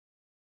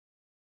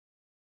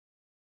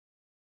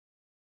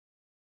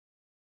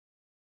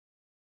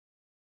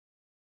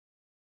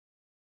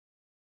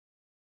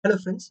Hello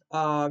friends,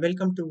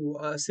 welcome to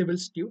Civil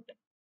Institute.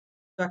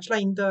 ஆக்சுவலா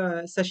இந்த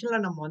செஷன்ல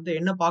நம்ம வந்து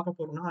என்ன பார்க்க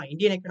போறோம்னா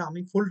இந்தியன்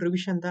எக்கனாமி ஃபுல்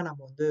ரிவிஷன் தான் நம்ம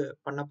வந்து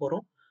பண்ண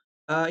போறோம்.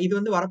 இது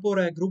வந்து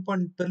வரப்போற குரூப்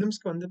ஒன்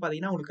ப்ரிலிம்ஸ்க்கு வந்து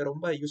பாத்தீங்கன்னா உங்களுக்கு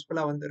ரொம்ப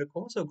யூஸ்ஃபுல்லா வந்து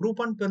இருக்கும். ஸோ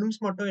குரூப் ஒன் ப்ரிலிம்ஸ்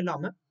மட்டும்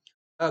இல்லாம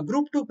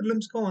குரூப் டூ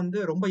ப்ரிலிம்ஸ்க்கும் வந்து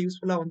ரொம்ப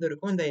யூஸ்ஃபுல்லா வந்து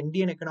இருக்கும் இந்த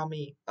இந்தியன்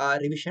எக்கனாமி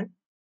ரிவிஷன்.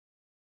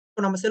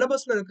 ஸோ நம்ம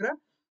சிலபஸ்ல இருக்கிற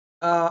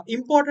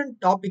இம்பார்ட்டன்ட்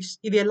டாபிக்ஸ்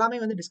இது எல்லாமே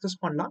வந்து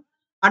டிஸ்கஸ் பண்ணலாம்.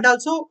 And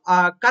also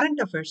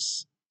current affairs.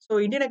 So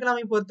Indian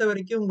economy பொறுத்த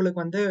வரைக்கும்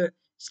உங்களுக்கு வந்து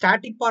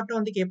ஸ்டாட்டிக் பார்ட்டும்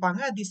வந்து கேட்பாங்க.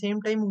 அட் தி சேம்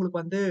டைம் உங்களுக்கு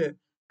வந்து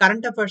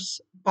கரண்ட் அஃபேர்ஸ்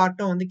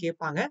பார்ட்டும் வந்து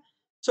கேட்பாங்க.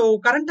 ஸோ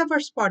கரண்ட்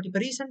அஃபேர்ஸ் பார்ட் இப்போ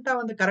ரீசெண்டா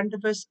வந்து கரண்ட்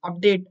அஃபேர்ஸ்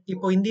அப்டேட்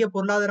இப்போ இந்திய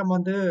பொருளாதாரம்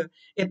வந்து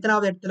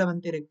எத்தனாவது இடத்துல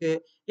வந்து இருக்கு,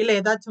 இல்ல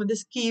ஏதாச்சும் வந்து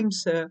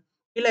ஸ்கீம்ஸ்,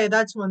 இல்ல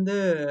ஏதாச்சும் வந்து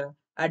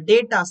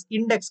டேட்டாஸ்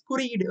இண்டெக்ஸ்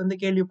குறியீடு வந்து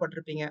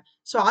கேள்விப்பட்டிருப்பீங்க.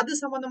 ஸோ அது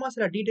சம்பந்தமா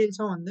சில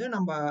டீடைல்ஸும் வந்து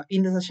நம்ம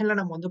இந்த செஷன்ல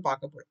நம்ம வந்து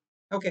பார்க்க போறோம்.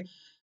 ஓகே.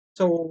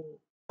 ஸோ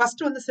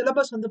ஃபர்ஸ்ட் வந்து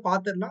சிலபஸ் வந்து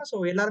பார்த்துடலாம். ஸோ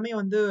எல்லாருமே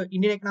வந்து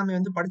இந்தியன் எக்கனாமி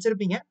வந்து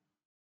படிச்சிருப்பீங்க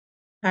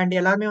அண்ட்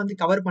எல்லாருமே வந்து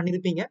கவர்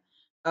பண்ணியிருப்பீங்க.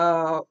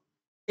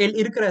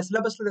 இருக்கிற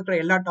சிலபஸ்ல இருக்கிற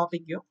எல்லா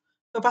டாபிக்கையும்.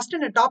 ஸோ ஃபர்ஸ்ட்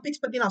இந்த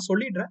டாபிக்ஸ் பத்தி நான்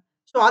சொல்லிடுறேன்.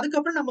 ஸோ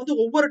அதுக்கப்புறம் நம்ம வந்து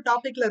ஒவ்வொரு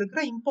டாபிக்ல இருக்கிற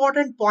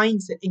இம்பார்ட்டன்ட்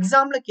பாயிண்ட்ஸ்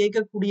எக்ஸாம்ல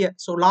கேட்கக்கூடிய,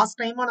 ஸோ லாஸ்ட்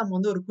டைமா நம்ம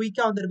வந்து ஒரு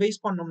குயிக்கா வந்து ரிவைஸ்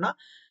பண்ணோம்னா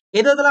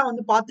எதெல்லாம்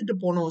வந்து பார்த்துட்டு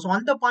போகணும், ஸோ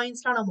அந்த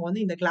பாயிண்ட்ஸ்லாம் நம்ம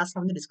வந்து இந்த கிளாஸ்ல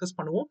வந்து டிஸ்கஸ்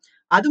பண்ணுவோம்.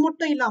 அது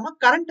மட்டும் இல்லாம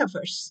கரண்ட்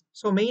அஃபேர்ஸ்,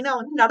 ஸோ மெயினா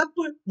வந்து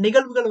நடப்பு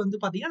நிகழ்வுகள் வந்து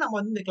பாத்தீங்கன்னா நம்ம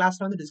வந்து இந்த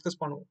கிளாஸ்ல வந்து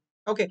டிஸ்கஸ் பண்ணுவோம்.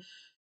 ஓகே.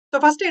 ஸோ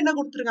ஃபர்ஸ்ட் என்ன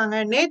கொடுத்துருக்காங்க,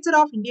 nature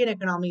of Indian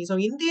economy. So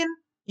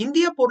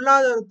இந்திய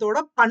பொருளாதாரத்தோட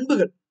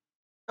பண்புகள்.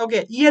 ஓகே,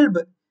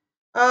 இயல்பு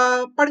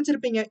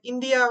படிச்சிருப்பீங்க.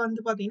 இந்தியா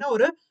வந்து பாத்தீங்கன்னா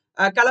ஒரு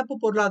கலப்பு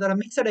பொருளாதாரம்,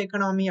 மிக்சட்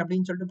எக்கனாமி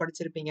அப்படின்னு சொல்லிட்டு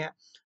படிச்சிருப்பீங்க.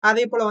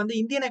 அதே போல வந்து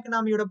இந்தியன்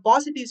எக்கனாமியோட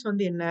பாசிட்டிவ்ஸ்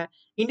வந்து என்ன,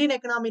 இந்தியன்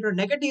எக்கனாமியோட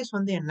நெகட்டிவ்ஸ்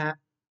வந்து என்ன.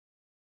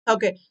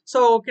 ஓகே. ஸோ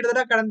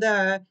கிட்டத்தட்ட கடந்த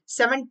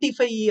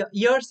 75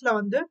 இயர்ஸ்ல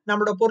வந்து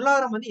நம்மளோட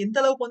பொருளாதாரம் வந்து எந்த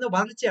அளவுக்கு வந்து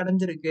வளர்ச்சி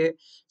அடைஞ்சிருக்கு.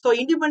 ஸோ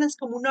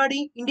இண்டிபெண்டன்ஸ்க்கு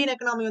முன்னாடி இந்தியன்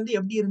எக்கனாமி வந்து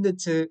எப்படி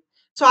இருந்துச்சு.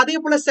 ஸோ அதே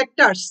போல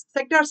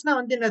செக்டார்ஸ்னா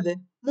வந்து என்னது,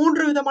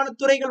 3 விதமான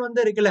துறைகள்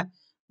வந்து இருக்குல்ல.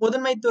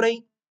 முதன்மை துறை,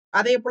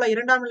 அதே போல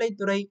 2ஆம் நிலை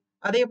துறை,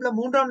 அதே போல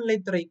 3ஆம் நிலை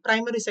துறை,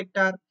 primary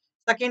sector,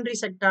 secondary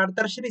sector,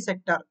 tertiary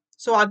sector.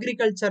 So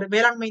agriculture,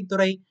 வேளாண்மை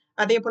துறை,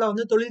 அதே போல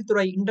வந்து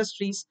தொழில்துறை,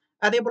 இண்டஸ்ட்ரீஸ்,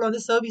 அதே போல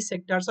வந்து சர்வீஸ்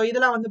செக்டார். ஸோ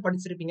இதெல்லாம் வந்து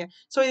படிச்சிருப்பீங்க.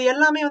 ஸோ இது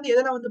எல்லாமே வந்து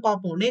எதுல வந்து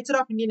பார்ப்போம், nature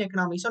of Indian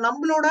economy. So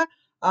நம்மளோட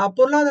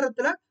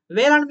பொருளாதாரத்துல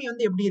வேளாண்மை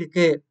வந்து எப்படி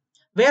இருக்கு,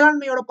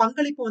 வேளாண்மையோட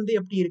பங்களிப்பு வந்து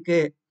எப்படி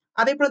இருக்கு,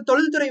 அதே போல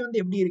தொழில்துறை வந்து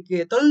எப்படி இருக்கு,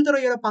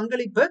 தொழில்துறையோட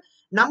பங்களிப்பு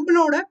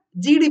நம்மளோட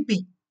GDP,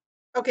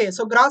 okay,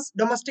 so gross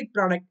domestic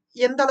product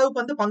எந்த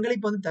அளவுக்கு வந்து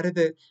பங்களிப்பு வந்து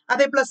தருது,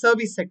 அதே போல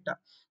சர்வீஸ் செக்டர்.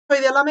 ஸோ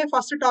இது எல்லாமே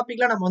ஃபர்ஸ்ட்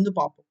டாபிக்ல நம்ம வந்து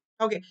பார்ப்போம்.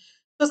 ஓகே.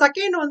 ஸோ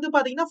செகண்ட் வந்து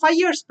பாத்தீங்கன்னா 5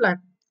 இயர்ஸ்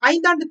பிளான்,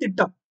 5 ஆண்டு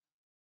திட்டம்.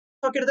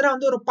 ஸோ கிட்டத்தட்ட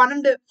வந்து ஒரு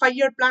 12 5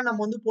 இயர் பிளான்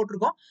நம்ம வந்து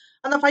போட்டிருக்கோம்.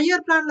 அந்த 5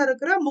 இயர் பிளான்ல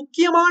இருக்கிற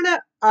முக்கியமான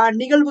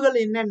நிகழ்வுகள்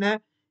என்னென்ன,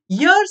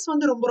 இயர்ஸ்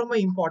வந்து ரொம்ப ரொம்ப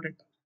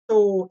இம்பார்ட்டன்ட். ஸோ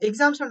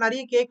எக்ஸாம்ஸ்ல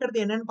நிறைய கேட்கறது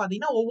என்னன்னு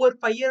பாத்தீங்கன்னா ஒவ்வொரு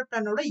 5 இயர்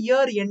பிளானோட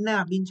இயர் என்ன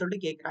அப்படின்னு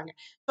சொல்லிட்டு கேட்கறாங்க.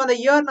 ஸோ அந்த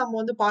இயர் நம்ம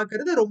வந்து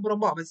பாக்குறது ரொம்ப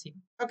ரொம்ப அவசியம்.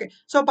 ஓகே.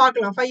 ஸோ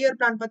பார்க்கலாம் 5 இயர்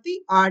பிளான் பத்தி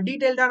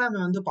டீடைல்டா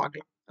நம்ம வந்து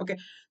பார்க்கலாம். ஓகே.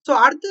 ஸோ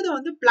அடுத்தது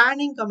வந்து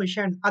பிளானிங்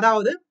கமிஷன்,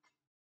 அதாவது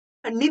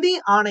நிதி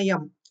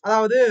ஆணையம்,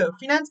 அதாவது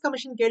பினான்ஸ்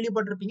கமிஷன்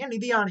கேள்விப்பட்டிருப்பீங்க,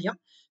 நிதி ஆணையம்.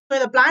 ஸோ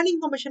இந்த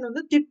பிளானிங் கமிஷன்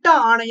வந்து திட்ட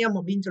ஆணையம்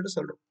அப்படின்னு சொல்லிட்டு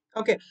சொல்றோம்.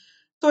 ஓகே.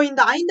 ஸோ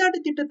இந்த 5 ஆண்டு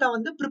திட்டத்தை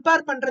வந்து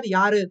ப்ரிப்பேர் பண்றது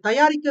யாரு,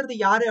 தயாரிக்கிறது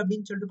யாரு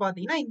அப்படின்னு சொல்லிட்டு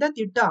பாத்தீங்கன்னா இந்த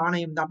திட்ட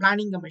ஆணையம் தான்,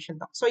 பிளானிங்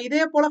கமிஷன் தான். ஸோ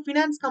இதே போல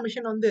பினான்ஸ்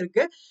கமிஷன் வந்து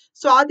இருக்கு.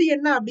 ஸோ அது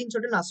என்ன அப்படின்னு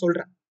சொல்லிட்டு நான்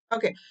சொல்றேன்.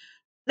 ஓகே.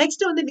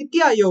 நெக்ஸ்ட் வந்து நித்தி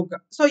ஆயோக்.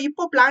 ஸோ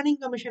இப்போ பிளானிங்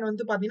கமிஷன்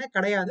வந்து பாத்தீங்கன்னா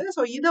கிடையாது.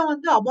 ஸோ இதை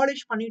வந்து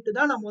அபாலிஷ் பண்ணிட்டு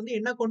தான் நம்ம வந்து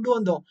என்ன கொண்டு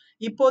வந்தோம்,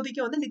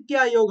 இப்போதைக்கு வந்து நித்தி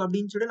ஆயோக்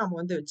அப்படின்னு சொல்லி நம்ம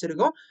வந்து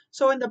வச்சிருக்கோம்.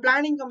 ஸோ இந்த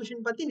பிளானிங்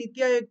கமிஷன் பத்தி,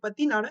 நித்தி ஆயோக்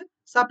பத்தி நான்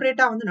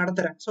செப்பரேட்டா வந்து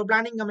நடத்துறேன். ஸோ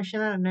பிளானிங்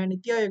கமிஷன் என்ன,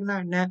 நித்தி ஆயோக்னா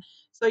என்ன,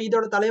 ஸோ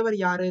இதோட தலைவர்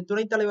யாரு,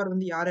 துணைத் தலைவர்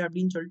வந்து யாரு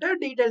அப்படின்னு சொல்லிட்டு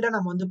டீடைல்டா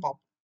நம்ம வந்து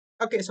பார்ப்போம்.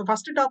 ஓகே. ஸோ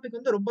ஃபர்ஸ்ட் டாபிக்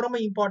வந்து ரொம்ப ரொம்ப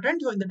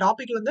இம்பார்ட்டன்ட். ஸோ இந்த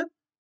டாபிக்ல வந்து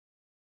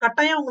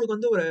கட்டாயம் உங்களுக்கு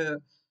வந்து ஒரு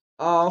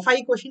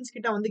 5 கொஸ்டின்ஸ்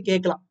கிட்ட வந்து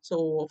கேட்கலாம். ஸோ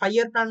 5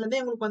 இயர் பிளான்ல இருந்தே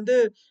உங்களுக்கு வந்து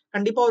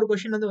கண்டிப்பா ஒரு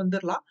கொஸ்டின் வந்து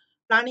வந்துடலாம்.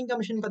 பிளானிங்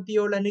கமிஷன்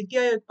பத்தியோ, இல்ல நித்தி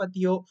ஆயோக்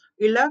பத்தியோ,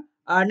 இல்ல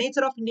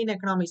nature of Indian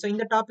economy. So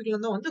இந்த டாபிக்ல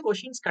இருந்தும் வந்து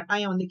கொஸ்டின்ஸ்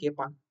கட்டாயம் வந்து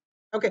கேட்பாங்க.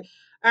 ஓகே.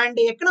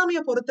 அண்ட்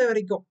எக்கனாமியை பொறுத்த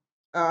வரைக்கும்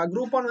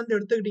குரூப் ஒன் வந்து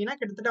எடுத்துக்கிட்டீங்கன்னா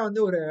கிட்டத்தட்ட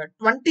வந்து ஒரு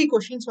 20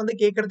 கொஸ்டின்ஸ் வந்து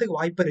கேட்கறதுக்கு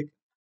வாய்ப்பு இருக்கு.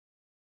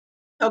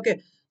 ஓகே.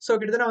 ஸோ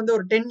கிட்டத்தட்ட வந்து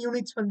ஒரு 10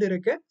 யூனிட்ஸ் வந்து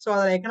இருக்கு. ஸோ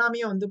அதில்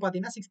எக்கனாமியை வந்து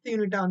பாத்தீங்கன்னா 6th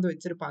யூனிட்டா வந்து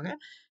வச்சிருப்பாங்க.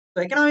 ஸோ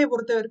எக்கனாமியை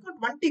பொறுத்த வரைக்கும்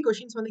 20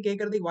 கொஸ்டின்ஸ் வந்து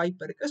கேட்கறதுக்கு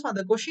வாய்ப்பு இருக்கு. ஸோ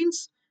அந்த கொஸ்டின்ஸ்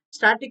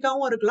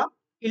ஸ்டாட்டிக்காவும் இருக்கலாம்,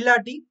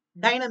 இல்லாட்டி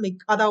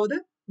டைனமிக், அதாவது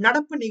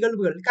நடப்பு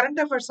நிகழ்வுகள்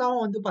கரண்ட்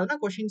அஃபேர்ஸாவும் வந்து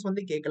பாத்தீங்கன்னா கொஸ்டின்ஸ்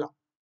வந்து கேட்கலாம்.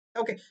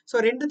 ஓகே. ஸோ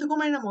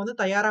ரெண்டுத்துக்குமே நம்ம வந்து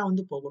தயாரா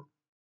வந்து போகணும்.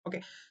 ஓகே.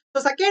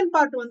 ஸோ செகண்ட்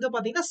பார்ட் வந்து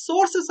பாத்தீங்கன்னா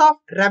சோர்சஸ் ஆஃப்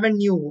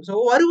ரெவென்யூ. ஸோ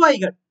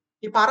வருவாய்கள்.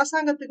 இப்ப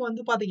அரசாங்கத்துக்கு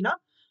வந்து பாத்தீங்கன்னா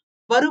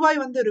வருவாய்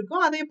வந்து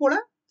இருக்கும், அதே போல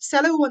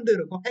செலவு வந்து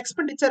இருக்கும்,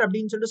 எக்ஸ்பெண்டிச்சர்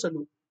அப்படின்னு சொல்லிட்டு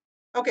சொல்லுவோம்.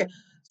 ஓகே.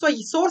 ஸோ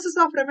சோர்சஸ்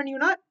ஆஃப்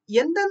ரெவென்யூனா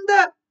எந்தெந்த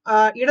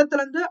இடத்துல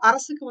இருந்து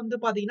அரசுக்கு வந்து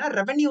பாத்தீங்கன்னா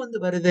ரெவென்யூ வந்து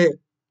வருது.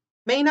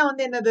 மெயினா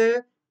வந்து என்னது,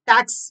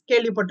 டாக்ஸ்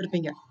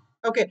கேள்விப்பட்டிருப்பீங்க.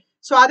 ஓகே.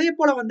 ஸோ அதே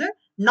போல வந்து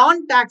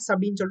நான் டாக்ஸ்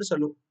அப்படின்னு சொல்லிட்டு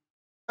சொல்லுவோம்.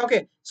 ஓகே.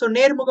 ஸோ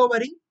நேர்முக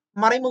வரி,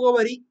 மறைமுக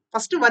வரி.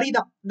 ஃபர்ஸ்ட் வரி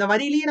தான். இந்த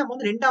வரியிலேயே நம்ம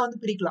வந்து ரெண்டா வந்து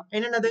பிரிக்கலாம்.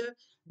 என்னென்னது,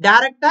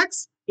 டைரக்ட்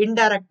டாக்ஸ்,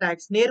 இன்டைரக்ட்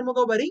டாக்ஸ்,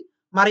 நேர்முக வரி,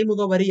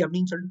 மறைமுக வரி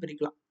அப்படின்னு சொல்லிட்டு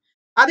பிரிக்கலாம்.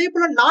 அதே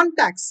போல நான்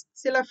டாக்ஸ்,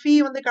 சில ஃபீ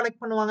வந்து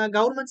கலெக்ட் பண்ணுவாங்க,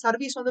 கவர்மெண்ட்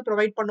சர்வீஸ் வந்து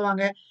ப்ரொவைட்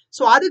பண்ணுவாங்க.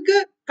 ஸோ அதுக்கு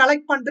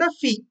கலெக்ட் பண்ற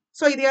ஃபீ.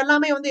 ஸோ இது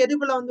எல்லாமே வந்து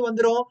எதுக்குள்ள வந்து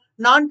வந்துரும்,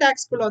 நான்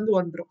டாக்ஸ்குள்ள வந்து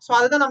வந்துரும். ஸோ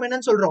அதுதான் நம்ம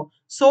என்னன்னு சொல்றோம்,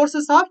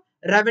 சோர்சஸ் ஆஃப்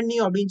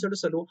ரெவென்யூ அப்படின்னு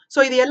சொல்லிட்டு சொல்லுவோம். ஸோ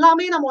இது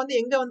எல்லாமே நம்ம வந்து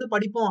எங்க வந்து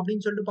படிப்போம்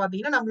அப்படின்னு சொல்லிட்டு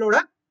பாத்தீங்கன்னா நம்மளோட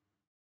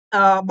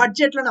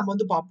பட்ஜெட்ல நம்ம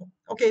வந்து பார்ப்போம்.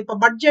 ஓகே, இப்ப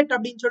பட்ஜெட்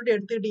அப்படின்னு சொல்லிட்டு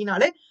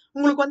எடுத்துக்கிட்டீங்கனாலே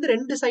உங்களுக்கு வந்து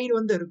ரெண்டு சைடு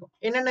வந்து இருக்கும்.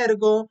 என்னென்ன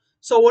இருக்கும்,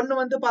 ஸோ ஒன்னு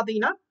வந்து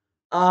பாத்தீங்கன்னா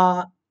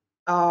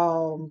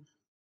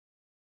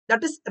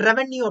தட் இஸ்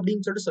ரெவென்யூ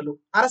அப்படின்னு சொல்லிட்டு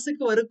சொல்லுவோம்,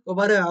 அரசுக்கு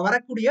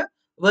வரக்கூடிய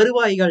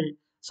வருவாய்கள்.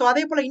 ஸோ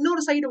அதே போல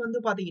இன்னொரு சைடு வந்து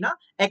பாத்தீங்கன்னா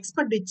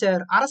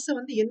எக்ஸ்பெண்டிச்சர், அரசு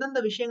வந்து எந்தெந்த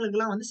விஷயங்களுக்கு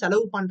எல்லாம் வந்து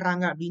செலவு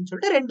பண்றாங்க அப்படின்னு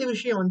சொல்லிட்டு ரெண்டு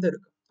விஷயம் வந்து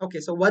இருக்கு. ஓகே,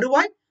 ஸோ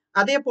வருவாய்,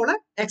 அதே போல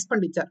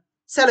எக்ஸ்பெண்டிச்சர்,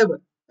 செலவு.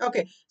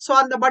 ஓகே, ஸோ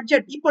அந்த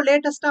பட்ஜெட் இப்போ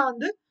லேட்டஸ்டா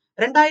வந்து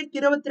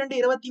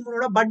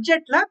 2022-23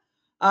 பட்ஜெட்ல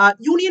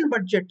யூனியன்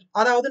பட்ஜெட்,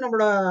 அதாவது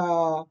நம்மளோட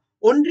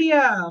ஒன்றிய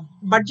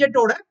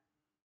பட்ஜெட்டோட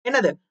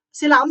என்னது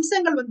சில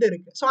அம்சங்கள் வந்து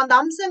இருக்கு. ஸோ அந்த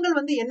அம்சங்கள்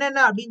வந்து என்னென்ன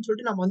அப்படின்னு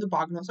சொல்லிட்டு நம்ம வந்து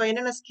பார்க்கணும். ஸோ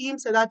என்னென்ன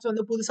ஸ்கீம்ஸ் ஏதாச்சும்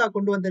வந்து புதுசா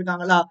கொண்டு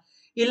வந்திருக்காங்களா,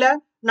 இல்ல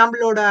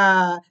நம்மளோட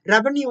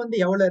ரெவன்யூ வந்து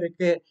எவ்வளவு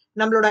இருக்கு,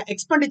 நம்மளோட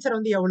எக்ஸ்பெண்டிச்சர்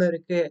வந்து எவ்வளவு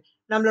இருக்கு,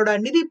 நம்மளோட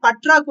நிதி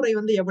பற்றாக்குறை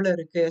வந்து எவ்வளவு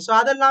இருக்கு. ஸோ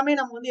அதெல்லாமே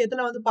நம்ம வந்து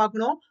எதுல வந்து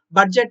பார்க்கணும்,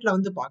 பட்ஜெட்ல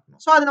வந்து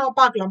பார்க்கணும். ஸோ அதை நம்ம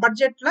பார்க்கலாம்.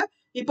 பட்ஜெட்ல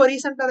இப்போ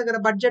ரீசெண்டா இருக்கிற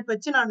பட்ஜெட்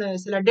வச்சு நான்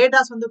சில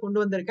டேட்டாஸ் வந்து கொண்டு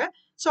வந்திருக்கேன்.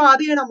 ஸோ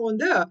அதையும் நம்ம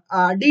வந்து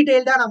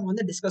டீடைல்டா நம்ம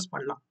வந்து டிஸ்கஸ்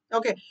பண்ணலாம்.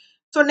 ஓகே,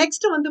 ஸோ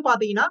நெக்ஸ்ட் வந்து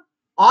பாத்தீங்கன்னா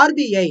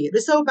RBI,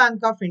 reserve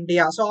bank of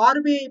India. So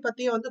RBI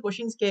பத்தி வந்து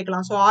கொஸ்டின்ஸ்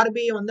கேட்கலாம். ஸோ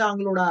ஆர்பிஐ வந்து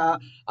அவங்களோட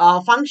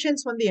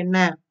ஃபங்க்ஷன்ஸ் வந்து என்ன,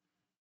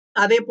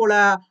 அதே போல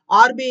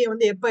ஆர்பிஐ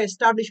வந்து எப்ப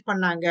எஸ்டாப்ளிஷ்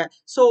பண்ணாங்க.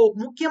 ஸோ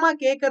முக்கியமா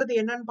கேட்கறது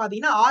என்னன்னு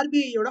பாத்தீங்கன்னா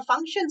ஆர்பிஐயோட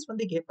ஃபங்க்ஷன்ஸ்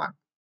வந்து கேட்பாங்க.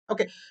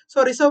 Okay, so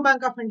reserve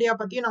bank of India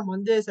பத்தி நம்ம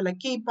வந்து சில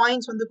கீ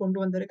பாயிண்ட்ஸ் வந்து கொண்டு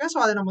வந்திருக்கேன். ஸோ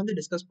அதை நம்ம வந்து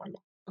டிஸ்கஸ்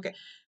பண்ணலாம். Okay,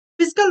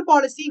 fiscal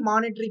policy,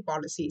 monetary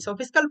policy. So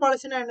fiscal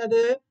பாலிசினா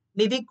என்னது,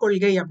 நிதி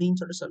கொள்கை அப்படின்னு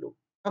சொல்லிட்டு சொல்லுவோம்.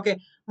 ஓகே,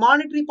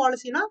 மானிட்டரி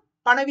பாலிசினா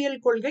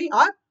பணவியல் கொள்கை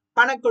ஆர்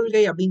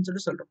பணக்கொள்கை அப்படின்னு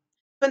சொல்லிட்டு சொல்றோம்.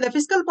 இப்போ இந்த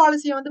பிஸ்கல்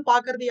பாலிசியை வந்து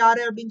பாக்குறது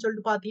யாரு அப்படின்னு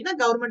சொல்லிட்டு பாத்தீங்கன்னா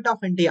கவர்மெண்ட்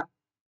ஆஃப் இந்தியா.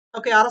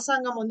 ஓகே,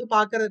 அரசாங்கம் வந்து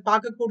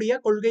பார்க்கக்கூடிய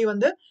கொள்கை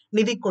வந்து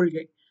நிதி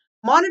கொள்கை.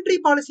 மானிட்டரி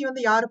பாலிசி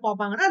வந்து யாரு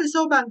பார்ப்பாங்கன்னா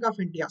reserve bank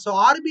of India. So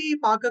RBI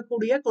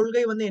பார்க்கக்கூடிய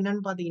கொள்கை வந்து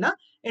என்னன்னு பாத்தீங்கன்னா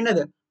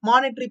என்னது,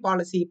 மானிட்டரி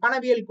பாலிசி,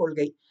 பணவியல்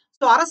கொள்கை.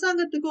 ஸோ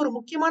அரசாங்கத்துக்கு ஒரு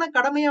முக்கியமான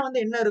கடமையா வந்து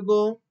என்ன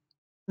இருக்கும்,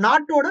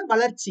 நாட்டோட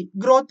வளர்ச்சி,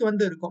 growth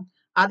வந்து இருக்கும்.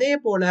 அதே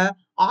போல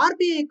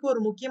ஆர்பிஐக்கு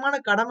ஒரு முக்கியமான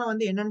கடமை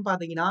வந்து என்னன்னு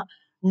பாத்தீங்கன்னா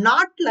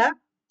நாட்டுல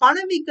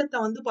பணவீக்கத்தை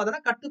வந்து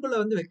பாத்தீங்கன்னா கட்டுக்குள்ள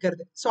வந்து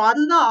வைக்கிறது. சோ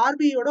அதுதான்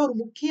ஆர்பிஐயோட ஒரு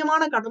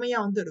முக்கியமான கடமையா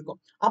வந்து இருக்கும்.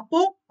 அப்போ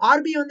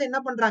ஆர்பிஐ வந்து என்ன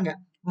பண்றாங்க,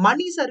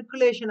 மணி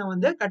சர்க்குலேஷனை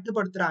வந்து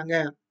கட்டுப்படுத்துறாங்க.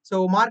 சோ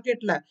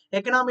மார்க்கெட்ல,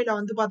 எக்கனாமில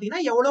வந்து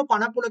பாத்தீங்கன்னா எவ்வளவு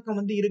பணப்புழக்கம்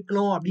வந்து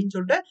இருக்கணும் அப்படின்னு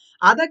சொல்லிட்டு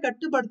அதை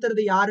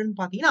கட்டுப்படுத்துறது யாருன்னு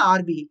பாத்தீங்கன்னா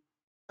ஆர்பிஐ.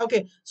 ஓகே,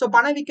 சோ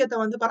பணவீக்கத்தை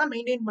வந்து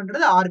மெயின்டைன்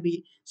பண்றது ஆர்பிஐ.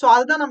 சோ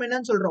அதுதான் நம்ம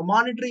என்னன்னு சொல்றோம்,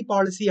 மானிட்டரி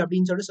பாலிசி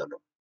அப்படின்னு சொல்லிட்டு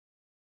சொல்றோம்.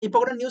 இப்ப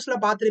கூட நியூஸ்ல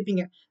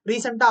பாத்திருப்பீங்க,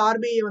 ரீசெண்டா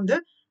ஆர்பிஐ வந்து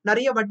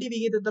நிறைய வட்டி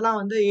விகிதத்தெல்லாம்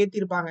வந்து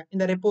ஏத்திருப்பாங்க.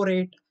 இந்த repo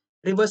rate,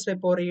 reverse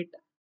repo rate,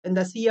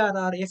 இந்த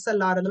சிஆர்ஆர்,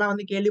 எஸ்எல்ஆர் இதெல்லாம்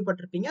வந்து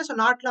கேள்விப்பட்டிருப்பீங்க. சோ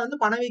நாட்டுல வந்து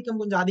பணவீக்கம்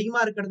கொஞ்சம் அதிகமா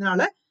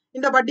இருக்கிறதுனால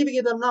இந்த வட்டி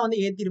விகிதம்லாம் வந்து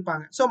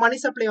ஏத்திருப்பாங்க. சோ மணி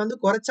சப்ளை வந்து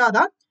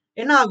குறைச்சாதான்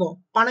என்ன ஆகும்,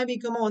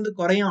 பணவீக்கமும் வந்து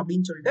குறையும்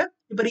அப்படின்னு சொல்லிட்டு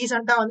இப்ப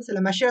ரீசெண்டா வந்து சில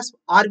மெஷர்ஸ்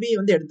ஆர்பிஐ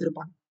வந்து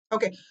எடுத்திருப்பாங்க.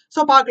 ஓகே, சோ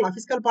பார்க்கலாம்,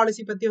 பிஸ்கல்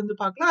பாலிசி பத்தி வந்து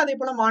பார்க்கலாம். அதே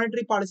போல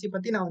மானிட்டரி பாலிசி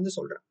பத்தி நான் வந்து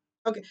சொல்றேன்.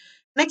 ஓகே,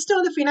 நெக்ஸ்ட்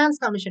வந்து பினான்ஸ்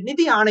கமிஷன்,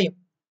 நிதி ஆணையம்.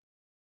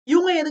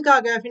 இவங்க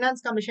எதுக்காக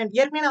பினான்ஸ் கமிஷன்,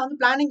 ஏற்கனவே நான் வந்து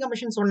பிளானிங்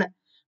கமிஷன் சொன்னேன்.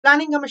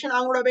 பிளானிங் கமிஷன்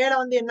அவங்களோட வேலை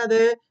வந்து என்னது,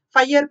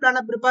 5 இயர் பிளான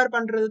ப்ரிப்பேர்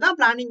பண்றதுதான்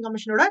பிளானிங்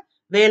கமிஷனோட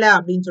வேலை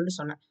அப்படின்னு சொல்லிட்டு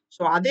சொன்னேன்.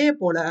 சோ அதே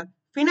போல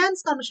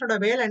பினான்ஸ் கமிஷனோட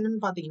வேலை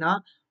என்னன்னு பாத்தீங்கன்னா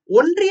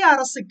ஒன்றிய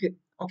அரசுக்கு,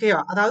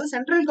 ஓகேவா, அதாவது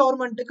சென்ட்ரல்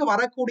கவர்மெண்ட்டுக்கு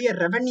வரக்கூடிய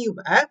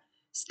ரெவென்யூவை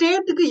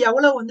ஸ்டேட்டுக்கு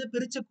எவ்வளவு வந்து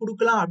பிரிச்சு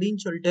கொடுக்கலாம்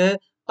அப்படின்னு சொல்லிட்டு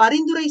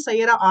பரிந்துரை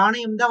செய்யற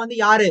ஆணையம் தான் வந்து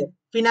யாரு,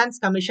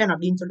 பினான்ஸ் கமிஷன்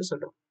அப்படின்னு சொல்லிட்டு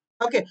சொல்றோம்.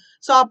 ஓகே,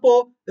 சோ அப்போ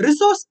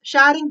resource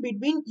sharing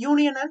between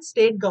union and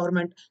state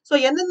government. So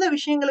எந்தெந்த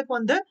விஷயங்களுக்கு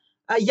வந்து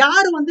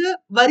யாரு வந்து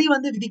வரி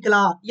வந்து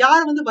விதிக்கலாம்,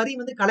 யார் வந்து வரி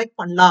வந்து கலெக்ட்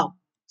பண்ணலாம்.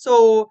 சோ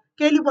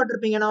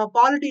கேள்விப்பட்டிருப்பீங்க, நம்ம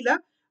பாலிட்டியில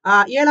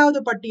 7வது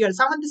பட்டியல்,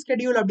 7th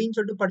ஸ்கெடியூல் அப்படின்னு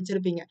சொல்லிட்டு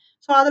படிச்சிருப்பீங்க.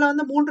 சோ அதுல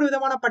வந்து 3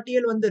 விதமான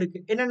பட்டியல் வந்து இருக்கு.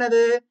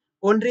 என்னென்னது,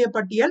 ஒன்றிய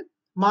பட்டியல்,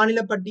 மாநில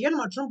பட்டியல்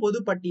மற்றும் பொது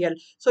பட்டியல்.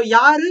 சோ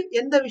யாரு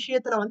எந்த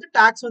விஷயத்துல வந்து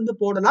டாக்ஸ் வந்து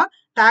போடலாம்,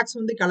 டாக்ஸ்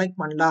வந்து கலெக்ட்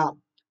பண்ணலாம்.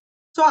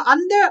 சோ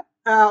அந்த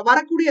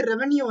வரக்கூடிய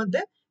ரெவென்யூ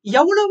வந்து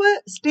எவ்வளவு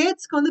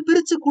ஸ்டேட்ஸ்க்கு வந்து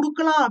பிரிச்சு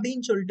கொடுக்கலாம்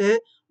அப்படின்னு சொல்லிட்டு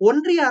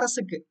ஒன்றிய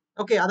அரசுக்கு,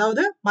 ஓகே,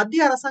 அதாவது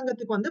மத்திய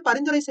அரசாங்கத்துக்கு வந்து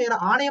பரிந்துரை செய்யற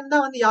ஆணையம்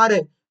தான் வந்து யாரு,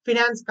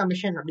 பினான்ஸ்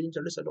கமிஷன் அப்படின்னு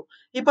சொல்லி சொல்லுவோம்.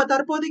 இப்ப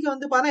தற்போதைக்கு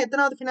வந்து பாத்தீங்கன்னா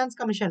எத்தனாவது finance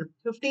commission,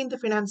 15th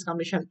finance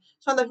commission.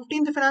 So அந்த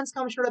 15th பினான்ஸ்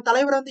கமிஷனோட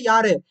தலைவர் வந்து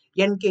யாரு,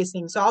 என்.கே.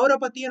 சிங். சோ அவரை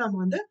பத்தியும் நம்ம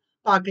வந்து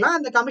பார்க்கலாம்.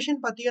 அந்த கமிஷன்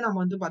பத்தியும் நம்ம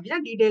வந்து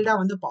பாத்தீங்கன்னா டீடைல்டா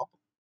வந்து பார்ப்போம்.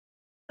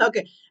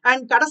 ஓகே,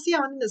 அண்ட் கடைசியா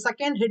வந்து இந்த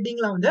செகண்ட்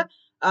ஹெட்டிங்ல வந்து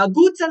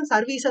கூட்ஸ் அண்ட்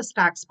சர்வீசஸ்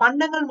டாக்ஸ்,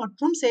 பண்டங்கள்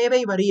மற்றும் சேவை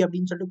வரி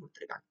அப்படின்னு சொல்லிட்டு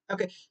கொடுத்திருக்காங்க.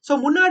 ஓகே, சோ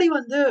முன்னாடி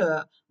வந்து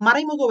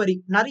மறைமுக வரி,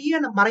 நிறைய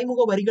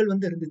மறைமுக வரிகள்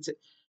வந்து இருந்துச்சு.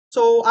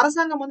 சோ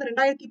அரசாங்கம் வந்து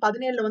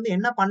 2017 வந்து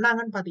என்ன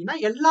பண்ணாங்கன்னு பாத்தீங்கன்னா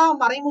எல்லா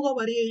மறைமுக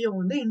வரியையும்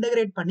வந்து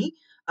இன்டகிரேட் பண்ணி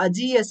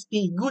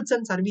GST goods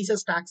and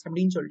services tax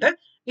அப்படின்னு சொல்லிட்டு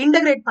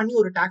இன்டகிரேட் பண்ணி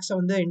ஒரு டாக்ஸை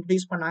வந்து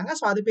இன்ட்ரடியூஸ் பண்ணாங்க.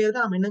 ஸோ அது பேர்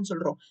தான் நம்ம என்னன்னு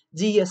சொல்றோம்,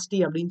 ஜிஎஸ்டி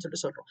அப்படின்னு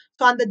சொல்லிட்டு சொல்றோம்.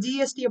 ஸோ அந்த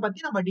ஜிஎஸ்டியை பத்தி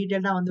நம்ம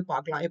டீட்டெயிலா வந்து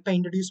பார்க்கலாம். எப்ப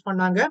இன்ட்ரடியூஸ்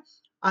பண்ணாங்க,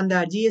 அந்த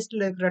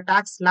ஜிஎஸ்டில இருக்கிற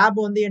டாக்ஸ் லேப்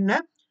வந்து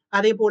என்ன,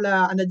 அதே போல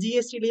அந்த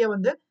ஜிஎஸ்டிலேயே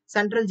வந்து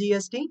central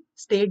GST,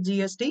 state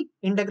GST,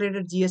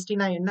 integrated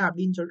ஜிஎஸ்டினா என்ன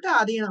அப்படின்னு சொல்லிட்டு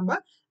அதையும் நம்ம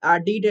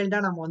டீடைல்டா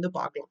நம்ம வந்து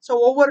பார்க்கலாம். ஸோ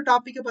ஒவ்வொரு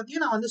டாபிக்கை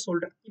பத்தியும் நான் வந்து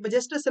சொல்றேன். இப்போ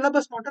ஜஸ்ட்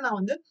சிலபஸ் மட்டும் நான்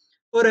வந்து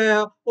ஒரு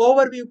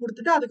ஓவர்வியூ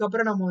கொடுத்துட்டு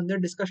அதுக்கப்புறம் நம்ம வந்து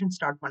டிஸ்கஷன்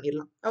ஸ்டார்ட்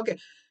பண்ணிடலாம். ஓகே.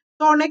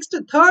 ஸோ நெக்ஸ்ட்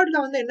தேர்ட்ல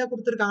வந்து என்ன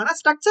கொடுத்துருக்காங்கன்னா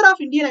structure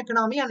of Indian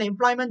economy and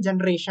employment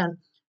generation.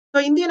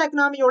 So Indian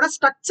எக்கனாமியோட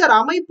structure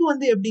அமைப்பு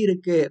வந்து எப்படி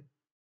இருக்கு,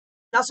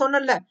 நான்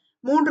சொன்னல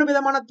 3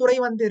 விதமான துறை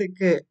வந்து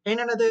இருக்கு.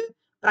 என்னென்னது,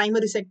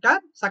 பிரைமரி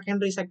செக்டார்,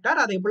 செகண்டரி செக்டார்,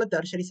 அதே போல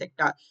டெர்ஷரி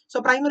செக்டார். ஸோ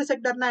பிரைமரி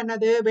செக்டார்னா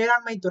என்னது,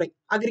 வேளாண்மை துறை,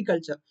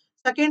 அக்ரிகல்ச்சர்.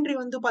 செகண்டரி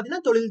வந்து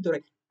பாத்தீங்கன்னா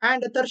தொழில்துறை,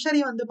 அண்ட் டெர்ஷரி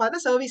வந்து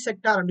பாத்தீங்கன்னா சர்வீஸ்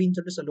செக்டார் அப்படின்னு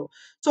சொல்லிட்டு சொல்லுவோம்.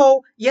 ஸோ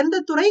எந்த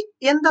துறை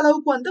எந்த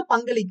அளவுக்கு வந்து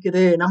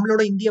பங்களிக்குது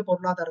நம்மளோட இந்திய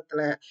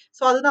பொருளாதாரத்துல,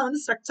 ஸோ அதுதான்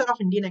வந்து ஸ்ட்ரக்சர்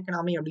ஆஃப் இந்தியன்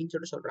எக்கனாமி அப்படின்னு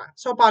சொல்லிட்டு சொல்றாங்க.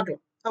 ஸோ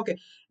பார்க்கலாம். Okay.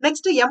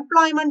 Next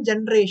employment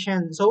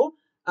generation. So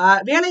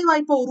வேலை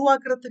வாய்ப்பை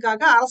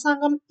உருவாக்குறதுக்காக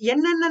அரசாங்கம்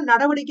என்னென்ன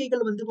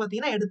நடவடிக்கைகள் வந்து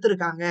பாத்தீங்கன்னா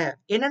எடுத்திருக்காங்க,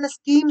 என்னென்ன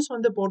ஸ்கீம்ஸ்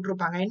வந்து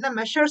போட்டிருப்பாங்க, என்ன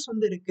மெஷர்ஸ்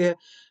வந்து இருக்கு,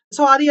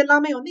 சோ அது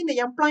எல்லாமே வந்து இந்த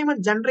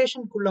எம்ப்ளாய்மெண்ட்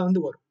ஜென்ரேஷனுக்குள்ள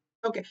வந்து வரும்.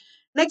 Okay.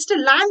 Next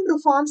land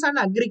reforms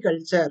and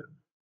agriculture.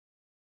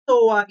 So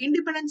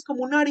இண்டிபெண்டன்ஸ்க்கு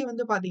முன்னாடி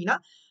வந்து பாத்தீங்கன்னா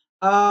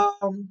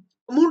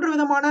 3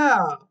 விதமான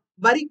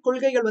வரி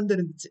கொள்கைகள் வந்து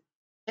இருந்துச்சு.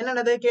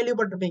 என்னென்னது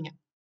கேள்விப்பட்டிருப்பீங்க,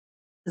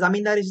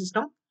 ஜமீன்தாரி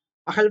சிஸ்டம்,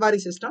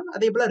 அகழ்வாரி சிஸ்டம்,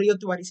 அதே போல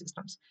ரியோத்துவாரி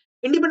சிஸ்டம்ஸ்.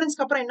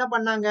 இண்டிபெண்டன்ஸ்க்கு அப்புறம் என்ன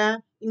பண்ணாங்க,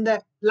 இந்த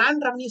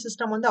லேண்ட் ரெவன்யூ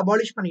சிஸ்டம் வந்து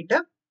அபாலிஷ் பண்ணிட்டு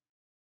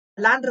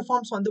லேண்ட்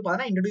ரிஃபார்ம்ஸ் வந்து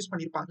பாத்தீங்கன்னா இன்ட்ரடியூஸ்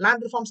பண்ணிருப்பாங்க.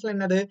 லேண்ட் ரிஃபார்ம்ஸ்ல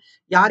என்னது,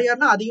 யார்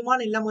யாரெல்லாம் அதிகமான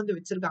நிலம் வந்து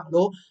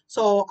வச்சிருக்காங்களோ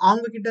சோ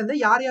அவங்க கிட்ட இருந்து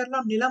யார்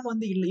யாரெல்லாம் நிலம்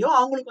வந்து இல்லையோ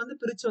அவங்களுக்கு வந்து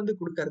பிரிச்சு வந்து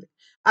கொடுக்கறது.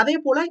 அதே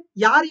போல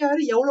யார்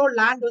யாரு எவ்வளவு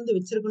லேண்ட் வந்து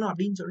வச்சிருக்கணும்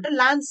அப்படின்னு சொல்லிட்டு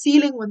லேண்ட்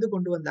சீலிங் வந்து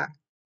கொண்டு வந்தாங்க.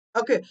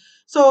 ஓகே.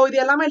 சோ இது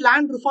எல்லாமே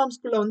லேண்ட்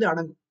ரிஃபார்ம்ஸ்குள்ள வந்து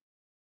அடங்கும்.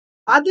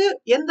 அது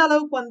எந்த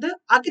அளவுக்கு வந்து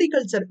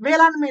அக்ரிகல்ச்சர்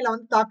வேளாண்மையில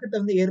வந்து தாக்கத்தை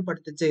வந்து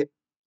ஏற்படுத்துச்சு.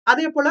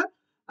 அதே போல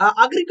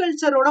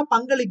அக்ரிகல்ச்சரோட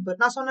பங்களிப்பு,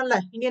 நான் சொன்னேன்ல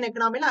இந்தியன்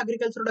எக்கனாமில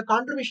அக்ரிகல்ச்சரோட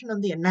கான்ட்ரிபியூஷன்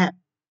வந்து என்ன.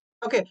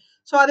 ஓகே.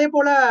 சோ அதே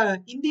போல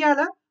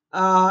இந்தியால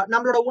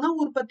நம்மளோட உணவு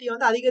உற்பத்தியை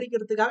வந்து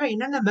அதிகரிக்கிறதுக்காக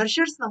என்னென்ன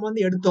மெஷர்ஸ் நம்ம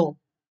வந்து எடுத்தோம்.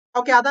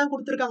 ஓகே, அதான்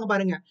கொடுத்திருக்காங்க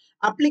பாருங்க,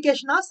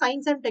 application of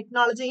science and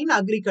technology in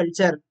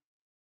agriculture.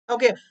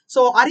 Okay.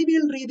 So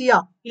அறிவியல் ரீதியா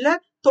இல்ல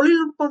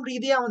தொழில்நுட்பம்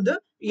ரீதியா வந்து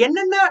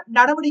என்னென்ன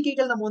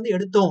நடவடிக்கைகள் நம்ம வந்து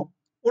எடுத்தோம்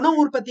உணவு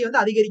உற்பத்தியை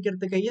வந்து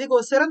அதிகரிக்கிறதுக்கு. இதுக்கு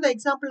ஒரு சிறந்த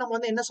எக்ஸாம்பிள் நம்ம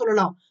வந்து என்ன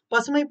சொல்லலாம்,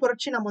 பசுமை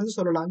புரட்சி நம்ம வந்து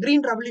சொல்லலாம்,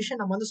 கிரீன் ரெவல்யூஷன்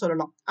நம்ம வந்து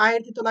சொல்லலாம்.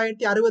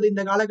 1960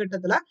 இந்த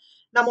காலகட்டத்துல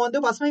நம்ம வந்து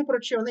பசுமை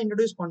புரட்சியை வந்து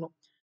இன்ட்ரோடியூஸ் பண்ணோம்.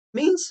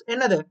 மீன்ஸ்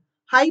என்னது,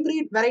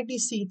 ஹைபிரிட் வெரைட்டி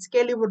சீட்ஸ்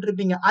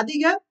கேள்விப்பட்டிருப்பீங்க.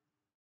 அதிக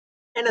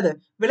என்னது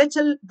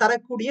விளைச்சல்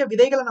தரக்கூடிய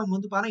விதைகளை நம்ம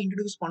வந்து பாருங்க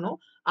இன்ட்ரோடியூஸ் பண்ணோம்.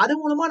 அது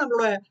மூலமா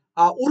நம்மளோட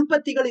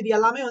உற்பத்திகள் இது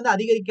எல்லாமே வந்து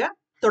அதிகரிக்க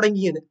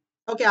தொடங்கியது.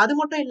 ஓகே. அது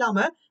மட்டும்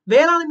இல்லாம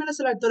வேளாண்மையில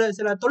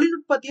சில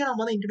தொழில்நுட்பத்தையும்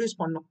நம்ம வந்து இன்ட்ரோடியூஸ்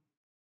பண்ணோம்.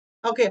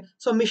 ஓகே.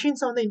 சோ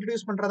மிஷின்ஸ் வந்து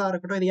இன்ட்ரோடியூஸ் பண்றதா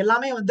இருக்கட்டும், இது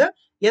எல்லாமே வந்து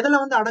எதுல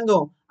வந்து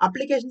அடங்கும்,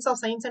 applications of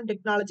science and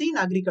technology in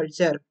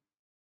agriculture.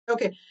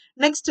 Okay.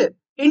 Next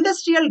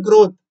industrial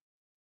growth.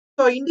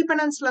 So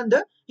இண்டிபெண்டன்ஸ்ல இருந்து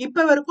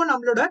இப்ப வரைக்கும்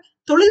நம்மளோட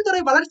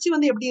தொழில்துறை வளர்ச்சி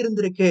வந்து எப்படி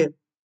இருந்திருக்கு.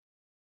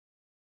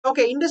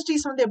 ஓகே.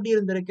 இண்டஸ்ட்ரீஸ் வந்து எப்படி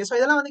இருந்திருக்கு. ஸோ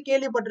இதெல்லாம் வந்து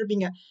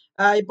கேள்விப்பட்டிருப்பீங்க.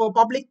 இப்போ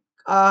பப்ளிக்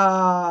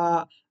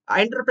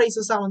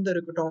என்டர்பிரைசஸா வந்து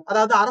இருக்கட்டும்,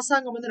 அதாவது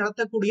அரசாங்கம் வந்து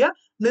நடத்தக்கூடிய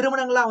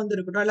நிறுவனங்களா வந்து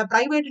இருக்கட்டும், இல்ல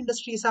பிரைவேட்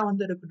இண்டஸ்ட்ரீஸா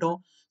வந்து இருக்கட்டும்.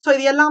 ஸோ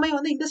இது எல்லாமே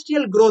வந்து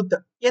இண்டஸ்ட்ரியல் growth,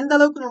 எந்த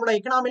அளவுக்கு நம்மளோட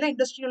எக்கனாமில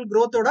இண்டஸ்ட்ரியல்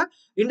growthோட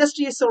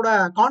இண்டஸ்ட்ரீஸோட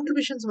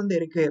கான்ட்ரிபியூஷன்ஸ் வந்து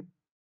இருக்கு.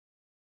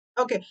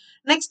 ஓகே.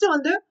 நெக்ஸ்ட்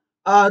வந்து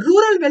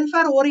rural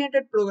welfare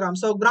oriented program.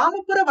 So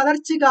கிராமப்புற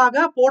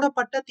வளர்ச்சிக்காக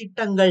போடப்பட்ட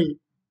திட்டங்கள்.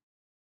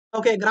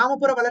 ஓகே.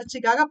 கிராமப்புற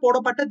வளர்ச்சிக்காக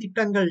போடப்பட்ட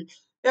திட்டங்கள்.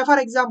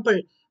 ஃபார் எக்ஸாம்பிள்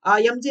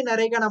எம்ஜி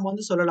நரேகா நம்ம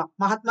வந்து சொல்லலாம்,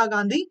 Mahatma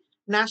Gandhi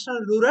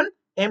national rural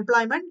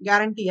employment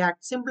guarantee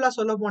act, சிம்பிளா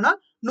சொல்ல போனா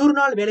 100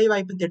 நாள்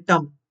வேலைவாய்ப்பு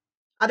திட்டம்.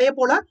 அதே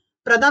போல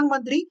பிரதான்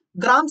மந்திரி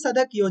கிராம்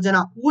சதக்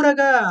யோஜனா,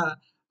 ஊரக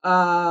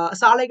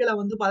சாலைகளை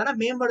வந்து பாத்தீங்கன்னா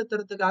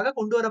மேம்படுத்துறதுக்காக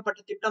கொண்டு வரப்பட்ட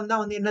திட்டம்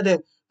தான் வந்து என்னது,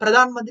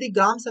 பிரதான் மந்திரி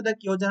கிராம்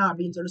சதக் யோஜனா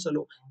அப்படின்னு சொல்லி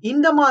சொல்லுவோம்.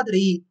 இந்த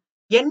மாதிரி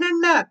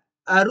என்னென்ன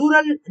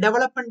ரூரல்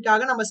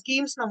டெவலப்மெண்ட்காக நம்ம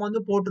ஸ்கீம்ஸ் நம்ம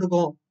வந்து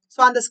போட்டிருக்கோம். ஸோ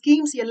அந்த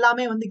ஸ்கீம்ஸ்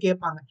எல்லாமே வந்து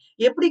கேட்பாங்க.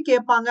 எப்படி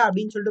கேட்பாங்க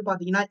அப்படின்னு சொல்லிட்டு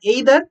பாத்தீங்கன்னா,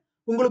 எய்தர்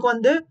உங்களுக்கு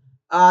வந்து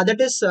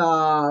தட் இஸ்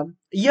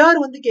இயர்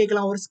வந்து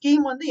கேட்கலாம், ஒரு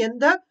ஸ்கீம் வந்து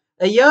எந்த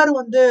இயர்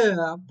வந்து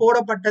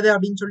போடப்பட்டது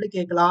அப்படின்னு சொல்லி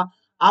கேட்கலாம்.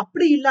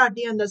 அப்படி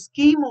இல்லாட்டி அந்த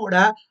ஸ்கீமோட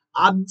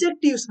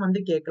அப்ஜெக்டிவ்ஸ் வந்து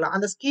கேட்கலாம்.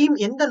 அந்த ஸ்கீம்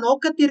எந்த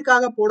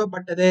நோக்கத்திற்காக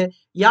போடப்பட்டது,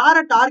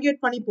 யாரை டார்கெட்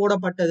பண்ணி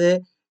போடப்பட்டது,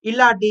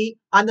 இல்லாட்டி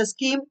அந்த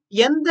ஸ்கீம்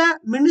எந்த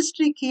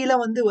மினிஸ்ட்ரி கீழே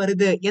வந்து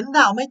வருது, எந்த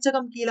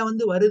அமைச்சகம் கீழே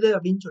வந்து வருது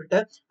அப்படின்னு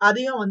சொல்லிட்டு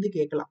அதையும் வந்து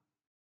கேட்கலாம்.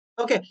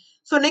 ஓகே.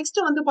 சோ நெக்ஸ்ட்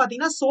வந்து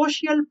பாத்தீங்கன்னா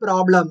சோசியல்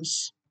ப்ராப்ளம்ஸ்.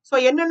 சோ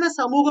என்னென்ன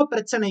சமூக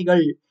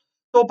பிரச்சனைகள்.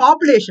 ஸோ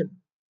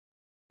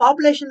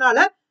பாப்புலேஷனால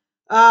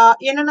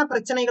என்னென்ன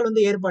பிரச்சனைகள்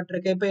வந்து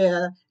ஏற்பட்டிருக்கு. இப்ப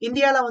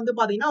இந்தியால வந்து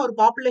பாத்தீங்கன்னா ஒரு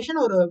பாப்புலேஷன்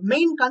ஒரு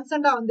மெயின்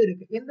கன்சர்ன்டா வந்து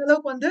இருக்கு. எந்த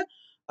அளவுக்கு வந்து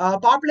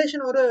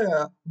பாப்புலேஷன் ஒரு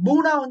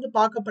பூனா வந்து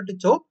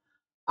பார்க்கப்பட்டுச்சோ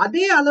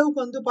அதே அளவுக்கு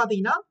வந்து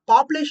பாத்தீங்கன்னா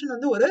பாப்புலேஷன்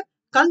வந்து ஒரு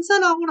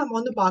கன்சர்னாவும் நம்ம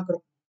வந்து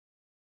பாக்குறோம்.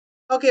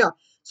 ஓகேயா?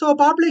 சோ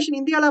பாப்புலேஷன்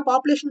இந்தியால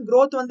பாப்புலேஷன்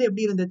growth வந்து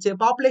எப்படி இருந்துச்சு?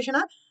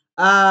 பாப்புலேஷனை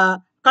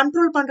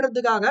கண்ட்ரோல்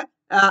பண்றதுக்காக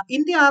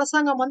இந்திய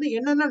அரசாங்கம் வந்து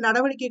என்னென்ன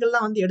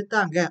நடவடிக்கைகள்லாம் வந்து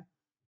எடுத்தாங்க?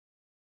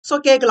 சோ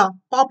கேட்கலாம்.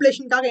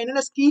 பாப்புலேஷனுக்காக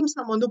என்னென்ன ஸ்கீம்ஸ்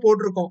நம்ம வந்து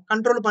போட்டிருக்கோம்?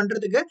 கண்ட்ரோல்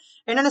பண்றதுக்கு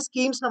என்னென்ன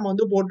ஸ்கீம்ஸ் நம்ம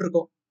வந்து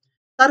போட்டிருக்கோம்?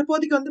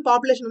 தற்போதைக்கு வந்து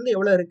பாப்புலேஷன் வந்து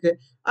எவ்வளவு இருக்கு?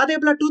 அதே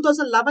போல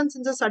 2011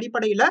 சென்சஸ்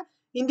அடிப்படையில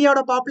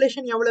இந்தியாவோட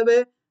பாப்புலேஷன் எவ்வளவு?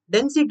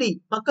 டென்சிட்டி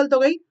மக்கள்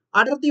தொகை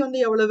அடர்த்தி வந்து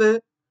எவ்வளவு?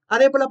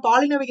 அதே போல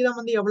பாலின விகிதம்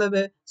வந்து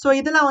எவ்வளவு? சோ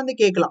இதெல்லாம் வந்து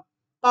கேட்கலாம்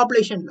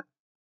பாப்புலேஷன்ல.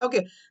 ஓகே.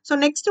 சோ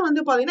நெக்ஸ்ட்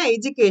வந்து பாத்தீங்கன்னா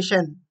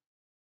எஜுகேஷன்.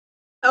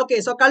 ஓகே.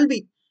 சோ கல்வி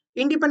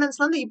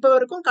இண்டிபெண்டன்ஸ்ல இருந்து இப்ப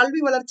வரைக்கும் கல்வி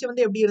வளர்ச்சி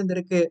வந்து எப்படி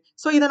இருந்திருக்கு?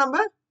 சோ இதை நம்ம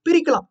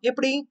பிரிக்கலாம்.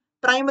 எப்படி?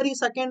 Primary,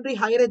 secondary,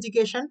 higher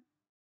education.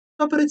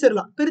 So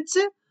பிரிச்சிடலாம்.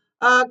 பிரிச்சு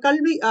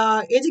கல்வி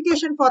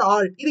எஜுகேஷன் ஃபார்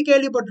ஆல் இது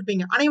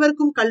கேள்விப்பட்டிருப்பீங்க.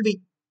 அனைவருக்கும் கல்வி.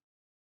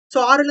 ஸோ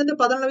 6ல இருந்து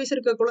 14 வயசு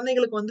இருக்க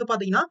குழந்தைகளுக்கு வந்து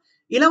பாத்தீங்கன்னா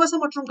இலவச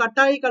மற்றும்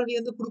கட்டாய கல்வி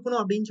வந்து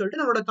கொடுக்கணும் அப்படின்னு சொல்லிட்டு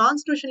நம்மளோட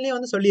கான்ஸ்டிடியூஷன்லயே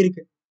வந்து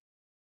சொல்லியிருக்கு.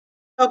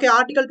 ஓகே.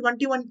 ஆர்டிகல்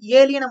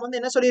 21A நம்ம வந்து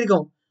என்ன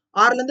சொல்லியிருக்கோம்?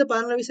 6ல இருந்து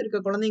 14 வயசு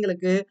இருக்க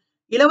குழந்தைங்களுக்கு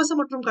இலவச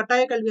மற்றும்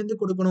கட்டாய கல்வி வந்து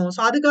கொடுக்கணும். ஸோ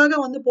அதுக்காக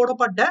வந்து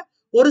போடப்பட்ட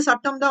ஒரு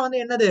சட்டம் தான் வந்து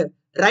என்னது?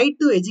 ரைட்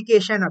டு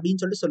எஜுகேஷன்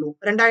அப்படின்னு சொல்லிட்டு சொல்லுவோம்.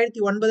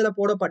 2009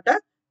 போடப்பட்ட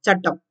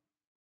சட்டம்.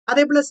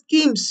 அதே போல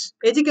ஸ்கீம்ஸ்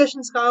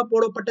எஜுகேஷன்ஸ்க்காக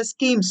போடப்பட்ட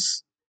ஸ்கீம்ஸ்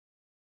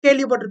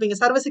கேள்விப்பட்டிருப்பீங்க.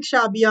 சர்வ சிக்ஷா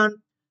அபியான்,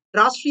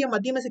 ராஷ்டிரிய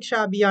மத்தியம சிக்ஷா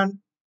அபியான்.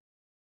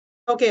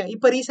 ஓகே.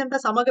 இப்ப ரீசெண்டா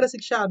சமகர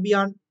சிக்ஷா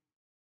அபியான்.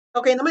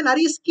 ஓகே. இந்த மாதிரி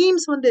நிறைய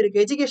ஸ்கீம்ஸ் வந்து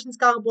இருக்கு.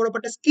 எஜுகேஷன்ஸ்க்காக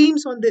போடப்பட்ட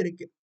ஸ்கீம்ஸ் வந்து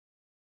இருக்கு.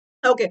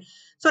 ஓகே.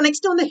 சோ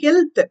நெக்ஸ்ட் வந்து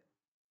ஹெல்த்.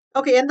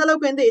 ஓகே. எந்த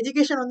அளவுக்கு வந்து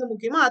எஜுகேஷன் வந்து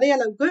முக்கியமோ அதே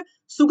அளவுக்கு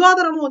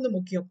சுகாதாரமும் வந்து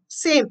முக்கியம்.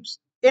 சேம்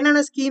என்னென்ன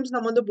ஸ்கீம்ஸ்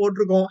நம்ம வந்து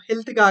போட்டிருக்கோம்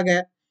ஹெல்த்துக்காக.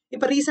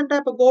 இப்ப ரீசெண்டா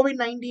இப்ப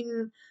COVID-19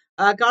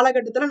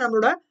 காலகட்டத்துல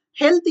நம்மளோட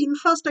ஹெல்த்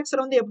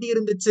இன்ஃப்ராஸ்ட்ரக்சர் வந்து எப்படி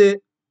இருந்துச்சு?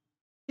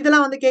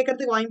 இதெல்லாம் வந்து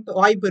கேட்கறதுக்கு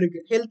வாய்ப்பு இருக்கு.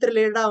 ஹெல்த்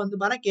ரிலேட்டடா வந்து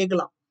பாரு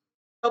கேட்கலாம்.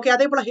 ஓகே.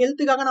 அதே போல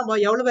ஹெல்த்துக்காக நம்ம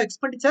எவ்வளவு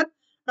எக்ஸ்பெண்டிச்சர்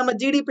நம்ம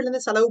ஜிடிபில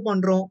இருந்து செலவு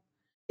பண்றோம்?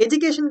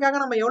 எஜுகேஷனுக்காக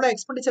நம்ம எவ்வளவு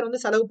எக்ஸ்பெண்டிச்சர்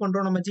வந்து செலவு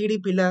பண்றோம் நம்ம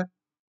ஜிடிபில?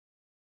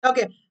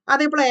 ஓகே.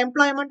 அதே போல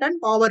எம்ப்ளாய்மெண்ட் அண்ட்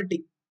பாவர்ட்டி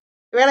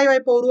வேலை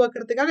வாய்ப்பை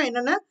உருவாக்குறதுக்காக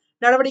என்னென்ன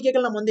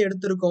நடவடிக்கைகள் நம்ம வந்து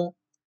எடுத்திருக்கோம்?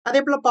 அதே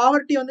போல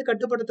பாவர்ட்டி வந்து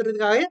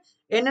கட்டுப்படுத்துறதுக்காக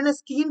என்னென்ன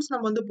ஸ்கீம்ஸ்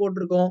நம்ம வந்து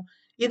போட்டிருக்கோம்?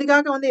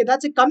 இதுக்காக வந்து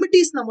ஏதாச்சும்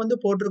கமிட்டிஸ் நம்ம வந்து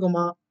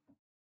போட்டிருக்கோமா?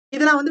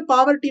 இதெல்லாம் வந்து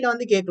பாவர்ட்டில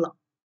வந்து கேட்கலாம்.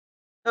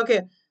 ஓகே.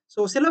 சோ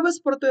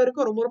சிலபஸ் பொறுத்த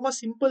வரைக்கும் ரொம்ப ரொம்ப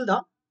சிம்பிள்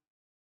தான்.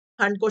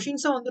 அண்ட்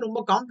கொஷின்ஸும் வந்து ரொம்ப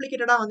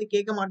காம்ப்ளிகேட்டடா வந்து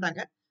கேட்க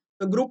மாட்டாங்க.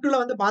 குரூப் 2ல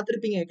வந்து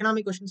பார்த்திருப்பீங்க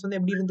எக்கனாமிக் கொஷின்ஸ் வந்து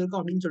எப்படி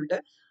இருந்திருக்கும் அப்படின்னு சொல்லிட்டு.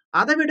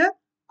 அதை விட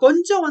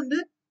கொஞ்சம் வந்து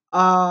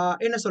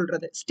என்ன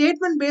சொல்றது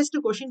ஸ்டேட்மெண்ட்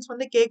பேஸ்டு கொஷின்ஸ்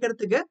வந்து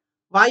கேட்கறதுக்கு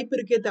வாய்ப்பு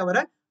இருக்கே தவிர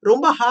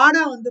ரொம்ப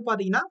ஹார்டா வந்து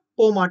பாத்தீங்கன்னா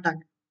போக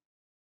மாட்டாங்க.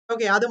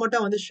 ஓகே. அது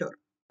மட்டும் வந்து ஷூர்.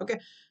 ஓகே.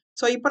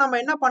 சோ இப்போ நம்ம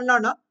என்ன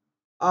பண்ணலாம்னா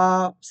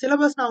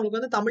சிலபஸ் நான் உங்களுக்கு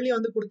வந்து தமிழ்லயும்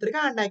வந்து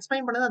கொடுத்துருக்கேன் அண்ட்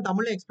எக்ஸ்பிளைன் பண்ணது நான்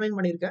தமிழ்ல எக்ஸ்பிளைன்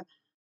பண்ணியிருக்கேன்.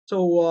 ஸோ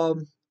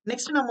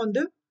நெக்ஸ்ட் நம்ம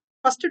வந்து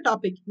ஃபர்ஸ்ட்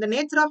டாபிக் இந்த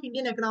நேச்சர் ஆஃப்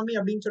இந்தியன் எக்கனாமி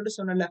அப்படின்னு சொல்லிட்டு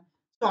சொன்னல.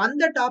 ஸோ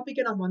அந்த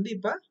டாபிக்கை நம்ம வந்து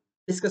இப்ப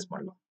டிஸ்கஸ்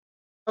பண்ணலாம்.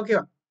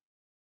 ஓகேவா?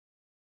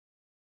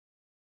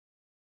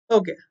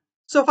 ஓகே.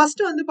 சோ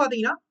ஃபர்ஸ்ட் வந்து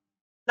பாத்தீங்கன்னா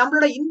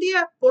நம்மளோட இந்திய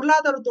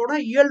பொருளாதாரத்தோட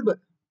இயல்பு.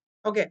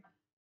 ஓகே.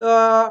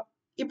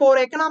 இப்போ ஒரு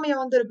எக்கனாமியை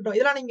வந்து இருக்கட்டும்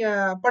இதெல்லாம் நீங்க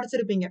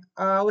படிச்சிருப்பீங்க.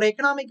 ஒரு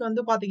எக்கனாமிக்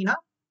வந்து பாத்தீங்கன்னா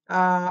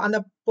அந்த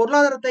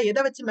பொருளாதாரத்தை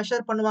எதை வச்சு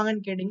மெஷர்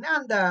பண்ணுவாங்கன்னு கேட்டீங்கன்னா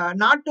அந்த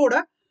நாட்டோட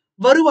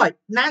வருவாய்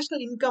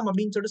நேஷனல் இன்கம்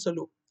அப்படின்னு சொல்லிட்டு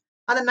சொல்லுவோம்.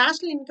 அந்த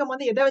நேஷனல் இன்கம்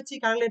வந்து எதை வச்சு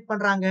கால்குலேட்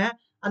பண்றாங்க?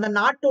 அந்த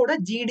நாட்டோட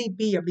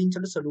ஜிடிபி அப்படின்னு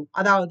சொல்லிட்டு சொல்லுவோம்.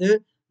 அதாவது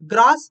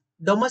கிராஸ்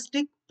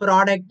டொமஸ்டிக்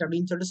ப்ராடக்ட்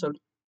அப்படின்னு சொல்லிட்டு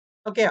சொல்லுவோம்.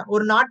 ஓகே.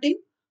 ஒரு நாட்டின்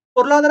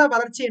பொருளாதார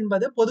வளர்ச்சி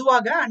என்பது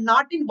பொதுவாக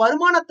அந்நாட்டின்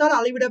வருமானத்தால்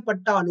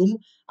அளவிடப்பட்டாலும்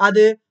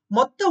அது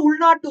மொத்த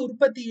உள்நாட்டு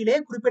உற்பத்தியிலே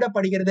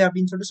குறிப்பிடப்படுகிறது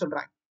அப்படின்னு சொல்லிட்டு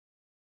சொல்றாங்க.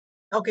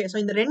 ஓகே. சோ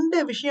இந்த ரெண்டு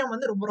விஷயம்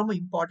வந்து ரொம்ப ரொம்ப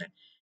இம்பார்ட்டன்ட்.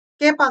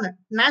 கேட்பாங்க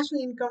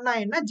நேஷனல் இன்கம்னா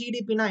என்ன?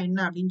 ஜிடிபினா என்ன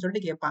அப்படின்னு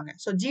சொல்லிட்டு கேட்பாங்க.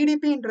 சோ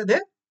ஜிடிபின்றது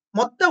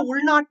மொத்த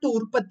உள்நாட்டு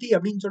உற்பத்தி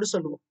அப்படின்னு சொல்லிட்டு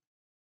சொல்லுவோம்.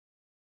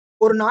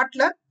 ஒரு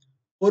நாட்டுல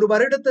ஒரு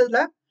வருடத்துல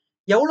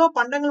எவ்வளவு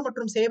பண்டங்கள்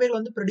மற்றும் சேவைகள்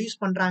வந்து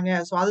ப்ரொடியூஸ் பண்றாங்க.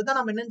 சோ அதுதான்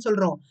நம்ம என்னன்னு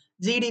சொல்றோம்?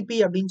 ஜிடிபி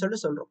அப்படின்னு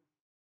சொல்லிட்டு சொல்றோம்.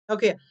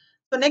 ஓகே.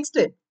 சோ நெக்ஸ்ட்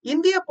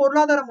இந்திய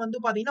பொருளாதாரம் வந்து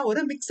பாத்தீங்கன்னா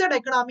ஒரு மிக்சட்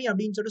எக்கனாமி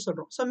அப்படின்னு சொல்லிட்டு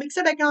சொல்றோம். சோ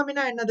மிக்சட்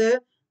எக்கனாமினா என்னது?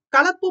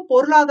 கலப்பு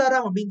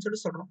பொருளாதாரம் அப்படின்னு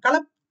சொல்லிட்டு சொல்றோம்.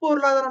 கலப்பு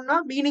பொருளாதாரம்னா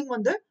மீனிங்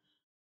வந்து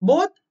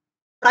both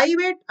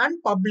private and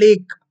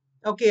public.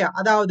 Okay.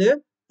 அதாவது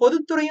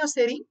பொதுத்துறையும்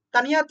சரி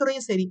தனியார்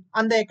துறையும் சரி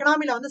அந்த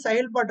எக்கனாமில வந்து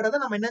செயல்படுறத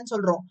நம்ம என்னன்னு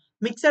சொல்றோம்?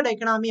 மிக்சட்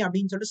எக்கனாமி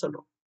அப்படின்னு சொல்லிட்டு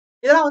சொல்றோம்.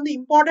 இதெல்லாம் வந்து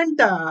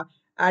இம்பார்ட்டன்ட்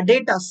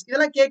டேட்டாஸ்.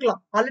 இதெல்லாம்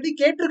கேட்கலாம். ஆல்ரெடி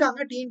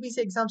கேட்டிருக்காங்க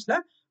டிஎன்பிஎஸ்சி எக்ஸாம்ஸ்ல.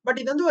 பட்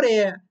இது வந்து ஒரு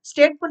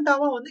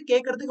ஸ்டேட்மெண்டாவும் வந்து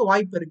கேட்கறதுக்கு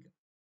வாய்ப்பு இருக்கு.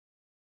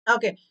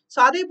 ஓகே. சோ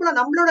அதே போல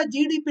நம்மளோட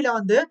ஜிடிபில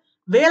வந்து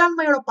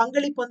வேளாண்மையோட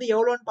பங்களிப்பு வந்து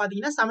எவ்வளவுன்னு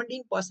பாத்தீங்கன்னா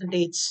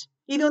 17%.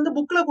 இது வந்து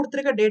புக்ல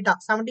கொடுத்திருக்க டேட்டா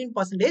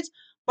 17%.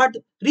 பட்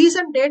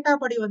ரீசன்ட் டேட்டா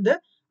படி வந்து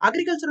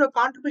அக்ரிகல்ச்சரோட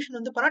கான்ட்ரிபியூஷன்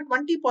வந்து பண்ணா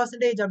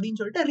 20% அப்படின்னு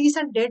சொல்லிட்டு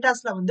ரீசன்ட்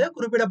டேட்டாஸ்ல வந்து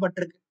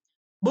குறிப்பிடப்பட்டிருக்கு.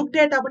 புக்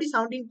டேட்டா படி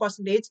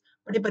 17%.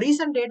 பட் இப்ப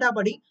ரீசன்ட் டேட்டா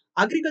படி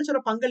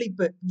அக்ரிகல்ச்சரோட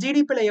பங்களிப்பு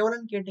ஜிடிபில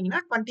எவ்வளவுன்னு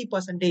கேட்டீங்கன்னா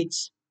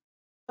 20%.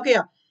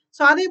 ஓகேயா?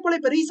 சோ அதே போல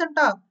இப்ப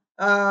ரீசெண்டா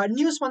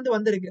நியூஸ் வந்து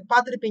வந்திருக்கு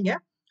பார்த்திருப்பீங்க.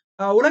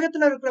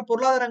 உலகத்துல இருக்கிற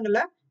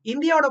பொருளாதாரங்கள்ல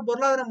இந்தியாவோட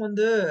பொருளாதாரம்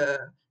வந்து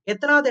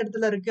எத்தனாவது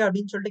இடத்துல இருக்கு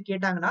அப்படின்னு சொல்லிட்டு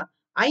கேட்டாங்கன்னா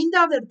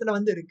 5வது இடத்துல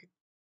வந்து இருக்கு.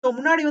 ஸோ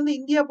முன்னாடி வந்து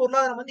இந்தியா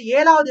பொருளாதாரம் வந்து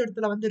 7வது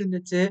இடத்துல வந்து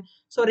இருந்துச்சு.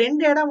 ஸோ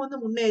 2 இடம் வந்து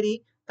முன்னேறி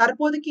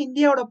தற்போதைக்கு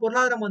இந்திய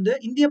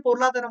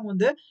பொருளாதாரம்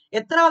வந்து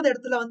எத்தனாவது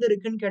இடத்துல வந்து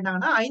இருக்குன்னு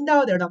கேட்டாங்கன்னா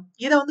 5வது இடம்.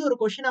 இதை வந்து ஒரு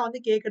கொஸ்டினா வந்து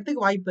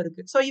கேட்கறதுக்கு வாய்ப்பு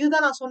இருக்கு. ஸோ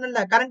இதுதான் நான்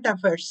சொன்னேன்ல கரண்ட்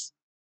அஃபேர்ஸ்.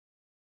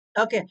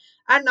 ஓகே.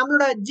 அண்ட்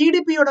நம்மளோட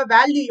ஜிடிபியோட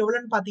வேல்யூ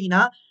எவ்வளவுன்னு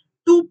பாத்தீங்கன்னா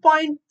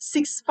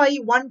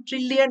 $2.651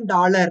 ட்ரில்லியன்.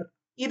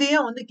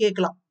 இதையும் வந்து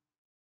கேட்கலாம்.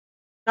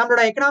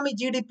 நம்மளோட எக்கனாமிக்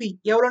ஜிடிபி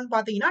எவ்வளவுன்னு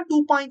பாத்தீங்கன்னா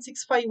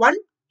 $2.651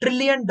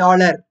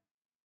 trillion.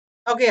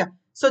 Okay.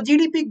 So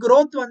GDP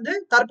growth வந்து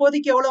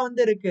தற்போதைக்கு எவ்வளவு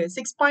வந்து இருக்கு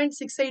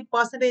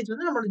 6.68%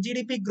 வந்து நம்மளோட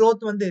ஜிடிபி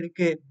growth வந்து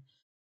இருக்கு.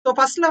 ஸோ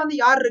ஃபர்ஸ்ட்ல வந்து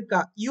யார்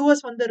இருக்கா?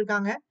 யூஎஸ் வந்து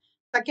இருக்காங்க.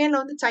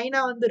 செகண்ட்ல வந்து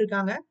சைனா வந்து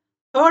இருக்காங்க.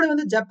 தேர்ட்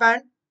வந்து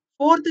ஜப்பான்,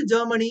 ஃபோர்த்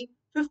ஜெர்மனி,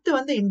 ஃபிஃப்த்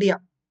வந்து இந்தியா.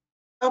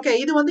 ஓகே.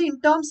 இது வந்து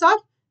in terms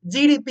of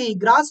GDP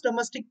gross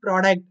domestic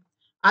product.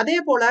 அதே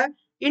போல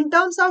in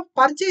terms of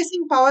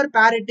purchasing power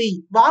parity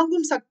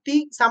வாங்கும் சக்தி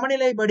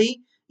சமநிலைப்படி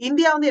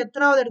இந்தியா வந்து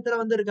எத்தனாவது இடத்துல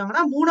வந்து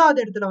இருக்காங்கன்னா 3வது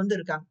இடத்துல வந்து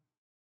இருக்காங்க.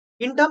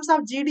 இன் டர்ம்ஸ்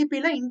ஆஃப்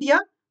ஜிடிபில இந்தியா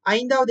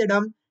 5வது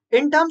இடம்.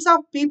 இன் டர்ம்ஸ்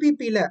ஆஃப்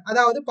பிபிபில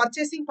அதாவது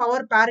பர்ச்சேசிங்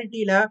பவர்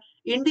பேரிட்டில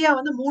இந்தியா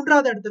வந்து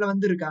 3வது இடத்துல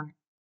வந்து இருக்காங்க.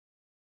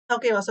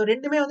 ஓகேவா? சோ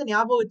ரெண்டுமே வந்து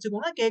ஞாபகம்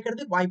வச்சுக்கோங்க,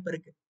 கேட்கறதுக்கு வாய்ப்பு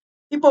இருக்கு.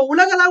 இப்போ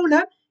உலக அளவுல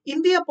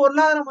இந்திய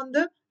பொருளாதாரம்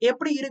வந்து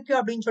எப்படி இருக்கு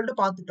அப்படின்னு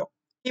சொல்லிட்டு பார்த்துட்டோம்.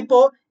 இப்போ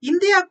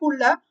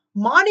இந்தியாக்குள்ள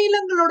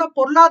மாநிலங்களோட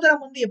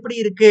பொருளாதாரம் வந்து எப்படி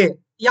இருக்கு,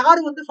 யாரு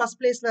வந்து ஃபர்ஸ்ட்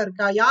பிளேஸ்ல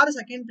இருக்கா, யாரு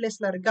செகண்ட்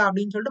பிளேஸ்ல இருக்கா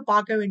அப்படின்னு சொல்லிட்டு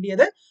பார்க்க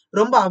வேண்டியது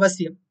ரொம்ப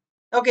அவசியம்.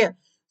 ஓகே.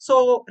 சோ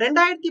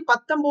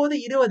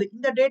 2019-20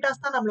 இந்த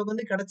டேட்டாஸ் தான் நம்மளுக்கு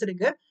வந்து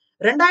கிடைச்சிருக்கு.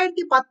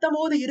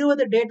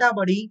 2019-20 டேட்டா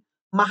படி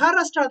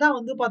மகாராஷ்டிரா தான்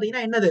வந்து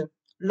பாத்தீங்கன்னா என்னது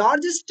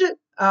லார்ஜஸ்ட்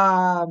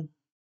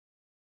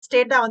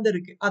ஸ்டேட்டா வந்து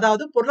இருக்கு.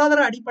 அதாவது பொருளாதார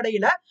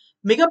அடிப்படையில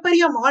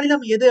மிகப்பெரிய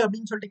மாநிலம் எது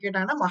அப்படின்னு சொல்லிட்டு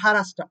கேட்டாங்கன்னா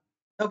மகாராஷ்டிரா.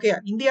 ஓகே.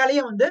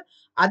 இந்தியாலேயே வந்து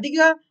அதிக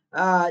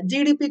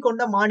ஜிடிபி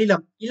கொண்ட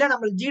மாநிலம் இல்ல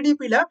நம்ம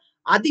ஜிடிபில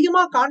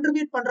அதிகமா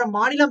கான்ட்ரிபியூட் பண்ற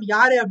மாநிலம்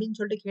யாரு அப்படின்னு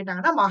சொல்லிட்டு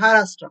கேட்டாங்கன்னா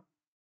மகாராஷ்டிரா.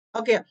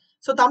 ஓகே.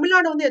 சோ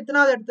தமிழ்நாடு வந்து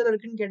எத்தனாவது இடத்துல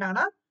இருக்குன்னு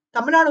கேட்டாங்கன்னா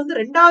தமிழ்நாடு வந்து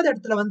 2வது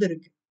இடத்துல வந்து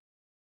இருக்கு.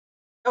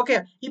 ஓகே.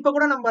 இப்ப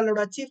கூட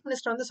நம்மளோட சீஃப்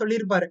மினிஸ்டர் வந்து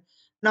சொல்லியிருப்பாரு,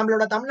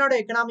 நம்மளோட தமிழ்நாடு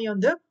எக்கனாமி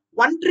வந்து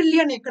 1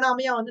 ட்ரில்லியன்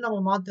எக்கனாமியா வந்து நம்ம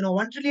மாத்தணும்,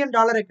 $1 ட்ரில்லியன்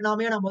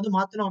எக்கனாமியா நம்ம வந்து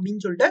மாத்தணும்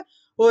அப்படின்னு சொல்லிட்டு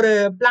ஒரு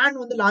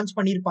பிளான் வந்து லான்ச்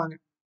பண்ணிருப்பாங்க.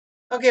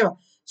 ஓகேவா?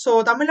 சோ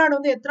தமிழ்நாடு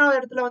வந்து எத்தனாவது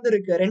இடத்துல வந்து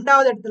இருக்கு?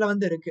 2வது இடத்துல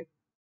வந்து இருக்கு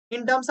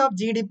in terms of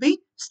GDP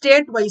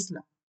state வைஸ்ல.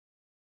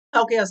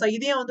 Okay. So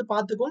இதையும் வந்து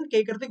பாத்துக்கோங்க,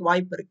 கேட்கறதுக்கு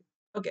வாய்ப்பு இருக்கு.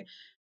 ஓகே.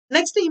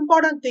 நெக்ஸ்ட்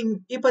இம்பார்ட்டன்ட் திங்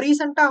இப்ப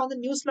ரீசெண்டா வந்து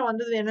நியூஸ்ல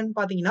வந்தது என்னன்னு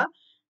பாத்தீங்கன்னா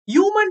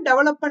ஹியூமன்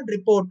டெவலப்மெண்ட்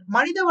ரிப்போர்ட்,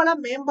 மனிதவள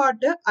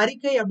மேம்பாட்டு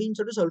அறிக்கை அப்படின்னு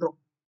சொல்லிட்டு சொல்றோம்.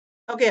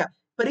 ஓகே.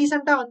 இப்ப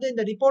ரீசெண்டா வந்து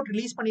இந்த ரிப்போர்ட்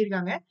ரிலீஸ்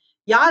பண்ணிருக்காங்க.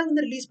 யார்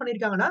வந்து ரிலீஸ்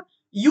பண்ணிருக்காங்கன்னா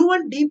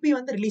யுஎன்டிபி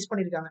வந்து ரிலீஸ்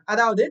பண்ணிருக்காங்க.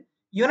 அதாவது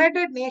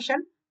யுனைடெட்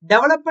நேஷன்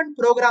டெவலப்மெண்ட்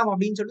ப்ரோக்ராம்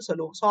அப்படின்னு சொல்லிட்டு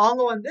சொல்லுவோம். சோ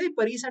அவங்க வந்து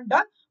இப்ப ரீசெண்டா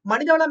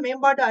மனிதவள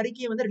மேம்பாட்டு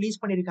அறிக்கையை வந்து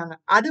ரிலீஸ் பண்ணிருக்காங்க.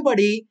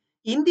 அதுபடி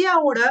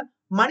இந்தியாவோட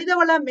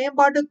மனிதவள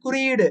மேம்பாட்டு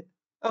குறியீடு,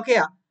 ஓகே,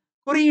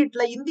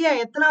 குறியீட்டுல இந்தியா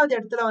எத்தனாவது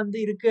இடத்துல வந்து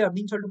இருக்கு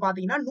அப்படின்னு சொல்லிட்டு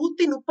பாத்தீங்கன்னா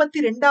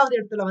 132வது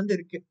இடத்துல வந்து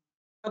இருக்கு.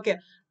 ஓகே.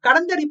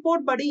 கடந்த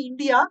ரிப்போர்ட் படி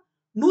இந்தியா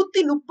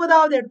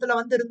 130வது இடத்துல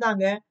வந்து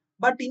இருந்தாங்க.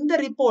 பட் இந்த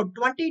ரிப்போர்ட்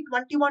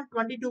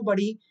 2021-22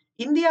 படி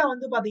இந்தியா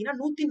வந்து பாத்தீங்கன்னா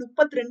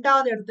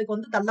 132வது இடத்துக்கு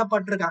வந்து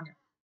தள்ளப்பட்டிருக்காங்க.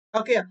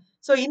 ஓகே.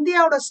 சோ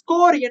இந்தியாவோட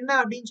ஸ்கோர் என்ன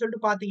அப்படின்னு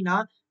சொல்லிட்டு பாத்தீங்கன்னா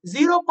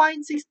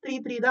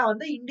 0.633 தான்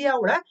வந்து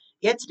இந்தியாவோட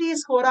HDI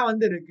ஸ்கோரா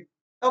வந்து இருக்கு.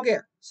 ஓகே.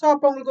 சோ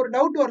அப்ப உங்களுக்கு ஒரு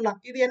டவுட் வரலாம்,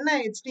 இது என்ன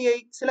HDI?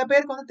 சில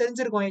பேருக்கு வந்து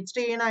தெரிஞ்சிருக்கும்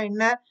HDIனா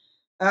என்ன,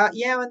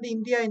 ஏன் வந்து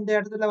இந்தியா இந்த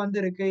இடத்துல வந்து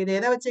இருக்கு, இதை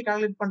எதை வச்சு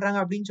கால்குலேட் பண்றாங்க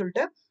அப்படின்னு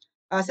சொல்லிட்டு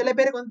சில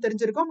பேருக்கு வந்து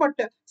தெரிஞ்சிருக்கும்.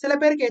 பட் சில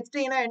பேருக்கு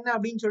HDIனா என்ன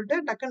அப்படின்னு சொல்லிட்டு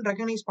டக்குன்னு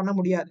ரெகனைஸ் பண்ண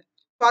முடியாது.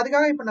 ஸோ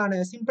அதுக்காக இப்ப நான்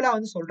சிம்பிளா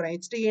வந்து சொல்றேன்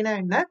HDIனா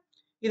என்ன,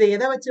 இதை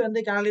எதை வச்சு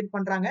வந்து கால்குலேட்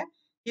பண்றாங்க,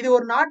 இது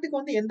ஒரு நாட்டுக்கு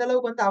வந்து எந்த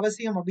அளவுக்கு வந்து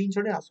அவசியம் அப்படின்னு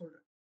சொல்லி நான்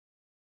சொல்றேன்.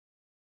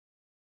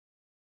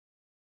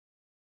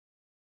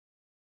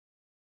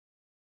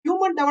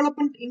 ஹியூமன்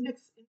டெவலப்மெண்ட்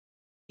இண்டெக்ஸ்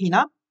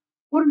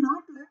ஒரு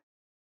நாட்டுல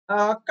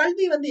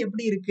கல்வி வந்து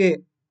எப்படி இருக்கு,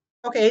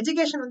 ஓகே,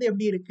 எஜுகேஷன் வந்து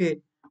எப்படி இருக்கு,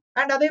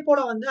 அண்ட் அதே போல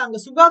வந்து அங்க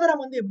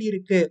சுகாதாரம் வந்து எப்படி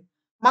இருக்கு,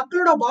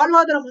 மக்களோட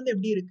வாழ்வாதாரம் வந்து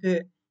எப்படி இருக்கு,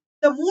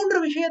 இந்த 3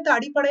 விஷயத்தை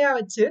அடிப்படையா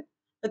வச்சு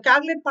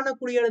கால்குலேட்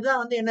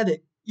பண்ணக்கூடியதுதான் வந்து என்னது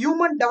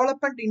ஹியூமன்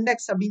டெவலப்மெண்ட்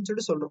இண்டெக்ஸ் அப்படின்னு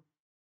சொல்லிட்டு சொல்றோம்.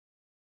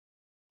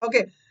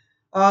 ஓகே.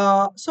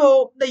 சோ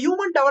இந்த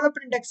ஹியூமன்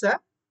டெவலப்மெண்ட் இண்டெக்ஸ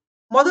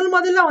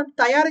முதல்ல வந்து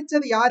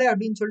தயாரிச்சது யாரு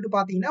அப்படின்னு சொல்லிட்டு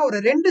பாத்தீங்கன்னா ஒரு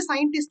 2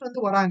 சயின்டிஸ்ட்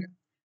வந்து வராங்க.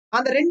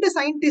 அந்த 2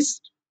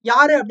 சயின்டிஸ்ட்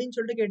யாரு அப்படின்னு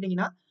சொல்லிட்டு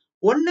கேட்டீங்கன்னா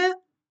ஒன்னு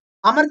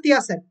அமர்த்தியா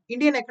சென்,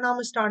 இந்தியன்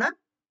எக்கனாமிஸ்டான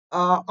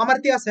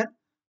அமர்த்தியா சென்.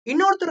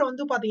 இன்னொருத்தர்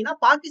வந்து பாத்தீங்கன்னா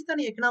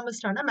பாகிஸ்தானி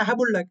எக்கனாமிஸ்டான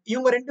மெஹபுல்லக்.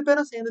 இவங்க 2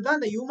 பேரும் சேர்ந்துதான்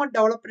இந்த ஹியூமன்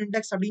டெவலப்மெண்ட்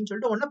இண்டெக்ஸ் அப்படின்னு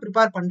சொல்லிட்டு ஒன்னு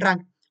ப்ரிப்பேர்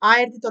பண்றாங்க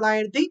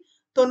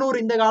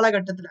 1990 இந்த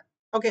காலகட்டத்துல.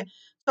 ஓகே.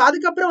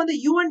 அதுக்கப்புறம் வந்து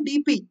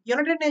UNDP,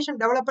 United nation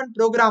development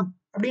programme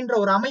அப்படின்ற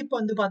ஒரு அமைப்பு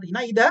வந்து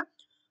பாத்தீங்கன்னா இத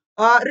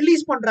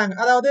ரிலீஸ் பண்றாங்க.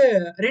 அதாவது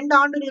 2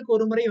 ஆண்டுகளுக்கு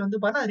ஒரு முறை வந்து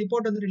பாத்தீங்கன்னா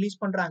ரிப்போர்ட் வந்து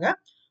ரிலீஸ் பண்றாங்க.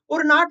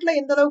 ஒரு நாட்டுல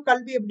எந்த அளவுக்கு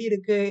கல்வி எப்படி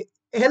இருக்கு,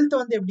 ஹெல்த்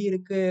வந்து எப்படி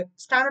இருக்கு,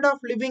 ஸ்டாண்டர்ட்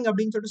ஆஃப் லிவிங்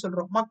அப்படின்னு சொல்லிட்டு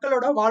சொல்றோம்,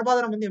 மக்களோட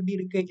வாழ்வாதாரம் வந்து எப்படி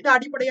இருக்கு, இதை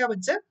அடிப்படையா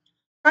வச்சு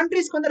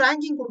கண்ட்ரீஸ்க்கு வந்து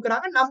ரேங்கிங்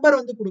கொடுக்குறாங்க, நம்பர்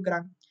வந்து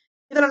கொடுக்குறாங்க.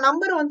 இதுல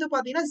நம்பர் வந்து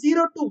பாத்தீங்கன்னா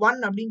 0 to 1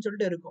 அப்படின்னு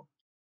சொல்லிட்டு இருக்கும்.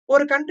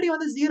 ஒரு கண்ட்ரி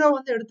வந்து 0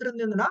 வந்து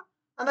எடுத்திருந்ததுன்னா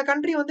அந்த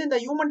கண்ட்ரி வந்து இந்த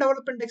ஹியூமன்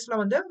டெவலப்மெண்ட் இண்டெக்ஸ்ல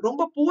வந்து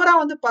ரொம்ப புவரா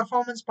வந்து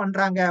பர்ஃபார்மன்ஸ்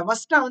பண்றாங்க,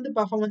 வர்ஸ்டா வந்து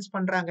பர்ஃபார்மன்ஸ்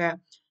பண்றாங்க.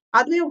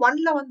 அதுவே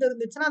 1ல வந்து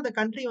இருந்துச்சுன்னா அந்த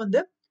கண்ட்ரி வந்து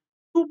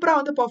சூப்பரா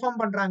வந்து பெர்ஃபார்ம்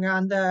பண்றாங்க.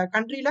 அந்த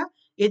கண்ட்ரில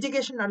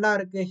எஜுகேஷன் நல்லா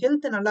இருக்கு,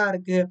 ஹெல்த் நல்லா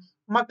இருக்கு,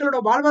 மக்களோட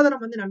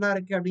வாழ்வாதாரம் வந்து நல்லா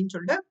இருக்கு அப்படின்னு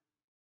சொல்லிட்டு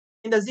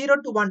இந்த 0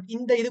 to 1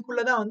 இந்த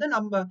இதுக்குள்ளதான் வந்து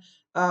நம்ம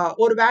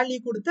ஒரு வேல்யூ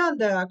கொடுத்து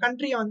அந்த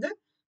கண்ட்ரியை வந்து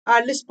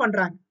லிஸ்ட்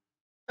பண்றாங்க.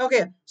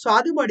 ஓகே, சோ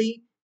அதுபடி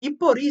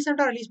இப்போ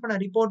ரீசெண்டா ரிலீஸ் பண்ண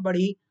ரிப்போர்ட்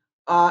படி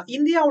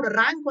இந்தியாவோட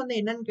ரேங்க் வந்து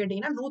என்னன்னு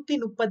கேட்டீங்கன்னா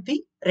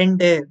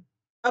 132.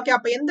 ஓகே,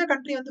 அப்ப எந்த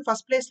கண்ட்ரி வந்து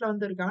ஃபர்ஸ்ட் பிளேஸ்ல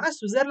வந்து இருக்காங்கன்னா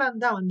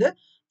சுவிட்சர்லாந்து தான் வந்து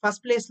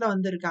ஃபர்ஸ்ட் பிளேஸ்ல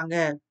வந்து இருக்காங்க.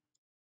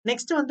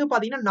 நெக்ஸ்ட் வந்து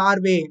பாத்தீங்கன்னா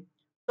நார்வே,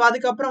 ஸோ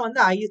அதுக்கப்புறம்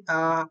வந்து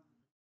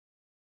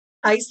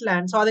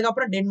ஐஸ்லாந்து, ஸோ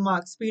அதுக்கப்புறம்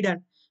டென்மார்க்,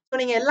 ஸ்வீடன். ஸோ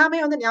நீங்க எல்லாமே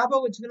வந்து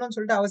ஞாபகம் வச்சுக்கணும்னு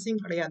சொல்லிட்டு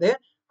அவசியம் கிடையாது.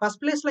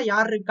 ஃபர்ஸ்ட் பிளேஸ்ல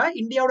யார் இருக்கா,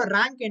 இந்தியாவோட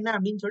ரேங்க் என்ன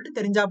அப்படின்னு சொல்லிட்டு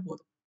தெரிஞ்சா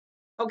போதும்.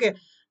 ஓகே,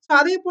 ஸோ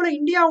அதே போல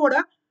இந்தியாவோட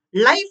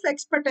லைஃப்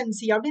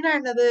எக்ஸ்பெக்டன்சி அப்படின்னா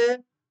என்னது?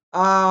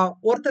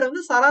 ஒருத்தர்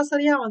வந்து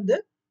சராசரியா வந்து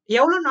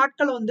எவ்வளவு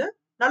நாட்கள் வந்து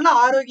நல்ல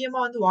ஆரோக்கியமா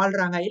வந்து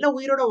வாழ்றாங்க, இல்ல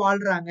உயிரோட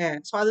வாழ்றாங்க.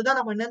 ஸோ அதுதான்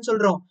நம்ம என்னன்னு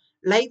சொல்றோம்,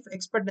 லைஃப்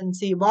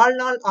எக்ஸ்பெக்டன்சி,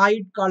 வாழ்நாள்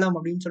ஆயுட்காலம்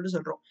அப்படின்னு சொல்லிட்டு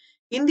சொல்றோம்.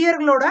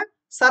 இந்தியர்களோட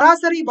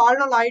சராசரி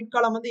வாழ்நாள்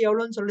ஆயுட்காலம் வந்து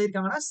எவ்வளவுன்னு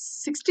சொல்லியிருக்காங்கன்னா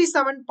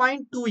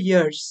 67.2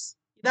 இயர்ஸ்.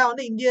 இதான்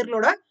வந்து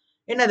இந்தியர்களோட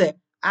என்னது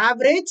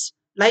ஆவரேஜ்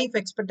லைஃப்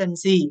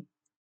எக்ஸ்பெக்டன்சி.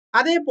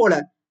 அதே போல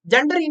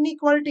ஜெண்டர்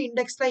இன்இக்வாலிட்டி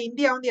இண்டெக்ஸ்ல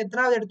இந்தியா வந்து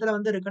எத்தனாவது இடத்துல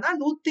வந்து இருக்குன்னா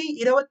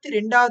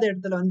 122வது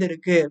இடத்துல வந்து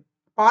இருக்கு.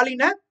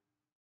 பாலின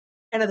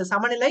என்னது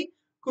சமநிலை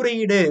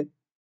குறியீடு,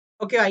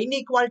 ஓகே,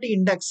 இன்இக்வாலிட்டி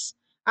இண்டெக்ஸ்.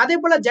 அதே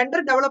போல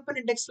ஜெண்டர்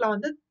டெவலப்மெண்ட் இண்டெக்ஸ்ல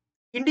வந்து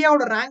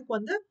இந்தியாவோட ரேங்க்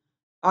வந்து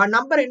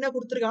நம்பர் என்ன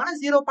கொடுத்திருக்காங்கன்னா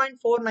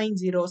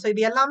 0.490. ஸோ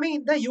இது எல்லாமே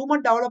இந்த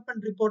ஹியூமன்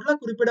டெவலப்மெண்ட் ரிப்போர்ட்ல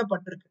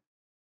குறிப்பிடப்பட்டிருக்கு.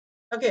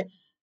 ஓகே,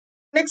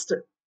 நெக்ஸ்ட்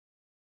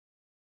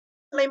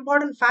சில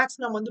இம்பார்ட்டன்ட்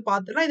ஃபேக்ட்ஸ் நம்ம வந்து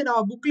பார்த்துக்கலாம். இது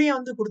நம்ம புக்லயே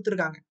வந்து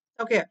கொடுத்துருக்காங்க.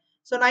 ஓகே,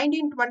 ஸோ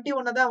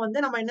 1921 தான் வந்து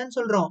நம்ம என்னன்னு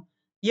சொல்றோம்,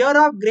 இயர்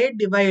ஆஃப் கிரேட்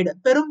டிவைடு,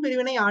 பெரும்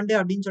பிரிவினை ஆண்டு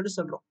அப்படின்னு சொல்லிட்டு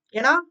சொல்றோம்.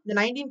 ஏன்னா இந்த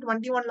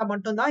 1921ல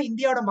மட்டும்தான்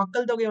இந்தியாவோட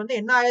மக்கள் தொகை வந்து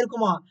என்ன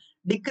ஆயிருக்குமா,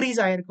 டிக்ரீஸ்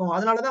ஆயிருக்கும்.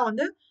 அதனாலதான்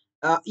வந்து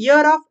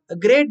இயர் ஆஃப்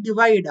கிரேட்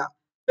டிவைடு,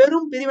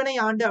 பெரும் பிரிவினை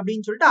ஆண்டு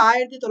அப்படின்னு சொல்லிட்டு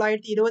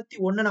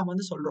 1921 நம்ம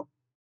வந்து சொல்றோம்.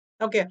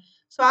 ஓகே,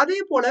 சோ அதே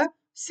போல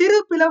சிறு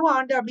பிளவு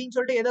ஆண்டு அப்படின்னு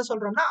சொல்லிட்டு எதை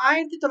சொல்றோம்னா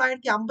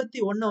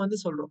 1951 வந்து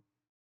சொல்றோம்.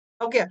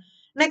 Okay,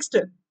 next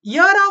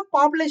year of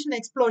population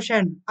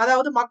explosion,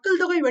 அதாவது மக்கள்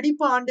தொகை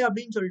வெடிப்பு ஆண்டு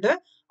அப்படின்னு சொல்லிட்டு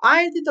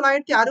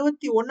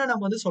 1961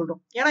 நம்ம வந்து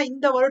சொல்றோம். ஏன்னா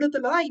இந்த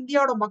வருடத்துலதான்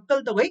இந்தியாவோட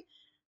மக்கள் தொகை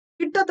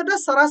கிட்டத்தட்ட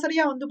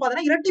சராசரியா வந்து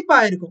பாத்தீங்கன்னா இரட்டிப்பா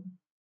இருக்கும்.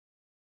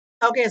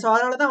 ஓகே, சோ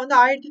அதனாலதான் வந்து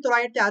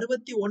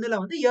 1961ல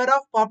வந்து இயர்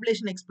ஆஃப்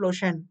பாப்புலேஷன்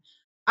எக்ஸ்ப்ளோஷன்.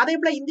 அதே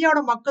போல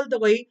இந்தியாவோட மக்கள்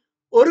தொகை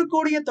 1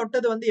 கோடியை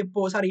தொட்டது வந்து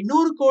எப்போ, சாரி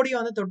 100 கோடியை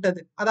வந்து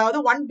தொட்டது, அதாவது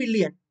 1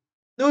 பில்லியன்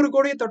 100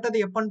 கோடியை தொட்டது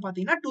எப்பன்னு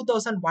பாத்தீங்கன்னா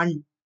 2001.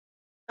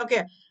 ஓகே,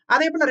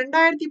 அதே போல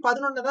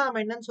 2011 தான்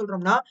நம்ம என்னன்னு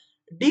சொல்றோம்னா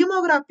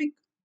டெமோகிராபிக்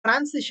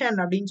டிரான்சிஷன்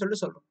அப்படின்னு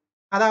சொல்லிட்டு சொல்றோம்.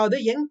 அதாவது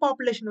யங்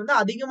பாப்புலேஷன் வந்து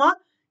அதிகமா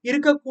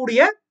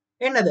இருக்கக்கூடிய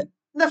என்னது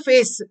இந்த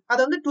ஃபேஸ், அது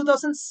வந்து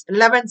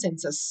 2011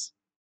 சென்சஸ்.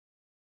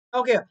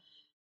 ஓகே,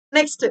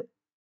 நெக்ஸ்ட்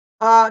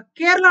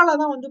கேரளால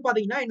தான் வந்து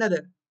பாத்தீங்கன்னா என்னது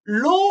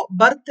லோ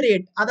பர்த்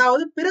ரேட்,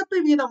 அதாவது பிறப்பு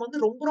வீதம் வந்து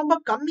ரொம்ப ரொம்ப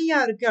கம்மியா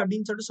இருக்கு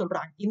அப்படின்னு சொல்லிட்டு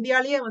சொல்றாங்க.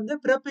 இந்தியாலேயே வந்து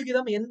பிறப்பு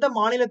வீதம் எந்த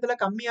மாநிலத்துல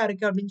கம்மியா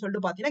இருக்கு அப்படின்னு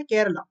சொல்லிட்டு பாத்தீங்கன்னா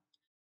கேரளா.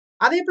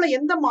 அதே போல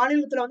எந்த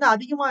மாநிலத்துல வந்து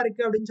அதிகமா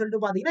இருக்கு அப்படின்னு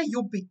சொல்லிட்டு பாத்தீங்கன்னா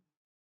யூபி.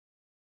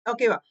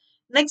 ஓகேவா,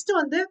 நெக்ஸ்ட்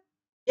வந்து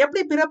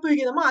எப்படி பிறப்பு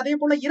விகிதமோ அதே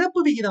போல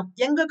இறப்பு விகிதம்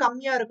எங்க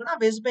கம்மியா இருக்குன்னா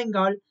வெஸ்ட்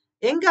பெங்கால்,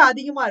 எங்க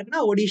அதிகமா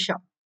இருக்குன்னா ஒடிஷா.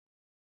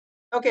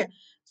 ஓகே,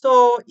 சோ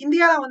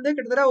இந்தியால வந்து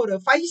கிட்டத்தட்ட ஒரு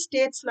 5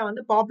 ஸ்டேட்ஸ்ல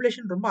வந்து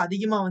பாப்புலேஷன் ரொம்ப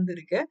அதிகமா வந்து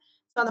இருக்கு.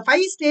 அந்த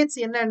 5 ஸ்டேட்ஸ்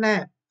என்னென்ன,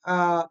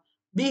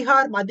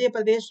 பீகார், மத்திய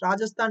பிரதேஷ்,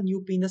 ராஜஸ்தான்,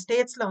 யூபி, இந்த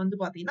ஸ்டேட்ஸ்ல வந்து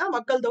பாத்தீங்கன்னா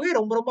மக்கள் தொகை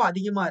ரொம்ப ரொம்ப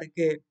அதிகமா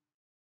இருக்கு.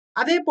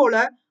 அதே போல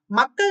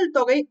மக்கள்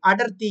தொகை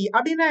அடர்த்தி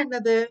அப்படின்னா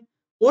என்னது,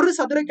 ஒரு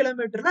சதுர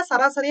கிலோமீட்டர்ல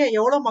சராசரியா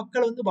எவ்வளவு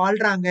மக்கள் வந்து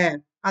வாழ்றாங்க,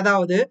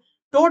 அதாவது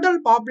total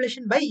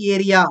population by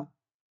area.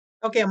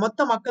 Okay,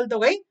 மொத்த மக்கள்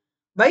தொகை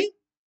பை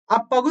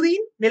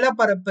அப்பகுதியின்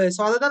நிலப்பரப்பு.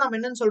 சோ அதான் நம்ம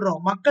என்னன்னு சொல்றோம்,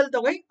 மக்கள்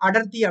தொகை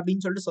அடர்த்தி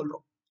அப்படின்னு சொல்லிட்டு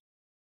சொல்றோம்.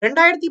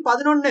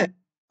 2011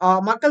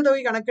 மக்கள்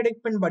தொகை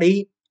கணக்கெடுப்பின்படி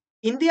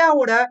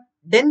இந்தியாவோட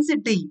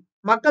டென்சிட்டி,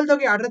 மக்கள்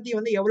தொகை அடர்த்தி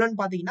வந்து எவ்வளவுன்னு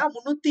பாத்தீங்கன்னா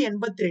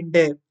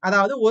 382.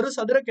 அதாவது ஒரு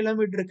சதுர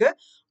கிலோமீட்டருக்கு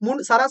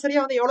சராசரியா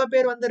வந்து எவ்வளவு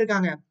பேர் வந்து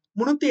இருக்காங்க,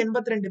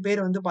 382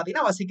 பேர் வந்து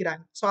பாத்தீங்கன்னா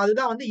வசிக்கிறாங்க. சோ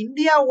அதுதான் வந்து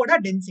இந்தியாவோட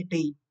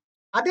டென்சிட்டி.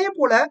 அதே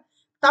போல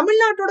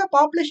தமிழ்நாட்டோட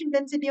பாப்புலேஷன்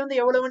டென்சிட்டி வந்து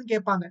எவ்வளவுன்னு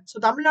கேட்பாங்க. சோ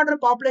தமிழ்நாட்டோட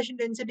பாப்புலேஷன்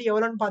டென்சிட்டி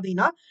எவ்வளவுன்னு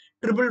பாத்தீங்கன்னா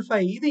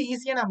 555. இது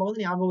ஈஸியா நம்ம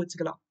வந்து ஞாபகம்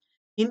வச்சுக்கலாம்.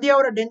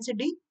 இந்தியாவோட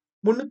டென்சிட்டி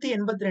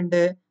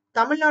 382,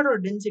 தமிழ்நாடோட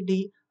டென்சிட்டி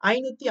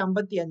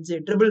 555,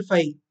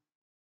 555.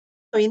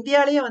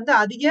 இந்தியாலேயே வந்து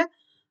அதிக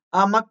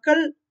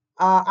மக்கள்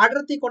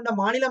அடர்த்தி கொண்ட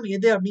மாநிலம்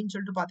எது அப்படின்னு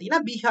சொல்லிட்டு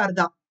பாத்தீங்கன்னா பீகார்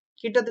தான்,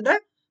 கிட்டத்தட்ட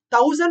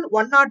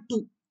 1102.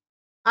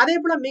 அதே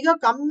போல மிக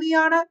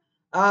கம்மியான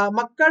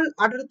மக்கள்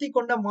அடர்த்தி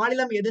கொண்ட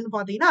மாநிலம் எதுன்னு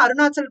பாத்தீங்கன்னா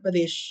அருணாச்சல்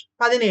பிரதேஷ்,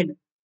 17.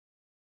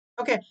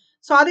 ஓகே,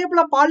 சோ அதே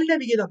போல பாலின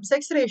விகிதம்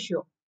செக்ஸ்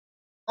ரேஷியோ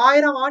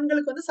 1000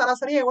 ஆண்களுக்கு வந்து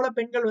சராசரியா எவ்வளவு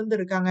பெண்கள் வந்து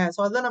இருக்காங்க. சோ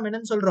அதுதான் நம்ம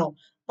என்னன்னு சொல்றோம்,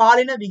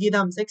 பாலின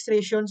விகிதம், செக்ஸ்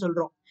ரேஷியோன்னு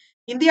சொல்றோம்.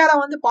 இந்தியால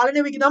வந்து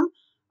பாலின விகிதம்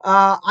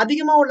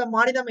அதிகமா உள்ள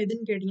மாநிலம்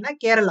எதுன்னு கேட்டீங்கன்னா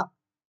கேரளா.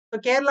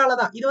 கேரளால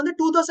தான். இது வந்து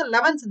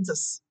 2011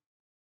 சென்சஸ்.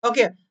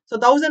 ஓகே. சோ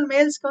 1000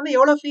 மேல்ஸ்க்கு வந்து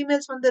எவ்வளவு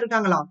ஃபீமேல்ஸ் வந்து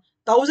இருக்காங்களா?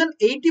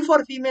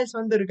 1084 ஃபீமேல்ஸ்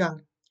வந்து இருக்காங்க.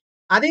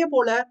 அதே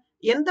போல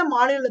எந்த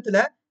மாநிலத்துல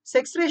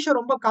செக்ஸ் ரேஷியோ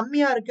ரொம்ப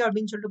கம்மியா இருக்கு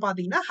அப்படின்னு சொல்லிட்டு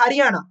பாத்தீங்கன்னா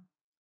ஹரியானா.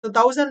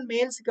 1000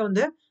 மேல்ஸ்க்கு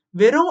வந்து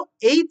வெறும்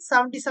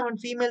 877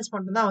 ஃபீமேல்ஸ்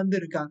மட்டும் தான் வந்து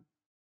இருக்காங்க.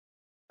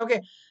 ஓகே.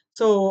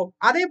 சோ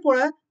அதே போல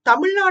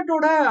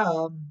தமிழ்நாட்டோட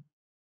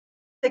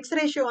செக்ஸ்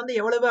ரேஷியோ வந்து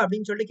எவ்வளவு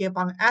அப்படின்னு சொல்லிட்டு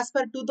கேட்பாங்க. ஆஸ்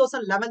பர்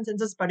 2011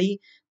 சென்சஸ் படி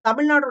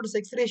தமிழ்நாட்டோட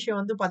செக்ஸ் ரேஷியோ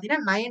வந்து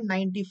பாத்தீங்கன்னா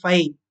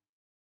 995.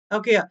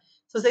 ஓகே.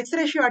 சோ செக்ஸ்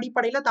ரேஷியோ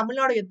அடிப்படையில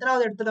தமிழ்நாடு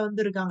எத்தனாவது இடத்துல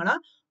வந்து இருக்காங்கன்னா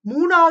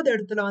 3வது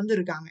இடத்துல வந்து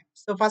இருக்காங்க.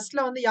 சோ ஃபர்ஸ்ட்ல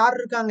வந்து யார்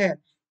இருக்காங்க?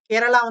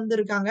 கேரளா வந்து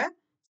இருக்காங்க.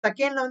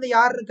 செகண்ட்ல வந்து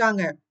யார்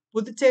இருக்காங்க?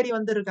 புதுச்சேரி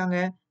வந்து இருக்காங்க.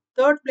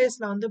 தேர்ட்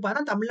பிளேஸ்ல வந்து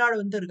பாத்தீங்கன்னா தமிழ்நாடு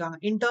வந்து இருக்காங்க.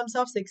 In terms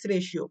of sex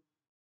ratio.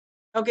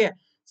 Okay.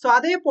 So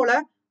அதே போல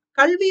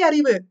கல்வி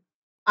அறிவு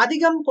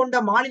அதிகம் கொண்ட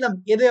மாநிலம்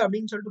எது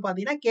அப்படின்னு சொல்லிட்டு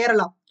பாத்தீங்கன்னா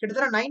கேரளா.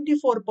 கிட்டத்தட்ட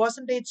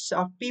 94%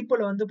 ஆஃப்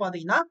பீப்புள் வந்து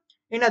பாத்தீங்கன்னா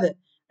என்னது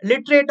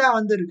லிட்ரேட்டா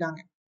வந்து இருக்காங்க.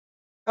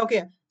 ஓகே.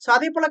 சோ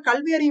அதே போல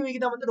கல்வி அறிவு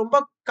விகிதம் வந்து ரொம்ப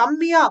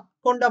கம்மியா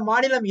கொண்ட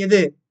மாநிலம்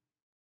எது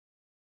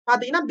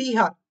பாத்தீங்கன்னா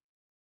பீகார்.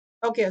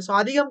 ஓகே. சோ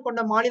அதிகம்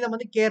கொண்ட மாநிலம்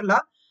வந்து கேரளா.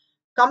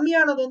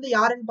 கம்மியானது வந்து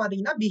யாருன்னு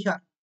பாத்தீங்கன்னா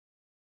பீகார்.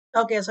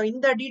 ஓகே. சோ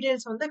இந்த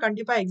டீடைல்ஸ் வந்து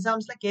கண்டிப்பா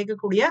எக்ஸாம்ஸ்ல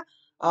கேட்கக்கூடிய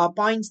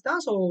பாயிண்ட்ஸ்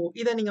தான். சோ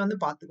இத நீங்க வந்து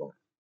பாத்துக்கோங்க.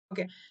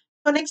 ஓகே.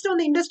 ஸோ நெக்ஸ்ட்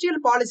வந்து இண்டஸ்ட்ரியல்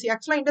பாலிசி.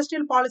 ஆக்சுவலா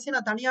இண்டஸ்ட்ரியல் பாலிசி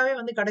நான் தனியாவே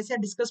வந்து கடைசியா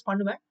டிஸ்கஸ்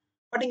பண்ணுவேன்.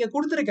 பட் இங்க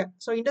கொடுத்துருக்கேன்.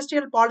 ஸோ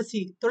இண்டஸ்ட்ரியல்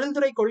பாலிசி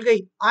தொழில்துறை கொள்கை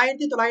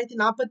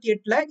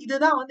 1948ல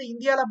இதுதான் வந்து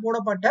இந்தியால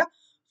போடப்பட்ட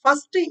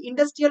ஃபர்ஸ்ட்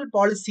இண்டஸ்ட்ரியல்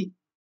பாலிசி.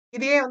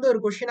 இதையே வந்து ஒரு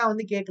கொஸ்டினா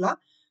வந்து கேட்கலாம்.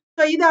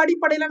 ஸோ இது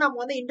அடிப்படையில நம்ம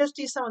வந்து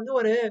இண்டஸ்ட்ரீஸ வந்து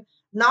ஒரு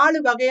 4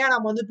 வகையா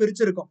நம்ம வந்து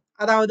பிரிச்சிருக்கோம்.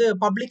 அதாவது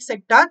public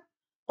sector,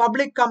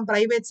 public cum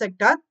private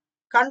sector,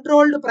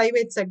 controlled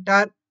private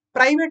sector,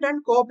 private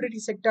and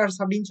cooperative sectors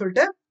அப்படின்னு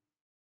சொல்லிட்டு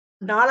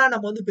 4ஆ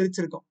நம்ம வந்து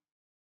பிரிச்சிருக்கோம்.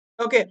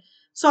 ஓகே.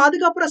 சோ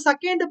அதுக்கப்புறம்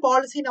செகண்ட்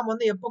பாலிசி நம்ம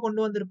வந்து எப்ப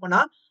கொண்டு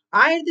வந்திருப்போம்னா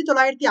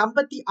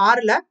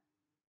 1956ல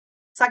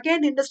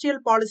செகண்ட்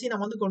இண்டஸ்ட்ரியல் பாலிசி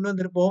நம்ம வந்து கொண்டு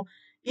வந்திருப்போம்.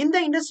 இந்த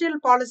இண்டஸ்ட்ரியல்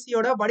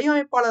பாலிசியோட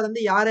வடிவமைப்பாளர்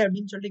வந்து யாரு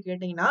அப்படின்னு சொல்லி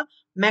கேட்டீங்கன்னா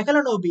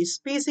மெகலனோபிஸ்,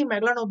 பிசி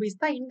மெகலனோபிஸ்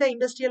தான் இந்த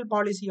இண்டஸ்ட்ரியல்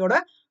பாலிசியோட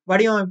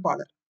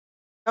வடிவமைப்பாளர்.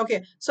 ஓகே.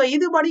 சோ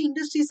இதுபடி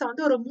இண்டஸ்ட்ரீஸ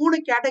வந்து ஒரு 3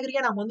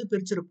 கேட்டகரியா நம்ம வந்து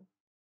பிரிச்சிருப்போம்.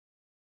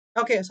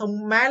 ஓகே. சோ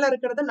மேல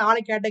இருக்கிறது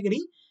 4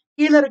 கேட்டகரி,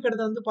 கீழ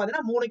இருக்கிறது வந்து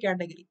பாத்தீங்கன்னா 3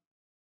 கேட்டகரி.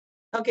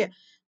 ஓகே.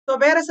 சோ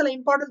வேற சில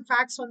இம்பார்ட்டன்ட்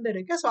ஃபேக்ட்ஸ் வந்து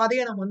இருக்கு. சோ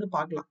அதையே நம்ம வந்து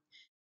பார்க்கலாம்.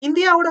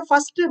 இந்தியாவோட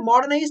ஃபர்ஸ்ட்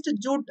மாடர்னைஸ்டு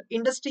ஜூட்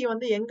இண்டஸ்ட்ரி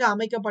வந்து எங்க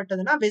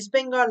அமைக்கப்பட்டதுன்னா வெஸ்ட்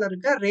பெங்கால்ல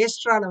இருக்க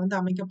ரேஸ்ட்ரால வந்து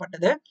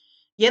அமைக்கப்பட்டது.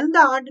 எந்த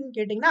ஆண்டுன்னு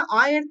கேட்டீங்கன்னா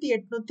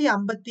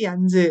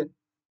 1855.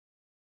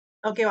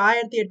 ஓகே.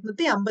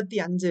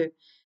 1855.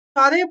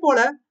 அதே போல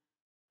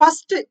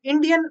first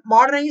Indian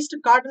modernised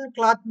cotton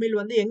cloth mill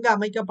வந்து எங்க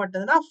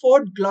அமைக்கப்பட்டதுன்னா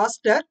ஃபோர்ட்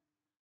கிளாஸ்டர்.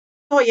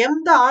 சோ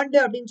எந்த ஆண்டு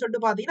அப்படின்னு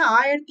சொல்லிட்டு பாத்தீங்கன்னா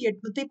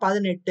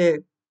 1818.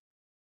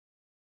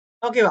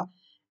 ஓகேவா?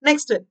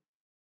 நெக்ஸ்ட்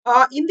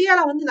இந்தியால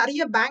வந்து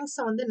நிறைய பேங்க்ஸ்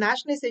வந்து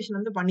நேஷனலைசேஷன்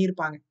வந்து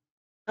பண்ணியிருப்பாங்க.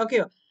 ஓகே.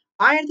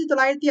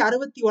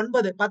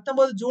 1969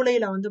 19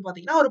 ஜூலைல வந்து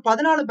பாத்தீங்கன்னா ஒரு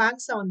 14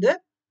 பேங்க்ஸ வந்து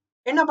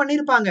என்ன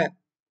பண்ணிருப்பாங்க?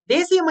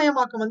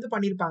 தேசியமயமாக்கம் வந்து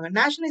பண்ணிருப்பாங்க.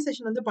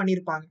 நேஷனலைசேஷன் வந்து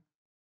பண்ணிருப்பாங்க.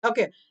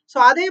 ஓகே. சோ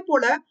அதே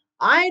போல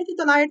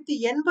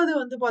 1980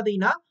 வந்து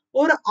பாத்தீங்கன்னா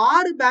ஒரு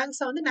 6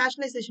 பேங்க்ஸ வந்து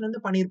நேஷனலைசேஷன்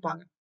வந்து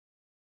பண்ணிருப்பாங்க.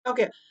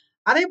 ஓகே.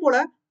 அதே போல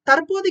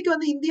தற்போதைக்கு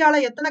வந்து இந்தியால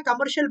எத்தனை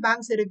கமர்ஷியல்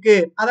பேங்க்ஸ் இருக்கு?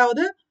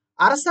 அதாவது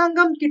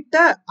அரசாங்கம் கிட்ட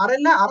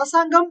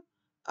அரசாங்கம்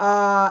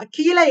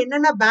கீழ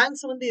என்னென்ன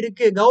பேங்க்ஸ் வந்து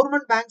இருக்கு?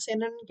 கவர்ன்மெண்ட் பேங்க்ஸ்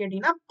என்னன்னு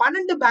கேட்டீங்கன்னா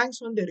 12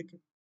 பேங்க்ஸ் வந்து இருக்கு.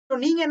 சோ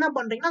நீங்க என்ன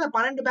பண்றீங்கன்னா அந்த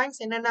 12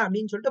 பேங்க்ஸ் என்னென்ன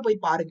அப்படின்னு சொல்லிட்டு போய்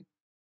பாருங்க.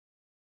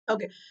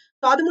 ஓகே.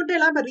 சோ அது மட்டும்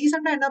இல்லாம இப்ப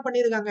ரீசென்ட்டா என்ன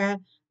பண்ணிருக்காங்க?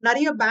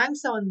 நெறைய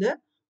பேங்க்ஸ வந்து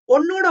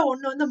ஒண்ணோட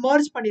ஒண்ணு வந்து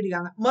மெர்ஜ்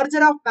பண்ணிருக்காங்க.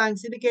 மெர்ஜர் ஆஃப்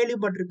பேங்க்ஸ் இது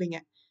கேள்விப்பட்டிருப்பீங்க.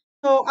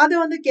 சோ அது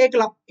வந்து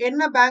கேட்கலாம்.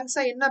 என்ன பேங்க்ஸ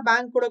என்ன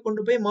பேங்க் கூட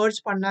கொண்டு போய் மெர்ஜ்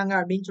பண்ணாங்க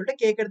அப்படின்னு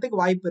சொல்லிட்டு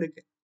கேட்கறதுக்கு வாய்ப்பு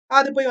இருக்கு.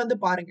 அது போய் வந்து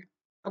பாருங்க.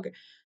 ஓகே.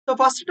 சோ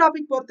ஃபர்ஸ்ட்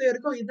டாபிக்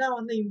பொறுத்தவரைக்கும் இதான்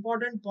வந்து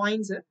இம்பார்ட்டன்ட்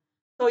பாயிண்ட்ஸ்.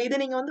 சோ இது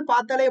நீங்க வந்து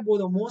பார்த்தாலே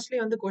போதும். மோஸ்ட்லி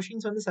வந்து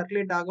கொஸ்டின்ஸ் வந்து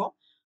சர்க்குலேட் ஆகும்.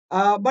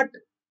 பட்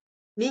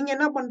நீங்க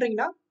என்ன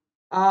பண்றீங்கன்னா,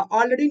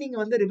 ஆல்ரெடி நீங்க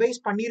வந்து ரிவைஸ்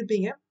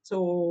பண்ணியிருப்பீங்க. சோ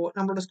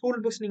நம்மளோட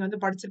ஸ்கூல் புக்ஸ் நீங்க வந்து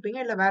படிச்சிருப்பீங்க.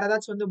 இல்ல வேற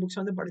ஏதாச்சும் வந்து புக்ஸ்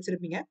வந்து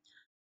படிச்சிருப்பீங்க.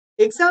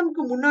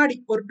 எக்ஸாம்க்கு முன்னாடி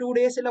ஒரு 2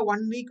 டேஸ் இல்ல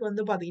 1 வீக்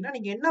வந்து பாத்தீங்கன்னா,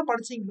 நீங்க என்ன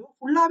படிச்சீங்களோ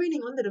ஃபுல்லாவே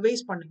நீங்க வந்து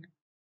ரிவைஸ் பண்ணுங்க.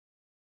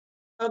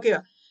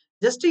 ஓகேவா?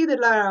 ஜஸ்ட்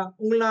இதுல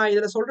நான்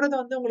இதுல சொல்றது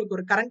வந்து உங்களுக்கு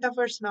ஒரு கரண்ட்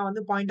அஃபேர்ஸ் நான்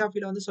வந்து பாயிண்ட் ஆஃப்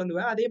வியூல வந்து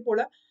சொல்லுவேன். அதே போல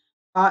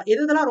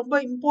எதெல்லாம் ரொம்ப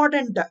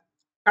இம்பார்ட்டன்ட்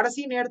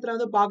கடைசி நேரத்துல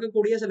வந்து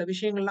பார்க்கக்கூடிய சில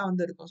விஷயங்கள்லாம்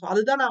வந்து இருக்கும். சோ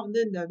அதுதான் நான்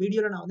வந்து இந்த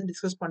வீடியோல நான் வந்து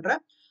டிஸ்கஸ் பண்றேன்.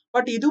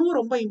 பட் இதுவும்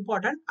ரொம்ப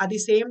important. At the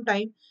same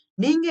time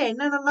நீங்க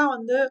என்னென்னலாம்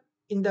வந்து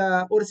இந்த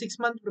ஒரு 6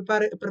 மந்த்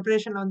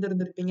பிரிப்பரேஷன்ல வந்து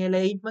இருந்திருப்பீங்க. இல்ல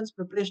 8 மந்த்ஸ்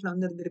பிரிப்பரேஷன்ல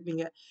வந்து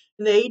இருந்திருப்பீங்க.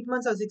 இந்த 8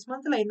 மந்த்ஸ் ஆர் 6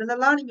 மந்த்ஸ்ல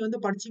என்னென்னலாம் நீங்க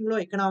வந்து படிச்சீங்களோ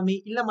எக்கனாமி,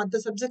 இல்ல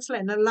மத்த சப்ஜெக்ட்ஸ்ல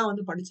என்னென்னலாம்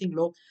வந்து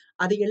படிச்சீங்களோ,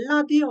 அது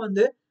எல்லாத்தையும்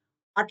வந்து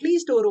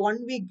அட்லீஸ்ட் ஒரு 1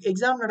 வீக்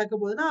எக்ஸாம் நடக்க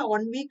போதுன்னா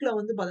 1 வீக்ல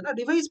வந்து பாத்தீங்கன்னா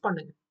ரிவைஸ்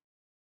பண்ணுங்க.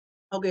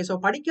 ஓகே. ஸோ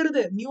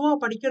படிக்கிறது நியூவா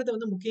படிக்கிறது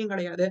வந்து முக்கியம்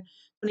கிடையாது.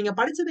 நீங்க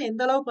படிச்சத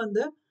எந்த அளவுக்கு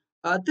வந்து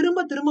திரும்ப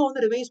திரும்ப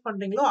வந்து ரிவைஸ்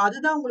பண்றீங்களோ,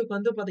 அதுதான் உங்களுக்கு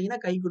வந்து பார்த்தீங்கன்னா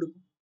கை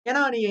குடுக்கும்.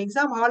 ஏன்னா நீங்க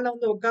எக்ஸாம் ஹால்ல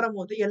வந்து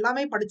உட்காரும்போது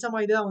எல்லாமே படிச்ச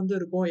மாரி தான் வந்து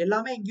இருக்கும்.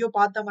 எல்லாமே எங்கேயோ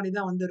பார்த்த மாரி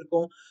தான் வந்து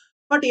இருக்கும்.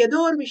 பட் ஏதோ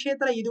ஒரு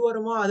விஷயத்துல இது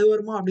வருமா, அது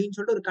வருமா அப்படின்னு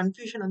சொல்லிட்டு ஒரு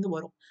கன்ஃப்யூஷன் வந்து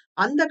வரும்.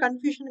 அந்த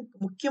கன்ஃப்யூஷனுக்கு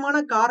முக்கியமான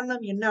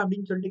காரணம் என்ன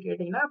அப்படின்னு சொல்லிட்டு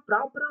கேட்டீங்கன்னா,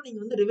 ப்ராப்பரா நீங்க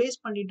வந்து ரிவைஸ்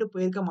பண்ணிட்டு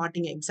போயிருக்க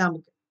மாட்டீங்க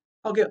எக்ஸாமுக்கு.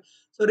 Okay.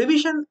 So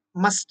revision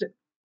must.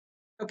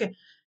 Okay.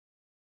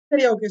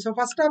 சரி, ஓகே. ஸோ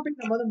ஃபர்ஸ்ட் டாபிக்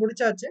நம்ம வந்து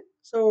முடிச்சாச்சு.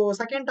 ஸோ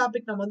செகண்ட்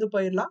டாபிக் நம்ம வந்து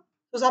போயிரலாம்.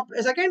 ஸோ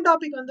செகண்ட்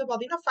டாபிக் வந்து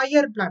பார்த்தீங்கன்னா, 5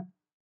 இயர் பிளான்.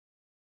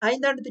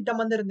 5 ஆண்டு திட்டம்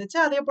வந்து இருந்துச்சு.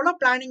 அதேபோல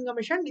பிளானிங்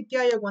கமிஷன், நித்தி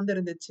ஆயோக் வந்து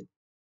இருந்துச்சு.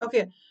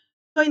 ஓகே.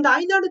 ஸோ இந்த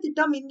 5 ஆண்டு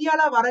திட்டம்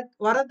இந்தியால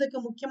வரதுக்கு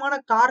முக்கியமான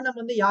காரணம்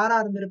வந்து யாரா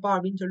இருந்திருப்பா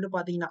அப்படின்னு சொல்லிட்டு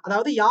பார்த்தீங்கன்னா,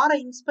 அதாவது யார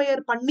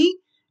இன்ஸ்பயர் பண்ணி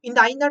இந்த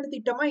 5 ஆண்டு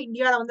திட்டமா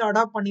இந்தியால வந்து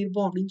அடாப்ட்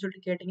பண்ணியிருப்போம் அப்படின்னு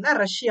சொல்லிட்டு கேட்டீங்கன்னா,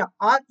 ரஷ்யா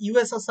ஆர்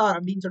யுஎஸ்எஸ்ஆர்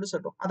அப்படின்னு சொல்லிட்டு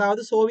சொல்றோம்.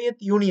 அதாவது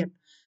சோவியத் யூனியன்.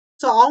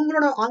 சோ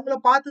அவங்கள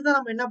பார்த்து தான்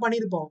நம்ம என்ன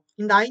பண்ணியிருப்போம்.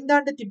 இந்த 5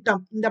 ஆண்டு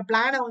திட்டம், இந்த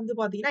பிளான வந்து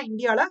பார்த்தீங்கன்னா,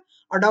 இந்தியால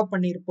அடாப்ட்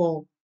பண்ணியிருப்போம்.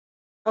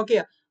 ஓகே.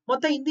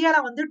 மொத்தம் இந்தியால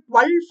வந்து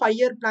 12 5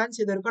 இயர் பிளான்ஸ்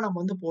இதுவரைக்கும் நம்ம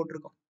வந்து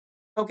போட்டிருக்கோம்.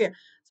 ஓகே.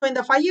 சோ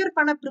இந்த 5 இயர்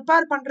பிளான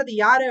பிரிப்பேர் பண்றது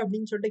யாரு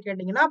அப்படின்னு சொல்லிட்டு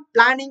கேட்டீங்கன்னா,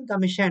 பிளானிங்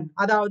கமிஷன்.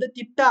 அதாவது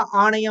திட்ட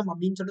ஆணையம்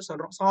அப்படின்னு சொல்லிட்டு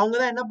சொல்றோம். சோ அவங்க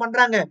தான் என்ன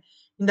பண்றாங்க,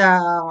 இந்த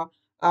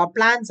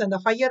பிளான்ஸ் அந்த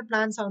 5 இயர்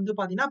பிளான்ஸ வந்து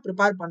பார்த்தீங்கன்னா,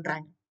 பிரிப்பேர்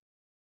பண்றாங்க.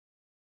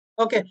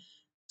 ஓகே.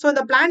 சோ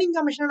இந்த பிளானிங்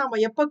கமிஷன நம்ம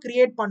எப்ப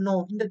கிரியேட்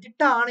பண்ணோம்? இந்த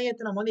திட்ட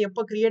ஆணையத்த நம்ம வந்து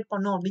எப்ப கிரியேட்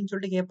பண்ணோம் அப்படின்னு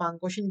சொல்லிட்டு கேட்பாங்க.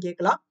 கொஸ்டின்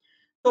கேட்கலாம்.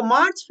 ஸோ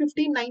மார்ச்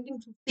 15,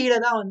 1950ல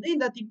தான் வந்து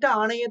இந்த திட்ட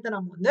ஆணையத்த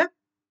நம்ம வந்து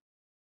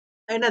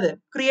என்னது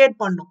கிரியேட்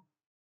பண்ணோம்.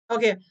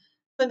 ஓகே.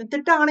 ஸோ இந்த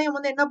திட்ட ஆணையம்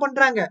வந்து என்ன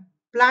பண்றாங்க?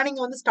 பிளானிங்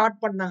வந்து ஸ்டார்ட்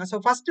பண்ணாங்க. ஸோ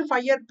ஃபர்ஸ்ட்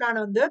 5 இயர் பிளான்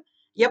வந்து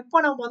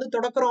எப்ப நம்ம வந்து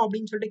தொடக்குறோம்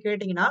அப்படின்னு சொல்லிட்டு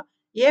கேட்டீங்கன்னா,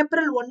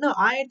 ஏப்ரல் 1,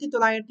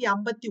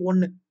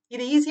 1951.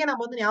 இது ஈஸியா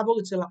நம்ம வந்து ஞாபகம்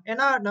வச்சுக்கலாம்.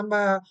 ஏன்னா நம்ம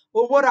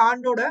ஒவ்வொரு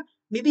ஆண்டோட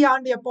நிதி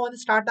ஆண்டு எப்போ வந்து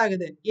ஸ்டார்ட்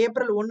ஆகுது?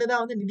 ஏப்ரல் 1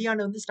 தான் வந்து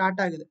நிதியாண்டு வந்து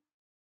ஸ்டார்ட் ஆகுது.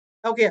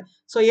 ஓகே.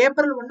 ஸோ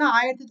ஏப்ரல் 1,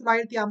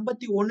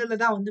 1951ல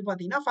தான் வந்து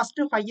பார்த்தீங்கன்னா, ஃபர்ஸ்ட்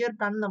 5 இயர்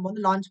பிளான் நம்ம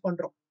வந்து லான்ச்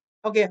பண்றோம்.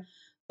 ஓகே.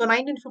 ஸோ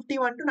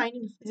 1951 டூ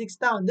 1956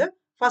 தான் வந்து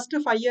ஃபர்ஸ்ட்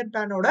 5 இயர்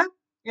பிளானோட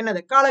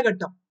என்னது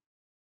காலகட்டம்.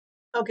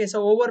 ஓகே. ஸோ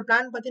ஒவ்வொரு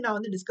பிளான் பத்தி நான்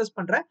வந்து டிஸ்கஸ்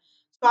பண்றேன்.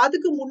 ஸோ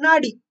அதுக்கு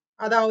முன்னாடி,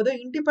 அதாவது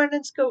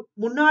இண்டிபெண்டன்ஸ்க்கு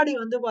முன்னாடி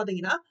வந்து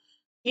பார்த்தீங்கன்னா,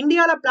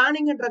 இந்தியால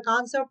பிளானிங்ன்ற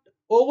கான்செப்ட்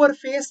ஒவ்வொரு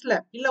ஃபேஸ்ல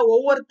இல்ல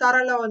ஒவ்வொரு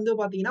தரல வந்து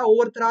பார்த்தீங்கன்னா,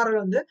 ஒவ்வொரு தரார்ல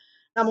வந்து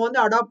நம்ம வந்து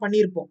அடாப்ட்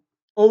பண்ணியிருப்போம்.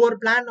 ஒவ்வொரு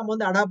பிளான் நம்ம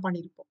வந்து அடாப்ட்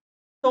பண்ணியிருப்போம்.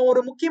 ஸோ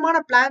ஒரு முக்கியமான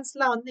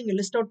பிளான்ஸ்லாம் வந்து இங்க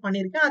லிஸ்ட் அவுட்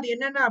பண்ணியிருக்கேன். அது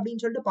என்னென்ன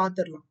அப்படின்னு சொல்லிட்டு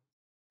பார்த்துரலாம்.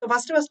 ஸோ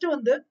ஃபர்ஸ்ட்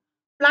வந்து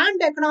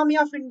பிளான்ட் எக்கனாமி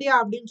ஆஃப் இந்தியா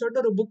அப்படின்னு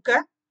சொல்லிட்டு ஒரு புக்க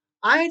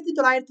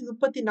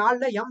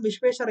 1934ல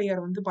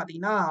விஸ்வேஸ்வரய்யர் வந்து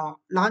பாத்தீங்கன்னா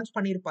லான்ச்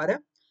பண்ணியிருப்பாரு.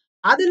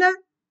 அதுல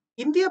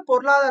இந்திய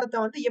பொருளாதாரத்தை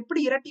வந்து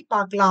எப்படி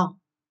இரட்டிப்பாக்கலாம்,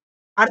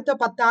 அடுத்த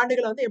 10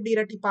 ஆண்டுகளை வந்து எப்படி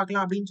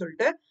இரட்டிப்பாக்கலாம் அப்படின்னு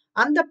சொல்லிட்டு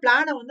அந்த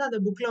பிளான வந்து அந்த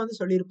புக்ல வந்து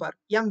சொல்லியிருப்பார்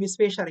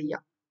Visvesvaraya.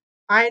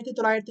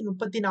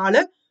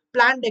 1934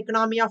 plant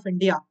economy of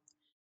India.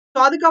 So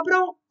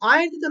அதுக்கப்புறம்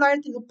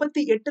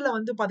 1938ல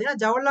வந்து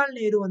பாத்தீங்கன்னா ஜவஹர்லால்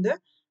நேரு வந்து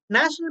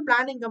நேஷனல்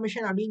பிளானிங்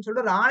கமிஷன் அப்படின்னு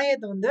சொல்லிட்டு ஒரு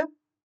ஆணையத்தை வந்து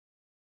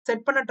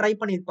செட் பண்ண ட்ரை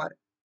பண்ணியிருப்பாரு.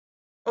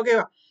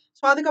 ஓகேவா?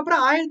 ஸோ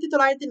அதுக்கப்புறம்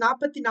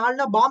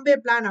 1944ல பாம்பே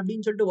பிளான்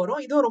அப்படின்னு சொல்லிட்டு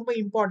வரும். இதுவும் ரொம்ப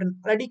இம்பார்ட்டன்ட்.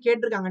 ஆல்ரெடி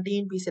கேட்டிருக்காங்க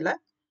டிஎன்பிசில.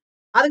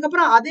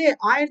 அதுக்கப்புறம் அதே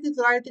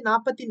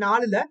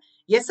 1944ல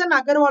எஸ்.என்.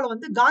 அகர்வால்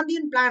வந்து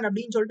காந்தியன் பிளான்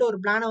அப்படின்னு சொல்லிட்டு ஒரு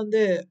பிளான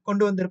வந்து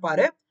கொண்டு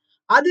வந்திருப்பாரு.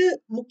 அது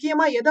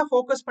முக்கியமா எதை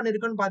ஃபோக்கஸ்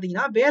பண்ணிருக்குன்னு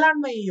பாத்தீங்கன்னா,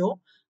 வேளாண்மையையும்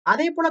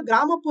அதே போல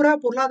கிராமப்புற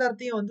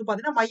பொருளாதாரத்தையும் வந்து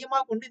பாத்தீங்கன்னா மையமா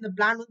கொண்டு இந்த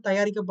பிளான் வந்து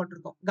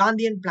தயாரிக்கப்பட்டிருக்கும்.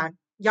 Gandhian plan.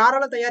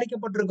 யாரால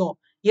தயாரிக்கப்பட்டிருக்கும்?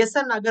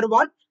 எஸ்.என்.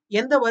 அகர்வால்.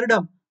 எந்த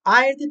வருடம்?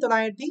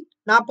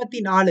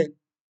 1944.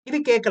 இது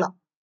கேட்கலாம்.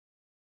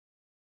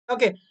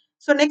 ஓகே.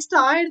 So next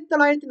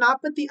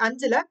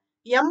 1945ல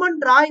எம்.என்.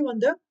 ராய்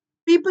வந்து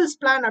பீப்பிள்ஸ்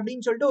பிளான்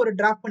அப்படின்னு சொல்லிட்டு ஒரு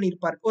டிராஃப்ட்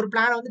பண்ணியிருப்பார். ஒரு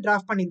பிளான வந்து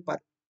டிராஃப்ட்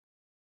பண்ணியிருப்பார்.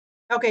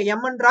 Okay.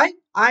 எம்.என். Rai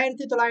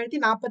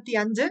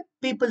 1945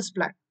 peoples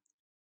plan.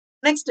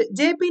 Next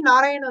JP.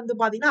 Narayan வந்து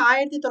பாத்தீங்கன்னா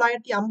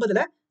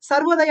 1950ல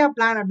சர்வோதயா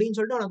பிளான் அப்படின்னு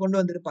சொல்லிட்டு ஒண்ணு கொண்டு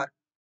வந்திருப்பார்.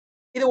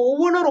 இது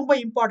ஒவ்வொன்றும் ரொம்ப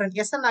important.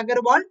 SN.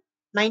 Agarwal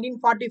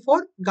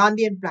 1944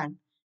 Gandhian plan.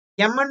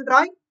 எம்.என்.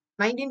 Rai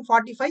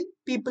 1945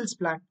 peoples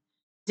plan.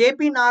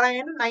 JP.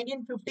 Narayanan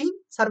 1915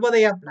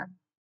 Sarvodaya plan.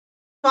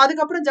 So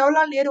அதுக்கப்புறம்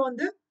ஜவஹர்லால் நேரு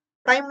வந்து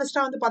பிரைம்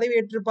மினிஸ்டரா வந்து பதவி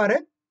ஏற்றிருப்பாரு.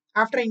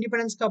 ஆஃப்டர்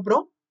இண்டிபெண்டன்ஸ்க்கு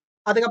அப்புறம்.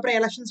 அதுக்கப்புறம்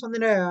எலெக்ஷன்ஸ் வந்து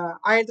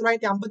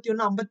 1951,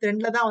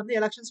 52ல தான் வந்து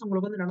எலெக்ஷன்ஸ்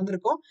உங்களுக்கு வந்து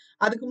நடந்திருக்கும்.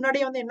 அதுக்கு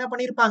முன்னாடியே வந்து என்ன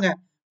பண்ணியிருப்பாங்க?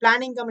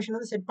 பிளானிங் கமிஷன்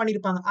வந்து செட்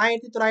பண்ணியிருப்பாங்க.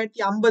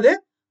 1950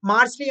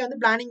 மார்ச்லயே வந்து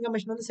பிளானிங்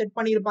கமிஷன் வந்து செட்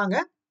பண்ணியிருப்பாங்க.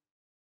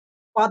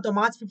 பார்த்தோம்.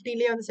 மார்ச்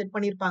 15லயே வந்து செட்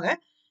பண்ணியிருப்பாங்க.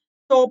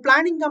 ஸோ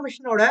பிளானிங்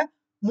கமிஷனோட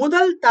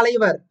முதல்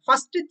தலைவர்,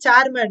 ஃபர்ஸ்ட்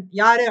சேர்மன்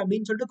யாரு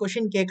அப்படின்னு சொல்லிட்டு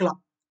கொஸ்டின் கேட்கலாம்.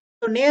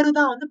 ஸோ நேரு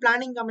தான் வந்து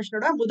பிளானிங்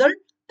கமிஷனோட முதல்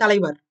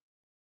தலைவர்.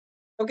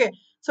 ஓகே.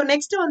 சோ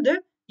நெக்ஸ்ட் வந்து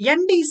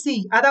என்டிசி,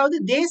 அதாவது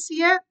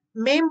தேசிய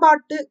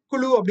மேம்பாட்டு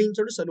குழு அப்படின்னு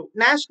சொல்லுவோம்.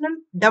 National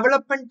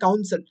development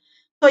council.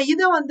 சோ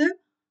இத வந்து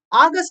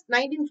ஆகஸ்ட்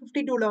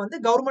 1952ல வந்து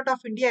கவர்மெண்ட்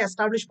ஆஃப் இந்தியா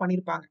எஸ்டாப்ளிஷ்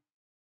பண்ணிருப்பாங்க.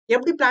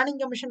 எப்படி பிளானிங்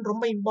கமிஷன்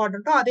ரொம்ப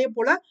இம்பார்ட்டன்ட்டோ அதே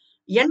போல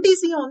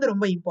என்டிசியும் வந்து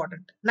ரொம்ப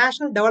இம்பார்ட்டன்ட்.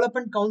 நேஷனல்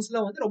டெவலப்மெண்ட்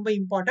கவுன்சிலும் வந்து ரொம்ப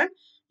இம்பார்ட்டன்ட்.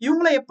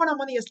 இவங்கள எப்ப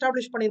நம்ம வந்து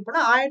எஸ்டாப்ளிஷ்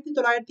பண்ணிருப்போம்னா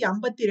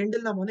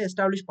 1952ல நம்ம வந்து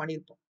எஸ்டாப்ளிஷ்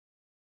பண்ணிருப்போம்.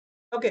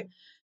 ஓகே.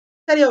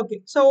 சரி, ஓகே.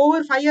 சோ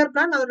ஒவ்வொரு 5 இயர்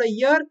பிளான் அதோட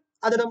இயர்,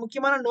 அதோட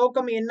முக்கியமான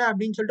நோக்கம் என்ன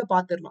அப்படின்னு சொல்லிட்டு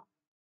பார்த்துரலாம்.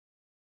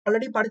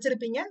 ஆல்ரெடி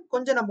படிச்சிருப்பீங்க.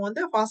 கொஞ்சம் நம்ம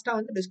வந்து ஃபாஸ்ட்டா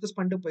வந்து டிஸ்கஸ்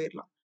பண்ணிட்டு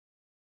போயிரலாம்.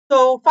 So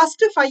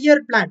first 5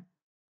 year plan.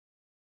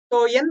 So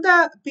எந்த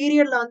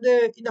பீரியட்ல வந்து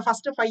இந்த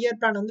ஃபர்ஸ்ட் 5 இயர்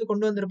பிளான் வந்து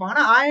கொண்டு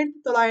வந்திருப்பாங்கன்னா,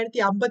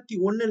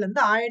 1951ல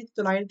இருந்து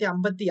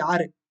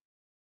 1956.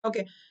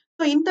 ஓகே.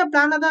 சோ இந்த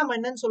பிளான தான் நம்ம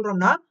என்னன்னு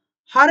சொல்றோம்னா,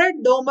 ஹரட்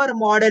டோமர்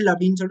மாடல்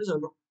அப்படின்னு சொல்லிட்டு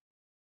சொல்றோம்.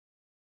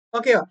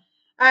 ஓகேவா?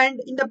 அண்ட்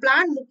இந்த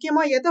பிளான்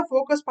முக்கியமா எத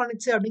ஃபோக்கஸ்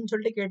பண்ணுச்சு அப்படின்னு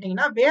சொல்லிட்டு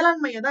கேட்டீங்கன்னா,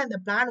 வேளாண்மைய தான் இந்த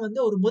பிளான் வந்து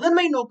ஒரு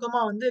முதன்மை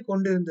நோக்கமா வந்து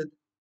கொண்டு இருந்தது.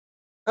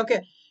 ஓகே.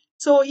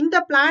 சோ இந்த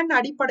பிளான்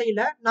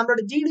அடிப்படையில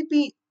நம்மளோட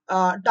ஜிடிபி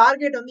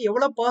டார்கெட் வந்து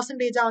எவ்வளவு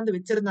பெர்சன்டேஜா வந்து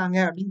வச்சிருந்தாங்க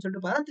அப்படின்னு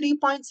சொல்லிட்டு பார்த்தா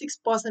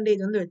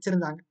 3.6% வந்து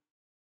வச்சிருந்தாங்க.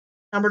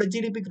 நம்மளோட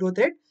ஜிடிபி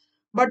குரோத் ரேட்.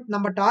 பட்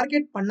நம்ம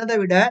டார்கெட் பண்ணத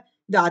விட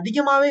இது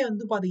அதிகமாவே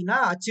வந்து பாத்தீங்கன்னா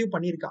அச்சீவ்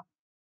பண்ணியிருக்கான்.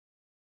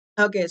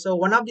 Okay. So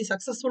one of the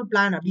successful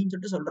plan அப்படின்னு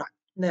சொல்லிட்டு சொல்றாங்க.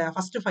 இந்த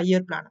first 5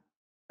 year plan.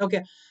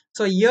 Okay.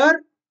 So year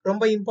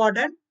ரொம்ப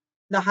இம்பார்ட்டன்ட்.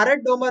 இந்த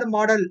ஹரட் டோமர்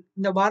மாடல்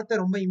இந்த வார்த்தை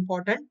ரொம்ப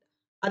இம்பார்ட்டன்ட்.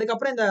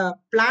 அதுக்கப்புறம் இந்த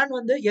பிளான்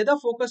வந்து எதை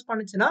ஃபோக்கஸ்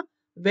பண்ணுச்சுன்னா,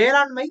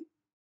 வேளாண்மை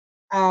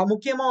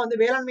முக்கியமா வந்து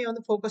வேளாண்மையை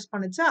வந்து ஃபோக்கஸ்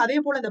பண்ணுச்சு. அதே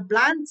போல இந்த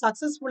பிளான்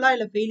சக்சஸ்ஃபுல்லா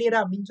இல்ல ஃபெயிலியரா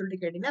அப்படின்னு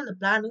சொல்லிட்டு கேட்டீங்கன்னா, இந்த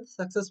பிளான் வந்து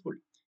சக்சஸ்ஃபுல்.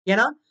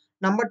 ஏன்னா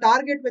நம்ம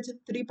டார்கெட் வச்சது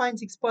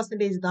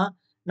 3.6% தான்.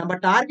 நம்ம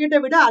டார்கெட்டை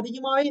விட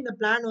அதிகமாவே இந்த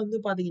பிளான் வந்து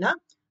பாத்தீங்கன்னா,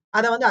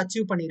 அதை வந்து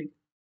அச்சீவ் பண்ணிருக்கு.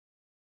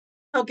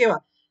 ஓகேவா?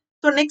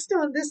 சோ நெக்ஸ்ட்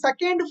வந்து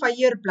செகண்ட் 5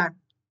 இயர் பிளான்.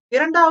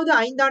 இரண்டாவது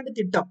ஐந்தாண்டு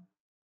திட்டம்.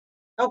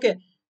 ஓகே.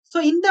 சோ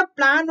இந்த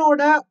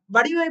பிளானோட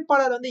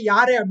வடிவமைப்பாளர் வந்து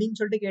யாரு அப்படின்னு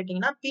சொல்லிட்டு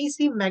கேட்டீங்கன்னா,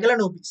 பிசி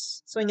மெகலனோபிஸ்.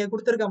 சோ இங்க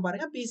குடுத்திருக்கேன்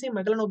பாருங்க. பிசி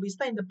மெகலனோபிஸ்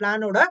தான் இந்த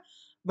பிளானோட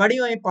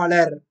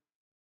வடிவமைப்பாளர்.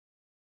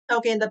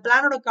 ஓகே. இந்த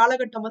பிளானோட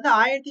காலகட்டம் வந்து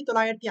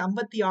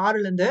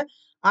 1956ல இருந்து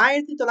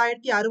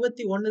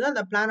 1961 தான்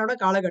இந்த பிளானோட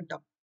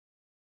காலகட்டம்.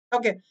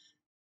 ஓகே.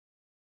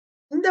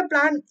 இந்த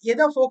பிளான்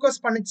எதை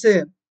ஃபோக்கஸ் பண்ணுச்சு?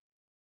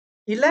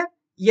 இல்ல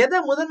எதை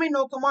முதன்மை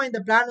நோக்கமா இந்த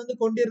பிளான் வந்து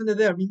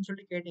கொண்டிருந்தது அப்படின்னு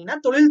சொல்லி கேட்டீங்கன்னா,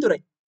 தொழில்துறை.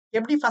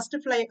 எப்படி ஃபர்ஸ்ட்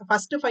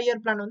 5 இயர்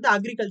பிளான் வந்து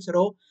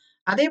அக்ரிகல்ச்சரோ,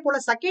 அதே போல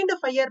செகண்ட்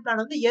 5 இயர்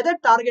பிளான் வந்து எதை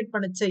டார்கெட்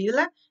பண்ணுச்சு?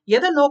 இதுல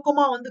எதை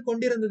நோக்கமா வந்து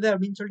கொண்டிருந்தது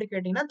அப்படின்னு சொல்லிட்டு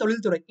கேட்டீங்கன்னா,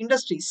 தொழில்துறை,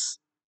 இண்டஸ்ட்ரீஸ்.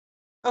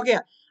 ஓகே.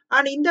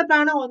 அண்ட் இந்த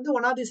பிளானும் வந்து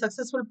one of the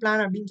successful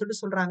plan அப்படின்னு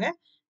சொல்லிட்டு சொல்றாங்க.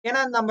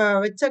 ஏன்னா நம்ம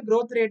வச்ச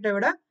growth ரேட்டை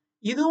விட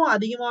இதுவும்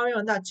அதிகமாவே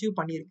வந்து அச்சீவ்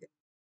பண்ணியிருக்கு.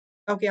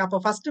 ஓகே. அப்ப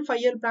ஃபர்ஸ்ட் 5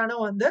 இயர்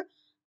பிளானும் வந்து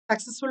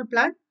சக்சஸ்ஃபுல்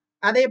பிளான்.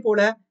 அதே போல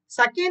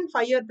செகண்ட்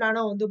 5 இயர்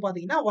பிளானும் வந்து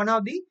பாத்தீங்கன்னா, one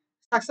of the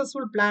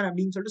successful plan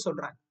அப்படின்னு சொல்லிட்டு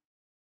சொல்றாங்க.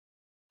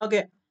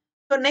 ஓகே.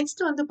 சோ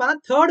நெக்ஸ்ட் வந்து பார்த்தா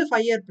தேர்ட்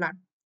 5 இயர் பிளான்.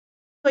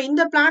 சோ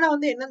இந்த பிளான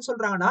வந்து என்னன்னு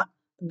சொல்றாங்கன்னா,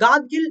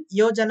 காட்கில்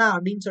யோஜனா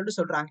அப்படின்னு சொல்லிட்டு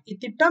சொல்றாங்க.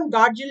 இத்திட்டம்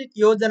காட்கில்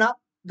யோஜனா,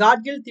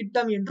 காட்கில்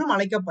திட்டம் என்றும்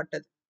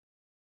அழைக்கப்பட்டது.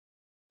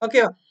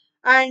 ஓகேவா?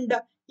 அண்ட்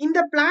இந்த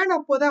பிளான்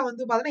அப்போதான்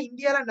வந்து பாத்தீங்கன்னா,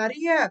 இந்தியால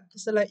நெறைய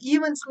சில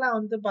ஈவென்ட்ஸ்லாம்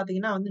வந்து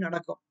பாத்தீங்கன்னா வந்து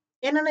நடக்கும்.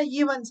 என்னென்ன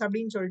ஈவென்ட்ஸ்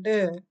அப்படின்னு சொல்லிட்டு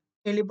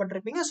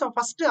கேள்விப்பட்டிருப்பீங்க. சோ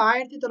ஃபர்ஸ்ட்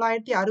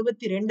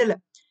 1962ல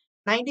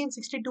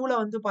 1962ல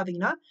வந்து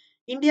பாத்தீங்கன்னா,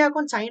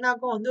 இந்தியாவுக்கும்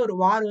சைனாக்கும் வந்து ஒரு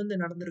வார் வந்து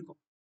நடந்திருக்கும்.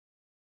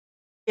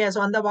 ஓகே. சோ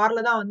அந்த வார்ல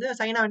தான் வந்து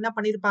சைனா என்ன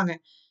பண்ணியிருப்பாங்க,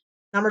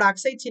 நம்மளோட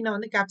அக்சைட் சீன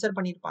வந்து கேப்சர்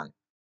பண்ணியிருப்பாங்க.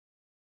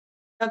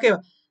 ஓகேவா?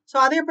 சோ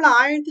அதே போல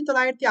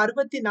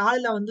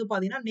 1964ல வந்து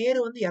பாத்தீங்கன்னா, நேரு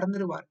வந்து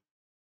இறந்துருவாரு.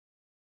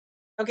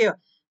 ஓகேவா?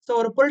 சோ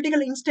ஒரு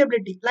பொலிட்டிக்கல்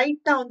இன்ஸ்டபிலிட்டி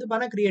லைட்டா வந்து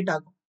பாத்தீங்கன்னா கிரியேட்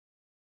ஆகும்.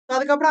 So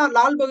அதுக்கப்புறம்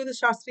லால் பகதூர்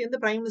சாஸ்திரி வந்து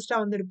பிரைம் மினிஸ்டரா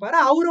வந்து இருப்பாரு.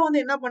 அவரும் வந்து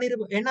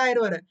என்ன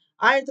ஆயிருவாரு,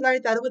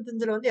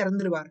 1965ல வந்து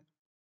இறந்துருவாரு.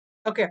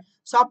 ஓகே.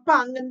 சோ அப்ப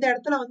அங்க இந்த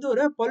இடத்துல வந்து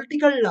ஒரு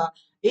பொலிட்டிக்கல்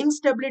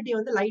இன்ஸ்டபிலிட்டி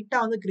வந்து லைட்டா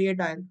வந்து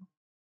கிரியேட் ஆயிருக்கும்.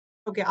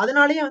 ஓகே.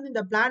 அதனாலேயே வந்து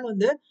இந்த பிளான்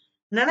வந்து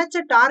நினைச்ச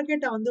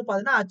டார்கெட்ட வந்து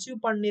பாத்தீங்கன்னா அச்சீவ்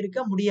பண்ணிருக்க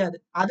முடியாது.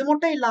 அது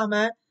மட்டும் இல்லாம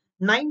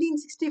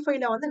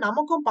 1965ல வந்து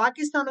நமக்கும்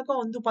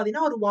பாகிஸ்தானுக்கும் வந்து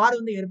பாத்தீங்கன்னா ஒரு வார்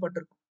வந்து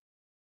ஏற்பட்டிருக்கும்.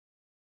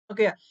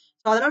 ஓகே.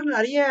 சோ அதனால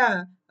நெறைய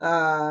ஆ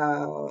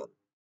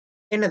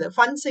என்னது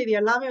ஃபண்ட்ஸ் இது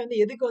எல்லாமே வந்து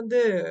எதுக்கு வந்து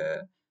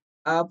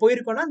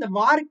போயிருக்கோம்னா, அந்த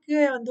வார்க்கு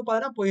வந்து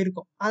பாத்தீங்கன்னா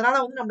போயிருக்கும். அதனால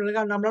வந்து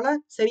நம்மளால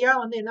சரியா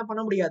வந்து என்ன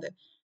பண்ண முடியாது.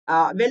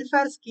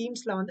 வெல்ஃபேர்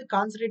ஸ்கீம்ஸ்ல வந்து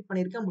கான்சன்ட்ரேட்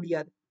பண்ணியிருக்க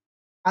முடியாது.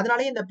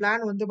 அதனாலேயே இந்த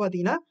பிளான் வந்து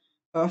பாத்தீங்கன்னா,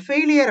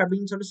 ஃபெயிலியர்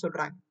அப்படின்னு சொல்லிட்டு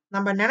சொல்றாங்க.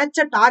 நம்ம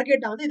நெனைச்ச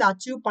டார்கெட்ட வந்து இத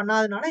அச்சீவ்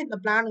பண்ணாதனால இந்த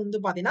பிளான் வந்து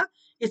பாத்தீங்கன்னா,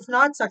 இட்ஸ்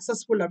நாட்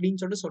சக்சஸ்ஃபுல்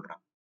அப்படின்னு சொல்லிட்டு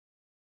சொல்றாங்க.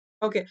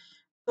 ஓகே.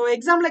 சோ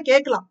எக்ஸாம்ல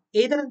கேட்கலாம்.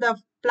 எய்தர் இந்த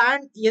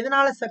பிளான்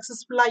எதனால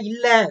சக்சஸ்ஃபுல்லா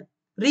இல்ல?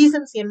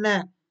 ரீசன்ஸ் என்ன?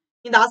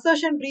 இந்த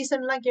அசர்ஷன்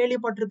ரீசன்லாம்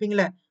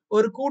கேள்விப்பட்டிருப்பீங்கள்ல.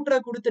 ஒரு கூற்ற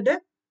குடுத்துட்டு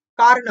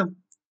காரணம்.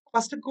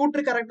 ஃபர்ஸ்ட்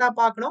கூற்று கரெக்ட்டா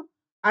பார்க்கணும்.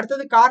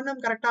 அடுத்தது காரணம்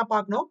கரெக்ட்டா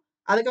பார்க்கணும்.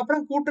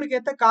 அதுக்கப்புறம் கூற்றுக்கு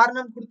ஏத்த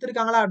காரணம்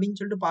குடுத்திருக்காங்களா அப்படின்னு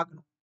சொல்லிட்டு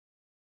பார்க்கணும்.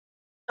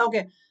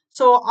 ஓகே.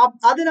 சோ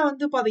அதுல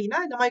வந்து பாத்தீங்கன்னா,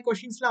 இந்த மாரி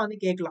கொஸ்டின்ஸ்லாம் வந்து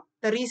கேட்கலாம்.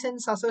 இந்த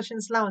ரீசன்ஸ்,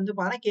 அசர்ஷன்ஸ்லாம் வந்து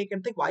பாத்தீங்கன்னா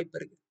கேட்கறதுக்கு வாய்ப்பு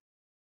இருக்கு.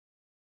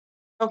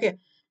 ஓகே.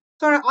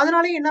 சோ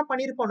அதனாலயே என்ன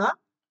பண்ணியிருப்போம்னா,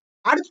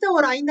 அடுத்த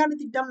ஒரு 5 ஆண்டு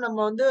திட்டம் நம்ம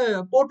வந்து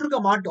போட்டிருக்க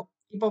மாட்டோம்.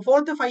 இப்போ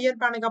 4த் 5 இயர்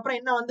பிளானுக்கு அப்புறம்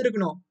என்ன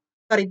வந்திருக்கணும்?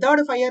 சாரி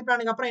 3rd 5 இயர்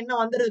பிளானுக்கு அப்புறம் என்ன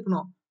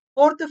வந்திருக்கணும்?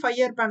 4த் 5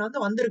 இயர் பிளான்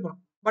வந்து வந்திருக்கணும்.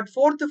 பட்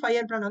 4த் 5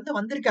 இயர் பிளான் வந்து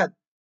வந்திருக்காது.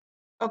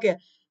 ஓகே.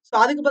 சோ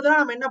அதுக்கு பதிலா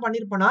நம்ம என்ன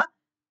பண்ணியிருப்போம்னா,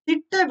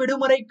 திட்ட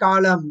விடுமுறை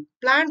காலம்,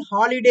 பிளான்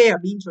ஹாலிடே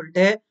அப்படின்னு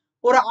சொல்லிட்டு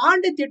ஒரு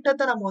ஆண்டு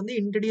திட்டத்த நம்ம வந்து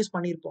இன்ட்ரோடியூஸ்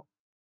பண்ணியிருப்போம்.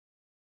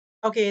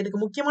 ஓகே. இதுக்கு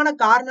முக்கியமான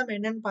காரணம்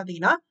என்னன்னு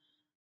பார்த்தீங்கன்னா,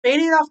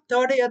 failure of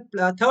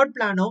third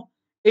பிளானோ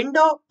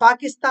Indo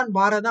Pakistan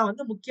வார தான்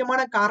வந்து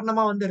முக்கியமான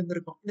காரணமா வந்து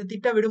இருந்திருக்கும். இந்த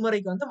திட்ட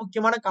விடுமுறைக்கு வந்து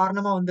முக்கியமான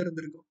காரணமா வந்து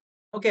இருந்திருக்கும்.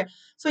 ஓகே.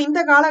 ஸோ இந்த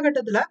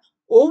காலகட்டத்துல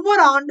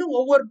ஒவ்வொரு ஆண்டும்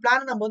ஒவ்வொரு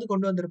பிளான் நம்ம வந்து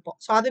கொண்டு வந்திருப்போம்.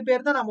 ஸோ அது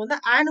பேர் தான் நம்ம வந்து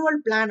ஆனுவல்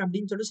பிளான்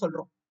அப்படின்னு சொல்லி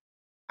சொல்றோம்.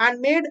 And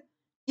mat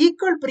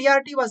equal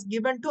priority was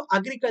given to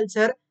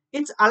agriculture,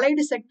 it's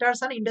allied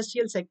sectors and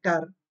industrial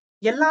sector.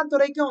 எல்லா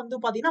துறைக்கும் வந்து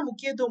பாத்தீங்கன்னா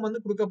முக்கியத்துவம் வந்து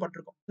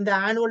கொடுக்கப்பட்டிருக்கும் இந்த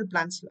ஆனுவல்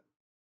பிளான்ஸ்ல.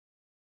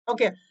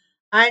 ஓகே.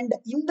 அண்ட்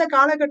இந்த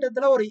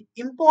காலகட்டத்துல ஒரு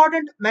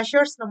இம்பார்ட்டன்ட்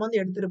மெஷர்ஸ் நம்ம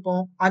வந்து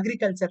எடுத்திருப்போம்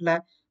அக்ரிகல்ச்சர்ல.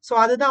 ஸோ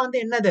அதுதான் வந்து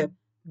என்னது,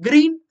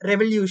 கிரீன்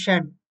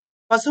ரெவல்யூஷன்,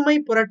 பசுமை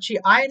புரட்சி.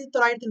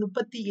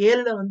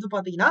 1937 வந்து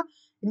பாத்தீங்கன்னா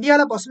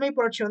இந்தியாவில பசுமை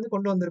புரட்சி வந்து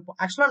கொண்டு வந்திருப்போம்.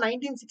 ஆக்சுவலா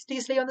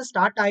 1960ஸ்லயே வந்து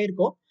ஸ்டார்ட்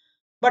ஆயிருக்கும்.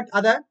 பட்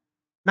அத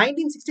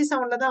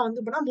 1967 தான்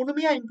வந்து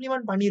முழுமையா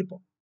இம்ப்ளிமெண்ட்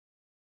பண்ணியிருப்போம்.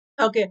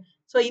 ஓகே.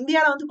 ஸோ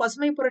இந்தியாவில வந்து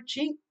பசுமை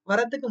புரட்சி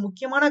வரதுக்கு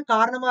முக்கியமான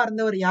காரணமா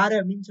இருந்தவர் யாரு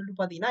அப்படின்னு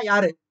சொல்லிட்டு பாத்தீங்கன்னா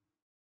யாரு,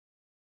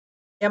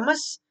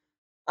 எம்.எஸ்.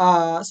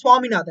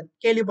 சுவாமிநாதன்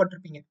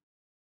கேள்விப்பட்டிருப்பீங்க.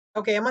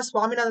 ஓகே. எம்.எஸ்.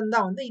 சுவாமிநாதன்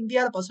தான் வந்து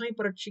இந்தியாவில பசுமை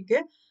புரட்சிக்கு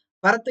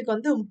வரத்துக்கு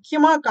வந்து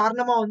முக்கியமா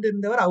காரணமா வந்து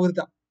இருந்தவர் அவர்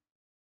தான்.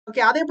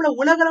 ஓகே. அதே போல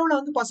உலக அளவுல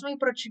வந்து பசுமை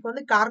புரட்சிக்கு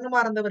வந்து காரணமா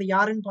இருந்தவர்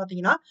யாருன்னு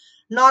பாத்தீங்கன்னா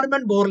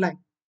நார்மன் போர்லாங்.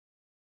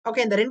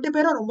 ஓகே. இந்த 2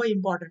 பேரும் ரொம்ப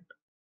இம்பார்ட்டன்ட்.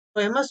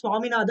 எம்.எஸ்.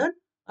 சுவாமிநாதன்,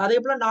 அதே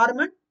போல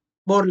நார்மன்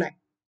போர்லாங்.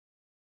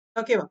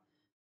 ஓகேவா?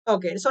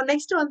 ஓகே. ஸோ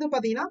நெக்ஸ்ட் வந்து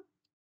பாத்தீங்கன்னா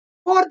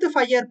 4th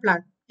 5 இயர்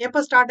பிளான்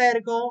எப்ப ஸ்டார்ட்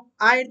ஆயிருக்கும்?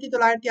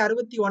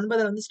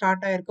 1969 வந்து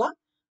ஸ்டார்ட் ஆயிருக்கும்.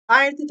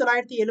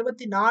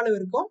 1974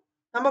 வரைக்கும்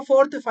நம்ம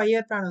 4th 5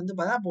 இயர் பிளான் வந்து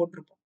பார்த்தா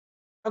போட்டிருப்போம்.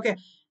 ஓகே.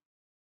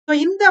 ஸோ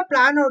இந்த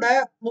பிளானோட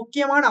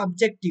முக்கியமான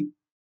அப்ஜெக்டிவ்,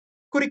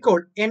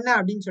 குறிக்கோள் என்ன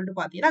அப்படின்னு சொல்லிட்டு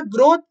பாத்தீங்கன்னா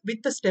growth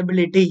with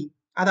stability.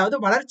 அதாவது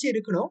வளர்ச்சி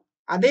இருக்கணும்.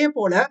 அதே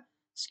போல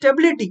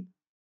ஸ்டெபிலிட்டி,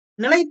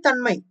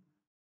 நிலைத்தன்மை.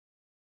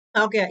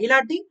 ஓகே.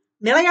 இல்லாட்டி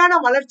நிலையான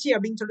வளர்ச்சி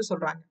அப்படின்னு சொல்லிட்டு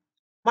சொல்றாங்க.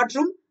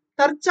 மற்றும்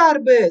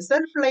தற்சார்பு,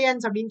 செல்ஃப்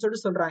ரிலையன்ஸ் அப்படின்னு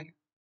சொல்லிட்டு சொல்றாங்க.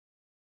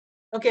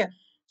 ஓகே.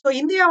 ஸோ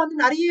இந்தியா வந்து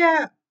நிறைய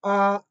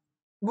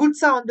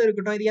குட்ஸா வந்து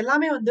இருக்கட்டும், இது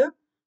எல்லாமே வந்து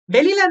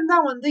வெளியில இருந்து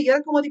தான் வந்து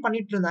இறக்குமதி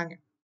பண்ணிட்டு இருந்தாங்க.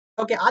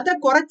 ஓகே. அதை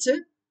குறைச்சு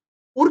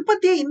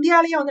உற்பத்தியை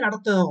இந்தியாலேயே வந்து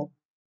நடத்தணும்.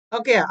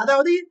 ஓகே.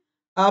 அதாவது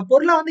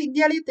பொருளை வந்து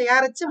இந்தியாலேயே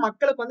தயாரிச்சு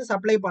மக்களுக்கு வந்து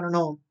சப்ளை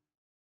பண்ணணும்.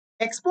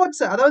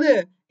 எக்ஸ்போர்ட்ஸ், அதாவது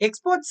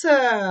எக்ஸ்போர்ட்ஸ்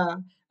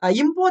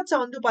இம்போர்ட்ஸை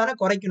வந்து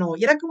பாத்தீங்கன்னா குறைக்கணும்,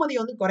 இறக்குமதி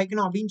வந்து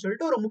குறைக்கணும் அப்படின்னு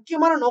சொல்லிட்டு ஒரு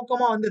முக்கியமான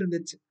நோக்கமா வந்து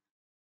இருந்துச்சு.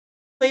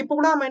 ஸோ இப்போ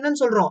கூட நம்ம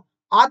என்னன்னு சொல்றோம்,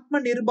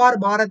 ஆத்ம நிர்பார்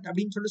பாரத்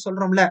அப்படின்னு சொல்லிட்டு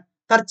சொல்றோம்ல,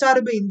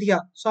 தற்சார்பு இந்தியா.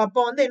 ஸோ அப்போ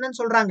வந்து என்னன்னு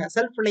சொல்றாங்க,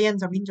 செல்ஃப்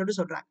ரிலையன்ஸ் அப்படின்னு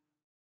சொல்லிட்டு சொல்றாங்க.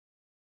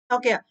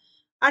 ஓகே.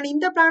 அண்ட்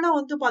இந்த பிளானும்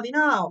வந்து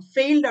பாத்தீங்கன்னா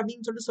ஃபெயில்டு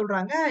அப்படின்னு சொல்லிட்டு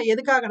சொல்றாங்க.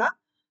 எதுக்காகனா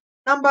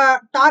நம்ம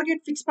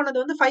டார்கெட் ஃபிக்ஸ் பண்ணது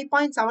வந்து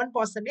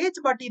 5.7%,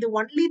 பட் இது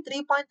ஒன்லி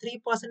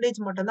 3.3%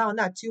 மட்டும் தான்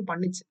வந்து அச்சீவ்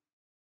பண்ணுச்சு.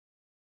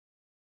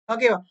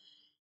 ஓகேவா?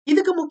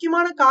 இதுக்கு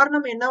முக்கியமான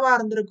காரணம் என்னவா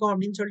இருந்திருக்கும்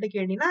அப்படின்னு சொல்லிட்டு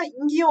கேட்டீங்கன்னா,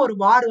 இங்கேயும் ஒரு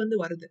வார் வந்து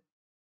வருது.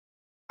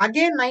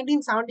 அகைன்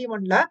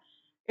 1971ல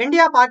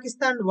இந்தியா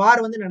பாகிஸ்தான் வார்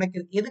வந்து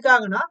நடக்குது.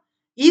 எதுக்காகனா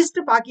ஈஸ்ட்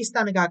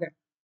பாகிஸ்தானுக்காக.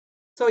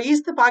 ஸோ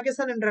ஈஸ்ட்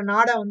பாகிஸ்தான் என்ற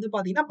நாடை வந்து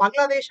பாத்தீங்கன்னா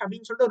பங்களாதேஷ்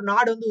அப்படின்னு சொல்லிட்டு ஒரு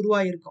நாடு வந்து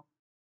உருவாயிருக்கும்.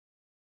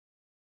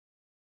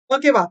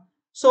 ஓகேவா?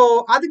 சோ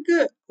அதுக்கு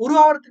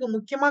உருவாவறதுக்கு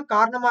முக்கியமா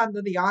காரணமா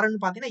இருந்தது யாருன்னு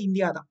பாத்தீங்கன்னா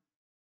இந்தியா தான்.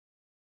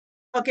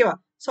 ஓகேவா?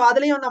 சோ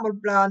அதுலயும் நம்ம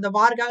அந்த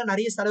வார்க்காக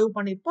நிறைய செலவு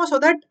பண்ணிருப்போம். சோ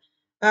தட்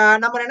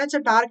நம்ம நினைச்ச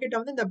டார்கெட்டை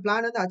வந்து இந்த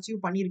பிளான் வந்து அச்சீவ்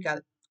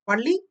பண்ணியிருக்காது.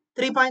 ஒன்லி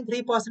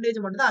 3.3%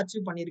 மட்டும் தான்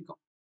அச்சீவ் பண்ணியிருக்கோம்.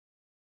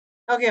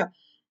 ஓகே.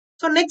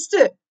 சோ நெக்ஸ்ட்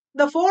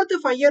இந்த 4th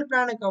 5 இயர்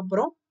பிளானுக்கு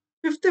அப்புறம்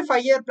 5th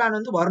 5 இயர் பிளான்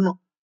வந்து வரணும்.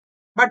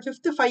 பட்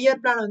 5th 5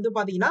 இயர் பிளான் வந்து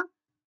பாத்தீங்கன்னா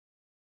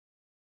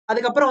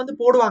அதுக்கப்புறம் வந்து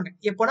போடுவாங்க.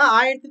 எப்போனா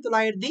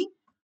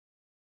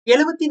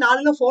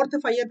 1974ல 4th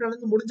 5 இயர் பிளான்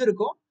வந்து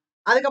முடிஞ்சிருக்கும்.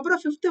 அதுக்கப்புறம்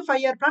 5th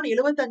 5 இயர் பிளான்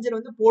 75ல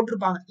வந்து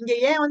போட்டிருப்பாங்க. இங்க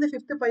ஏன் வந்து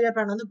 5th 5 இயர்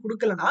பிளான் வந்து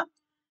கொடுக்கலனா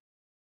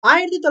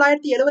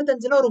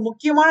 1975ல ஒரு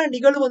முக்கியமான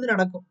நிகழ்வு வந்து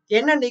நடக்கும்.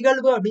 என்ன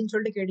நிகழ்வு அப்படின்னு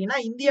சொல்லிட்டு கேட்டீங்கன்னா,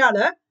 இந்தியால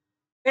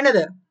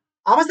என்னது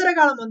அவசர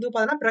காலம் வந்து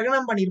பாத்தீங்கன்னா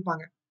பிரகடனம்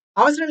பண்ணியிருப்பாங்க.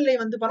 அவசர நிலை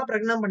வந்து பாத்தீங்கன்னா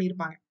பிரகடனம்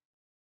பண்ணியிருப்பாங்க.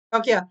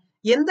 ஓகே.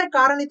 எந்த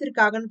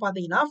காரணத்திற்காகன்னு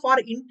பாத்தீங்கன்னா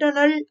ஃபார்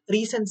இன்டர்னல்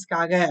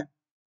ரீசன்ஸ்க்காக.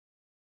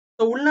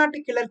 உள்நாட்டு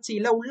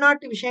கிளர்ச்சியில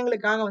உள்நாட்டு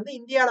விஷயங்களுக்காக வந்து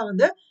இந்தியால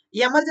வந்து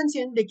எமர்ஜென்சி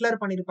வந்து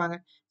டிக்ளேர் பண்ணிருப்பாங்க.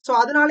 சோ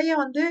அதனாலேயே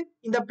வந்து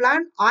இந்த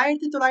பிளான்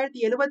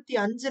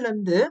 1975ல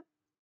இருந்து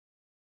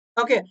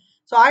ஓகே.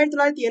 சோ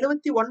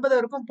 1979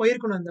 வரைக்கும்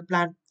போயிருக்கணும் இந்த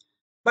பிளான்.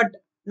 பட்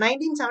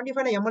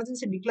 1975ல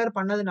எமர்ஜென்சி டிக்ளேர்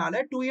பண்ணதுனால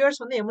 2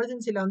 இயர்ஸ் வந்து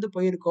எமர்ஜென்சில வந்து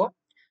போயிருக்கோம்.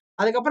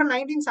 அதுக்கப்புறம்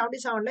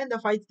 1977ல இந்த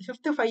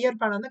 5th 5 இயர்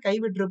பிளான் வந்து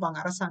கைவிட்டிருப்பாங்க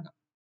அரசாங்கம்.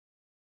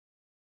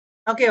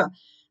 ஓகேவா?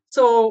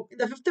 சோ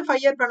இந்த 5th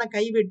 5 இயர் பிளான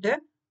கைவிட்டு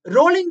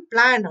ரோலிங்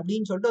பிளான்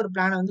அப்படின்னு சொல்லிட்டு ஒரு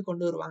பிளான வந்து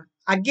கொண்டு வருவாங்க.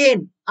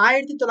 அகைன்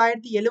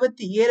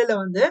 1977ல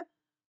வந்து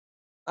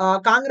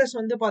காங்கிரஸ்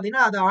வந்து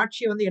பாத்தீங்கன்னா அது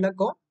ஆட்சியை வந்து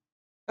இழக்கும்.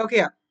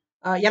 ஓகே.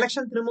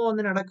 எலெக்ஷன் திரும்ப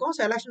வந்து நடக்கும். ஸோ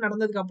எலெக்ஷன்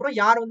நடந்ததுக்கு அப்புறம்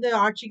யார் வந்து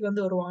ஆட்சிக்கு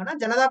வந்து வருவாங்கன்னா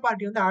ஜனதா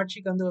பார்ட்டி வந்து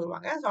ஆட்சிக்கு வந்து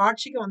வருவாங்க. ஸோ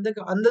ஆட்சிக்கு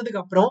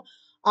வந்ததுக்கு அப்புறம்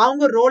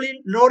அவங்க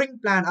ரோலிங்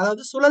பிளான்,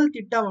 அதாவது சுழல்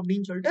திட்டம்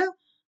அப்படின்னு சொல்லிட்டு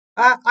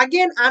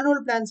அகைன்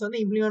ஆனுவல் பிளான்ஸ்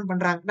வந்து இம்ப்ளிமெண்ட்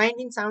பண்றாங்க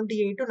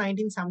 1978 to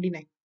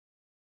 1979.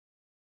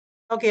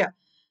 Okay.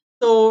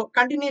 So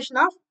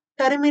continuation of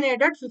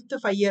terminated 5th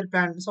 5 year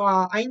plan. So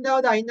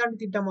 5வது ஐந்தாண்டு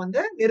திட்டம்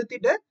வந்து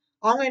நிறுத்திட்டு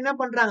அவங்க என்ன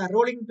பண்றாங்க,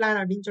 ரோலிங் பிளான்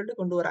அப்படின்னு சொல்லிட்டு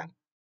கொண்டு வராங்க.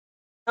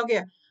 ஓகே,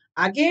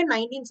 அகைன்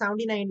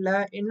 1979ல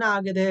என்ன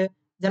ஆகுது,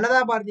 ஜனதா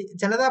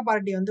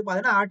பார்ட்டி வந்து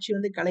பாத்தீங்கன்னா ஆட்சி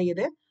வந்து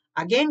கலையுது.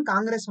 அகைன்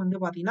காங்கிரஸ் வந்து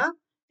பாத்தீங்கன்னா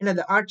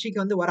என்னது ஆட்சிக்கு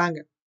வந்து வராங்க.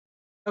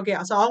 ஓகே,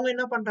 சோ அவங்க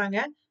என்ன பண்றாங்க,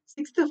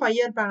 6th 5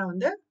 இயர் பிளான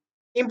வந்து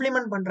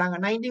இம்ப்ளிமெண்ட் பண்றாங்க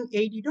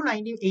 1980 to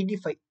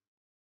 1985.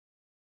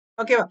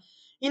 ஓகேவா,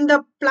 இந்த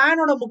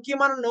பிளானோட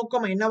முக்கியமான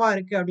நோக்கம் என்னவா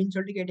இருக்கு அப்படின்னு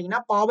சொல்லிட்டு கேட்டீங்கன்னா,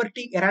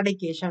 பாவர்ட்டி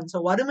எராடிகேஷன். சோ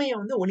வறுமையை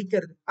வந்து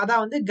ஒழிக்கிறது.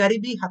 அதான் வந்து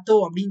கரிபி ஹத்தோ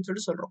அப்படின்னு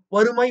சொல்லிட்டு சொல்றோம்.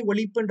 வறுமை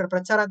ஒழிப்புன்ற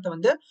பிரச்சாரத்தை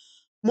வந்து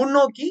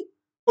முன்னோக்கி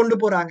கொண்டு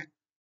போறாங்க.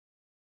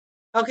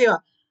 ஓகேவா,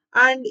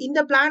 அண்ட் இந்த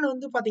பிளான்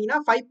வந்து பாத்தீங்கன்னா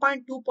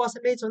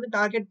 5.2% வந்து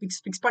டார்கெட்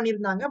பிக்ஸ்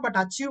பண்ணியிருந்தாங்க. பட்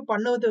அச்சீவ்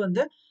பண்ணுவது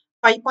வந்து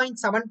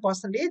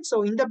 5.7%. ஸோ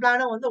இந்த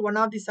பிளானை வந்து one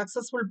of the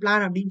successful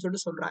plan அப்படின்னு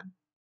சொல்லிட்டு சொல்றாங்க.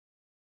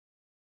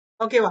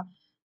 ஓகேவா,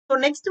 ஸோ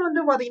நெக்ஸ்ட்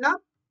வந்து பாத்தீங்கன்னா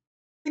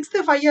 6th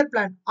 5 இயர்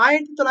பிளான்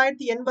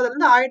 1980ல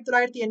இருந்து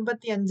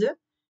 1985.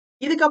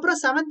 இதுக்கப்புறம்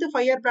 7th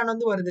 5 இயர் பிளான்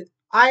வந்து வருது.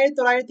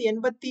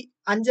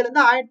 1985ல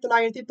இருந்து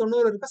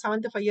 1990 வரைக்கும்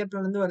 7th 5 இயர்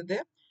பிளான் வந்து வருது.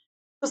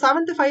 ஸோ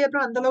 7th 5 இயர்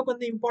பிளான் அந்த அளவுக்கு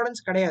வந்து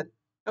இம்பார்ட்டன்ஸ் கிடையாது.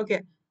 ஓகே,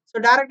 ஸோ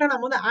டைரக்டா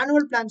நம்ம வந்து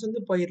ஆனுவல் பிளான்ஸ்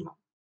வந்து போயிடலாம்.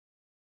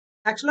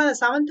 ஆக்சுவலா இந்த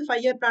 7th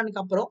 5 இயர்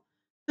பிளானுக்கு அப்புறம்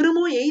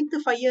திரும்பவும் 8th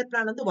 5 இயர்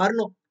பிளான் வந்து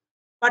வரணும்.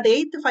 பட்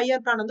 8th 5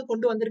 இயர் பிளான் வந்து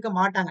கொண்டு வந்திருக்க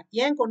மாட்டாங்க.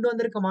 ஏன் கொண்டு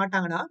வந்திருக்க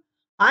மாட்டாங்கன்னா,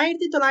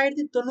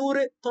 1990,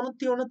 91,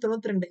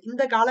 92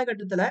 இந்த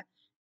காலகட்டத்துல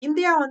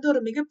இந்தியா வந்து ஒரு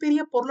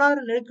மிகப்பெரிய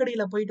பொருளாதார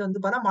நெருக்கடியில போயிட்டு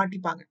வந்து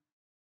மாட்டிப்பாங்க.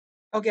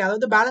 ஓகே,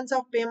 அதாவது பேலன்ஸ்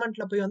ஆஃப்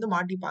பேமெண்ட்ல போய் வந்து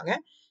மாட்டிப்பாங்க.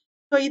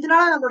 ஸோ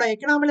இதனால நம்மளோட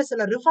எக்கனாமில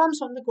சில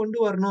ரிஃபார்ம்ஸ் வந்து கொண்டு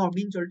வரணும்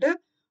அப்படின்னு சொல்லிட்டு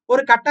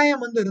ஒரு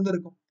கட்டாயம் வந்து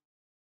இருந்திருக்கும்.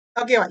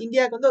 ஓகேவா,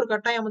 இந்தியாவுக்கு வந்து ஒரு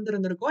கட்டாயம் வந்து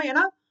இருந்திருக்கும்.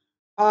 ஏன்னா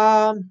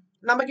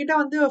நம்ம கிட்ட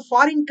வந்து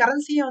ஃபாரின்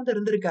கரன்சியே வந்து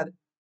இருந்திருக்காது.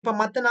 இப்ப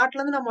மத்த நாட்டுல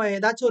இருந்து நம்ம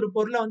ஏதாச்சும் ஒரு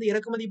பொருளை வந்து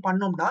இறக்குமதி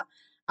பண்ணோம்னா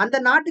அந்த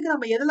நாட்டுக்கு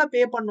நம்ம எதுல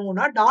பே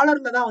பண்ணுவோம்னா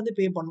டாலர்ல தான் வந்து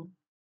பே பண்ணுவோம்.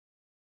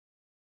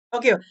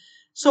 ஓகே,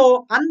 சோ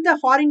அந்த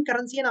ஃபாரின்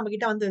கரன்சியே நம்ம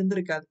கிட்ட வந்து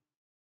இருந்திருக்காது.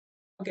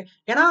 ஓகே,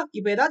 ஏன்னா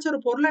இப்ப ஏதாச்சும் ஒரு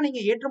பொருளை நீங்க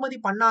ஏற்றுமதி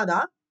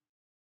பண்ணாதான்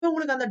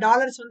உங்களுக்கு அந்த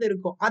டாலர்ஸ் வந்து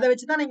இருக்கும். அதை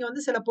வச்சுதான் நீங்க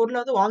வந்து சில பொருளை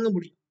வந்து வாங்க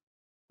முடியும்.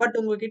 பட்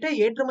உங்ககிட்ட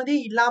ஏற்றுமதியே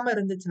இல்லாம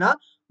இருந்துச்சுன்னா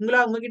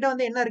உங்ககிட்ட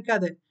வந்து என்ன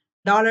இருக்காது,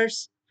 டாலர்ஸ்,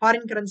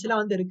 ஃபாரின் கரன்சி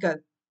எல்லாம் வந்து இருக்காது.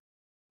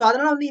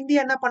 அதனால வந்து இந்தியா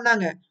என்ன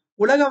பண்ணாங்க,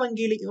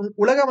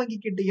 உலக வங்கி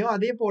கிட்டயும்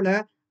அதே போல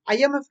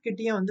IMF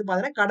கிட்டயும் வந்து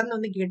பாத்தீங்கன்னா கடன்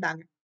வந்து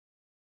கேட்டாங்க.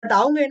 பட்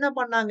அவங்க என்ன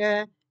பண்ணாங்க,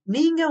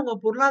 நீங்க உங்க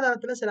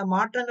பொருளாதாரத்துல சில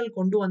மாற்றங்கள்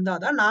கொண்டு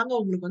வந்தாதான் நாங்க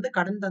உங்களுக்கு வந்து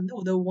கடன் தந்து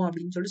உதவுவோம்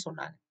அப்படின்னு சொல்லி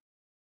சொன்னாங்க.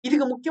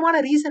 இதுக்கு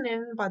முக்கியமான ரீசன்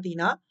என்னன்னு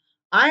பாத்தீங்கன்னா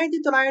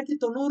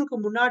 1990க்கு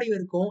முன்னாடி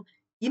வரைக்கும்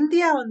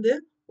இந்தியா வந்து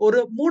ஒரு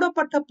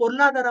மூடப்பட்ட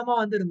பொருளாதாரமா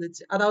வந்து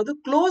இருந்துச்சு. அதாவது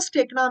க்ளோஸ்ட்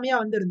எக்கனாமியா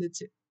வந்து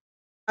இருந்துச்சு.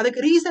 அதுக்கு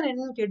ரீசன்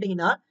என்னன்னு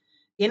கேட்டீங்கன்னா,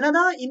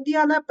 என்னதான்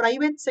இந்தியால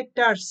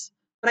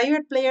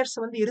பிரைவேட் பிளேயர்ஸ்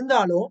வந்து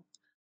இருந்தாலும்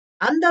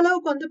அந்த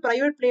அளவுக்கு வந்து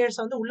பிரைவேட் பிளேயர்ஸ்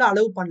வந்து உள்ள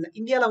அலோவ் பண்ணல.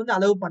 இந்தியால வந்து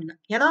அலோவ் பண்ணல.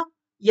 ஏன்னா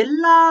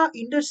எல்லா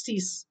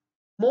industries,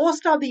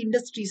 most of the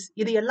industries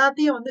இது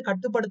எல்லாத்தையும் வந்து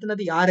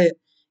கட்டுப்படுத்தினது யாரு,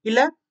 இல்ல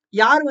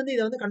யார் வந்து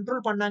இதை வந்து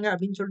கண்ட்ரோல் பண்ணாங்க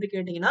அப்படின்னு சொல்லிட்டு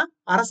கேட்டீங்கன்னா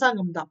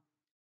அரசாங்கம் தான்.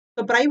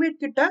 இப்போ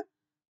பிரைவேட் கிட்ட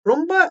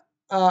ரொம்ப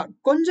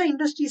கொஞ்சம்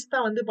இண்டஸ்ட்ரீஸ்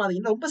தான் வந்து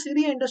பாத்தீங்கன்னா ரொம்ப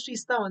சிறிய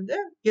இண்டஸ்ட்ரீஸ் தான் வந்து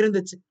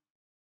இருந்துச்சு.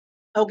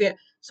 ஓகே,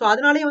 சோ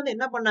அதனாலேயே வந்து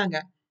என்ன பண்ணாங்க,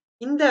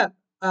 இந்த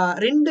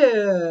 2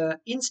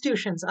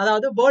 இன்ஸ்டிடியூஷன்ஸ்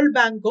அதாவது வேர்ல்ட்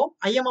பேங்க்கும்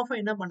IMF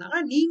என்ன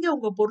பண்ணாங்கன்னா, நீங்க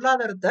உங்க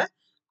பொருளாதாரத்தை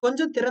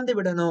கொஞ்சம் திறந்து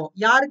விடணும்.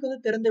 யாருக்கு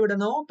வந்து திறந்து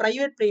விடணும்,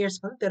 பிரைவேட்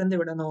பிளேயர்ஸ்க்கு வந்து திறந்து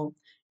விடணும்.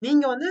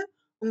 நீங்க வந்து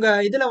உங்க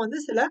இதுல வந்து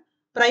சில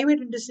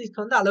பிரைவேட்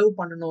இண்டஸ்ட்ரீஸ்க்கு வந்து அலோவ்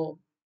பண்ணணும்.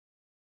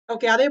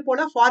 ஓகே, அதே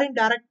போல ஃபாரின்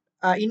டைரக்ட்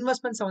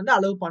இன்வெஸ்ட்மெண்ட்ஸை வந்து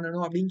அலோவ்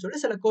பண்ணணும் அப்படின்னு சொல்லி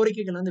சில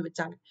கோரிக்கைகள் வந்து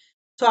வச்சாங்க.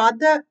 சோ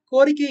அந்த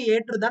கோரிக்கையை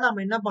ஏற்றுதான்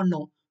நம்ம என்ன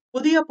பண்ணோம்,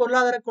 புதிய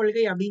பொருளாதார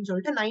கொள்கை அப்படின்னு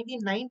சொல்லிட்டு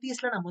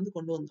 1990ஸ்ல நம்ம வந்து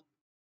கொண்டு வந்தோம்.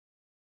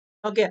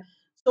 ஓகே,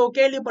 சோ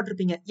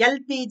கேள்விப்பட்டிருப்பீங்க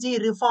LPG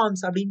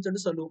ரிஃபார்ம்ஸ் அப்படின்னு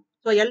சொல்லிட்டு சொல்லுவோம்.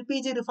 சோ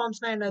LPG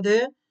ரிஃபார்ம்ஸ்னா என்னது,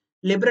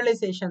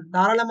 லிபரலைசேஷன்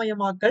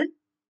தாராளமயமாக்கல்,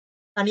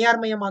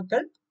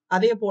 தனியார்மயமாக்கல்,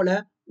 அதே போல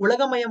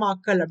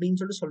உலகமயமாக்கல் அப்படின்னு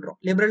சொல்லிட்டு சொல்றோம்.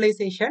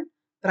 லிபரலைசேஷன்,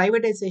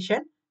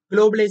 பிரைவேடைசேஷன்,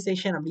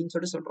 குளோபலைசேஷன் அப்படின்னு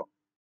சொல்லிட்டு சொல்றோம்.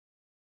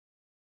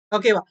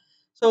 ஓகேவா,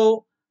 சோ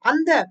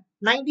அந்த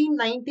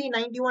 1990,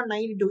 91,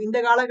 92 இந்த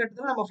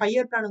காலகட்டத்தில் நம்ம 5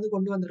 இயர் பிளான் வந்து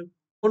கொண்டு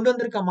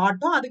வந்திருக்க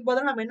மாட்டோம். அதுக்கு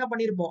பதிலா நம்ம என்ன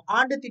பண்ணிருப்போம்,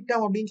 ஆண்டு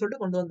திட்டம் அப்படின்னு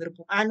சொல்லிட்டு கொண்டு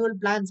வந்திருப்போம். ஆனுவல்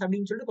பிளான்ஸ்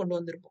அப்படின்னு சொல்லிட்டு கொண்டு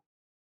வந்திருப்போம்.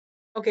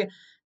 ஓகே,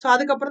 சோ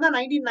அதுக்கப்புறம் தான்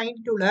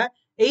 1992ல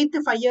 8th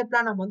 5 இயர்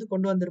பிளான் நம்ம வந்து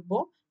கொண்டு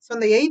வந்திருப்போம். சோ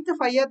அந்த 8th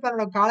 5 இயர்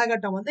பிளானோட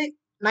காலகட்டம் வந்து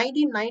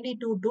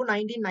 1992 to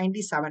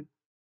 1997.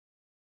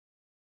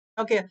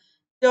 Okay,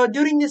 so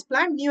during this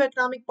plan new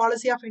economic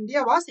policy of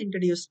India was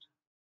introduced.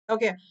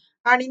 Okay,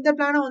 and இந்த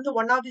பிளானை வந்து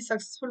one of the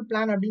successful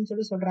plan அப்படின்னு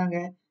சொல்லி சொல்றாங்க.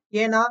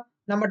 ஏன்னா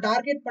நம்ம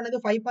டார்கெட் பண்ணது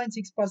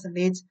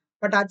 5.6%,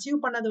 பட் அச்சீவ்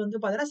பண்ணது வந்து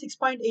பாத்தீங்கன்னா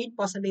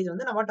 6.8%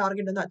 வந்து நம்ம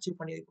டார்கெட் வந்து அச்சீவ்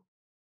பண்ணிருக்கோம்.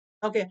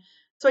 ஓகே,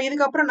 சோ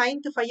இதுக்கப்புறம்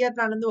 9th 5 இயர்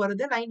பிளான் வந்து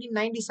வருது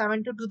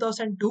 1997 to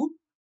 2002.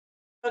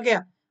 ஓகே,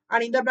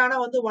 அண்ட் இந்த பிளானை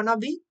வந்து one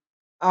of the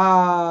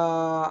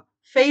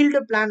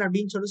failed plan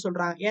அப்படின்னு சொல்லி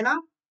சொல்றாங்க. ஏன்னா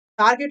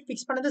டார்கெட்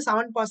பிக்ஸ் பண்ணது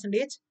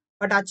 7%,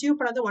 பட் அச்சீவ்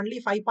பண்ணது ஒன்லி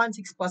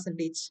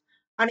 5.6%.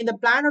 அண்ட் இந்த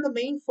பிளானோட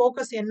மெயின்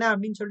ஃபோக்கஸ் என்ன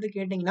அப்படின்னு சொல்லிட்டு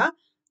கேட்டீங்கன்னா,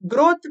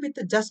 growth with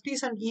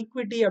justice and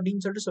equity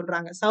அப்படின்னு சொல்லிட்டு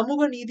சொல்றாங்க.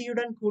 சமூக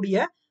நீதியுடன்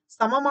கூடிய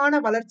சமமான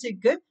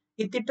வளர்ச்சிக்கு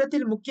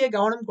இத்திட்டத்தில் முக்கிய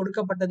கவனம்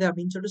கொடுக்கப்பட்டது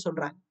அப்படின்னு சொல்லிட்டு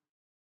சொல்றாங்க.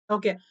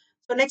 Okay.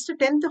 So next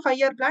 10th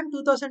 5-year plan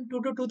 2002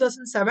 to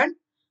 2007.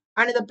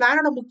 And இந்த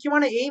பிளானோட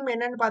முக்கியமான எய்ம்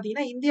என்னன்னு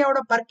பாத்தீங்கன்னா, இந்தியாவோட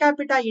பர்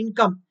கேபிட்டா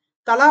இன்கம்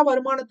தலா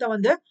வருமானத்தை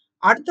வந்து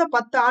அடுத்த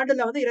 10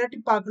 ஆண்டுல வந்து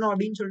இரட்டிப்பாக்கணும்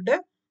அப்படின்னு சொல்லிட்டு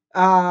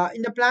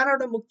இந்த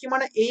பிளானோட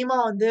முக்கியமான எய்மா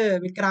வந்து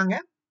வைக்கிறாங்க.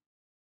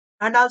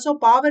 அண்ட் ஆல்சோ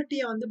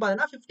பாவர்ட்டியை வந்து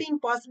பாத்தீங்கன்னா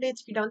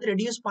 15% கிட்ட வந்து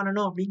ரெடியூஸ்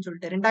பண்ணணும் அப்படின்னு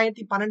சொல்லிட்டு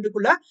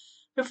 2012க்குள்ள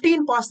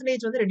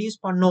 15% வந்து ரெடியூஸ்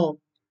பண்ணும்.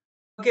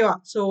 ஓகேவா?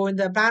 ஸோ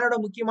இந்த பிளானோட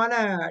முக்கியமான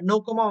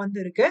நோக்கமா வந்து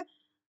இருக்கு.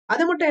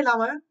 அது மட்டும்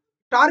இல்லாம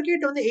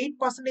டார்கெட் வந்து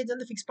 8%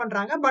 வந்து ஃபிக்ஸ்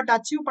பண்றாங்க. பட்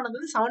அச்சீவ் பண்ணது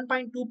வந்து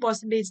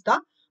 7.2%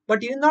 தான்.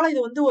 பட் இருந்தாலும்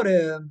இது வந்து ஒரு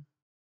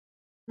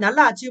நல்ல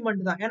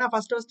அச்சீவ்மெண்ட் தான். ஏன்னா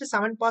ஃபர்ஸ்ட்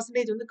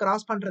 7% வந்து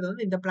கிராஸ் பண்றது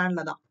வந்து இந்த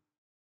பிளான்ல தான்.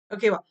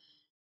 ஓகேவா?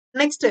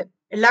 நெக்ஸ்ட்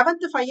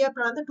 11th 5-year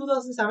பிளான் வந்து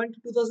 2007 to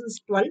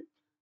 2012.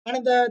 அண்ட்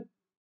இந்த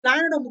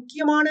பிளானோட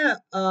முக்கியமான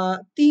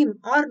தீம்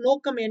ஆர்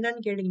நோக்கம்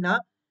என்னன்னு கேட்டீங்கன்னா,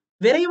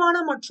 விரைவான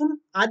மற்றும்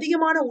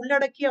அதிகமான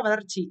உள்ளடக்கிய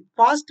வளர்ச்சி,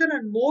 pastor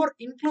and more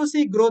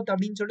inclusive growth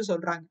அப்படின்னு சொல்லிட்டு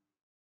சொல்றாங்க.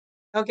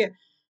 ஓகே.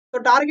 ஸோ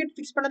டார்கெட்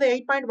ஃபிக்ஸ் பண்ணது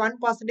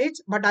 8.1%,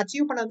 பட்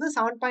அச்சீவ் பண்ணது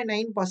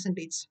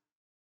 7.9%.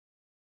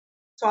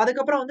 ஸோ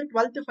அதுக்கப்புறம் வந்து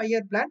 12th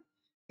 5-year பிளான்.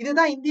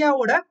 இதுதான்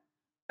இந்தியாவோட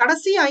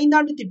கடைசி 5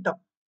 ஆண்டு திட்டம்.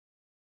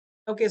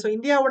 ஓகே. ஸோ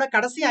இந்தியாவோட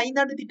கடைசி 5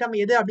 ஆண்டு திட்டம்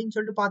எது அப்படின்னு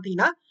சொல்லிட்டு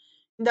பாத்தீங்கன்னா,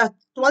 இந்த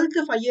 12th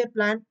 5-year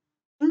பிளான்.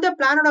 இந்த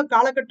பிளானோட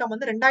காலகட்டம்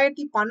வந்து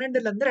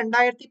 2012ல இருந்து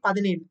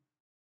 2017.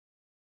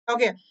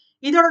 ஓகே.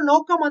 இதோட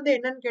நோக்கம் வந்து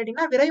என்னன்னு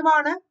கேட்டீங்கன்னா,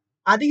 விரைவான,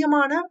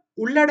 அதிகமான,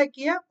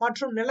 உள்ளடக்கிய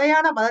மற்றும்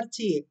நிலையான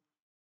வளர்ச்சி.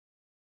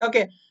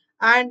 ஓகே.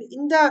 அண்ட்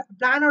இந்த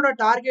பிளானோட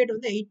டார்கெட்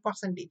வந்து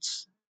 8%.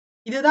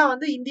 இதுதான்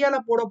வந்து இந்தியால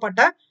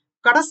போடப்பட்ட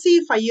கடைசி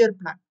 5-year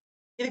பிளான்.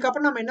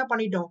 இதுக்கப்புறம் நம்ம என்ன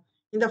பண்ணிட்டோம்?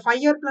 இந்த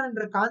 5-year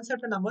பிளான்ன்ற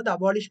கான்செப்டை நம்ம வந்து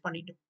அபாலிஷ்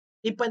பண்ணிட்டோம்.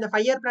 இப்போ இந்த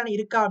 5-year பிளான்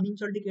இருக்கா அப்படின்னு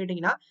சொல்லிட்டு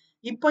கேட்டீங்கன்னா,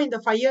 இப்போ இந்த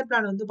 5-year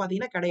பிளான் வந்து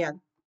பாத்தீங்கன்னா கிடையாது.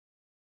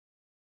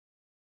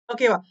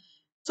 ஓகேவா?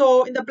 ஸோ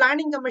இந்த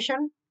பிளானிங்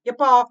கமிஷன்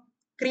எப்போ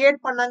கிரியேட்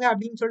பண்ணாங்க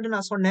அப்படின்னு சொல்லிட்டு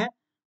நான் சொன்னேன்.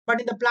 பட்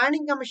இந்த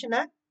பிளானிங்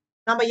கமிஷனை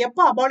நம்ம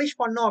எப்போ அபாலிஷ்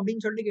பண்ணோம்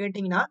அப்படின்னு சொல்லிட்டு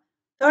கேட்டீங்கன்னா,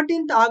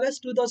 13th August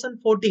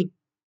 2014.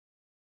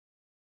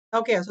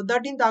 Okay. So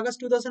 13th August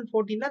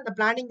 2014ல இந்த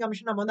பிளானிங்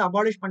கமிஷன் நம்ம வந்து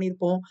அபாலிஷ்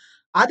பண்ணியிருப்போம்.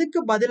 அதுக்கு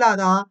பதிலாக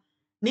தான்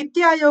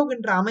நித்தி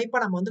ஆயோக்ன்ற அமைப்பை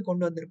நம்ம வந்து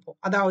கொண்டு வந்திருப்போம்.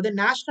 அதாவது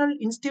national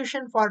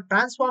institution for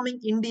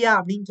transforming India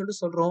அப்படின்னு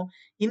சொல்லிட்டு சொல்றோம்.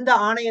 இந்த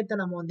ஆணையத்தை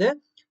நம்ம வந்து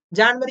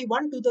January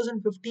 1,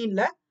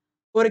 2015ல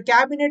ஒரு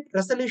கேபினெட்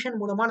ரெசல்யூஷன்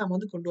மூலமா நம்ம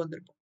வந்து கொண்டு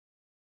வந்திருப்போம்.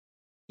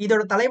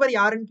 இதோட தலைவர்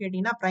யாருன்னு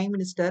கேட்டீங்கன்னா பிரைம்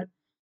மினிஸ்டர்.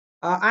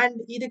 அண்ட்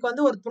இதுக்கு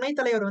வந்து ஒரு துணைத்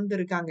தலைவர் வந்து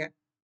இருக்காங்க.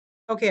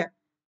 ஓகே.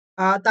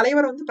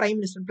 தலைவர் வந்து பிரைம்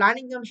மினிஸ்டர்.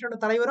 பிளானிங் கமிஷனோட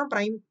தலைவரும்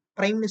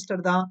பிரைம்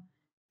மினிஸ்டர் தான்.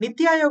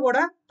 நித்தி ஆயோகோட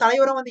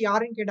தலைவரும் வந்து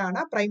யாருன்னு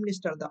கேட்டாங்கன்னா பிரைம்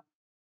மினிஸ்டர் தான்.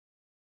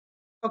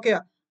 ஓகே.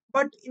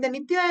 பட் இந்த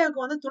நித்தி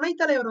ஆயோக் வந்து துணைத்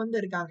தலைவர் வந்து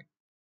இருக்காங்க.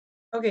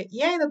 ஓகே.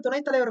 ஏன் இந்த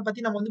துணைத் தலைவரை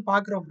பத்தி நம்ம வந்து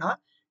பாக்குறோம்னா,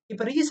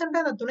 இப்ப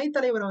ரீசெண்டா இந்த துணைத்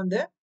தலைவரை வந்து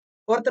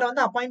ஒருத்தரை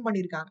வந்து அப்பாயிண்ட்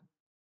பண்ணியிருக்காங்க.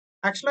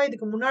 ஆக்சுவலா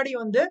இதுக்கு முன்னாடி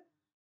வந்து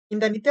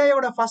இந்த நித்தி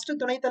ஆயோட ஃபர்ஸ்ட்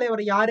துணைத்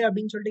தலைவர் யாரு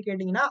அப்படின்னு சொல்லிட்டு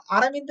கேட்டீங்கன்னா,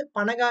 அரவிந்த்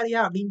பனகாரியா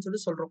அப்படின்னு சொல்லி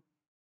சொல்றோம்.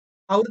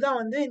 அவர் தான்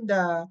வந்து இந்த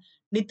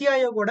நித்தி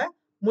ஆயோகோட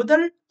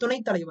முதல்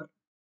துணைத் தலைவர்.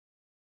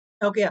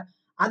 ஓகே.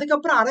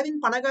 அதுக்கப்புறம்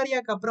அரவிந்த்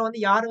பனகாரியாக்கு அப்புறம்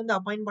வந்து யார் வந்து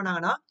அப்பாயிண்ட்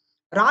பண்ணாங்கன்னா,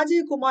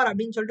 ராஜீவ் குமார்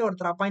அப்படின்னு சொல்லிட்டு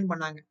ஒருத்தர் அப்பாயிண்ட்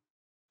பண்ணாங்க.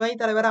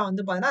 துணைத் தலைவரா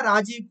வந்து பாத்தீங்கன்னா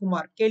ராஜீவ்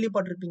குமார்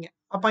கேள்விப்பட்டிருப்பீங்க.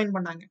 அப்பாயிண்ட்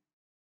பண்ணாங்க.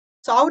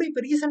 ஸோ அவரு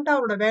இப்ப ரீசெண்டா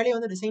அவரோட வேலையை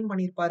வந்து ரிசைன்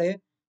பண்ணியிருப்பாரு.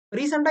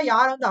 ரீசெண்டா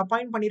யார் வந்து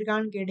அப்பாயிண்ட்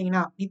பண்ணியிருக்காங்கன்னு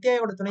கேட்டீங்கன்னா, நித்தி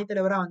ஆயோட துணைத்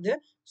தலைவரா வந்து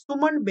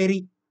சுமன் பெரி.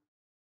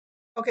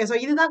 ஓகே. ஸோ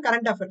இதுதான்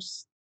கரண்ட் அஃபேர்ஸ்.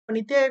 இப்ப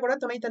நித்தி ஆயோட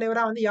துணைத்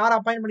தலைவரா வந்து யார்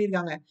அப்பாயிண்ட்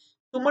பண்ணியிருக்காங்க?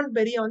 சுமன்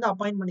பெரிய வந்து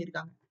அப்பாயிண்ட்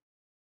பண்ணியிருக்காங்க.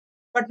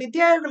 பட் நித்தி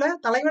ஆயோக்ல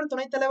தலைவர்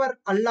துணைத் தலைவர்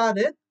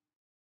அல்லாது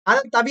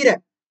அதை தவிர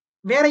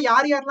வேற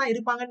யார் யாரெல்லாம்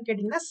இருப்பாங்கன்னு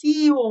கேட்டீங்கன்னா,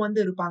 சிஇஓ வந்து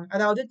இருப்பாங்க.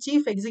 அதாவது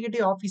சீஃப்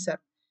எக்ஸிகியூட்டிவ் ஆஃபீஸர்.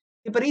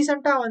 இப்ப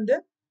ரீசெண்டா வந்து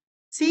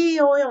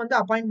சிஇஓவை வந்து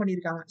அப்பாயிண்ட்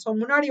பண்ணியிருக்காங்க. ஸோ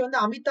முன்னாடி வந்து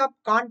அமிதாப்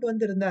காந்த்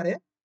வந்து இருந்தாரு.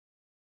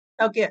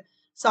 ஓகே.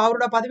 ஸோ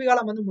அவரோட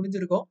பதவிக்காலம் வந்து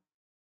முடிஞ்சிருக்கும்.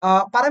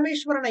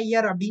 பரமேஸ்வரன்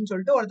ஐயர் அப்படின்னு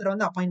சொல்லிட்டு ஒருத்தர்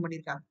வந்து அப்பாயிண்ட்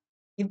பண்ணியிருக்காங்க.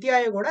 NITI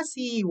ஆயோகோட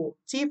CEO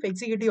chief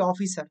executive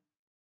officer.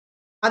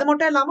 அது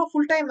மட்டும் இல்லாம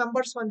ஃபுல் டைம்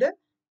மெம்பர்ஸ் வந்து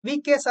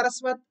வி.கே.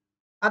 சரஸ்வத்,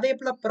 அதே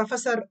போல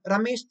professor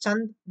Ramesh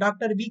Chand,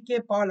 doctor VK.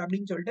 பால்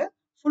அப்படின்னு சொல்லிட்டு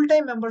ஃபுல்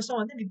டைம் மெம்பர்ஸும்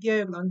வந்து நித்தி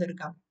ஆயோக்ல வந்து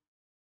இருக்காங்க.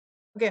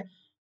 ஓகே.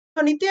 ஸோ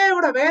நித்தி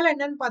ஆயோகோட வேலை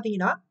என்னன்னு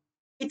பாத்தீங்கன்னா,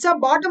 it's a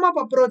bottom up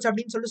approach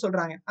அப்படின்னு சொல்லிட்டு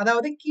சொல்றாங்க.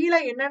 அதாவது கீழே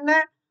என்னென்ன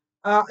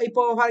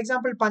இப்போ ஃபார்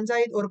எக்ஸாம்பிள்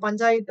ஒரு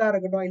பஞ்சாயத்தா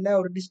இருக்கட்டும், இல்ல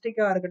ஒரு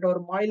டிஸ்ட்ரிக்டா இருக்கட்டும்,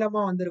 ஒரு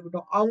மாநிலமா வந்து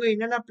இருக்கட்டும், அவங்க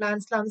என்னென்ன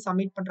பிளான்ஸ்லாம் வந்து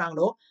சப்மிட்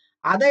பண்றாங்களோ,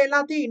 அதை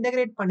எல்லாத்தையும்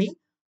இன்டகிரேட் பண்ணி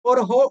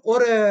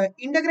ஒரு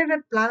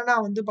இன்டகிரேட்டட் பிளானா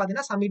வந்து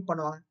பாத்தீங்கன்னா சப்மிட்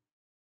பண்ணுவாங்க.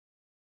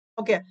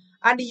 ஓகே.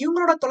 அண்ட்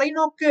இவங்களோட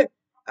தொலைநோக்கு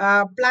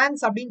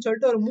பிளான்ஸ் அப்படின்னு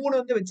சொல்லிட்டு ஒரு 3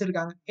 வந்து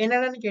வச்சிருக்காங்க.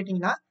 என்னென்னு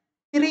கேட்டீங்கன்னா,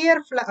 3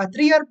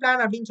 இயர்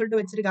பிளான் அப்படின்னு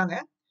சொல்லிட்டு வச்சிருக்காங்க.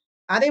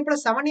 அதே போல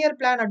 7 இயர்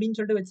பிளான் அப்படின்னு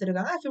சொல்லிட்டு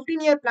வச்சிருக்காங்க.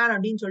 15 இயர் பிளான்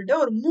அப்படின்னு சொல்லிட்டு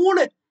ஒரு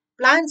 3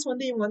 பிளான்ஸ்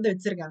வந்து இவங்க வந்து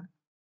வச்சிருக்காங்க.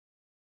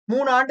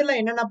 3 ஆண்டுல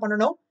என்னென்ன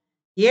பண்ணணும்,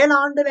 7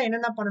 ஆண்டுல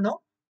என்னென்ன பண்ணணும்,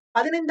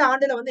 15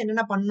 ஆண்டுல வந்து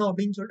என்னென்ன பண்ணணும்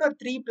அப்படின்னு சொல்லிட்டு ஒரு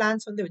 3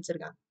 பிளான்ஸ் வந்து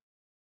வச்சிருக்காங்க.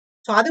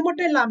 ஸோ அது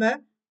மட்டும் இல்லாம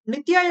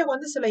நித்தி ஆயோக்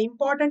வந்து சில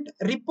இம்பார்ட்டன்ட்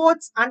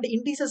ரிப்போர்ட்ஸ் அண்ட்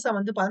இண்டிசஸ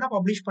வந்து பாத்தீங்கன்னா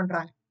பப்ளிஷ்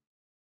பண்றாங்க.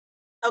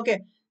 ஓகே.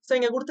 ஸோ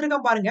இங்க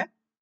கொடுத்துருக்கேன் பாருங்க.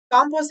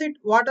 Composite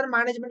water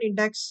management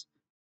index,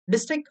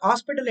 district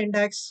hospital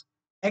index,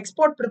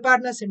 export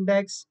preparedness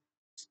index,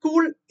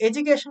 school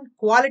education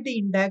quality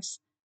index,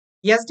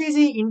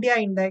 SDG India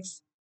index,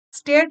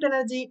 state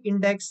energy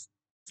index,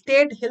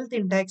 state health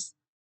index,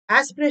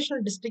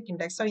 aspirational district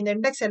index. So இந்த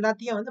index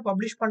எல்லாத்தையும் வந்து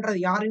publish பண்றது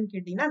யாருன்னு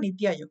கேட்டீங்கன்னா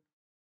நித்தி ஆயோக்.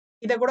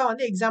 இதை கூட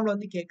வந்து எக்ஸாம்ல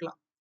வந்து கேட்கலாம்.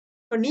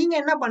 இப்போ நீங்க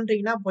என்ன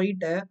பண்றீங்கன்னா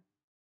போயிட்டு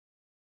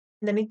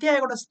இந்த நித்தி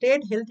ஆயோட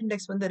ஸ்டேட் ஹெல்த்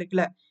இண்டெக்ஸ் வந்து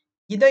இருக்குல்ல,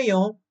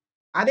 இதையும்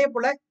அதே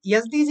போல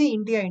எஸ்டிஜி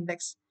இந்தியா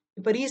இண்டெக்ஸ்,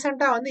 இப்போ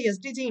ரீசெண்டா வந்து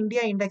எஸ்டிஜி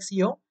இந்தியா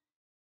இண்டெக்ஸையும்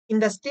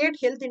இந்த ஸ்டேட்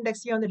ஹெல்த்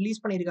இண்டெக்ஸையும் வந்து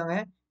ரிலீஸ் பண்ணியிருக்காங்க.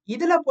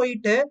 இதுல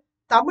போயிட்டு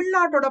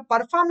தமிழ்நாட்டோட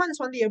பர்ஃபார்மன்ஸ்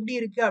வந்து எப்படி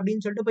இருக்கு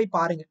அப்படின்னு சொல்லிட்டு போய்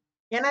பாருங்க.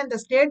 ஏன்னா இந்த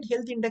ஸ்டேட்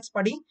ஹெல்த் இண்டெக்ஸ்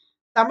படி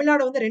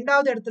தமிழ்நாடு வந்து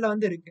 2வது இடத்துல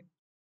வந்து இருக்கு.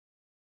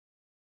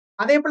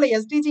 அதே போல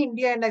எஸ்டிஜி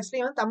இந்தியா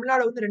இண்டெக்ஸ்லயும் வந்து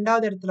தமிழ்நாடு வந்து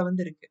 2வது இடத்துல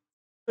வந்து இருக்கு.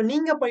 ஸோ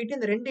நீங்க போயிட்டு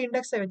இந்த 2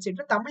 இண்டெக்ஸை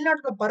வச்சுட்டு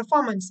தமிழ்நாட்டோட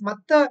பர்ஃபார்மன்ஸ்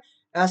மற்ற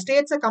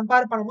ஸ்டேட்ஸை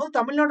கம்பேர் பண்ணும்போது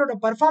தமிழ்நாட்டோட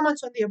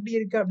பர்ஃபார்மன்ஸ் வந்து எப்படி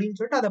இருக்கு அப்படின்னு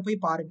சொல்லிட்டு அதை போய்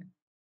பாருங்க.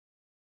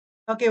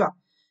 ஓகேவா?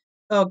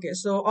 ஓகே.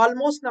 ஸோ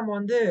ஆல்மோஸ்ட் நம்ம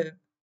வந்து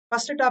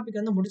ஃபர்ஸ்ட் டாபிக்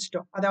வந்து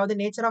முடிச்சிட்டோம். அதாவது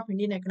nature of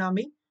Indian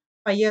economy,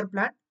 5 year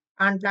plan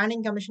and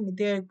planning commission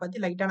NITI Aayog பத்தி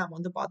லைட்டா நம்ம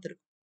வந்து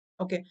பார்த்துருக்கோம்.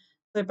 ஓகே.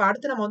 ஸோ இப்போ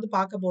அடுத்து நம்ம வந்து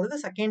பார்க்க போறது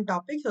செகண்ட்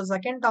டாபிக். ஸோ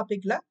செகண்ட்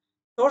டாபிக்ல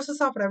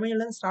சோர்சஸ் ஆஃப்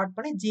ரெவன்யூல ஸ்டார்ட்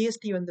பண்ணி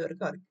ஜிஎஸ்டி வந்து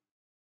வரைக்கும் இருக்கு.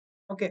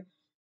 ஓகே.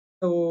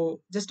 ஸோ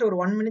ஜஸ்ட் ஒரு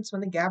 1 மினிட்ஸ்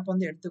வந்து கேப்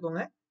வந்து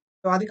எடுத்துக்கோங்க.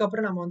 ஸோ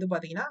அதுக்கப்புறம் நம்ம வந்து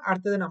பார்த்தீங்கன்னா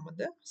அடுத்தது நம்ம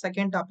வந்து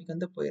செகண்ட் டாபிக்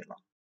வந்து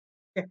போயிடலாம்.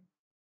 ஓகே.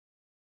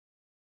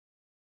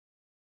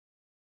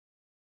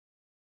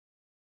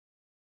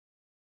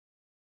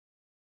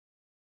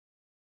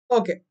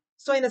 ஓகே.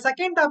 ஸோ இந்த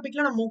செகண்ட்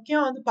டாபிக்ல நம்ம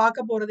முக்கியம் வந்து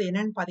பார்க்க போறது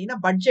என்னன்னு பார்த்தீங்கன்னா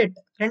பட்ஜெட்.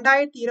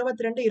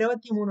 2022,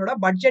 23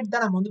 பட்ஜெட்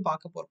தான் நம்ம வந்து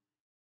பார்க்க போறோம்.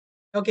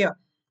 ஓகேவா?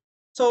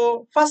 ஸோ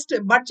ஃபர்ஸ்ட்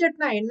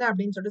பட்ஜெட்னா என்ன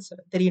அப்படின்னு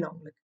சொல்லிட்டு தெரியணும்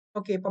உங்களுக்கு.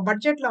 ஓகே. இப்போ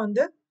பட்ஜெட்ல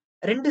வந்து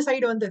 2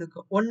 சைடு வந்து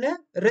இருக்கும். ஒன்னு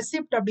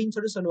ரெசிப்ட் அப்படின்னு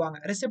சொல்லி சொல்லுவாங்க.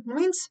 Receipt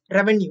means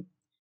revenue.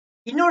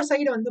 இன்னொரு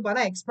சைடு வந்து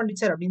பார்த்தா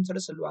எக்ஸ்பெண்டிச்சர் அப்படின்னு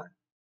சொல்லி சொல்லுவாங்க.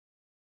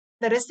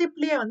 இந்த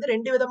ரெசிப்ட்லயே வந்து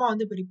 2 விதமா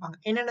வந்து பிரிப்பாங்க.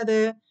 என்னென்னது?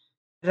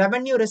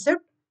 ரெவென்யூ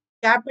ரெசிப்ட்,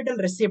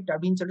 கேபிட்டல் ரெசிப்ட்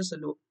அப்படின்னு சொல்லி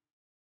சொல்லுவோம்.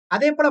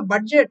 அதே போல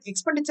பட்ஜெட்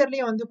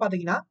எக்ஸ்பெண்டிச்சர்லயும் வந்து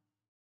பாத்தீங்கன்னா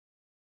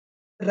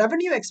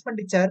ரெவென்யூ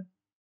எக்ஸ்பெண்டிச்சர்,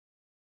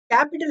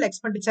 கேபிட்டல்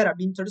எக்ஸ்பெண்டிச்சர்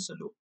அப்படின்னு சொல்லி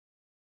சொல்லுவோம்.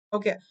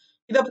 ஓகே.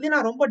 இதை பத்தி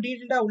நான் ரொம்ப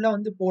டீட்டெயில்டா உள்ள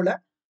வந்து போல.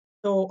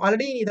 ஸோ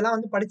ஆல்ரெடி இதெல்லாம்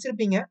வந்து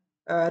படிச்சிருப்பீங்க.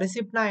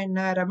 ரெசிப்ட்னா என்ன,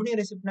 ரெவன்யூ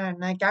ரெசிப்ட்னா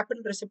என்ன,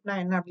 கேபிட்டல் ரெசிப்ட்னா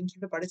என்ன அப்படின்னு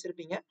சொல்லிட்டு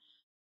படிச்சிருப்பீங்க.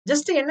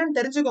 ஜஸ்ட் என்னன்னு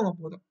தெரிஞ்சுக்கோங்க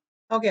போதும்.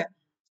 ஓகே.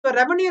 ஸோ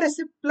ரெவன்யூ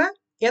ரெசிப்ட்ல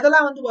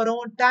எதெல்லாம் வந்து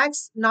வரும்?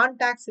 டாக்ஸ், நான்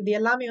டாக்ஸ், இது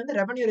எல்லாமே வந்து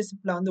ரெவன்யூ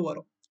ரெசிப்ட்ல வந்து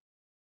வரும்.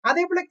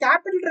 அதே போல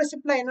கேபிட்டல்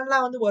ரெசிப்ட்ல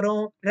என்னெல்லாம் வந்து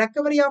வரும்?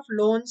 Recovery of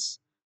loans,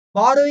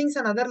 borrowings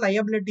and other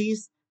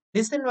liabilities,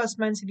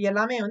 டிஸ்இன்வெஸ்ட்மெண்ட்ஸ், இது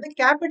எல்லாமே வந்து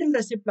கேபிட்டல்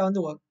ரெசிப்ட்ல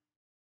வந்து வரும்.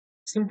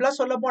 சிம்பிளா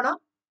சொல்ல போனா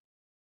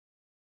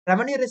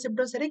ரெவன்யூ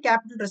ரெசிப்டும் சரி,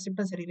 கேபிட்டல்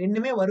ரெசிப்டும் சரி,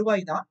 ரெண்டுமே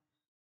வருவாய் தான்.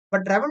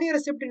 பட் ரெவன்யூ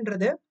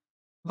ரெசிப்ட்ன்றது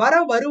வர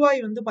வருவாய்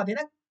வந்து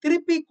பாத்தீங்கன்னா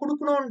திருப்பி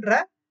கொடுக்கணும்ன்ற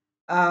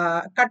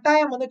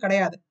கட்டாயம் வந்து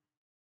கிடையாது.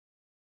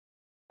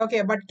 ஓகே.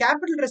 பட்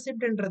கேபிட்டல்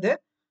ரெசிப்ட்ன்றது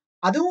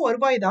அதுவும்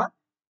வருவாய் தான்.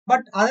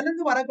 பட் அதுல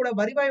இருந்து வரக்கூடிய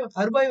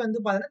வருவாய் வந்து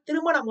பாத்தீங்கன்னா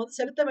திரும்ப நம்ம வந்து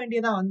செலுத்த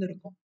வேண்டியதா வந்து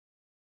இருக்கும்.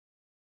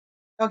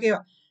 ஓகேவா?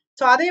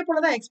 சோ அதே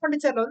போலதான்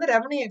எக்ஸ்பெண்டிச்சர்ல வந்து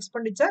ரெவன்யூ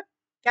எக்ஸ்பெண்டிச்சர்,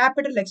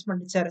 கேபிட்டல்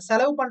எக்ஸ்பெண்டிச்சர்.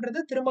 செலவு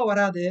பண்றது திரும்ப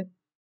வராது.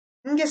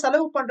 இங்க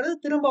செலவு பண்றது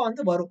திரும்ப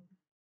வந்து வரும்.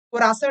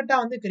 ஒரு அசெட்டா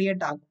வந்து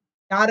கிரியேட் ஆகும்.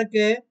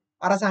 யாருக்கு?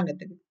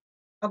 அரசாங்கத்துக்கு.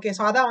 ஓகே.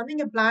 சோ அதான் வந்து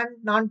இங்க பிளான்,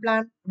 நான்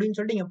பிளான் அப்படின்னு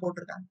சொல்லிட்டு இங்க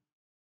போட்டிருக்காங்க.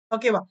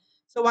 ஓகேவா?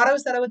 சோ வரவு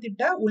செலவு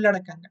திட்ட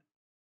உள்ளடக்கங்க.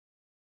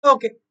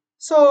 ஓகே.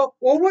 சோ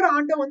ஒவ்வொரு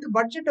ஆண்டும் வந்து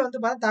பட்ஜெட் வந்து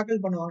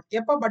தாக்கல் பண்ணுவாங்க.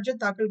 எப்ப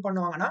பட்ஜெட் தாக்கல்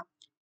பண்ணுவாங்கன்னா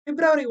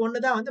பிப்ரவரி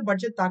 1 தான் வந்து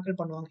பட்ஜெட் தாக்கல்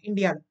பண்ணுவாங்க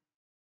இந்தியால.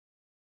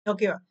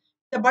 ஓகேவா?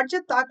 இந்த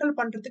பட்ஜெட் தாக்கல்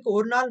பண்றதுக்கு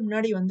ஒரு நாள்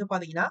முன்னாடி வந்து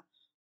பாத்தீங்கன்னா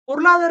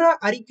பொருளாதார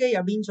அறிக்கை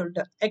அப்படின்னு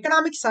சொல்லிட்டு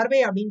எக்கனாமிக்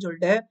சர்வே அப்படின்னு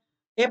சொல்லிட்டு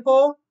எப்போ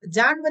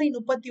ஜான்வரி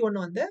 31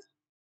 வந்து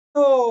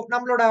ஸோ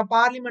நம்மளோட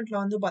பார்லிமெண்ட்ல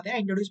வந்து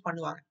பாத்தீங்கன்னா இன்ட்ரோடியூஸ்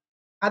பண்ணுவாங்க.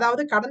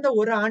 அதாவது கடந்த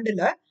ஒரு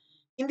ஆண்டுல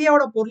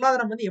இந்தியாவோட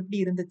பொருளாதாரம் வந்து எப்படி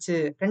இருந்துச்சு,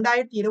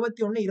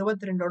 2021,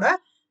 22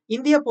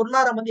 இந்திய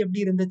பொருளாதாரம் வந்து எப்படி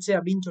இருந்துச்சு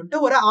அப்படின்னு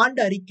சொல்லிட்டு ஒரு ஆண்டு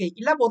அறிக்கை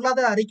இல்ல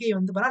பொருளாதார அறிக்கை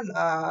வந்து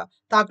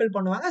தாக்கல்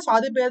பண்ணுவாங்க. ஸோ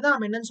அது பேர் தான்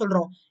நம்ம என்னன்னு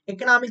சொல்றோம்?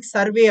 எக்கனாமிக்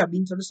சர்வே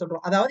அப்படின்னு சொல்லி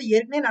சொல்றோம். அதாவது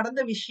ஏற்கனவே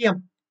நடந்த விஷயம்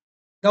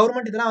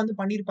கவர்மெண்ட் இதெல்லாம் வந்து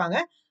பண்ணியிருப்பாங்க.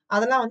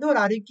 அதெல்லாம் வந்து ஒரு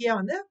அறிக்கையா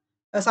வந்து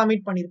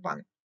சப்மிட்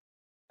பண்ணியிருப்பாங்க.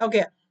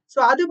 ஓகே. சோ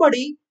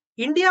அதுபடி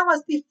India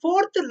was the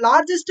 4th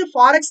largest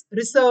forex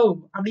reserve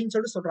அப்படின்னு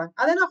சொல்லிட்டு சொல்றாங்க.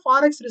 அது என்ன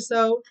ஃபாரெக்ஸ்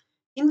ரிசர்வ்?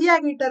 இந்தியா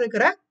கிட்ட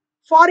இருக்கிற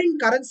ஃபாரின்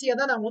கரன்சியை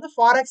தான் நம்ம வந்து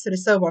ஃபாரெக்ஸ்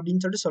ரிசர்வ்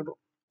அப்படின்னு சொல்லிட்டு சொல்றோம்.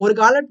 ஒரு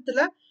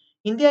காலத்துல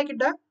இந்தியா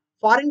கிட்ட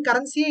ஃபாரின்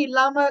கரன்சியே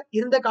இல்லாம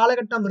இருந்த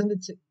காலகட்டம்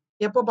இருந்துச்சு.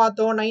 எப்ப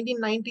பார்த்தோம்?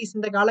 1990s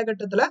இந்த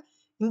காலகட்டத்துல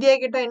இந்தியா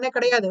கிட்ட என்ன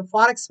கிடையாது?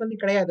 ஃபாரெக்ஸ் வந்து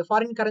கிடையாது.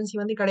 ஃபாரின் கரன்சி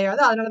வந்து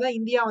கிடையாது. அதனாலதான்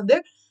இந்தியா வந்து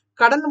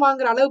கடன்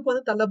வாங்குற அளவுக்கு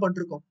வந்து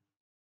தள்ளப்பட்டிருக்கும்.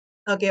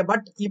 ஓகே.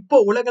 பட் இப்போ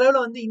உலக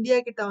அளவுல வந்து இந்தியா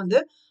கிட்ட வந்து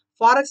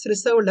ஃபாரெக்ஸ்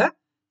ரிசர்வ்ல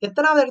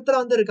எத்தனாவது இடத்துல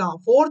வந்து இருக்கான்?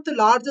 4th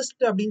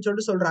லார்ஜஸ்ட் அப்படின்னு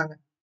சொல்லிட்டு சொல்றாங்க.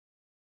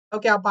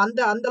 ஓகே. அப்ப அந்த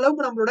அந்த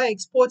அளவுக்கு நம்மளோட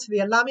எக்ஸ்போர்ட்ஸ் இது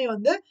எல்லாமே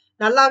வந்து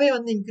நல்லாவே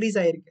வந்து இன்க்ரீஸ்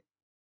ஆயிருக்கு.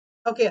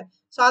 ஓகே.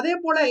 சோ அதே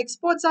போல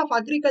exports of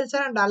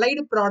agriculture and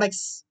allied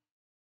products,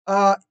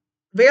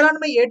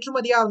 வேளாண்மை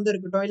ஏற்றுமதியா வந்து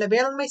இருக்கட்டும், இல்ல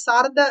வேளாண்மை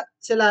சார்ந்த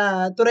சில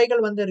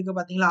துறைகள் வந்து இருக்கு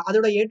பாத்தீங்களா,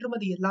 அதோட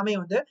ஏற்றுமதி எல்லாமே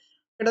வந்து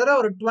கிட்டத்தட்ட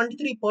ஒரு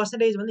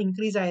 23% வந்து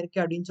இன்க்ரீஸ்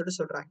ஆயிருக்கு அப்படின்னு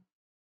சொல்லிட்டு சொல்றாங்க.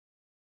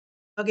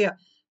 ஓகே.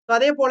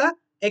 அதே போல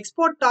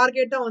எக்ஸ்போர்ட்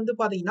டார்கெட்டும் வந்து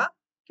பாத்தீங்கன்னா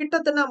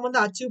கிட்டத்தட்ட நம்ம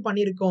வந்து அச்சீவ்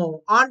பண்ணியிருக்கோம்.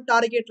 ஆன்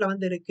டார்கெட்ல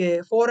வந்து இருக்கு.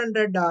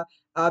 $400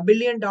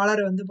 பில்லியன்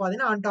வந்து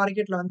பாத்தீங்கன்னா ஆன்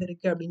டார்கெட்ல வந்து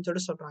இருக்கு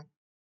அப்படின்னு சொல்றாங்க.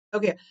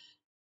 ஓகே.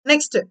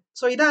 நெக்ஸ்ட்.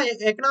 சோ இதான்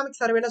எக்கனாமிக்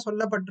சர்வேல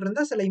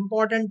சொல்லப்பட்டிருந்த சில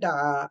இம்பார்ட்டன்ட்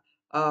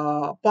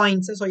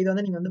பாயிண்ட்ஸ். சோ இத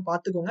வந்து நீங்க வந்து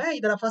பாத்துக்கோங்க.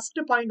 இதுல ஃபர்ஸ்ட்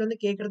பாயிண்ட் வந்து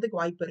கேட்கறதுக்கு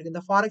வாய்ப்பு இருக்கு.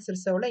 இந்த ஃபாரெக்ஸ்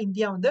ரிசர்வ்ல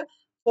இந்தியா வந்து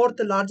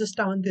 4th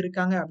லார்ஜஸ்டா வந்து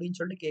இருக்காங்க அப்படின்னு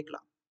சொல்லிட்டு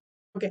கேட்கலாம்.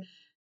 ஓகே.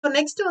 ஸோ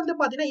நெக்ஸ்ட் வந்து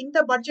பாத்தீங்கன்னா இந்த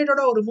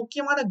பட்ஜெட்டோட ஒரு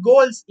முக்கியமான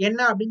கோல்ஸ் என்ன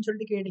அப்படின்னு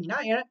சொல்லிட்டு கேட்டீங்கன்னா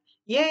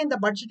ஏன் இந்த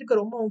பட்ஜெட்டுக்கு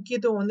ரொம்ப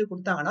முக்கியத்துவம் வந்து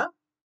கொடுத்தாங்கன்னா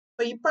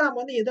இப்ப நம்ம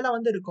வந்து எதுல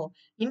வந்து இருக்கோம்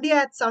இந்தியா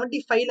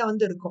 75ல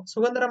வந்து இருக்கோம்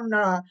சுதந்திரம்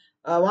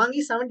வாங்கி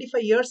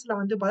 75 இயர்ஸ்ல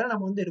வந்து பாத்தீங்கன்னா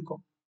நம்ம வந்து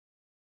இருக்கோம்.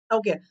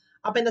 ஓகே.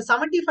 அப்ப இந்த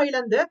 75ல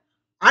இருந்து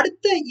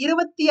அடுத்த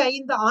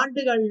 25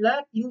 ஆண்டுகள்ல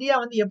இந்தியா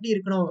வந்து எப்படி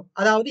இருக்கணும்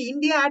அதாவது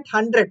இந்தியா at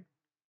 100.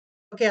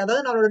 ஓகே.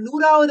 அதாவது நம்மளோட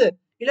 100வது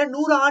இல்ல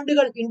 100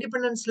 ஆண்டுகள்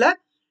இண்டிபெண்டன்ஸ்ல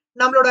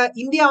நம்மளோட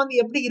இந்தியா வந்து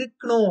எப்படி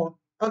இருக்கணும்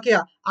ஓகே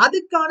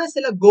அதுக்கான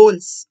சில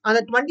கோல்ஸ் அந்த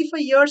 25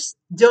 இயர்ஸ்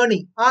ஜேர்னி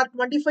ஆர்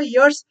 25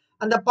 இயர்ஸ்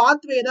அந்த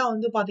பாத்வே தான்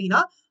வந்து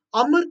பாத்தீங்கன்னா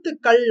அமிர்த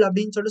கல்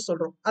அப்படின்னு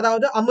சொல்றோம்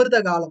அதாவது அமிர்த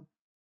காலம்.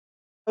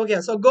 ஓகே.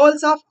 சோ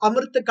கோல்ஸ் ஆஃப்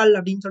அமிர்த கல்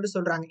அப்படின்னு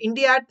சொல்றாங்க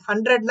இந்தியா at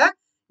 100ல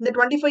இந்த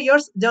 25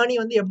 இயர்ஸ் ஜேர்னி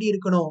வந்து எப்படி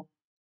இருக்கணும்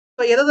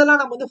ஸோ எதெல்லாம்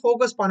நம்ம வந்து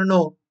ஃபோக்கஸ்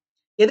பண்ணணும்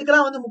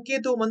எதுக்கெல்லாம் வந்து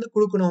முக்கியத்துவம் வந்து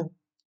கொடுக்கணும்.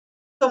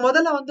 ஸோ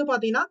முதல்ல வந்து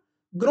பாத்தீங்கன்னா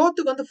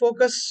growthக்கு வந்து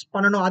ஃபோக்கஸ்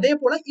பண்ணணும். அதே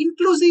போல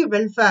இன்க்ளூசிவ்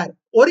வெல்ஃபேர்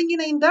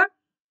ஒருங்கிணைந்த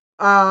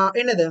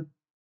என்னது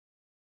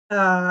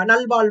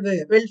நல்வாழ்வு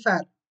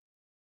வெல்ஃபேர்.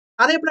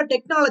 அதே போல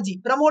technology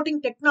promoting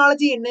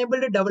technology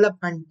enabled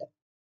development.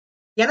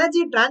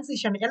 Energy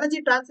transition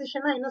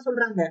என்ன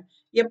சொல்றாங்க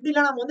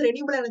எப்படிலாம் நம்ம வந்து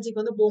ரெனியூபிள்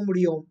எனர்ஜிக்கு வந்து போக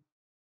முடியும்.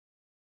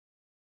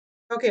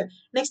 Okay.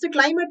 Next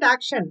climate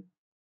action.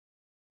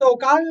 So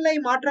காலநிலை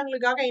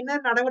மாற்றங்களுக்காக என்ன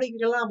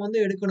நடவடிக்கைகள் நம்ம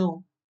வந்து எடுக்கணும்.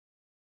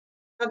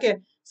 ஓகே.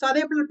 ஸோ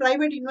அதே போல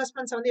பிரைவேட்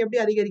இன்வெஸ்ட்மெண்ட்ஸ் வந்து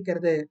எப்படி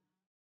அதிகரிக்கிறது.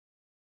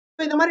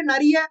 இந்த மாதிரி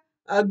நிறைய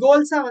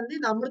கோல்ஸா வந்து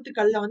இந்த அமிர்த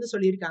கல்ல வந்து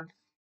சொல்லியிருக்காங்க.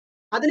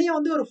 அதுலயும்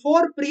வந்து ஒரு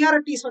 4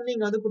 ப்ரியாரிட்டிஸ் வந்து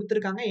இங்க வந்து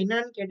கொடுத்திருக்காங்க.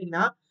 என்னன்னு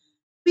கேட்டீங்கன்னா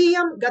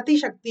பிஎம் கதி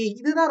சக்தி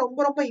இதுதான் ரொம்ப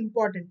ரொம்ப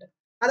இம்பார்ட்டன்ட்.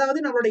 அதாவது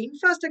நம்மளோட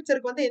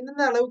இன்ஃப்ராஸ்ட்ரக்சருக்கு வந்து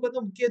எந்தெந்த அளவுக்கு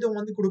வந்து முக்கியத்துவம்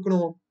வந்து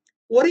கொடுக்கணும்.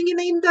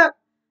 ஒருங்கிணைந்த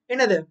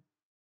என்னது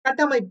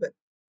கட்டமைப்பு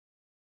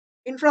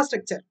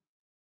இன்ஃப்ராஸ்ட்ரக்சர்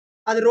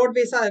அது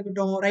ரோட்வேஸா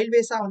இருக்கட்டும்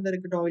ரயில்வேஸா வந்து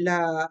இருக்கட்டும் இல்ல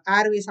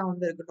ஏர்வேஸா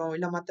வந்து இருக்கட்டும்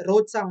இல்ல மற்ற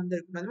ரோட்ஸா வந்து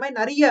இருக்கட்டும் இந்த மாதிரி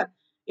நிறைய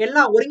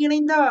எல்லாம்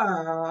ஒருங்கிணைந்த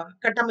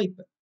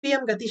கட்டமைப்பு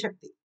பிஎம் கதி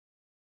சக்தி.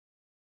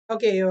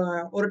 ஓகே.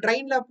 ஒரு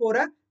ட்ரெயின்ல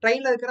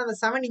இருக்கிற அந்த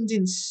 7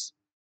 இன்ஜின்ஸ்.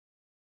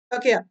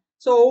 ஓகே.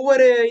 சோ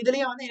ஒவ்வொரு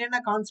இதுலயும் வந்து என்னென்ன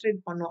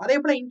கான்சென்ட்ரேட் பண்ணும். அதே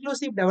போல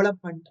inclusive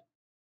development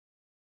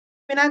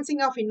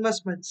financing of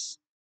investments.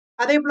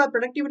 அதே போல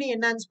productivity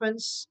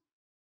enhancements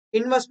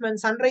investment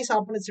sunrise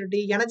opportunity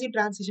energy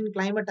transition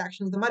climate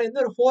action இந்த மாதிரி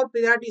வந்து ஒரு 4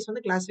 ப்ரியாரிட்டிஸ்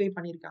வந்து கிளாஸிஃபை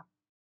பண்ணியிருக்காங்க.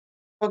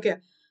 ஓகே.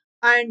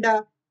 அண்ட்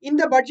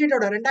இந்த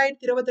பட்ஜெட்டோட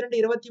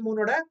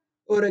 2022-23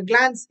 ஒரு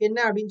கிளான்ஸ் என்ன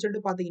அப்படின்னு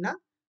சொல்லிட்டு பாத்தீங்கன்னா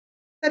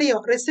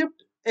தெரியும்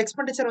ரெசிப்ட்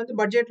எக்ஸ்பெண்டிச்சர் வந்து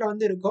பட்ஜெட்ல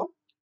வந்து இருக்கும்.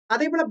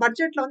 அதே போல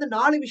பட்ஜெட்ல வந்து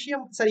 3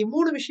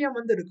 விஷயம்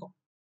வந்து இருக்கும்.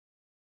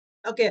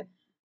 ஓகே.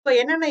 இப்போ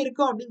என்னென்ன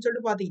இருக்கும் அப்படின்னு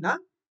சொல்லிட்டு பாத்தீங்கன்னா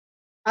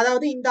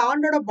அதாவது இந்த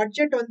ஆண்டோட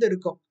பட்ஜெட் வந்து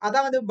இருக்கும்.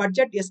 அதான் வந்து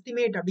பட்ஜெட்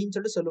எஸ்டிமேட் அப்படின்னு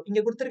சொல்லிட்டு சொல்லும். இங்க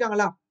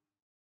கொடுத்துருக்காங்களா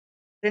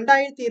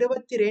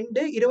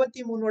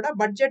 2022-23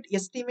 பட்ஜெட்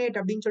எஸ்டிமேட்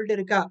அப்படின்னு சொல்லிட்டு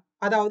இருக்கா.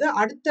 அதாவது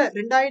அடுத்த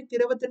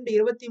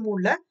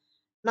 2022-23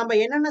 நம்ம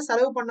என்னென்ன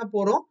செலவு பண்ண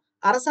போறோம்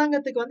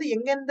அரசாங்கத்துக்கு வந்து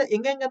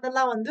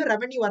எங்கெங்கெல்லாம் வந்து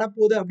ரெவென்யூ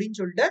வரப்போகுது அப்படின்னு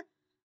சொல்லிட்டு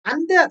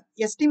அந்த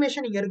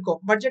எஸ்டிமேஷன் இங்க இருக்கும்.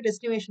 பட்ஜெட்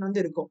எஸ்டிமேஷன்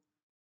வந்து இருக்கும்.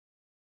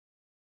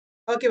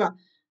 ஓகேவா.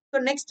 ஸோ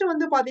நெக்ஸ்ட்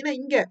வந்து பாத்தீங்கன்னா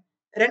இங்க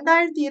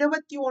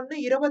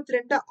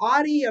 2021-22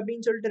 ஆர்இ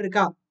அப்படின்னு சொல்லிட்டு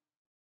இருக்கா.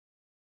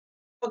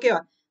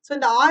 ஓகேவா. ஸோ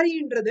இந்த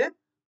ஆர்இன்றது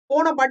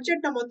போன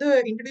பட்ஜெட் நம்ம வந்து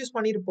இன்ட்ரடியூஸ்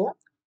பண்ணியிருப்போம்.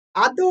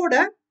 அதோட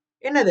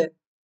என்னது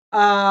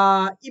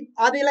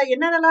அதுல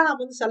என்னென்னலாம்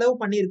நம்ம வந்து செலவு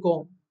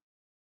பண்ணியிருக்கோம்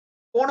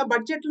போன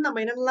பட்ஜெட்ல நம்ம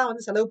என்னென்னலாம்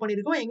வந்து செலவு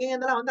பண்ணியிருக்கோம்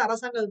எங்கெங்கெல்லாம் வந்து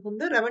அரசாங்கத்துக்கு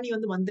வந்து ரெவன்யூ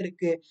வந்து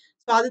வந்திருக்கு.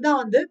 ஸோ அதுதான்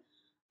வந்து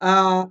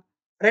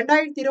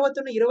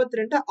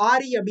 2021-22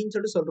 ஆர்இ அப்படின்னு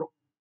சொல்லிட்டு சொல்றோம்.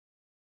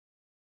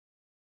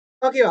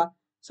 ஓகேவா.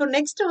 ஸோ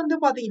நெக்ஸ்ட் வந்து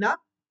பாத்தீங்கன்னா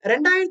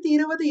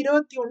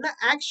 2020-21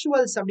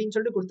 ஆக்சுவல்ஸ் அப்படின்னு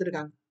சொல்லிட்டு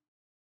கொடுத்துருக்காங்க.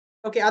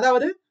 ஓகே.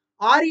 அதாவது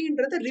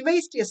ஆர்இன்றது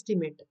ரிவைஸ்ட்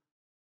எஸ்டிமேட்.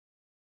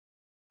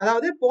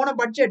 அதாவது போன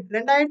பட்ஜெட்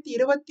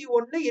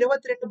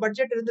 2021-22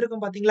 பட்ஜெட்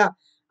இருந்திருக்கும் பாத்தீங்களா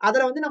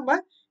அதுல வந்து நம்ம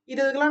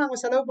இதுக்கெல்லாம் நம்ம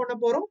செலவு பண்ண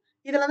போறோம்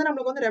இதுல வந்து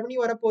நமக்கு வந்து ரெவன்யூ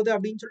வரப்போகுது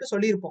அப்படின்னு சொல்லிட்டு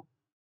சொல்லியிருப்போம்.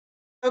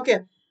 ஓகே.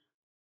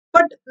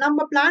 பட் நம்ம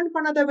பிளான்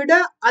பண்ணதை விட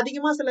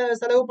அதிகமா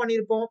செலவு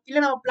பண்ணியிருப்போம் இல்ல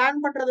நம்ம பிளான்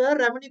பண்றதை விட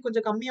ரெவன்யூ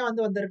கொஞ்சம் கம்மியா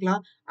வந்து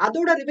வந்திருக்கலாம்.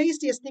 அதோட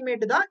ரிவைஸ்ட்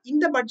எஸ்டிமேட் தான்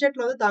இந்த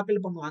பட்ஜெட்ல வந்து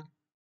தாக்கல் பண்ணுவாங்க.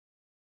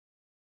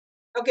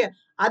 ஓகே.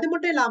 அது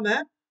மட்டும் இல்லாம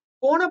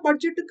போன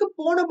பட்ஜெட்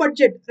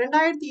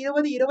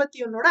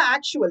 2020-21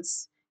 ஆக்சுவல்ஸ்.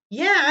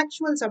 ஏன்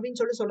ஆக்சுவல்ஸ் அப்படின்னு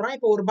சொல்றான்.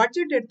 இப்போ ஒரு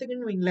பட்ஜெட்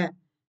எடுத்துக்கின்னு வைங்களேன்.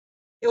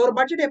 ஒரு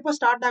பட்ஜெட் எப்போ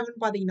ஸ்டார்ட்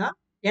ஆகுன்னு பாத்தீங்கன்னா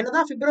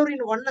என்னதான் பிப்ரவரி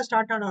 1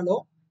 ஸ்டார்ட்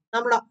ஆனாலும்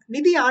நம்மளோட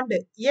நிதி ஆண்டு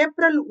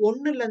ஏப்ரல்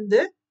 1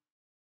 இருந்து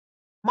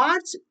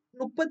மார்ச்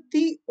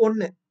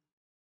 31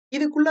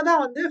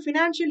 இதுக்குள்ளதான் வந்து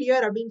பினான்சியல்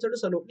இயர் அப்படின்னு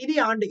சொல்லுவோம். நிதி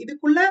ஆண்டு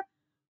இதுக்குள்ள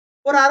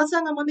ஒரு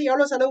அரசாங்கம் வந்து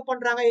எவ்வளவு செலவு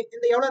பண்றாங்க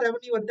இந்த எவ்வளவு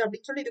ரெவன்யூ வருது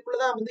அப்படின்னு சொல்லி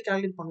இதுக்குள்ளதான் வந்து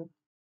கால்குலேட் பண்ணுவோம்.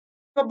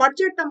 இப்ப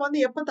பட்ஜெட் நம்ம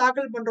வந்து எப்ப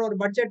தாக்கல் பண்றோம் ஒரு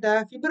பட்ஜெட்ட?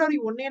 பிப்ரவரி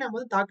 1 நம்ம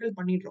வந்து தாக்கல்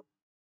பண்ணிடுறோம்.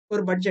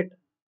 ஒரு பட்ஜெட்.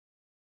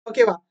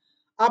 ஓகேவா?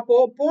 அப்போ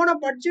போன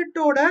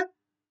பட்ஜெட்டோட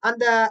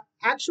அந்த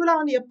ஆக்சுவலா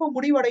வந்து எப்ப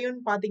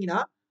முடிவடையும்னு பார்த்தீங்கன்னா,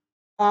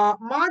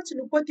 மார்ச்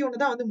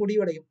 31 தான் வந்து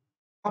முடிவடையும்.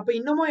 அப்ப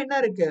இன்னமும் என்ன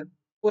இருக்கு?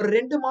 ஒரு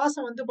 2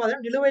 மாசம் வந்து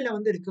பார்த்தீங்கன்னா, நிலுவையில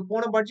வந்து இருக்கு.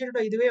 போன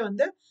பட்ஜெட்டோட இதுவே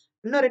வந்து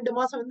இன்னும் 2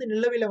 மாசம் வந்து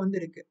நிலுவையில வந்து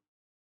இருக்கு.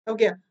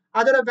 ஓகே.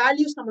 அதோட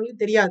வேல்யூஸ்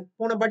நம்மளுக்கு தெரியாது.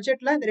 போன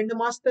பட்ஜெட்ல இந்த 2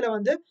 மாசத்துல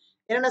வந்து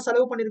என்னென்ன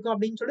செலவு பண்ணியிருக்கோம்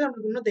அப்படின்னு சொல்லி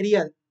நம்மளுக்கு இன்னும்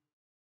தெரியாது.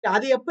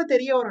 அது எப்ப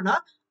தெரிய வரும்னா,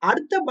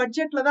 அடுத்த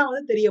பட்ஜெட்ல தான்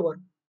வந்து தெரிய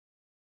வரும்.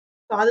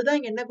 சோ அதுதான்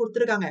இங்க என்ன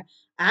குடுத்திருக்காங்க.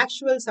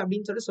 ஆக்சுவல்ஸ்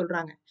அப்படின்னு சொல்லி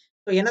சொல்றாங்க.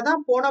 சோ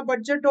என்னதான் போன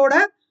பட்ஜெட்டோட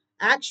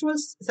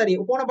ஆக்சுவல்ஸ்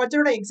போன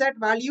பட்ஜெட்டோட எக்ஸாக்ட்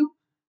வேல்யூ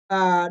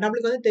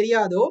நம்மளுக்கு வந்து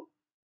தெரியாதோ,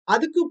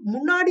 அதுக்கு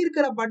முன்னாடி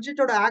இருக்கிற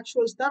பட்ஜெட்டோட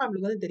ஆக்சுவல்ஸ் தான்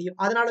நம்மளுக்கு வந்து தெரியும்.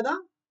 அதனால தான்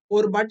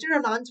ஒரு பட்ஜெட்ட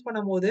லான்ச்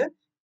பண்ணும்போது,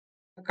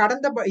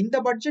 இந்த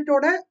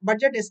பட்ஜெட்டோட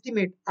பட்ஜெட்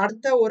எஸ்டிமேட்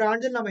அடுத்த ஒரு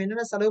ஆண்டில் நம்ம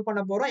என்னென்ன செலவு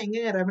பண்ண போறோம்,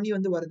 எங்கெங்க ரெவென்யூ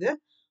வந்து வருது.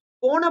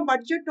 போன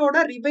பட்ஜெட்டோட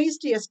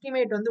ரிவைஸ்டு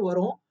எஸ்டிமேட் வந்து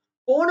வரும்.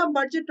 போன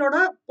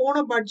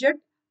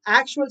பட்ஜெட்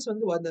ஆக்சுவல்ஸ்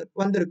வந்து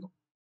வந்திருக்கும்.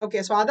 ஓகே.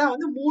 சோ அதான்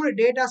வந்து 3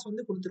 டேட்டாஸ்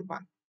வந்து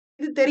குடுத்திருப்பாங்க.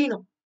 இது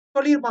தெரியணும்.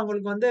 சொல்லியிருப்பாங்க.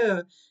 உங்களுக்கு வந்து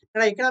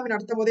எக்கனாமி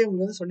நடத்தும்போதே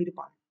உங்களுக்கு வந்து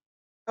சொல்லியிருப்பாங்க.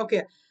 ஓகே.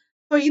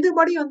 சோ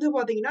இதுபடி வந்து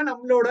பாத்தீங்கன்னா,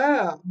 நம்மளோட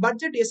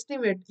பட்ஜெட்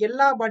எஸ்டிமேட்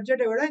எல்லா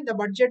பட்ஜெட்ட விட இந்த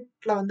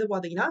பட்ஜெட்ல வந்து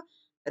பாத்தீங்கன்னா,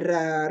 ரெ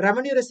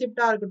ரெவென்யூ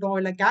ரெசிப்ட்டா இருக்கட்டும்,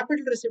 இல்ல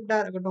கேப்பிட்டல் ரெசிப்ட்டா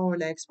இருக்கட்டும்,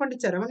 இல்ல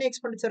ரெவென்யூ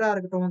எக்ஸ்பெண்டிச்சரா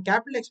இருக்கட்டும்,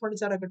 கேப்பிட்டல்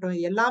எக்ஸ்பெண்டிச்சரா இருக்கட்டும்,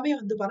 இது எல்லாமே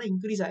வந்து பாத்தீங்கன்னா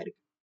இன்கிரீஸ்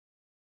ஆயிருக்கு.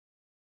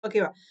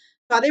 ஓகேவா?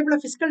 அதே போல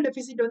பிஸ்கல்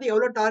டெபிசிட் வந்து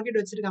எவ்வளவு டார்கெட்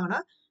வச்சிருக்காங்கன்னா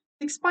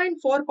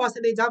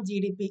 6.4% ஆஃப்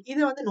ஜிடிபி.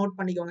 இது வந்து நோட்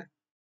பண்ணிக்கோங்க.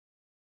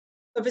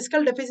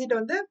 பிஸ்கல் டெபிசிட்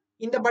வந்து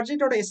இந்த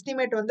பட்ஜெட்டோட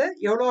எஸ்டிமேட் வந்து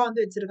எவ்வளவு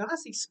வந்து வச்சிருக்காங்கன்னா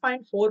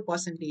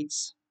 6.4%.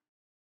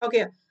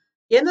 ஓகே.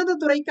 எந்தெந்த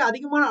துறைக்கு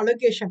அதிகமான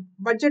அலோகேஷன்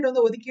பட்ஜெட்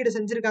வந்து ஒதுக்கீடு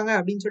செஞ்சிருக்காங்க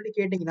அப்படின்னு சொல்லிட்டு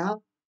கேட்டீங்கன்னா,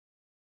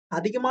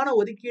 அதிகமான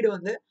ஒதுக்கீடு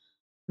வந்து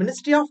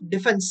ministry of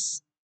defence.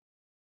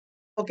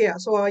 Okay.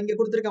 So இங்க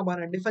குடுத்திருக்கான்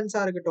பாருங்க.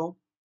 டிஃபென்ஸா இருக்கட்டும்.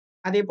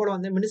 அதே போல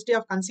வந்து ministry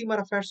of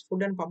consumer affairs,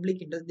 food and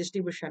public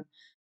distribution.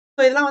 So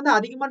இதெல்லாம் வந்து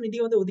அதிகமா நிதி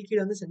வந்து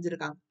ஒதுக்கீடு வந்து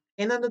செஞ்சிருக்காங்க.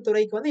 எந்தெந்த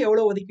துறைக்கு வந்து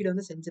எவ்வளவு ஒதுக்கீடு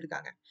வந்து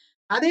செஞ்சிருக்காங்க.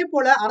 அதே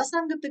போல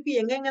அரசாங்கத்துக்கு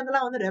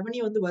எங்கெங்கலாம் வந்து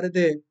ரெவென்யூ வந்து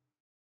வருது.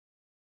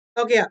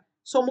 ஓகே.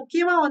 சோ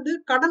முக்கியமா வந்து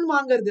கடன்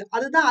வாங்குறது.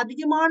 அதுதான்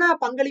அதிகமான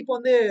பங்களிப்பு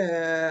வந்து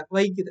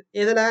வகிக்குது.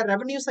 எதுல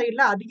ரெவென்யூ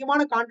சைடுல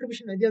அதிகமான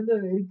கான்ட்ரிபியூஷன் எது வந்து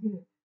இருக்கு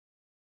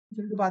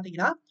சொல்லிட்டு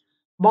பாத்தீங்கன்னா,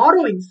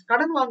 பாரோயிங்ஸ்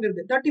கடன்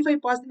வாங்குறது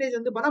 35%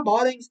 வந்து பண்ணா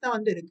பாரோயிங்ஸ் தான்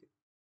வந்து இருக்கு.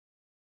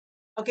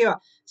 ஓகேவா?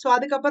 சோ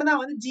அதுக்கப்புறம் தான்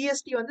வந்து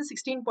ஜிஎஸ்டி வந்து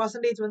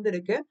 16% வந்து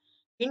இருக்கு.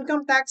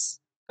 இன்கம் டாக்ஸ்,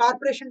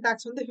 கார்ப்பரேஷன்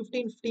டாக்ஸ் வந்து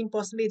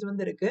 15%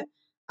 வந்து இருக்கு.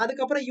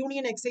 அதுக்கப்புறம்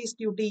யூனியன் எக்ஸைஸ்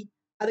டியூட்டி,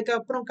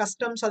 அதுக்கப்புறம்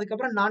கஸ்டம்ஸ்,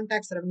 அதுக்கப்புறம் நான்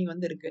டாக்ஸ் ரெவென்யூ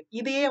வந்து இருக்கு.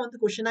 இதையே வந்து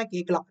கொஸ்டினா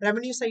கேட்கலாம்.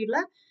 ரெவென்யூ சைடுல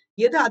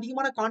எது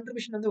அதிகமான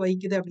கான்ட்ரிபியூஷன் வந்து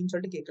வகிக்குது அப்படின்னு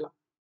சொல்லிட்டு கேட்கலாம்.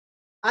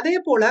 அதே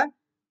போல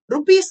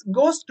ருபீஸ்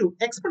கோஸ் டு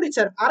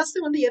எக்ஸ்பெண்டிச்சர் அரசு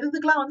வந்து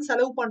எதுக்கெல்லாம் வந்து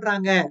செலவு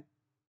பண்றாங்க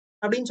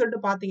அப்படின்னு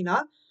சொல்லிட்டு பாத்தீங்கன்னா,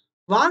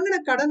 வாங்கின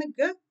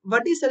கடனுக்கு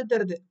வட்டி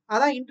செலுத்துறது.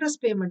 அதான்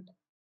இன்ட்ரெஸ்ட் பேமெண்ட்.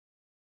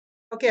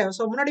 ஓகே.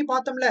 சோ முன்னாடி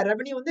பார்த்தோம்ல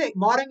ரெவென்யூ வந்து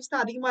பாரோயிங்ஸ்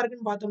தான் அதிகமா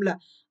இருக்குன்னு பார்த்தோம்ல.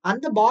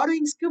 அந்த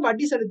பாரோயிங்ஸ்க்கு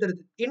வட்டி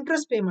செலுத்துறது.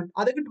 இன்ட்ரெஸ்ட் பேமெண்ட்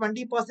அதுக்கு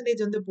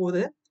 20% வந்து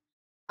போகுது.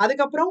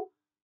 அதுக்கப்புறம்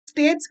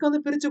ஸ்டேட்ஸ்க்கு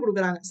வந்து பிரிச்சு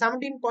குடுக்குறாங்க.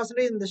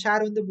 17% இந்த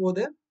ஷேர் வந்து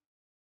போகுது.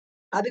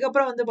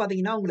 அதுக்கப்புறம் வந்து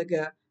பார்த்தீங்கன்னா, உங்களுக்கு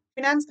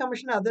finance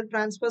commission other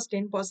transfers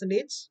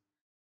 10%.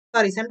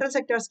 Central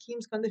sector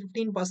ஸ்கீம்ஸ்க்கு வந்து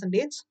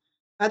 15%.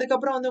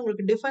 அதுக்கப்புறம் வந்து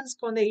உங்களுக்கு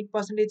டிஃபென்ஸ்க்கு வந்து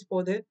 8%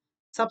 போகுது.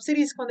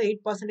 சப்சிடிஸ்க்கு வந்து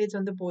 8%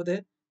 வந்து போகுது.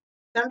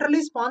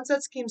 சென்ட்ரலி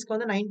ஸ்பான்சர்ட் ஸ்கீம்ஸ்க்கு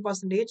வந்து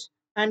 9%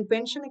 அண்ட்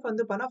பென்ஷனுக்கு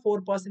வந்து பார்த்தா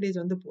 4%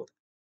 வந்து போகுது.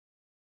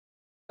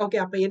 ஓகே.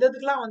 அப்ப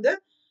எதுக்கெல்லாம் வந்து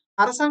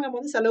அரசாங்கம்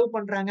வந்து செலவு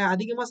பண்றாங்க,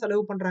 அதிகமா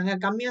செலவு பண்றாங்க,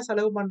 கம்மியா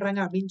செலவு பண்றாங்க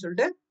அப்படின்னு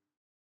சொல்லிட்டு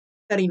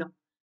தெரியணும்.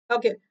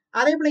 ஓகே.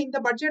 அதே போல இந்த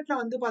பட்ஜெட்ல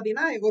வந்து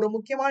பாத்தீங்கன்னா, ஒரு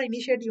முக்கியமான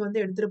இனிஷியேட்டிவ்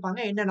வந்து எடுத்திருப்பாங்க.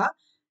 என்னன்னா,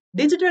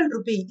 டிஜிட்டல்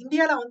ரூபி.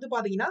 இந்தியால வந்து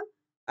பாத்தீங்கன்னா,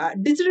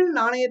 டிஜிட்டல்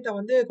நாணயத்த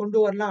வந்து கொண்டு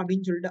வரலாம்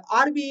அப்படின்னு சொல்லிட்டு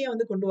ஆர்பிஐ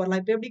வந்து கொண்டு வரலாம்.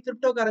 இப்ப எப்படி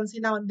கிரிப்டோ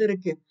கரன்சிலாம் வந்து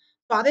இருக்கு.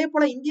 அதே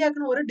போல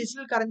இந்தியாவுக்குன்னு ஒரு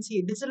டிஜிட்டல் கரன்சி,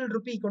 டிஜிட்டல்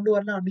ரூபி கொண்டு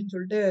வரலாம் அப்படின்னு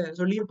சொல்லிட்டு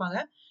சொல்லியிருப்பாங்க.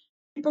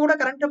 இப்ப கூட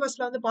கரண்ட்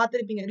அஃபேர்ஸ்ல வந்து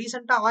பார்த்திருப்பீங்க.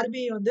 ரீசென்ட்டா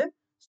ஆர்பிஐ வந்து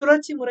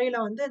சுழற்சி முறையில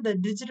வந்து இந்த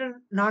டிஜிட்டல்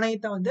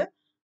நாணயத்த வந்து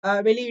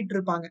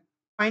வெளியிட்டிருப்பாங்க.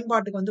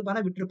 பயன்பாட்டுக்கு வந்து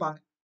விட்டிருப்பாங்க.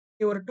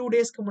 ஒரு 2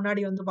 டேஸ்க்கு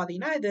முன்னாடி வந்து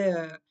பார்த்தீங்கன்னா,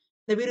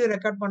 இந்த வீடியோ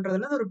ரெக்கார்ட்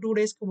பண்றதுல ஒரு 2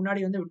 டேஸ்க்கு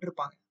முன்னாடி வந்து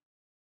விட்டிருப்பாங்க.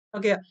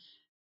 ஓகே.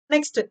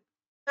 நெக்ஸ்ட்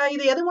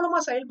இது எது மூலமா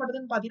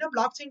செயல்படுதுன்னு பார்த்தீங்கன்னா,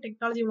 பிளாக் செயின்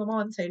டெக்னாலஜி மூலமா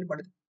வந்து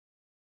செயல்படுது.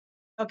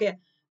 ஓகே.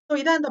 சோ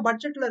இதான் இந்த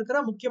பட்ஜெட்ல இருக்கிற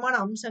முக்கியமான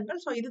அம்சங்கள்.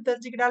 சோ இது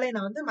தெரிஞ்சுக்கிட்டாலே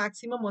நான் வந்து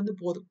மேக்ஸிமம் வந்து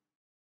போதும்.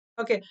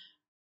 ஓகே.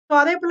 சோ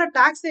அதே போல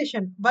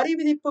டாக்ஸேஷன் வரி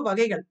விதிப்பு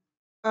வகைகள்.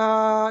 ஆ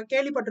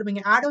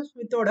கேள்விப்பட்டிருப்பீங்க. ஆடம்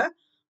ஸ்மித்தோட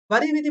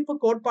வரி விதிப்பு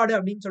கோட்பாடு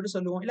அப்படின்னு சொல்லிட்டு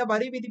சொல்லுவோம். இல்ல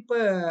வரி விதிப்பு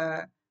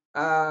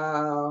ஆ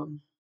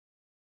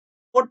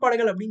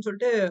கோட்பாடுகள் அப்படின்னு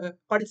சொல்லிட்டு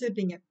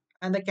படிச்சிருப்பீங்க.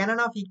 அந்த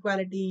கேனன் ஆஃப்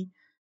ஈக்வாலிட்டி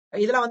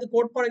இதெல்லாம் வந்து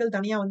கோட்பாடுகள்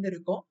தனியா வந்து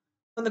இருக்கும்.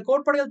 அந்த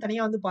கோட்பாடுகள்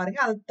தனியா வந்து பாருங்க.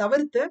 அத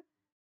தவிர்த்து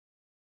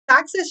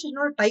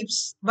டாக்ஸேஷனோட டைப்ஸ்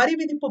வரி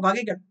விதிப்பு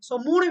வகைகள். சோ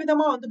 3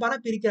 விதமா வந்து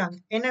பிரிக்கிறாங்க.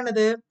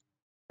 என்னென்னது?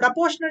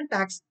 ப்ரொபோர்ஷனல்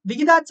டாக்ஸ்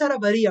விகிதாச்சார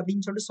வரி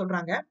அப்படின்னு சொல்லிட்டு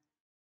சொல்றாங்க.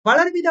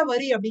 வளர்வித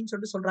வரி அப்படின்னு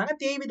சொல்லிட்டு சொல்றாங்க.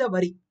 தேய்வித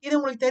வரி. இது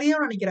உங்களுக்கு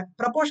தெரியும்னு நினைக்கிறேன்.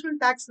 ப்ரொபோர்ஷனல்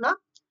டாக்ஸ்னா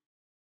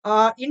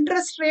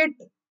இன்ட்ரெஸ்ட் ரேட்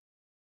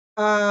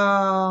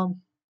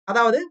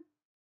அதாவது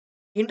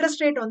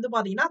இன்ட்ரெஸ்ட் ரேட் வந்து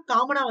பாத்தீங்கன்னா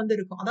காமனா வந்து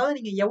இருக்கும். அதாவது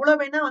நீங்க எவ்வளவு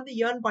வேணா வந்து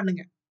ஏர்ன்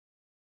பண்ணுங்க.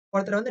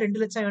 ஒருத்தர் வந்து 2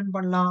 லட்சம் ஏர்ன்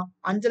பண்ணலாம்,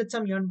 5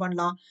 லட்சம் ஏர்ன்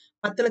பண்ணலாம்,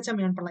 10 லட்சம்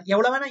ஏர்ன் பண்ணலாம்.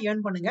 எவ்வளவு வேணா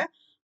ஏர்ன் பண்ணுங்க.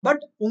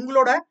 பட்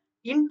உங்களோட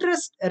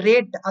இன்ட்ரெஸ்ட்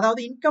ரேட்,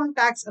 அதாவது இன்கம்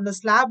டாக்ஸ் அந்த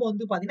ஸ்லாப்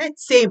வந்து பாத்தீங்கன்னா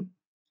சேம்.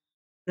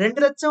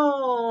 2 லட்சம்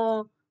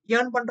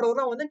ஏர்ன்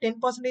பண்றவரும் வந்து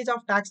 10%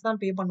 ஆஃப் டாக்ஸ் தான்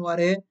பே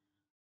பண்ணுவாரு.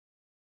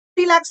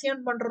 3 lakhs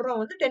ஏர்ன் பண்றவரும்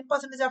வந்து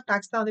 10% ஆஃப்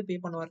டாக்ஸ் தான் வந்து பே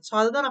பண்ணுவாரு. சோ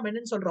அதுதான் நம்ம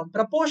என்னன்னு சொல்றோம்,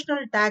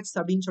 ப்ரொபோர்ஷனல் டாக்ஸ்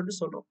அப்படின்னு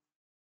சொல்லிட்டு சொல்றோம்.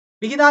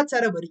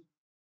 விகிதாச்சார வரி.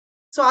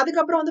 சோ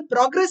அதுக்கப்புறம் வந்து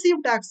ப்ரோக்ரசிவ்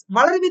டாக்ஸ்,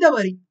 வளர்வித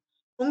வரி.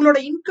 உங்களோட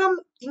இன்கம்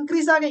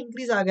இன்க்ரீஸ்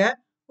ஆக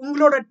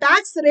உங்களோட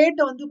டாக்ஸ் ரேட்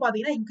வந்து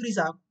பாத்தீங்கன்னா இன்க்ரீஸ்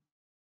ஆகும்.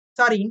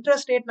 சாரி,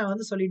 இன்ட்ரெஸ்ட் ரேட் நான்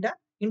வந்து சொல்லிட்டேன்.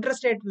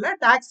 இன்ட்ரெஸ்ட் ரேட் இல்ல,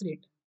 டாக்ஸ்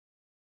ரேட்.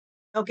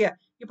 ஓகே.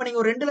 இப்போ நீங்க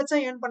ஒரு 2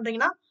 லட்சம் ஏர்ன்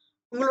பண்றீங்கன்னா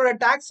உங்களோட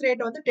டாக்ஸ்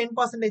ரேட் வந்து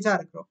 10%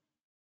 இருக்கும்.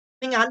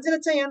 நீங்க 5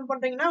 லட்சம் ஏர்ன்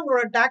பண்றீங்கன்னா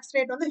உங்களோட டாக்ஸ்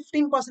ரேட் வந்து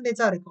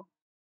 15% இருக்கும்.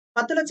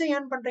 10 லட்சம்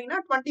ஏர்ன் பண்றீங்கன்னா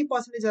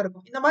 20%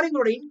 இருக்கும். இந்த மாதிரி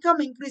உங்களோட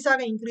இன்கம்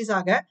இன்க்ரீஸ்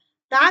ஆக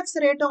டாக்ஸ்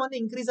ரேட்டும் வந்து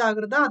இன்க்ரீஸ்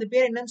ஆகுறது தான் அது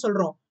பேர் என்னன்னு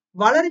சொல்றோம்,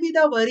 வளர்வித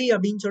வரி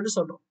அப்படின்னு சொல்லிட்டு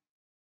சொல்றோம்.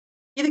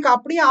 இதுக்கு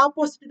அப்படியே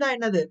ஆப்போசிட் தான்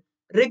என்னது,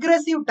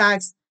 ரெக்ரெசிவ்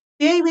டாக்ஸ்,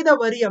 தேய்வித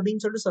வரி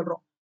அப்படின்னு சொல்லிட்டு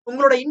சொல்றோம்.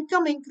 உங்களோட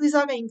இன்கம்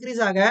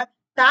இன்க்ரீஸ் ஆக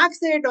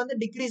டாக்ஸ் ரேட் வந்து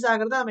டிக்ரீஸ்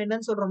ஆகுறது நம்ம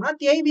என்னன்னு சொல்றோம்னா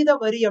தேய்வித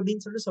வரி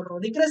அப்படின்னு சொல்லிட்டு சொல்றோம்.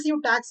 ரிக்ரெசிவ்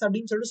டாக்ஸ்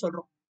அப்படின்னு சொல்லிட்டு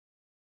சொல்றோம்.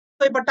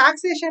 ஸோ இப்போ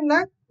டாக்ஸேஷன்ல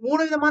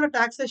 3 விதமான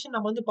டாக்ஸேஷன்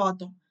நம்ம வந்து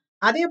பார்த்தோம்.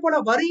 அதே போல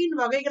வரியின்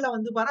வகைகளை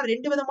வந்து பார்த்தா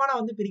 2 விதமான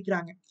வந்து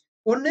பிரிக்கிறாங்க.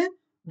 ஒன்னு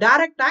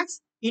டைரக்ட் டாக்ஸ்,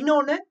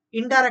 இன்னொன்னு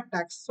இன்டைரக்ட்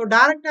டாக்ஸ். ஸோ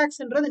டைரக்ட்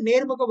டாக்ஸ்ன்றது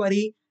நேர்முக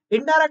வரி,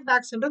 இன்டைரக்ட்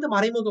டாக்ஸ்ன்றது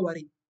மறைமுக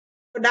வரி.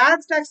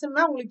 டைரக்ட்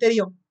டாக்ஸ்னா உங்களுக்கு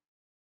தெரியும்,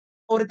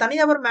 ஒரு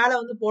தனிநபர் மேல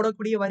வந்து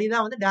போடக்கூடிய வரி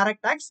தான் வந்து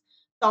டைரக்ட் டாக்ஸ்.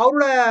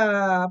 அவரோட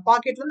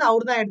பாக்கெட்ல இருந்து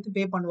அவரு தான் எடுத்து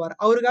பே பண்ணுவார்.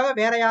 அவருக்காக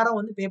வேற யாரும்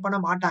வந்து பே பண்ண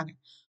மாட்டாங்க.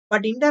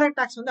 பட் இன்டைரக்ட்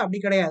டாக்ஸ் வந்து அப்படி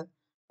கிடையாது.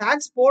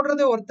 டாக்ஸ்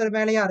போடுறது ஒருத்தர்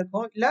மேலேயா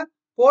இருக்கும், இல்ல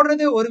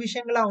போடுறது ஒரு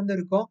விஷயங்களா வந்து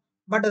இருக்கும்.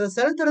 பட் அதை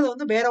செலுத்துறது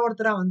வந்து வேற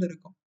ஒருத்தரா வந்து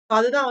இருக்கும்.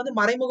 அதுதான் வந்து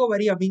மறைமுக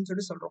வரி அப்படின்னு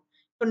சொல்லி சொல்றோம்.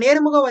 இப்போ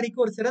நேர்முக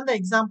வரிக்கு ஒரு சிறந்த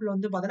எக்ஸாம்பிள்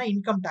வந்து பாத்தீங்கன்னா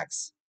இன்கம்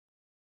டாக்ஸ்.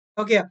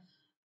 ஓகே.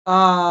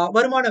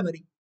 வருமான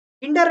வரி.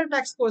 இன்டைரக்ட்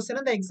டாக்ஸ்க்கு ஒரு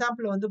சிறந்த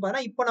எக்ஸாம்பிள் வந்து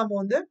பாத்தீங்கன்னா இப்போ நம்ம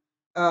வந்து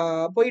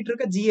போயிட்டு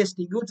இருக்க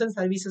GST, goods and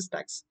services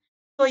tax.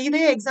 So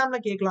இதே எக்ஸாம்ல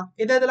கேட்கலாம்,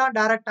 எதெல்லாம்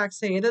டைரக்ட்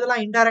டாக்ஸ்,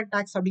 எதெல்லாம் இன்டைரக்ட்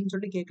டாக்ஸ் அப்படின்னு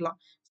சொல்லிட்டு கேட்கலாம்.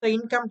 So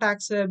income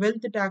tax,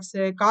 wealth tax,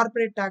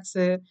 corporate tax,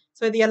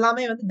 so இது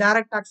எல்லாமே வந்து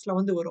டைரக்ட் டாக்ஸ்ல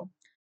வந்து வரும்.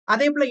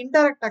 அதே போல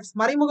இன்டைரக்ட் டாக்ஸ்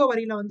மறைமுக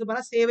வரியில வந்து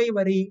பாத்தீங்கன்னா சேவை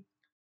வரி,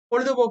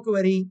 பொழுதுபோக்கு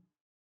வரி,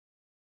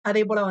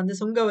 அதே போல வந்து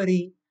சுங்க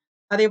வரி,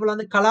 அதே போல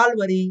வந்து கலால்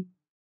வரி,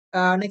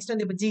 நெக்ஸ்ட்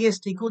வந்து இப்போ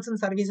GST, goods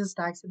and services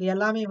tax, இது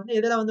எல்லாமே வந்து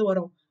எதுல வந்து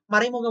வரும்,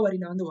 மறைமுக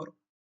வரியில வந்து வரும்.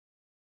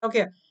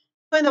 ஓகே.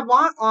 ஸோ இந்த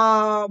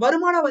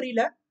வருமான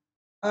வரியில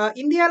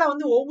இந்தியால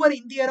வந்து ஒவ்வொரு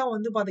இந்தியரும்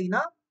வந்து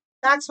பாத்தீங்கன்னா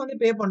டாக்ஸ் வந்து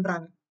பே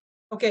பண்றாங்க.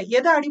 ஓகே.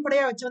 எதை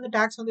அடிப்படையா வச்சு வந்து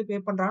டாக்ஸ் வந்து பே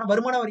பண்றாங்க,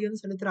 வருமான வரி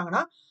வந்து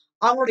செலுத்துறாங்கன்னா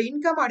அவங்களோட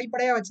இன்கம்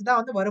அடிப்படையா வச்சுதான்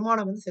வந்து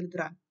வருமானம் வந்து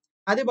செலுத்துறாங்க.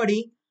 அதுபடி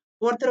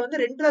ஒருத்தர் வந்து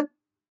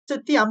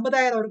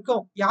 2,50,000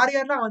 வரைக்கும் யார்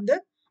யாரெல்லாம் வந்து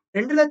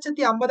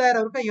 2,50,000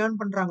 வரைக்கும் ஏர்ன்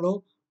பண்றாங்களோ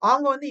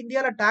அவங்க வந்து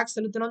இந்தியால டாக்ஸ்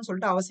செலுத்தணும்னு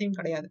சொல்லிட்டு அவசியம்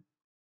கிடையாது.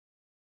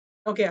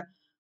 ஓகே.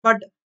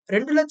 பட்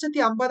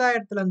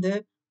 2,50,000 இருந்து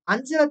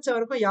 5 லட்சம்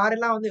வரைக்கும்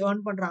யாரெல்லாம் வந்து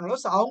ஏர்ன் பண்றாங்களோ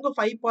அவங்க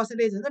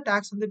 5% வந்து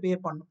டாக்ஸ் வந்து பே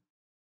பண்ணணும்.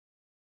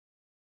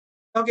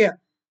 ஓகே.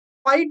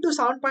 5 to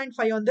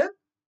 7.5 வந்து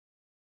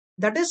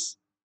தட் இஸ்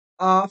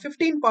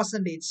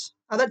 15%.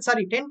 அதாவது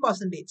சாரி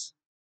 10%.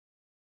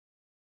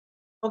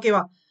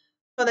 ஓகேவா?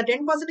 அந்த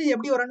 10%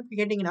 எப்படி வரும்னு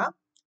கேட்டீங்கன்னா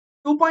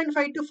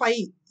 2.5 to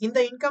 5 இந்த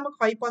இன்கமுக்கு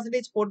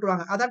 5%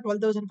 போட்டுருவாங்க. அதான்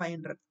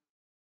 12,500.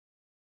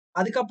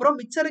 அதுக்கப்புறம்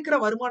மிச்சம் இருக்கிற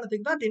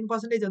வருமானத்துக்கு தான்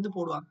 10% வந்து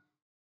போடுவாங்க.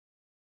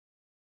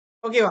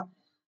 ஓகேவா?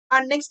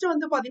 அண்ட் நெக்ஸ்ட்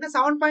வந்து பாத்தீங்கன்னா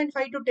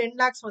 7.5 to 10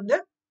 lakhs வந்து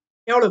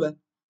எவ்வளவு?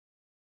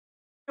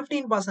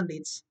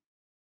 15%.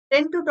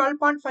 10 to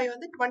 12.5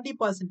 வந்து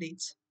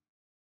 20%.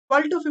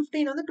 12 to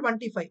 15 வந்து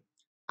 25.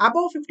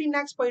 above 15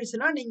 lakhs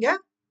போயிடுச்சுன்னா நீங்க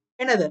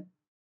என்னது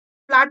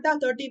பிளாட்டா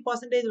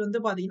 30% வந்து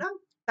பாத்தீங்கன்னா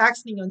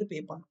டாக்ஸ் நீங்க வந்து பே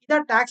பண்ணணும்.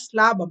 இதான் டாக்ஸ்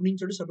ஸ்லாப் அப்படின்னு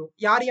சொல்லி சொல்லுவோம்.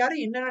 யார் யாரு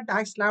என்னென்ன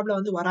டாக்ஸ் ஸ்லாப்ல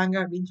வந்து வராங்க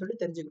அப்படின்னு சொல்லி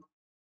தெரிஞ்சுக்கணும்.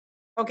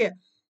 ஓகே.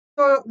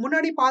 ஸோ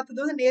முன்னாடி பார்த்தது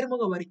வந்து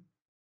நேர்முக வரி.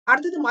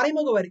 அடுத்தது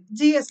மறைமுக வரி,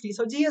 ஜிஎஸ்டி.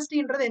 ஸோ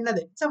ஜிஎஸ்டின்றது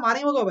என்னது?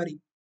 மறைமுக வரி,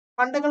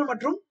 பண்டங்கள்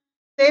மற்றும்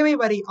சேவை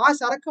வரி,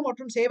 சரக்கு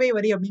மற்றும் சேவை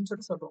வரி அப்படின்னு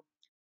சொல்லி சொல்றோம்.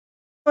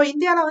 ஸோ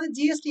இந்தியால வந்து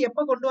ஜிஎஸ்டி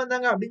எப்ப கொண்டு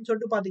வந்தாங்க அப்படின்னு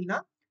சொல்லிட்டு பாத்தீங்கன்னா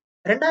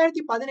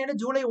 2017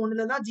 ஜூலை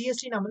 1 தான்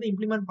ஜிஎஸ்டி நம்ம வந்து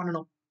இம்ப்ளிமெண்ட்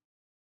பண்ணணும்.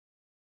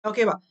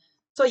 ஓகேவா?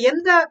 ஸோ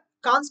எந்த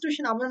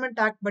கான்ஸ்டிடியூஷன் அமெண்ட்மெண்ட்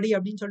ஆக்ட் படி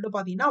அப்படின்னு சொல்லிட்டு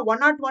பாத்தீங்கன்னா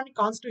 101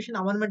 கான்ஸ்டிடியூஷன்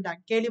அமெண்ட்மெண்ட்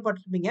ஆக்ட்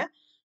கேள்விப்பட்டிருப்பீங்க.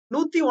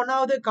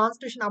 101வது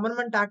கான்ஸ்டிடியூஷன்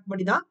அமெண்ட்மெண்ட் ஆக்ட்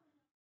படி தான்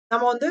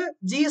நம்ம வந்து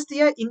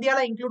ஜிஎஸ்டியை இந்தியால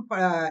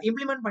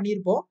இம்ப்ளிமெண்ட்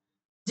பண்ணியிருப்போம்.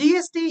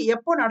 ஜிஎஸ்டி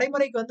எப்போ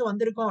நடைமுறைக்கு வந்து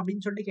வந்திருக்கும்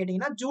அப்படின்னு சொல்லிட்டு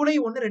கேட்டீங்கன்னா ஜூலை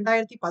 1,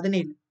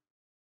 2017.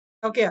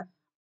 ஓகே.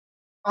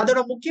 அதோட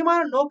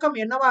முக்கியமான நோக்கம்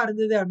என்னவா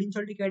இருந்தது அப்படின்னு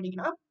சொல்லிட்டு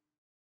கேட்டீங்கன்னா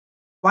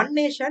one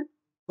nation,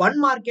 one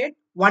market,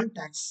 one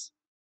tax.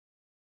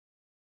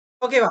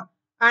 ஓகேவா?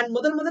 அண்ட்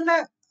முதல்ல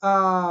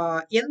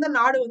எந்த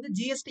நாடு வந்து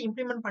ஜிஎஸ்டி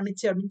இம்ப்ளிமெண்ட்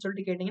பண்ணுச்சு அப்படின்னு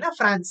சொல்லிட்டு கேட்டீங்கன்னா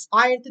பிரான்ஸ்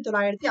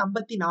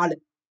 1954.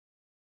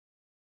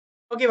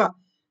 ஓகேவா?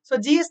 சோ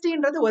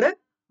ஜிஎஸ்டின்றது ஒரு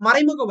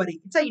மறைமுக வரி.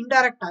 It's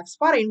indirect tax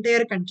for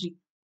entire country.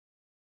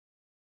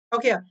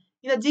 Okay.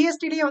 இந்த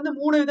ஜிஎஸ்டிலயே வந்து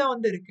 3 விதம்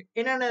வந்து இருக்கு.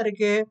 என்னென்ன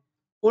இருக்கு?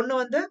 ஒண்ணு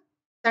வந்து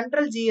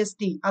சென்ட்ரல்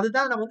ஜிஎஸ்டி,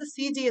 அதுதான் நம்ம வந்து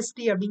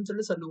சிஜிஎஸ்டி அப்படின்னு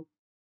சொல்லுவோம்.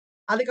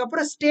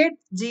 அதுக்கப்புறம் ஸ்டேட்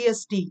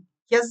ஜிஎஸ்டி,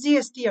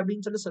 எஸ்ஜிஎஸ்டி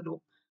அப்படின்னு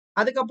சொல்லுவோம்.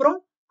 அதுக்கப்புறம்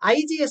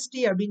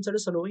ஐஜிஎஸ்டி அப்படின்னு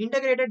சொல்லுவோம்.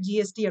 இன்டகிரேட்டட்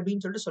ஜிஎஸ்டி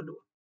அப்படின்னு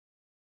சொல்லுவோம்.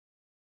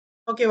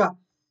 ஓகேவா?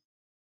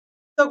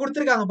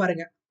 கொடுத்திருக்காங்க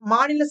பாருங்க.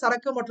 மாநில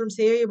சரக்கு மற்றும்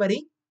சேவை வரி,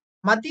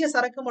 மத்திய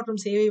சரக்கு மற்றும்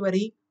சேவை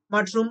வரி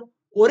மற்றும்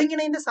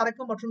ஒருங்கிணைந்த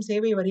சரக்கு மற்றும்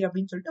சேவை வரி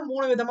அப்படின்னு சொல்லிட்டு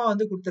 3 விதமா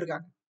வந்து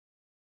கொடுத்திருக்காங்க.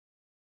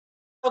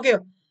 ஓகே.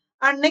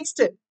 அண்ட்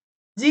நெக்ஸ்ட்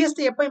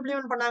ஜிஎஸ்டி எப்ப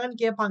இம்ப்ளிமெண்ட் பண்ணாங்கன்னு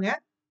கேட்பாங்க.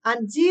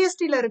 அண்ட்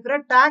ஜிஎஸ்டில இருக்கிற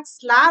டாக்ஸ்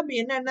ஸ்லாப்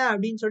என்னென்ன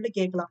அப்படின்னு சொல்லிட்டு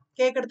கேட்கலாம்.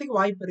 கேட்கறதுக்கு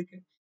வாய்ப்பு இருக்கு.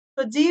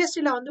 ஸோ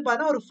ஜிஎஸ்டில வந்து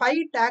பார்த்தா ஒரு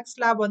 5 டாக்ஸ்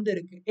ஸ்லாப் வந்து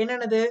இருக்கு.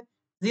 என்னென்னது?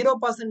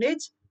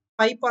 0%,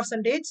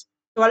 5%,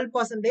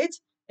 12%,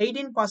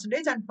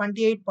 18% அண்ட்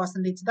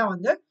 28% தான்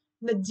வந்து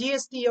இந்த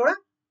ஜிஎஸ்டியோட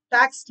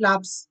டாக்ஸ்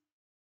ஸ்லாப்ஸ்.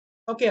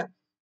 ஓகே.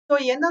 ஸோ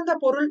எந்தெந்த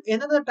பொருள்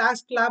எந்தெந்த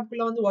டாக்ஸ்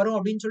ஸ்லாப்குள்ள வந்து வரும்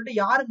அப்படின்னு சொல்லிட்டு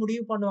யார்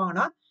முடிவு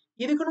பண்ணுவாங்கன்னா,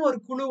 இதுக்குன்னு ஒரு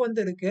குழு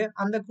வந்து இருக்கு.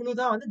 அந்த குழு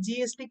தான் வந்து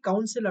ஜிஎஸ்டி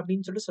கவுன்சில்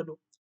அப்படின்னு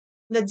சொல்லுவோம்.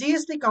 இந்த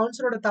ஜிஎஸ்டி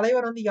கவுன்சிலோட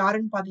தலைவர் வந்து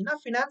யாருன்னு பாத்தீங்கன்னா,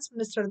 ஃபினான்ஸ்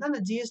மினிஸ்டர் தான்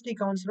இந்த ஜிஎஸ்டி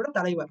கவுன்சிலோட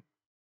தலைவர்.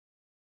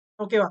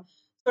 ஓகேவா?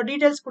 ஸோ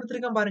டீடைல்ஸ்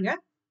கொடுத்துருக்கேன் பாருங்க.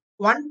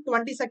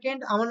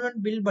 122nd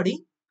அமெண்ட்மெண்ட் பில் படி,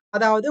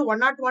 அதாவது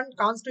 101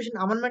 கான்ஸ்டிடியூஷன்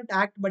அமெண்ட்மெண்ட்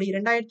ஆக்ட் படி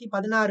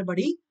 2016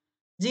 படி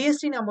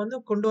ஜிஎஸ்டி நம்ம வந்து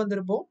கொண்டு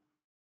வந்திருப்போம்.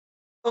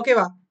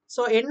 ஓகேவா?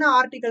 ஸோ என்ன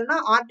ஆர்டிகல்னா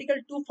ஆர்டிகல்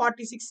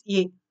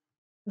 246A.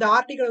 இந்த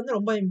ஆர்டிகல் வந்து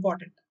ரொம்ப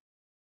இம்பார்ட்டன்ட்.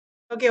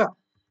 ஓகேவா?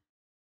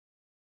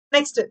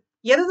 நெக்ஸ்ட்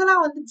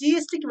எதெல்லாம் வந்து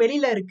ஜிஎஸ்டிக்கு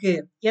வெளியில இருக்கு?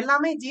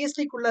 எல்லாமே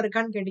ஜிஎஸ்டிக்குள்ள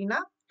இருக்கான்னு கேட்டீங்கன்னா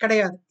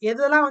கிடையாது.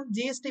 எதெல்லாம் வந்து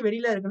ஜிஎஸ்டி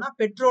வெளியில இருக்குன்னா,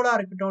 பெட்ரோலா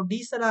இருக்கட்டும்,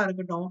 டீசலா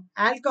இருக்கட்டும்,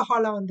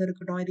 ஆல்கஹாலா வந்து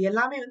இருக்கட்டும், இது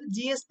எல்லாமே வந்து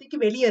ஜிஎஸ்டிக்கு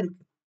வெளியே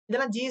இருக்கு.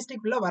 இதெல்லாம்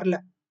ஜிஎஸ்டிக்குள்ள வரல.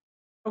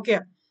 ஓகே.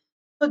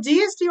 ஸோ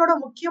ஜிஎஸ்டியோட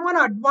முக்கியமான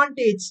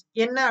அட்வான்டேஜ்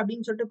என்ன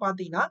அப்படின்னு சொல்லிட்டு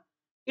பாத்தீங்கன்னா,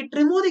 it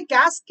remove the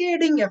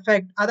cascading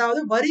effect. அதாவது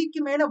வரிக்கு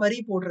மேல வரி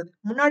போடுறது.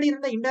 முன்னாடி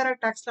இருந்த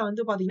இன்டைரக்ட் டாக்ஸ்ல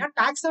வந்து பாத்தீங்கன்னா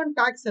டாக்ஸ் ஆன்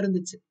டாக்ஸ்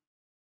இருந்துச்சு.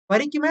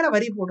 வரிக்கு மேல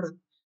வரி போடுறது.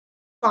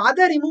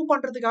 அதை ரிமூவ்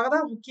பண்றதுக்காக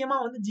தான் முக்கியமா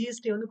வந்து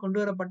ஜிஎஸ்டி வந்து கொண்டு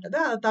வரப்பட்டது.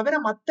 அதை தவிர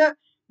மத்த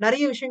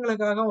நிறைய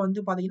விஷயங்களுக்காக வந்து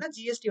பாத்தீங்கன்னா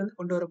ஜிஎஸ்டி வந்து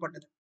கொண்டு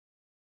வரப்பட்டது.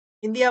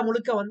 இந்தியா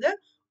முழுக்க வந்து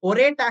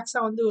ஒரே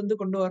டாக்ஸா வந்து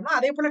கொண்டு வரணும்.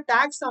 அதே போல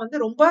டாக்ஸை வந்து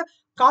ரொம்ப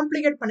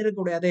காம்ப்ளிகேட் பண்ணிருக்க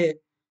கூடாது.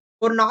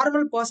 ஒரு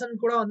நார்மல் பர்சன்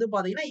கூட வந்து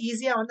பாத்தீங்கன்னா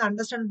ஈஸியா வந்து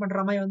அண்டர்ஸ்டாண்ட் பண்ற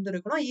மாதிரி வந்து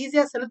இருக்கணும்.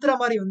 ஈஸியா செலுத்துற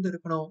மாதிரி வந்து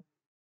இருக்கணும்.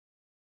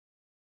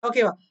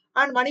 ஓகேவா?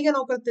 அண்ட் வணிக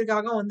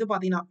நோக்கத்திற்காக வந்து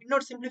பாத்தீங்கன்னா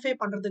இன்னொரு சிம்பிளிஃபை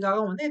பண்றதுக்காக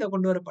வந்து இதை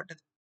கொண்டு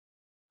வரப்பட்டது.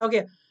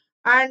 Okay.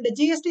 And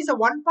GST is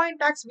one point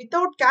tax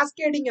without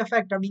cascading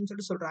effect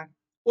அப்படின்னு சொல்றாங்க.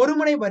 ஒரு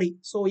முனை வரி.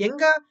 ஸோ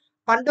எங்க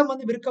பண்டம்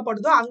வந்து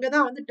விற்கப்படுதோ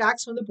அங்கதான் வந்து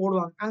டாக்ஸ் வந்து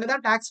போடுவாங்க.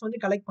 அங்கதான் டாக்ஸ் வந்து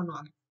கலெக்ட்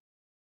பண்ணுவாங்க.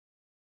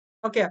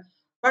 ஓகே.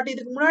 பட்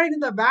இதுக்கு முன்னாடி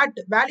இருந்த வேட்,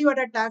 வேல்யூ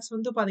ஆடட் டாக்ஸ்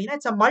வந்து பாத்தீங்கன்னா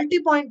it's multi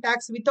point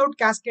tax without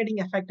cascading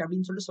effect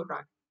அப்படின்னு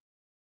சொல்றாங்க.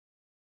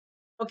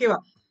 ஓகேவா?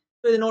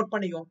 இது நோட்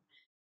பண்ணிக்கோ.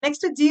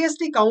 Next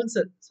GST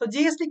council. So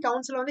GST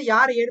council வந்து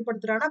யார்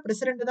ஏற்படுத்துறாங்கன்னா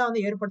பிரசிடென்ட் தான்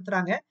வந்து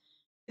ஏற்படுத்துறாங்க.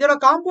 இதோட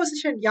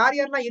காம்போசிஷன் யார்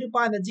யாரெல்லாம்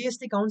இருப்பா இந்த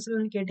ஜிஎஸ்டி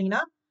கவுன்சில்னு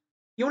கேட்டீங்கன்னா,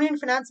 யூனியன்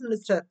பினான்ஸ்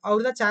மினிஸ்டர்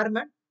அவர் தான்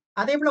சேர்மன்.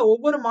 அதே போல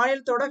ஒவ்வொரு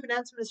மாநிலத்தோட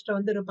பினான்ஸ் மினிஸ்டர்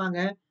வந்து இருப்பாங்க.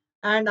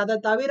 அண்ட் அதை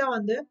தவிர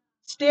வந்து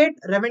state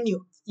revenue,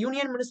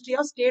 union ministry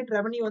of state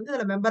revenue வந்து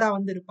இதுல மெம்பரா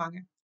வந்து இருப்பாங்க.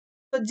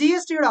 ஸோ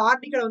ஜிஎஸ்டியோட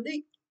ஆர்டிகல் வந்து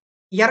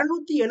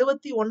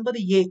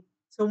 279A.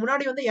 ஸோ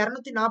முன்னாடி வந்து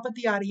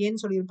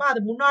 246Aன்னு சொல்லியிருப்பா.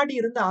 அது முன்னாடி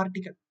இருந்த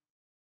article.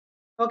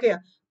 Okay.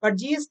 But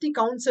GST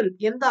council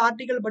எந்த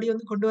ஆர்டிகல் படி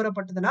வந்து கொண்டு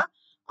வரப்பட்டதுன்னா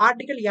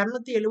ஆர்டிகல்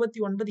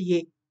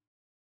 279A.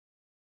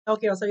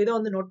 ஓகேவா? ஸோ இதை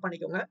வந்து நோட்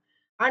பண்ணிக்கோங்க.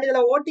 அண்ட் இதுல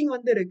ஓட்டிங்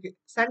வந்து இருக்கு.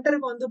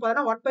 சென்டருக்கு வந்து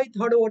பாத்தீங்கன்னா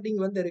 1/3 ஓட்டிங்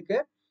வந்து இருக்கு.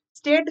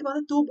 ஸ்டேட்டுக்கு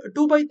வந்து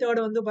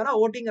 2/3 வந்து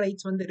பாத்தீங்கன்னா ஓட்டிங்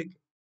ரைட்ஸ் வந்து இருக்கு.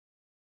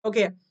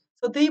 ஓகே.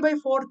 ஸோ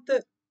 3/4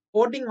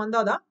 ஓட்டிங்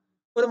வந்தாதான்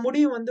ஒரு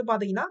முடிவு வந்து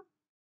பாத்தீங்கன்னா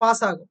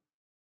பாஸ் ஆகும்.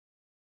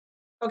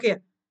 ஓகே.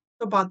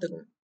 ஸோ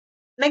பாத்துக்கோங்க.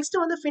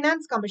 நெக்ஸ்ட் வந்து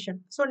பினான்ஸ் கமிஷன்.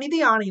 ஸோ நிதி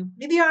ஆணையம்.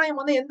 நிதி ஆணையம்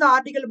வந்து எந்த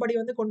ஆர்டிகல் படி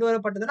வந்து கொண்டு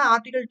வரப்பட்டதுன்னா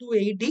ஆர்டிகல்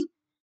 280.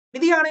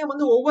 நிதி ஆணையம்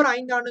வந்து ஒவ்வொரு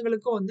 5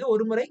 ஆண்டுகளுக்கும் வந்து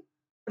ஒரு முறை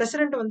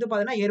பிரசிடென்ட் வந்து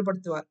பாத்தீங்கன்னா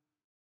ஏற்படுத்துவார்.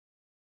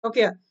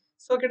 ஓகே.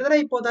 ஸோ கிட்டத்தட்ட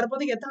இப்போ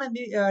தற்போதைக்கு எத்தனை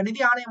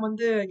நிதி ஆணையம்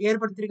வந்து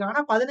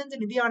ஏற்படுத்தியிருக்காங்கன்னா 15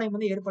 நிதி ஆணையம்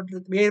வந்து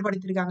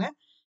ஏற்படுத்தியிருக்காங்க.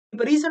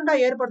 இப்போ ரீசெண்டா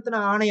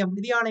ஏற்படுத்தின ஆணையம்,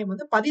 நிதி ஆணையம்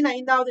வந்து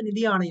 15வது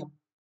நிதி ஆணையம்.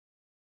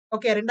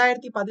 ஓகே.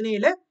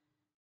 2017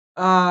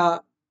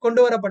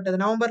 கொண்டு வரப்பட்டது.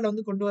 நவம்பர்ல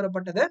வந்து கொண்டு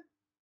வரப்பட்டது.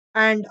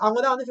 அண்ட் அவங்க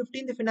தான் வந்து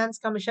 15th ஃபினான்ஸ்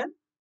கமிஷன்.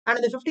 அண்ட்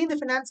இந்த 15th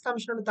ஃபினான்ஸ்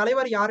கமிஷனோட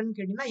தலைவர் யாருன்னு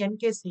கேட்டீங்கன்னா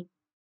NK சிங்.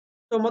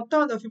 ஸோ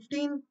மொத்தம் அந்த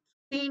 15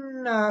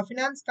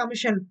 ஃபினான்ஸ்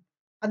கமிஷன்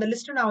அந்த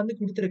லிஸ்ட் நான் வந்து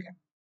கொடுத்துருக்கேன்.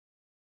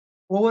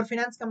 ஒவ்வொரு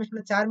ஃபினான்ஸ்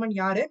கமிஷனோட சேர்மன்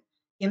யாரு,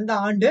 எந்த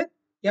ஆண்டு,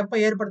 எப்ப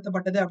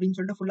ஏற்படுத்தப்பட்டது அப்படின்னு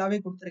சொல்லிட்டு ஃபுல்லாவே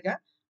கொடுத்துருக்கேன்.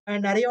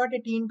 அண்ட் நிறைய வாட்டி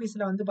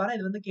டிஎன்பிஎஸ்சில வந்து பாருங்க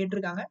இது வந்து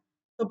கேட்டிருக்காங்க.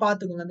 ஸோ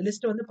பாத்துக்கோங்க. அந்த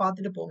லிஸ்ட் வந்து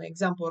பார்த்துட்டு போங்க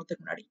எக்ஸாம்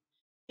போறதுக்கு முன்னாடி.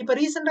 இப்ப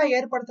ரீசெண்டா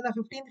ஏற்படுத்தின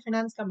 15th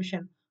ஃபினான்ஸ்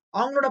கமிஷன்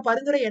அவங்களோட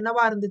பரிந்துரை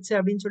என்னவா இருந்துச்சு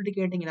அப்படின்னு சொல்லிட்டு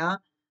கேட்டீங்கன்னா,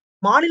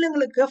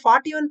 மாநிலங்களுக்கு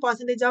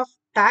 41% ஆஃப்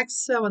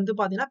டாக்ஸ் வந்து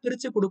பாத்தீங்கன்னா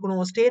பிரிச்சு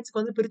கொடுக்கணும், ஸ்டேட்ஸ்க்கு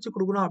வந்து பிரிச்சு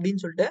கொடுக்கணும்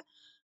அப்படின்னு சொல்லிட்டு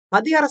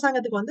மத்திய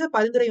அரசாங்கத்துக்கு வந்து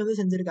பரிந்துரை வந்து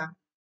செஞ்சிருக்காங்க.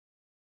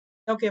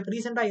 ஓகே.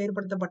 ரீசெண்டா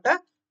ஏற்படுத்தப்பட்ட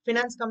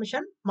பினான்ஸ்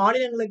கமிஷன்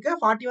மாநிலங்களுக்கு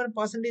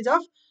 41%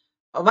 ஆஃப்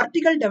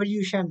வர்டிகல்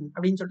டெவல்யூஷன்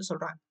அப்படின்னு சொல்லிட்டு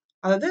சொல்றாங்க.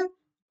 அதாவது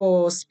இப்போ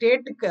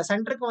ஸ்டேட்டுக்கு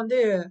சென்டருக்கு வந்து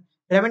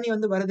ரெவன்யூ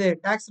வந்து வருது,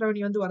 டாக்ஸ்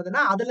ரெவன்யூ வந்து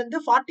வருதுன்னா அதுல இருந்து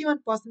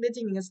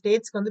 41% நீங்க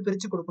ஸ்டேட்ஸ்க்கு வந்து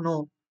பிரிச்சு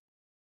கொடுக்கணும்.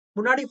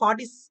 முன்னாடி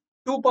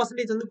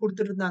 42% வந்து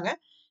கொடுத்துட்டு இருந்தாங்க.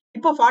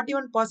 இப்போ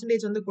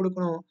 41% வந்து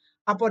கொடுக்கணும்.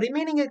 அப்போ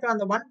ரிமைனிங் இருக்கிற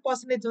அந்த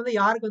 1% வந்து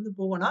யாருக்கு வந்து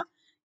போகும்னா,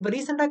 இப்போ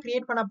ரீசெண்டா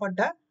கிரியேட்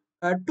பண்ணப்பட்ட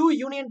 2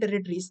 union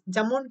territories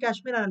Jammu and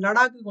Kashmir and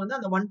லடாக்குக்கு வந்து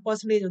அந்த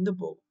 1% வந்து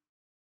போகும்.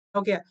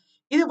 ஓகே,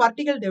 இது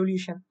வர்டிகல்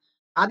டெவல்யூஷன்.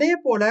 அதே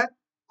போல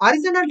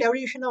ஹரிசாண்டல்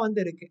டெவல்யூஷனும்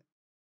வந்து இருக்கு.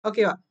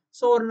 ஓகேவா?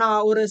 ஸோ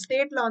ஒரு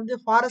ஸ்டேட்ல வந்து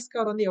ஃபாரஸ்ட்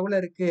கவர் வந்து எவ்வளவு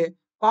இருக்கு,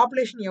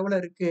 பாப்புலேஷன்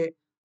எவ்வளவு இருக்கு,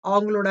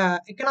 அவங்களோட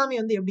எக்கனாமி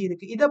வந்து எப்படி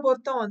இருக்கு, இதை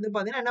பொறுத்தும் வந்து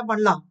பாத்தீங்கன்னா என்ன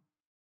பண்ணலாம்,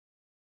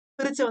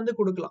 பிரிச்சு வந்து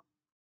கொடுக்கலாம்.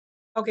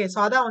 ஓகே, ஸோ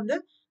அதான் வந்து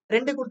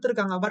 2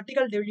 கொடுத்துருக்காங்க,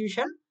 vertical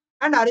devolution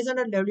and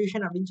horizontal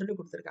devolution அப்படின்னு சொல்லி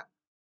கொடுத்துருக்காங்க.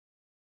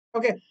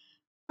 Okay,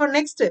 so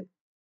next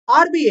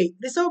RBI,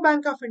 reserve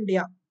bank of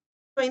India.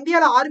 So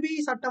இந்தியாவில்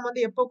ஆர்பிஐ சட்டம்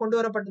வந்து எப்போ கொண்டு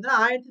வரப்பட்டதுன்னா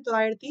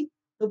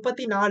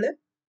 1934.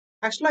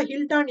 ஆக்சுவலா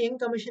ஹில்டன் யங்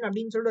கமிஷன்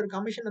அப்படின்னு சொல்லிட்டு ஒரு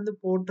கமிஷன் வந்து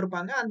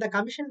போட்டிருப்பாங்க. அந்த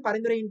கமிஷன்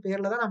பரிந்துரையின்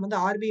பேர்ல தான் நம்ம வந்து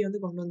ஆர்பிஐ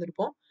வந்து கொண்டு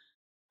வந்திருப்போம்.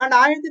 அண்ட்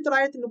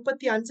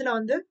 1935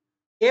 வந்து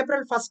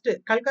ஏப்ரல் 1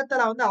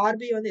 கல்கத்தால வந்து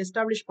ஆர்பிஐ வந்து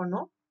எஸ்டாப்ளிஷ்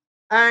பண்ணோம்.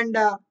 அண்ட்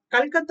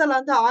கல்கத்தால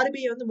வந்து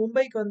ஆர்பிஐ வந்து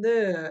மும்பைக்கு வந்து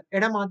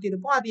இடம்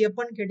மாத்திருப்போம். அது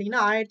எப்பன்னு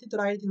கேட்டீங்கன்னா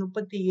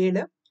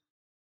 1937.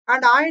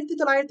 அண்ட்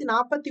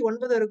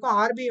 1949 வரைக்கும்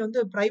ஆர்பிஐ வந்து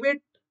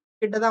பிரைவேட்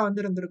கிட்ட தான்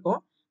வந்து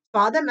இருந்திருக்கும். ஸோ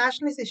அதை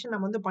நேஷனலைசேஷன்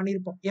நம்ம வந்து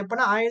பண்ணியிருப்போம்.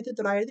 எப்பன்னா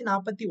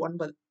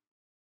 1949.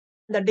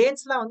 இந்த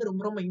டேட்ஸ்லாம் வந்து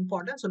ரொம்ப ரொம்ப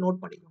இம்பார்ட்டன்ட். ஸோ நோட்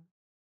பண்ணிக்கோங்க.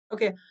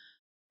 ஓகே,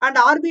 அண்ட்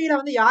ஆர்பிஐல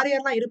வந்து யார்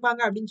யாரெல்லாம்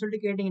இருப்பாங்க அப்படின்னு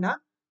சொல்லிட்டு கேட்டீங்கன்னா,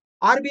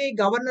 ஆர்பிஐ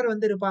கவர்னர்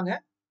வந்து இருப்பாங்க.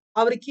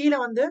 அவரு கீழே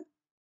வந்து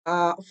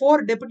 4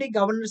 டெபுட்டி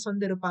கவர்னர்ஸ்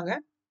வந்து இருப்பாங்க.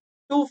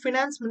 2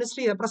 ஃபினான்ஸ்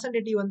மினிஸ்ட்ரி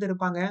ரெப்ரசன்டேட்டிவ் வந்து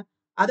இருப்பாங்க.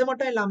 அது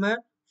மட்டும் இல்லாம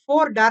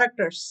 4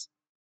 டைரக்டர்ஸ்.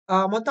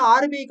 மொத்தம்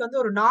ஆர்பிஐக்கு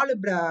வந்து ஒரு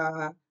 4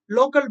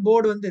 லோக்கல்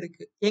போர்டு வந்து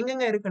இருக்கு.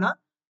 எங்கெங்க இருக்குன்னா,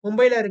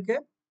 மும்பைல இருக்கு,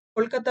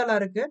 கொல்கத்தால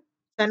இருக்கு,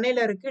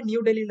 சென்னையில இருக்கு,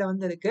 நியூ டெல்லியில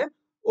வந்து இருக்கு.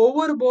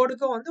 ஒவ்வொரு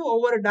போர்டுக்கும் வந்து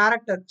ஒவ்வொரு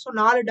டைரக்டர். ஸோ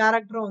 4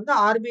 டைரக்டரும் வந்து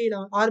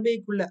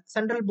ஆர்பிஐக்குள்ள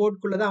சென்ட்ரல்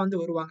போர்டுக்குள்ள தான் வந்து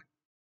வருவாங்க.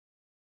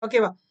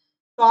 ஓகேவா?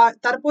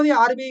 தற்போதைய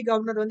ஆர்பிஐ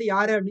கவர்னர் வந்து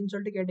யாரு அப்படின்னு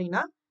சொல்லிட்டு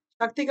கேட்டீங்கன்னா,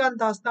 சக்திகாந்த்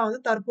தாஸ் தான்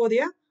வந்து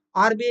தற்போதைய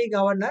RBI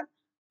governor.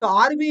 So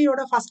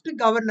ஆர்பிஐயோட first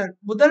governor,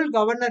 முதல்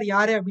கவர்னர்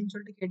யாரு அப்படின்னு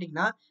சொல்லிட்டு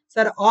கேட்டீங்கன்னா,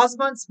 சார்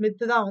ஆஸ்மான்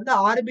ஸ்மித் தான் வந்து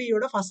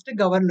ஆர்பிஐயோட ஃபர்ஸ்ட்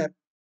கவர்னர்.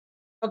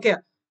 ஓகே,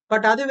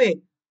 பட் அதுவே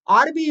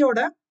ஆர்பிஐயோட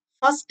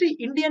ஃபர்ஸ்ட்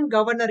இந்தியன்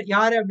கவர்னர்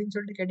யாரு அப்படின்னு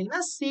சொல்லிட்டு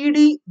கேட்டீங்கன்னா,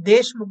 சிடி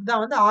தேஷ்முக்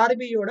தான் வந்து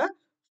ஆர்பிஐயோட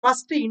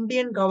first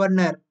Indian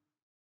governor.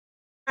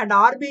 And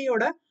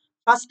ஆர்பிஐயோட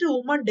first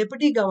woman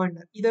deputy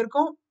governor.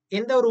 இதற்கும்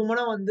எந்த ஒரு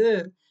உமனும் வந்து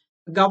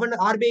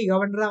கவர்னர் ஆர்பிஐ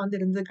கவர்னரா வந்து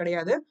இருந்தது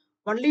கிடையாது.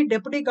 ஒன்லி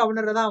டெபுட்டி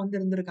கவர்னரா தான் வந்து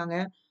இருந்திருக்காங்க.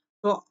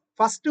 So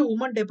first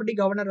woman deputy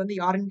governor வந்து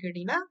யாருன்னு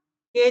கேட்டீங்கன்னா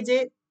K J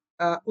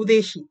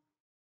உதேஷி.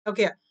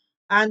 Okay,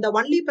 and the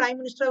only prime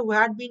minister who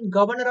had been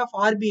governor of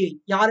RBI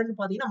யாருன்னு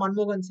பாத்தீங்கன்னா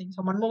மன்மோகன் சிங்.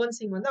 ஸோ மன்மோகன்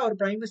சிங் வந்து அவர்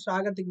பிரைம் மினிஸ்டர்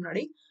ஆகிறதுக்கு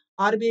முன்னாடி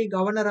ஆர்பிஐ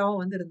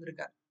கவர்னராகவும் வந்து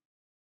இருந்திருக்காரு.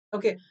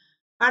 ஓகே,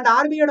 அண்ட்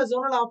ஆர்பிஐயோட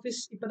ஜோனல்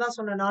ஆஃபீஸ் இப்பதான்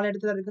சொன்னேன் 4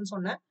 இடத்துல இருக்குன்னு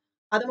சொன்னேன்.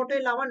 அது மட்டும்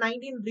இல்லாம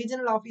 19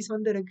 ரீஜனல் ஆஃபீஸ்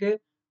வந்து இருக்கு,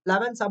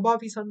 11 சப்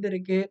ஆஃபீஸ் வந்து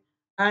இருக்கு.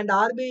 அண்ட்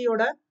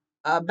ஆர்பிஐயோட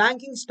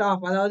பேங்கிங்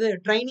ஸ்டாஃப், அதாவது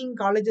ட்ரைனிங்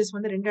காலேஜஸ்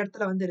வந்து 2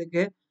 இடத்துல வந்து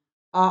இருக்கு.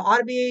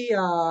 RBI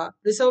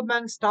reserve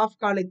bank staff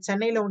college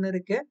சென்னையில ஒன்று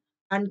இருக்கு.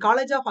 And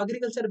college of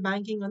agriculture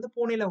banking வந்து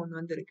பூனேல ஒன்று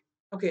வந்து இருக்கு.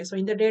 ஓகே, ஸோ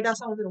இந்த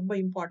டேட்டாஸும் வந்து ரொம்ப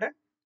இம்பார்ட்டன்ட்,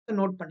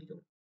 நோட்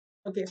பண்ணிக்கோங்க.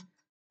 ஓகே,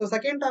 ஸோ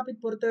செகண்ட்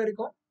டாபிக் பொறுத்த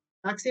வரைக்கும்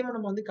மேக்ஸிமம்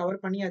நம்ம வந்து கவர்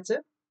பண்ணியாச்சு.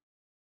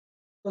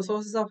 So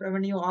sources of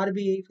revenue,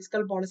 RBI,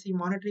 fiscal policy,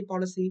 monetary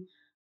policy,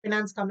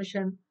 finance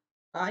commission,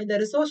 இந்த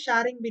resource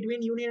sharing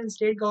between union and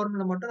state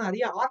கவர்மெண்ட்ல மட்டும்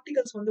நிறைய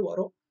ஆர்டிகல்ஸ் வந்து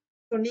வரும்.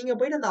 ஸோ நீங்க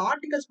போயிட்டு அந்த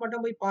ஆர்டிகல்ஸ்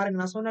மட்டும் போய் பாருங்க.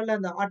 நான் சொன்னல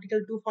அந்த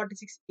ஆர்டிகல்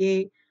 246A,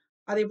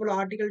 அதே போல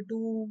ஆர்டிகல்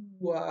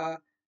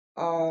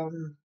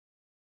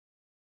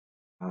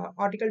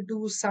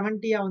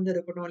 270 வந்து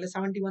இருக்கட்டும், இல்ல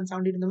 71,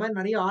 70 இந்த மாதிரி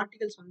நிறைய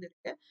ஆர்டிகல்ஸ் வந்து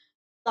இருக்கு.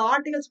 இந்த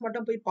ஆர்டிகல்ஸ்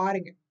மட்டும் போய்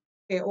பாருங்க.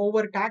 ஓகே,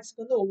 ஒவ்வொரு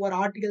டாக்ஸ்க்கு வந்து ஒவ்வொரு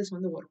ஆர்டிகல்ஸ்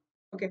வந்து வரும்.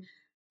 ஓகே,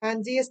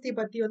 அண்ட் ஜிஎஸ்டி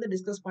பத்தி வந்து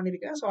டிஸ்கஸ்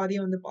பண்ணிருக்கேன். ஸோ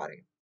அதையும் வந்து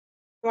பாருங்க.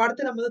 ஸோ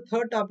அடுத்து நம்ம வந்து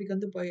தேர்ட் டாபிக்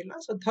வந்து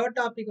போயிடலாம். ஸோ தேர்ட்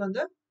டாபிக்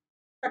வந்து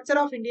structure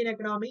of Indian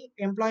economy,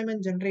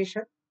 employment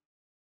generation,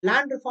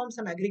 land reforms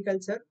and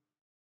agriculture,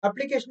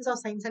 applications of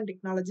science and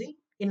technology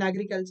in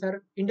agriculture,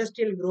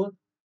 industrial growth,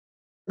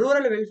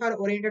 rural welfare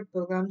oriented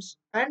programs,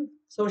 and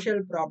social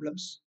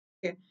problems.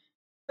 Okay,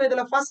 so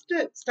இதுல first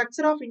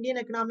structure of Indian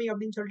economy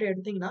அப்படின்னு சொல்லிட்டு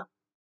எடுத்தீங்கன்னா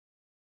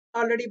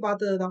already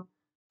பார்த்ததுதான்.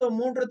 So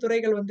 3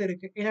 துறைகள் வந்து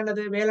இருக்கு.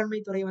 என்னென்னது? வேளாண்மை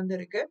துறை வந்து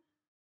இருக்கு,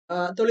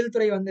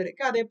 தொழில்துறை வந்து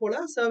இருக்கு, அதே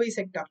போல சர்வீஸ்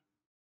செக்டார்.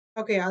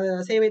 ஓகே, அது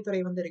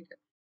சேவைத்துறை வந்து இருக்கு.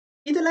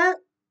 இதுல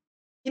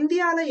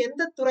இந்தியால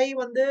எந்த துறை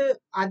வந்து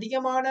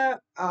அதிகமான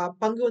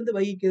பங்கு வந்து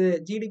வகிக்குது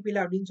ஜிடிபில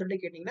அப்படின்னு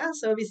சொல்லிட்டு கேட்டீங்கன்னா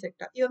சர்வீஸ்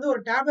செக்டர். இது வந்து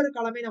ஒரு டேப்லெட்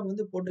காலமே நம்ம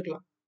வந்து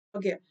போட்டுக்கலாம்.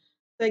 ஓகே,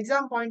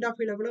 எக்ஸாம் பாயிண்ட் ஆஃப்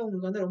வியூல கூட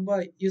உங்களுக்கு வந்து ரொம்ப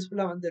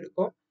யூஸ்ஃபுல்லா வந்து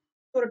இருக்கும்.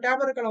 ஒரு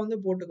டேப்லெட் காலம் வந்து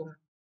போட்டுக்கோங்க.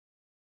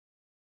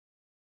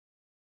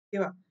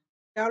 ஓகேவா?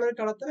 டேப்லெட்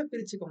காலத்துல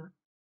பிரிச்சுக்கோங்க.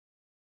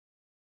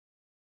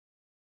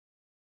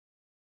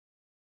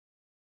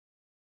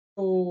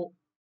 ஸோ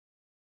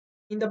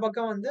இந்த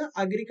பக்கம் வந்து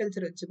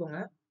அக்ரிகல்ச்சர் வச்சுக்கோங்க,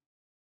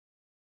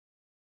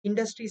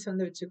 இண்டஸ்ட்ரீஸ்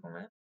வந்து வச்சுக்கோங்க,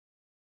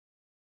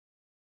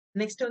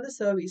 நெக்ஸ்ட் வந்து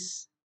சர்வீஸ்.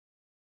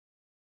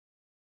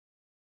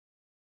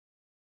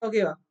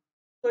 ஓகேவா?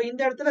 ஸோ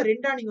இந்த இடத்துல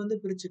 2ஆ நீங்க வந்து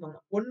பிரிச்சுக்கோங்க.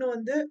 ஒண்ணு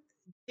வந்து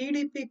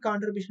ஜிடிபி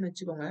கான்ட்ரிபியூஷன்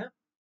வச்சுக்கோங்க.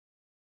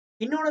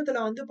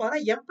 இன்னொன்னுத்துல வந்து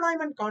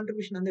எம்ப்ளாய்மென்ட்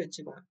கான்ட்ரிபியூஷன் வந்து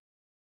வச்சுக்கோங்க.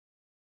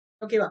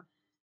 ஓகேவா?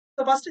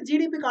 ஸோ ஃபர்ஸ்ட்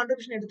ஜிடிபி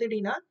கான்ட்ரிபியூஷன்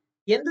எடுத்துக்கிட்டீங்கன்னா,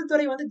 எந்த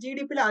துறை வந்து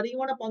ஜிடிபில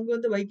அதிகமான பங்கு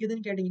வந்து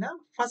வகிக்குதுன்னு கேட்டீங்கன்னா,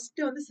 ஃபர்ஸ்ட்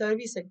வந்து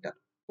சர்வீஸ் செக்டர்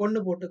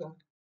 1 போட்டுக்கோங்க.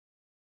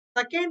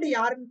 செகண்ட்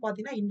யாருன்னு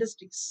பார்த்தீங்கன்னா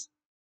இண்டஸ்ட்ரீஸ்.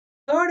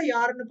 தேர்ட்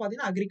யாருன்னு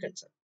பார்த்தீங்கன்னா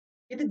அக்ரிகல்ச்சர்.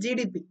 இது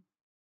GDP.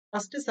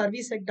 First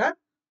service sector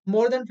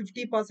more then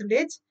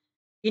 50%,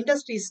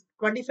 industries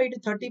 25 to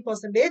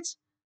 30%,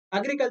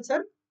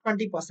 agriculture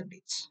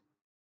 20%.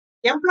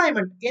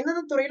 Employment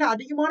எந்தெந்த துறையில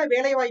அதிகமான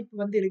வேலை வாய்ப்பு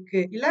வந்து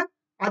இருக்கு, இல்ல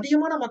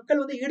அதிகமான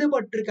மக்கள் வந்து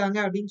ஈடுபட்டு இருக்காங்க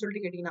அப்படின்னு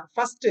சொல்லிட்டு கேட்டீங்கன்னா,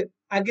 ஃபர்ஸ்ட்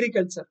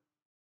அக்ரிகல்ச்சர்.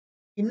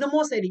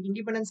 இன்னமும் சரி,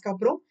 இண்டிபெண்டன்ஸ்க்கு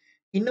அப்புறம்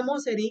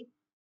இன்னமும் சரி,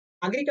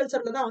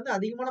 அக்ரிகல்ச்சர்ல தான் வந்து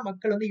அதிகமான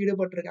மக்கள் வந்து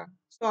ஈடுபட்டு இருக்காங்க.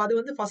 ஸோ அது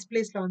வந்து ஃபர்ஸ்ட்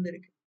பிளேஸ்ல வந்து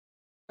இருக்கு.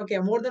 ஓகே,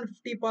 மோர் தென்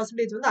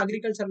 50% வந்து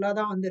அக்ரிகல்ச்சர்ல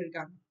தான் வந்து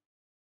இருக்காங்க.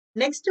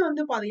 நெக்ஸ்ட்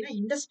வந்து பாத்தீங்கன்னா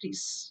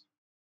இண்டஸ்ட்ரீஸ்.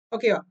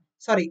 ஓகேவா?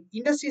 சாரி,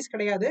 இண்டஸ்ட்ரீஸ்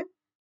கிடையாது.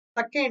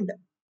 செகண்ட்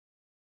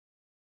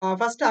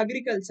ஃபர்ஸ்ட்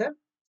அக்ரிகல்ச்சர்,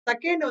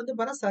 செகண்ட் வந்து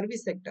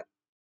சர்வீஸ் செக்டர்.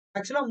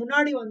 ஆக்சுவலா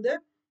முன்னாடி வந்து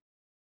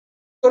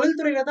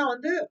தொழில்துறையில தான்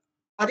வந்து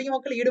அதிக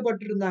மக்கள்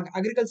ஈடுபட்டு இருந்தாங்க.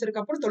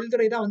 அக்ரிகல்ச்சருக்கு அப்புறம்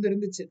தொழில்துறை தான் வந்து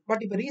இருந்துச்சு.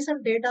 பட் இப்ப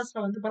ரீசன்ட் டேட்டாஸ்ல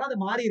வந்து அது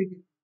மாறி இருக்கு.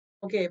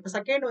 ஓகே, இப்ப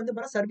செகண்ட் வந்து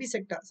சர்வீஸ்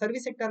செக்டர்.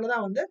 சர்வீஸ் செக்டர்ல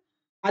தான் வந்து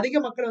அதிக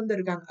மக்கள் வந்து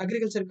இருக்காங்க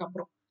அக்ரிகல்ச்சருக்கு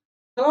அப்புறம்.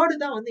 தேர்டு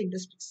தான் வந்து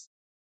இண்டஸ்ட்ரீஸ்.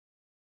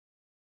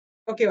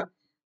 ஓகேவா?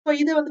 ஸோ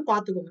இதை வந்து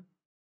பாத்துக்கோங்க.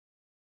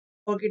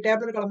 ஓகே,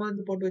 டேப்லெட் கலமா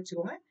வந்து போட்டு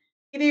வச்சுக்கோங்க.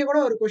 இதையே கூட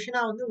ஒரு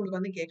கொஸ்டினா வந்து உங்களுக்கு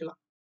வந்து கேட்கலாம்.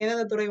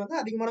 எந்தெந்த துறை வந்து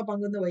அதிகமான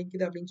பங்கு வந்து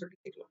வகிக்குது அப்படின்னு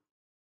சொல்லிட்டு கேட்கலாம்.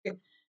 ஓகே,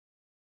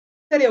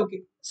 சரி, ஓகே.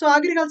 ஸோ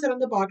அக்ரிகல்ச்சர்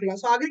வந்து பார்க்கலாம்.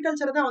 ஸோ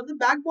அக்ரிகல்ச்சர் தான் வந்து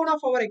back phone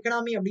of our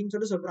economy அப்படின்னு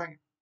சொல்லிட்டு சொல்றாங்க.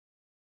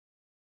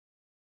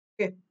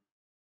 ஓகே,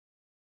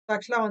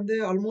 ஆக்சுவலா வந்து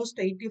ஆல்மோஸ்ட்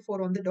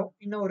 84 வந்துட்டோம்.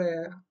 இன்னும் ஒரு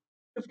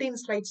 15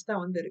 ஸ்லைட்ஸ்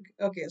தான் வந்து இருக்கு.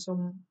 ஓகே, ஸோ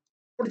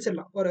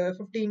முடிச்சிடலாம். ஒரு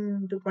 15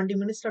 to 20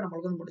 மினிட்ஸ்ல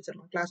நம்மளுக்கு வந்து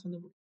முடிச்சிடலாம். கிளாஸ் வந்து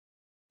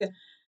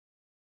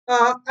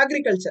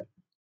அக்ரிகல்ச்சர்.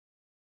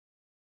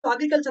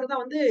 அக்ரிகல்ச்சர்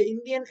தான் வந்து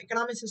இந்தியன்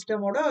எக்கனாமிக்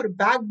சிஸ்டமோட ஒரு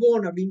பேக்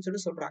போன் அப்படின்னு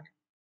சொல்லி சொல்றாங்க.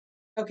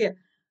 ஓகே,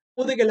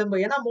 முதுகெலும்பு.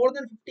 ஏன்னா மோர்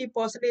தென்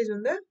 50%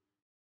 வந்து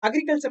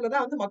அக்ரிகல்ச்சர்ல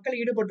தான் வந்து மக்கள்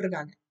ஈடுபட்டு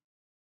இருக்காங்க.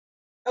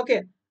 ஓகே,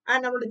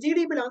 அண்ட் நம்மளோட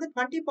ஜிடிபில வந்து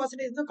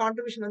 20% வந்து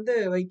கான்ட்ரிபியூஷன் வந்து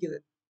வகிக்குது.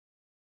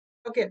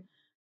 Okay,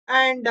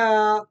 and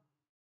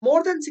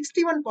more then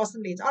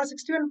 61% R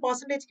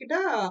 61% கிட்ட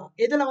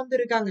எதுல வந்து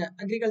இருக்காங்க?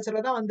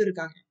 அக்ரிகல்ச்சர்ல தான் வந்து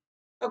இருக்காங்க.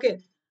 Okay,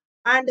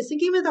 and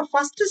Sikkim is the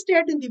first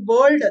state in the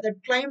world that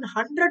claimed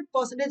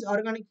 100%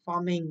 organic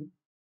farming.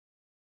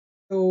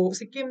 So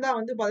Sikkim தான்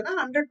வந்து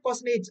பாத்தீங்கன்னா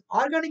 100%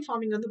 ஆர்கானிக்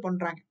ஃபார்மிங் வந்து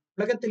பண்றாங்க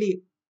உலகத்திலேயே.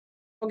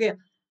 Okay,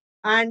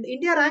 and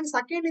India rank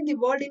second in the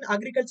world in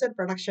agriculture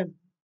production.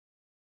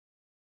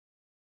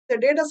 இந்த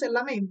டேட்டாஸ்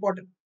எல்லாமே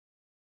important.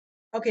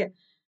 Okay,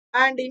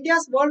 and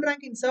India's world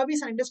rank in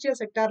service and industrial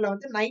செக்டார்ல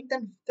வந்து 9th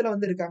and 5th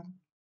வந்து இருக்காங்க.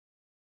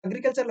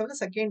 அக்ரிகல்ச்சர்ல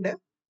வந்து செகண்ட்,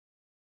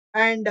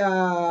 அண்ட்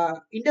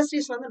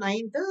இண்டஸ்ட்ரீஸ்ல வந்து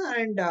 9th,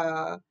 அண்ட்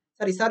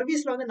சாரி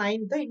சர்வீஸ்ல வந்து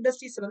 9th,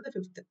 இண்டஸ்ட்ரீஸ்ல வந்து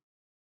 5th.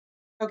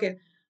 Okay,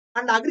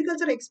 and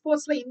agriculture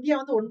எக்ஸ்போர்ட்ஸ்ல India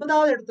வந்து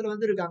 9வது இடத்துல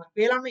வந்து இருக்காங்க.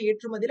 வேளாண்மை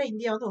ஏற்றுமதியில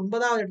இந்தியா வந்து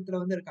 9வது இடத்துல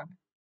வந்து இருக்காங்க.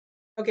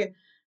 ஓகே,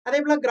 அதே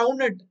போல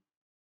கிரவுண்ட் நட்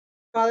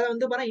அதை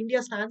வந்து India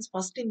stands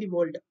first in the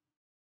world.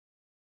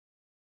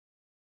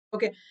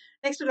 Okay,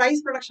 next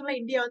rice ப்ரொடக்ஷன்ல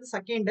India வந்து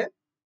செகண்ட்,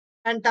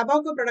 அண்ட்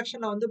டபாக்கோ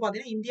ப்ரொடக்ஷன்ல வந்து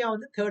பாத்தீங்கன்னா இந்தியா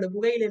வந்து தேர்டு.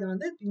 புகையிலையில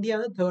வந்து இந்தியா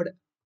வந்து தேர்டு.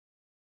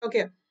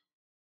 ஓகே,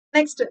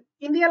 நெக்ஸ்ட்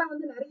இந்தியால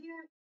வந்து நிறைய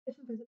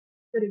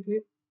இருக்கு.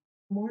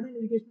 மாடர்ன்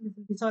இரிகேஷன்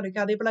ஃபெசிலிட்டிஸும் இருக்கு.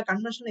 அதே போல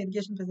கன்வென்ஷனல்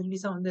இரிகேஷன்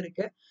ஃபெசிலிட்டிஸும் வந்து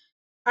இருக்கு.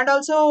 அண்ட்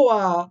ஆல்சோ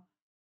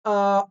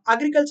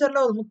அக்ரிகல்ச்சர்ல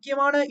ஒரு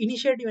முக்கியமான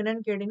இனிஷியேட்டிவ்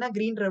என்னன்னு கேட்டீங்கன்னா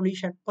கிரீன்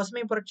ரெவல்யூஷன்,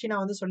 பசுமை புரட்சி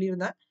நான் வந்து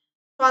சொல்லியிருந்தேன்.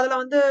 ஸோ அதுல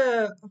வந்து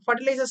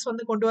ஃபர்டிலைசர்ஸ்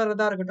வந்து கொண்டு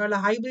வரதா இருக்கட்டும், இல்ல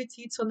ஹைபிரிட்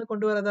சீட்ஸ் வந்து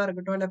கொண்டு வரதா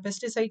இருக்கட்டும், இல்ல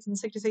பெஸ்டிசைட்ஸ்,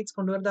 இன்செக்டிசைட்ஸ்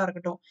கொண்டு வரதா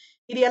இருக்கட்டும்,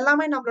 இது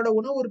எல்லாமே நம்மளோட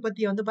உணவு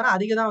உற்பத்தியை வந்து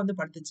அதிகம் தான் வந்து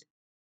படுத்துச்சு.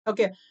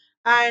 ஓகே,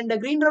 அண்ட்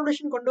கிரீன்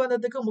ரெவல்யூஷன் கொண்டு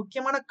வந்ததுக்கு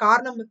முக்கியமான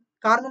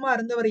காரணமா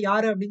இருந்தவர்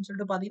யாரு அப்படின்னு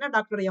சொல்லிட்டு பாத்தீங்கன்னா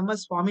டாக்டர்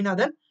எம்.எஸ்.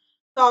 சுவாமிநாதன்.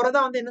 ஸோ அவரை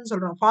தான் வந்து என்னன்னு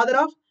சொல்றோம், father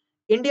of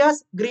India's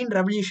green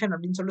revolution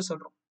அப்படின்னு சொல்லி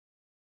சொல்றோம்.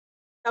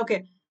 ஓகே,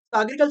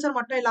 அக்ரிகல்ச்சர்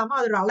மட்டும் இல்லாம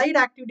அதோட அலைடு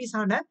ஆக்டிவிட்டிஸ்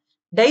ஆன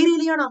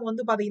டைரியிலயும் நம்ம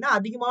வந்து பாத்தீங்கன்னா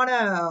அதிகமான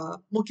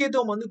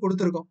முக்கியத்துவம் வந்து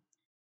கொடுத்துருக்கோம்.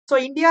 So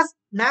India's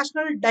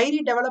national diary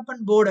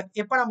development board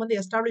எப்ப நம்ம வந்து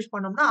எஸ்டாப்ளிஷ்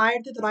பண்ணோம்னா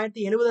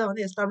 1970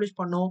 வந்து எஸ்டாப்ளிஷ்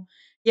பண்ணோம்.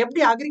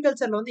 எப்படி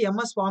அக்ரிகல்ச்சர்ல வந்து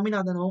எம்.எஸ்.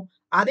 சுவாமிநாதனும்,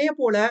 அதே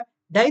போல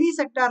டைரி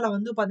செக்டார்ல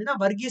வந்து பாத்தீங்கன்னா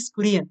வர்கீஸ்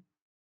குரியன்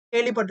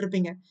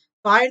கேள்விப்பட்டிருப்பீங்க.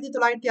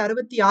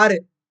 1966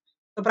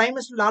 prime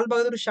minister Lal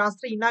Bahadur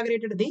Shastri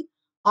inaugurated தி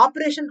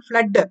ஆபரேஷன்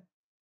ஃபிளட்.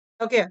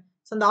 ஓகே,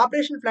 ஸோ அந்த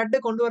ஆபரேஷன் ஃபிளட்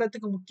கொண்டு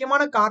வரதுக்கு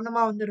முக்கியமான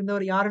காரணமா வந்து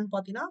இருந்தவர் யாருன்னு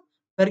பாத்தீங்கன்னா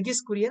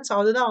வர்கீஸ் குரியன்.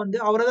 அதுதான் வந்து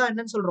அவரை தான்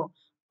என்னன்னு சொல்றோம்,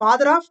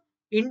 father of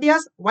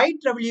India's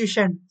white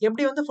revolution.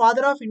 எப்படி வந்து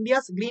father of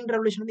India's green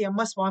revolution வந்து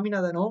எம்.எஸ்.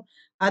 சுவாமிநாதனோ,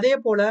 அதே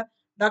போல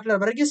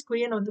டாக்டர் வர்கீஸ்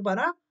குரியன் வந்து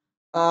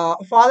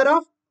ஃபாதர்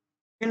ஆஃப்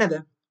என்னது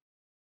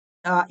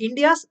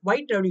India's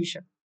white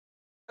revolution.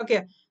 Okay,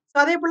 so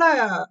அதே போல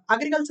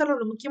அக்ரிகல்ச்சர்ல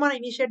ஒரு முக்கியமான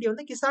இனிஷியேட்டிவ்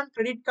வந்து கிசான்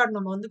கிரெடிட் கார்டு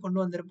நம்ம வந்து கொண்டு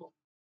வந்திருப்போம்.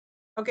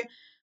 ஓகே,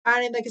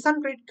 அண்ட் இந்த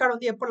கிசான் கிரெடிட் கார்டு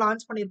வந்து எப்போ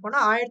லான்ச்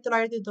பண்ணிருப்போம்னா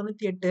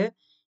 1998.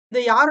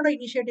 இது யாரோட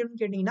இனிஷியேட்டிவ்னு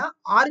கேட்டீங்கன்னா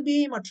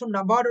ஆர்பிஐ மற்றும்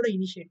நபார்டோட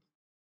இனிஷியேட்டிவ்.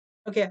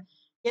 ஓகே.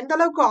 எந்த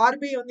அளவுக்கு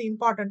ஆர்பிஐ வந்து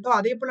இம்பார்ட்டன்ட்டோ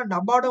அதே போல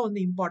நபார்டும்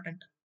வந்து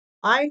இம்பார்ட்டன்ட்.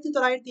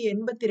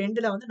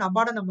 1982ல வந்து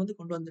நபார்ட நம்ம வந்து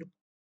கொண்டு வந்திருப்போம்.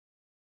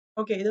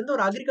 ஓகே. இது வந்து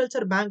ஒரு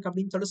அக்ரிகல்ச்சர் பேங்க்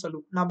அப்படின்னு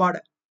சொல்லுவோம் நபார்ட.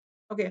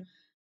 ஓகே.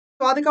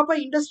 ஸோ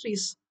அதுக்கப்புறம்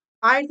இண்டஸ்ட்ரீஸ்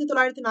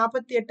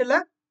 1948ல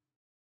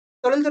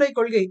தொழில்துறை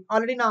கொள்கை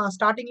ஆல்ரெடி நான்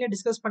ஸ்டார்டிங்லேயே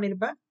டிஸ்கஸ்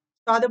பண்ணியிருப்பேன்.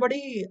 ஸோ அதுபடி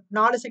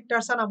 4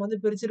 செக்டார்ஸா நம்ம வந்து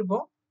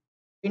பிரிச்சிருப்போம்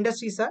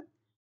இண்டஸ்ட்ரீஸ.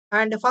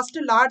 And first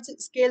large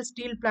scale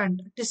steel plant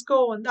disco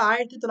வந்து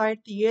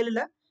 1907ல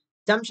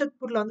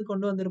ஜம்ஷெட்பூர்ல வந்து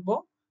கொண்டு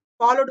வந்திருப்போம்.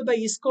 Followed by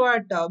இஸ்கோ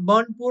at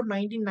Burnpur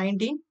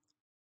 1919.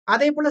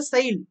 அதே போல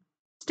sail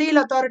steel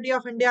authority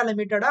of India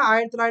limited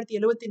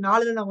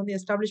 1974ல நம்ம வந்து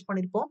எஸ்டாப்ளிஷ்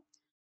பண்ணிருப்போம்.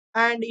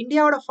 அண்ட்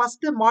இந்தியாவோட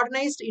first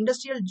modernised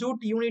industrial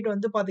Jude unit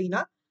வந்து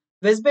பாத்தீங்கன்னா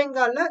வெஸ்ட்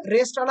பெங்கால்ல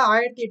ரேஸ்டால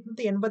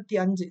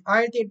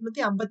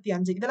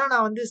 1855 இதெல்லாம்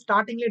நான் வந்து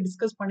ஸ்டார்டிங்லேயே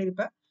டிஸ்கஸ்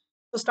பண்ணிருப்பேன்.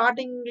 ஸோ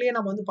ஸ்டார்டிங்லேயே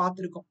நம்ம வந்து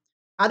பார்த்துருக்கோம்.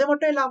 அது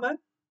மட்டும் இல்லாம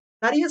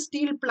நிறைய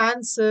ஸ்டீல்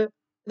பிளான்ஸ்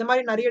இந்த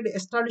மாதிரி நிறைய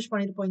எஸ்டாப்ளிஷ்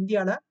பண்ணிருப்போம்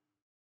இந்தியால.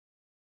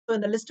 ஸோ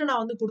இந்த லிஸ்ட்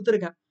நான் வந்து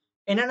கொடுத்துருக்கேன்.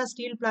 என்னென்ன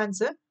ஸ்டீல்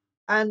பிளான்ஸ்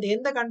அண்ட்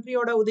எந்த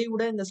கண்ட்ரியோட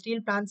உதவியோட இந்த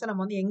ஸ்டீல் பிளான்ஸை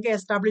நம்ம வந்து எங்க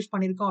எஸ்டாப்ளிஷ்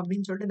பண்ணிருக்கோம்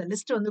அப்படின்னு சொல்லிட்டு இந்த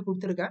லிஸ்ட் வந்து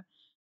கொடுத்துருக்கேன்.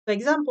 ஸோ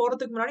எக்ஸாம்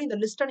போறதுக்கு முன்னாடி இந்த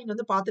லிஸ்ட்டை நீங்க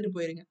வந்து பார்த்துட்டு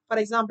போயிருங்க.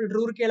 ஃபார் எக்ஸாம்பிள்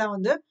ரூர்கேலா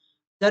வந்து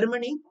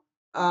ஜெர்மனி,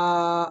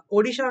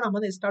 ஒடிஷா நம்ம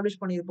வந்து எஸ்டாப்ளிஷ்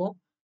பண்ணியிருப்போம்.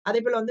 அதே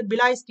போல வந்து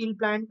பிலாய் ஸ்டீல்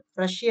பிளான்ட்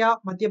ரஷ்யா,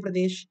 மத்திய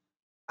Pradesh,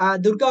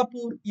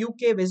 Durgapur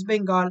UK, west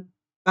Bengal,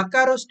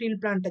 பக்காரோ steel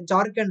plant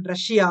Jharkhand,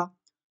 Russia,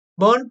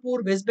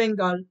 Burnpur, west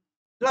Bengal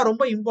இதெல்லாம்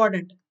ரொம்ப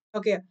இம்பார்ட்டன்ட்.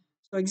 ஓகே.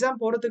 ஸோ எக்ஸாம்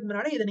போறதுக்கு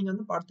முன்னாடி இதை நீங்க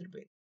வந்து பார்த்துட்டு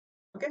போயிருங்க.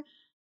 ஓகே.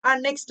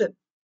 அண்ட் நெக்ஸ்ட்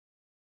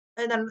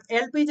இந்த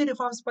எல்பிஜி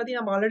ரிஃபார்ம்ஸ் பத்தி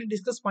நம்ம ஆல்ரெடி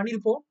டிஸ்கஸ்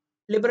பண்ணியிருப்போம்.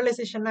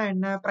 லிபரலைசேஷன்னா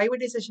என்ன,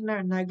 பிரைவேடைசேஷன்னா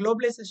என்ன,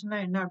 குளோபலைசேஷன்னா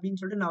என்ன அப்படின்னு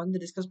சொல்லிட்டு நான்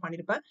வந்து டிஸ்கஸ்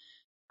பண்ணியிருப்பேன்.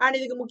 அண்ட்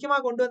இதுக்கு முக்கியமா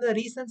கொண்டு வந்த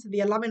ரீசன்ஸ் இது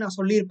எல்லாமே நான்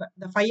சொல்லியிருப்பேன்.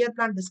 இந்த 5 இயர்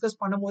பிளான் டிஸ்கஸ்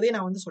பண்ணும்போதே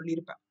நான் வந்து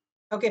சொல்லியிருப்பேன்.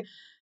 ஓகே.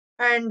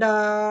 அண்ட்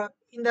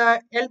இந்த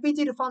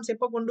எல்பிஜி ரிஃபார்ம்ஸ்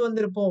எப்போ கொண்டு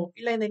வந்திருப்போம்,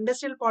 இல்ல இந்த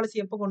இண்டஸ்ட்ரியல் பாலிசி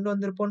எப்போ கொண்டு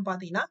வந்திருப்போம்னு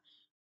பாத்தீங்கன்னா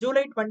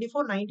ஜூலை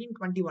 24,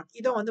 1921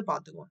 இதை வந்து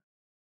பாத்துக்குவோம்.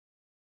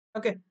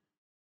 ஓகே.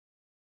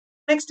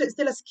 நெக்ஸ்ட்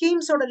சில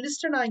ஸ்கீம்ஸோட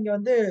லிஸ்ட் நான் இங்க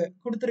வந்து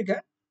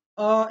கொடுத்துருக்கேன்.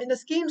 இந்த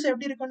ஸ்கீம்ஸ்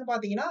எப்படி இருக்கும்னு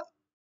பாத்தீங்கன்னா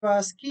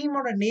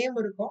ஸ்கீமோட நேம்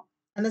இருக்கும்,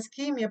 அந்த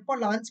ஸ்கீம் எப்போ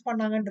லான்ச்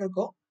பண்ணாங்கன்னு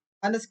இருக்கும்,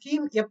 அந்த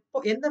ஸ்கீம் எப்போ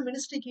எந்த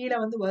மினிஸ்ட்ரி கீழே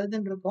வந்து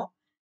வருதுன்னு இருக்கும்.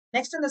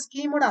 நெக்ஸ்ட் அந்த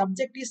ஸ்கீமோட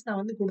அப்ஜெக்டிவ்ஸ் நான்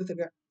வந்து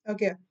கொடுத்துருக்கேன்.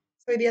 ஓகே.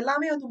 ஸோ இது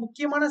எல்லாமே வந்து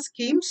முக்கியமான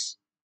ஸ்கீம்ஸ்.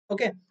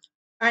 ஓகே.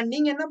 அண்ட்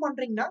நீங்க என்ன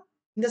பண்றீங்கன்னா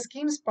இந்த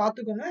ஸ்கீம்ஸ்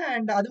பார்த்துக்கோங்க.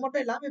 அண்ட் அது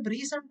மட்டும் இல்லாம இப்போ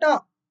ரீசெண்டா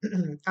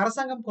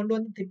அரசாங்கம் கொண்டு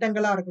வந்த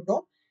திட்டங்களா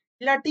இருக்கட்டும்,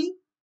 இல்லாட்டி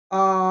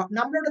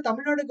நம்மளோட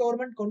தமிழ்நாடு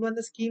கவர்மெண்ட் கொண்டு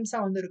வந்த ஸ்கீம்ஸா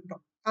வந்து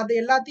இருக்கட்டும், அது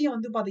எல்லாத்தையும்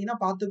வந்து பாத்தீங்கன்னா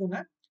பார்த்துக்கோங்க.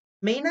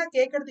 மெயினா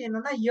கேட்கறது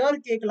என்னன்னா இயர்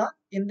கேட்கலாம்,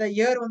 எந்த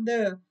இயர் வந்து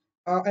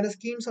அந்த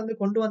ஸ்கீம்ஸ் வந்து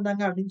கொண்டு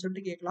வந்தாங்க அப்படின்னு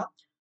சொல்லிட்டு கேட்கலாம்.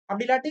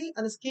 அப்படி இல்லாட்டி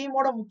அந்த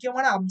ஸ்கீமோட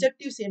முக்கியமான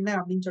அப்ஜெக்டிவ்ஸ் என்ன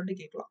அப்படின்னு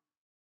சொல்லிட்டு கேட்கலாம்.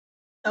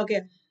 ஓகே.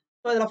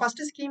 ஸோ இதுல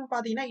ஃபர்ஸ்ட் ஸ்கீம்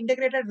பாத்தீங்கன்னா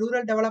இன்டெகிரேட்டட்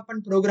ரூரல்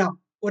டெவலப்மெண்ட் ப்ரோக்ராம்,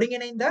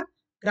 ஒருங்கிணைந்த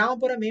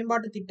கிராமப்புற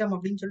மேம்பாட்டு திட்டம்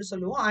அப்படின்னு சொல்லி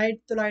சொல்லுவோம்.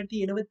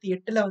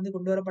 1978ல வந்து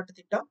கொண்டு வரப்பட்ட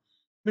திட்டம்,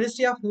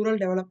 ministry of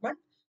rural development.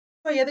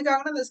 So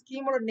எதுக்காகனா அந்த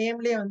ஸ்கீமோட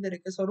நேம்லயே வந்து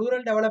இருக்கு. ஸோ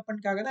ரூரல்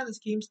டெவலப்மெண்ட்காக தான் அந்த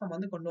ஸ்கீம்ஸ் நம்ம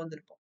வந்து கொண்டு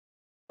வந்திருப்போம்.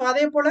 ஸோ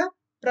அதே போல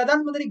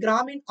பிரதான் மந்திரி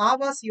கிராமின்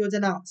ஆவாஸ்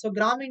யோஜனா. ஸோ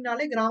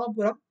கிராமின்னாலே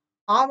கிராமப்புறம்,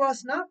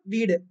 ஆவாஸ்னா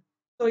வீடு.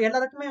 ஸோ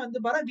எல்லாருக்குமே வந்து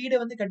வீடு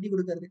வந்து கட்டி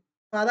கொடுக்கறது.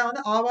 அதான்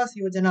வந்து Awas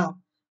Yojana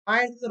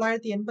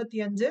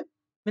 1985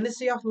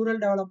 ministry of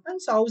rural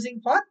development,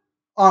 housing for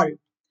all.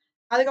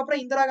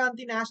 அதுக்கப்புறம் Indira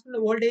Gandhi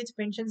national voltage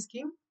pension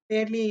scheme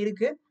பேர்லயே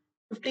இருக்கு.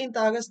 15th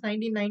August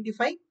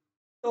 1995.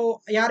 ஸோ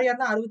யார்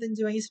யாரெல்லாம்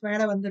 65 வயசு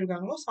மேல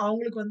வந்திருக்காங்களோ ஸோ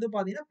அவங்களுக்கு வந்து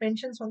பாத்தீங்கன்னா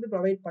பென்ஷன்ஸ் வந்து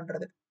ப்ரொவைட்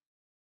பண்றது.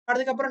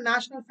 அதுக்கப்புறம்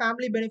நேஷனல்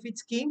ஃபேமிலி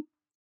பெனிஃபிட் ஸ்கீம்,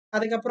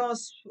 அதுக்கப்புறம்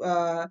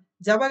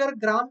ஜவஹர்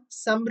கிராம்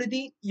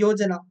சம்ரிதி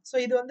யோஜனா. ஸோ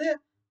இது வந்து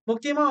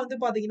முக்கியமா வந்து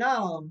பாத்தீங்கன்னா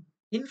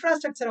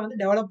இன்ஃப்ராஸ்ட்ரக்சரை வந்து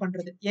டெவலப்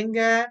பண்றது. எங்க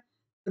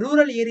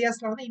ரூரல்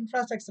ஏரியாஸ்ல வந்து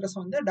இன்ஃப்ராஸ்ட்ரக்சர்ஸ்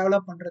வந்து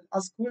டெவலப் பண்றது.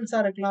 ஸ்கூல்ஸா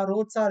இருக்கலாம்,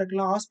 ரோட்ஸா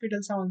இருக்கலாம்,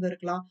 ஹாஸ்பிட்டல்ஸா வந்து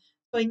இருக்கலாம்.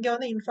 ஸோ இங்க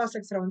வந்து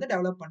இன்ஃப்ராஸ்ட்ரக்சரை வந்து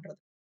டெவலப் பண்றது.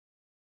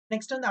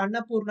 நெக்ஸ்ட் வந்து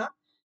அன்னபூர்ணா.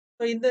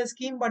 ஸோ இந்த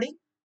ஸ்கீம் படி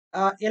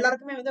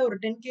எல்லாருக்குமே வந்து ஒரு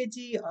 10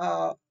 கேஜி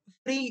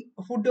ஃப்ரீ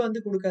ஃபுட் வந்து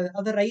கொடுக்குறது,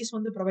 அது ரைஸ்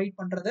வந்து ப்ரொவைட்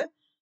பண்றது.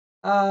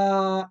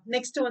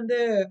 நெக்ஸ்ட் வந்து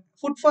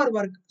ஃபுட் ஃபார்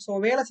ஒர்க். ஸோ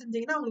வேலை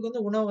செஞ்சீங்கன்னா அவங்களுக்கு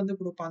வந்து உணவு வந்து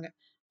கொடுப்பாங்க.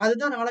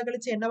 அதுதான் நாளை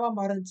கழிச்சு என்னவா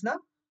மாறுச்சுன்னா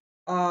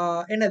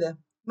என்னது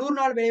 100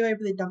 நாள்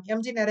வேலைவாய்ப்பு திட்டம்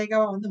எம்ஜி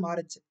நரேகாவா வந்து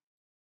மாறுச்சு.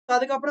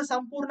 அதுக்கப்புறம்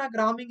சம்பூர்ண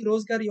கிராமின்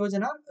ரோஸ்கர்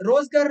யோஜனா.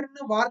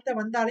 ரோஸ்கர்னு வார்த்தை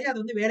வந்தாலே அது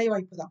வந்து வேலை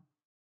வாய்ப்பு தான்.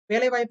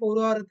 வேலை வாய்ப்பு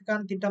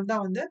உருவாக்குறதுக்கான திட்டம்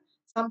தான் வந்து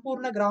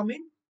சம்பூர்ண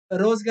Gramin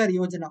Rozgar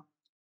Yojana.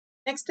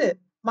 Next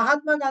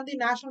Mahatma Gandhi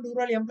national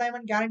rural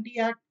employment guarantee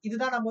act.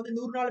 இதுதான் நம்ம வந்து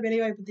 100 நாள்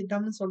வேலைவாய்ப்பு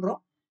திட்டம்னு சொல்றோம்.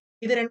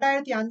 இது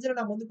 2005ல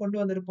நம்ம வந்து கொண்டு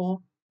வந்திருப்போம்.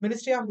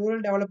 மினிஸ்ட்ரி ஆஃப்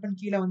ரூரல் டெவலப்மெண்ட்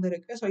கீழே வந்து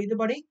இருக்கு. ஸோ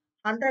இதுபடி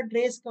 100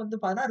 டேஸ்க்கு வந்து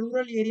பார்த்தீங்கன்னா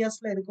ரூரல்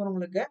ஏரியாஸ்ல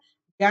இருக்கிறவங்களுக்கு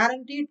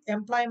கேரண்டீட்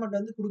எம்ப்ளாய்மெண்ட்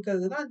வந்து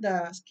கொடுக்கறது தான் இந்த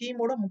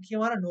ஸ்கீமோட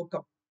முக்கியமான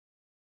நோக்கம்.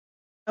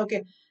 Okay.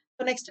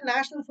 So next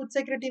national food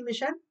security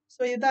mission.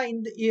 So இதுதான்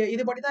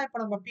இதுபடி தான் இப்போ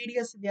நம்ம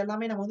பிடிஎஸ் இது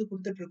எல்லாமே நம்ம வந்து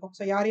கொடுத்துட்டு இருக்கோம்.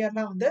 ஸோ யார்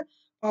யாரெல்லாம் வந்து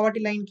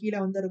பாவர்ட்டி லைன் கீழே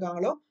வந்து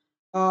இருக்காங்களோ,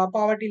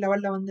 பாவர்ட்டி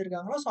லெவல்ல வந்து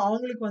இருக்காங்களோ, ஸோ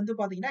அவங்களுக்கு வந்து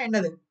பாத்தீங்கன்னா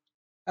என்னது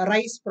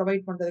ரைஸ்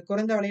ப்ரொவைட் பண்றது,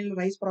 குறைந்த விலையில்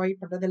ரைஸ் ப்ரொவைட்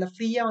பண்றது, இல்ல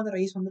ஃப்ரீயா வந்து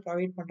ரைஸ் வந்து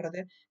ப்ரொவைட் பண்றது.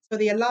 ஸோ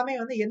இது எல்லாமே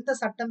வந்து எந்த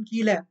சட்டம்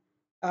கீழே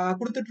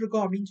குடுத்துட்டு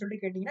இருக்கோம் அப்படின்னு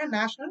சொல்லிட்டு கேட்டீங்கன்னா,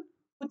 national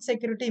food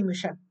security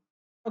mission.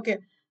 Okay.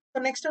 So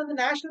next வந்து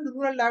நேஷனல்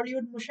ரூரல்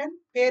லைவ்லிஹுட் மிஷன்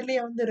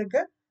பேர்லயே வந்து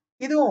இருக்கு.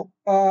 இதுவும்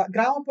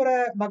கிராமப்புற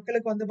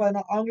மக்களுக்கு வந்து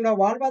பாத்தீங்கன்னா, அவங்களோட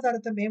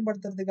வாழ்வாதாரத்தை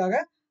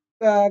மேம்படுத்துறதுக்காக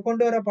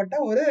கொண்டு வரப்பட்ட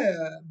ஒரு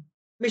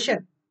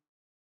mission.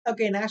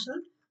 Okay.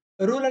 National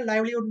rural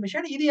livelihood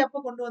mission. இது எப்போ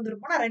கொண்டு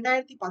வந்திருக்கோம்னா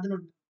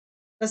 2011.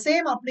 The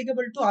same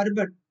applicable to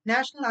urban.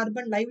 National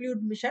urban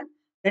livelihood mission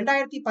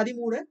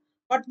 2013.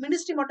 But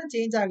ministry மட்டும்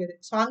சேஞ்ச் ஆகுது.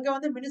 ஸோ அங்க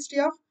வந்து மினிஸ்ட்ரி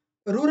ஆஃப்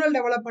ரூரல்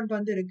டெவலப்மெண்ட்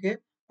வந்து இருக்கு.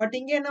 பட்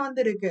இங்க என்ன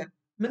வந்து இருக்கு?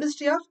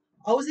 Ministry of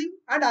housing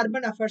and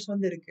urban affairs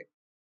வந்து இருக்கு.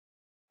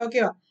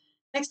 ஓகேவா?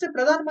 நெக்ஸ்ட்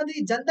பிரதான்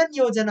மந்திரி ஜன்தன்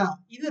யோஜனா.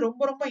 இது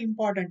ரொம்ப ரொம்ப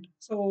இம்பார்ட்டன்ட்.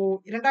 ஸோ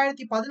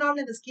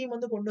 2014 இந்த ஸ்கீம்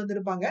வந்து கொண்டு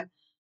வந்திருப்பாங்க.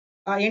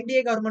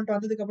 என்டிஏ கவர்மெண்ட்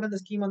வந்ததுக்கு அப்புறம்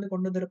இந்த ஸ்கீம் வந்து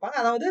கொண்டு வந்திருப்பாங்க.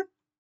 அதாவது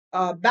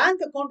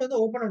பேங்க் அக்கௌண்ட்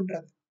வந்து ஓபன்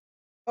பண்றது.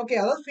 ஓகே.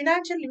 அதாவது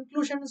பினான்சியல்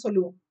இன்க்ளூஷன்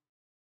சொல்லுவோம்.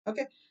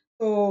 ஓகே.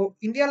 ஸோ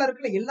இந்தியால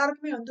இருக்கிற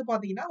எல்லாருக்குமே வந்து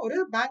பாத்தீங்கன்னா ஒரு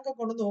பேங்க்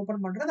அக்கௌண்ட் வந்து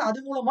ஓபன் பண்றது. அது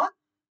மூலமா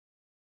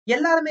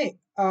எல்லாருமே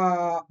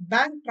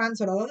பேங்க்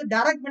டிரான்ஸ்ஃபர், அதாவது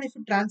டைரக்ட்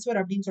பெனிஃபிட் டிரான்ஸ்ஃபர்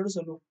அப்படின்னு சொல்லி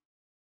சொல்லுவோம்.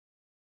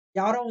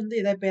 யாரும் வந்து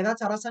இதை இப்ப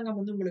ஏதாச்சும் அரசாங்கம்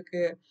வந்து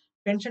உங்களுக்கு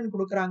பென்ஷன்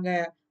கொடுக்குறாங்க,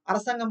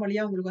 அரசாங்கம்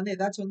வழியா உங்களுக்கு வந்து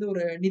ஏதாச்சும் வந்து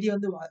ஒரு நிதி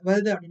வந்து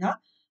வருது அப்படின்னா,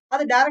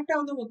 அது டைரக்டா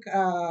வந்து உங்க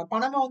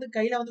பணமா வந்து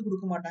கையில வந்து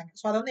கொடுக்க மாட்டாங்க.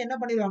 ஸோ அதை வந்து என்ன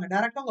பண்ணிடுவாங்க,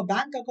 டைரக்டா உங்க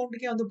பேங்க்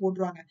அக்கௌண்ட்டுக்கே வந்து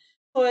போட்டுருவாங்க.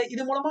 ஸோ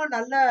இது மூலமா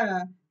நல்ல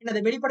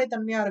என்னது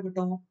வெளிப்படைத்தன்மையா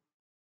இருக்கட்டும்,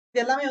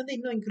 இது எல்லாமே வந்து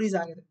இன்னும் இன்க்ரீஸ்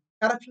ஆகுது.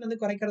 கரப்ஷன்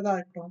வந்து குறைக்கிறதா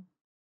இருக்கட்டும்.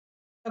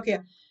 Okay.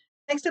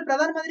 Next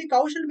Pradhan Mantri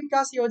Kaushal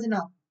Vikas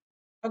Yojana.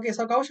 Okay.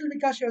 So Kaushal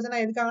Vikas Yojana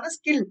எதுக்காகனா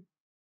ஸ்கில்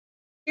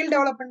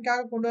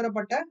டெவலப்மெண்ட்காக கொண்டு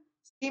வரப்பட்ட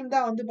ஸ்கீம்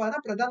தான் வந்து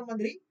பாத்தீங்கன்னா Pradhan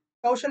Mantri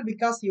Kaushal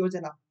Vikas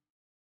Yojana.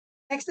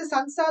 Next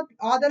Sansad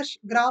Adarsh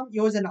gram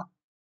Yojana.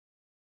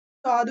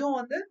 So அதுவும்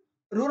வந்து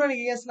ரூரல்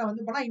ஏரியாஸ்ல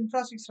வந்து போனா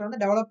இன்ஃப்ராஸ்ட்ரக்சர்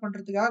வந்து டெவலப்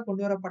பண்றதுக்காக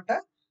கொண்டு வரப்பட்ட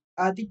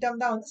திட்டம்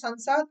தான் வந்து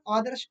சன்சாத்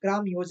ஆதர்ஷ்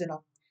கிராம் யோஜனா.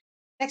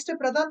 நெக்ஸ்ட்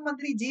பிரதான்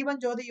மந்திரி ஜீவன்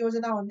ஜோதி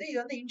யோஜனா வந்து இது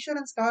வந்து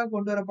இன்சூரன்ஸ்க்காக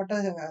கொண்டு வரப்பட்ட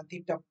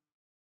திட்டம்.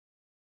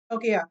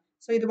 ஓகேயா?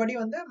 ஸோ இதுபடி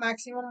வந்து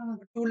மேக்ஸிமம்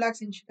 2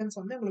 lakhs இன்சூரன்ஸ்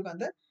வந்து உங்களுக்கு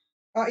வந்து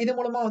இது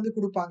மூலமா வந்து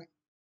கொடுப்பாங்க.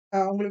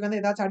 உங்களுக்கு வந்து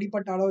ஏதாச்சும்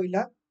அடிபட்டாலோ இல்ல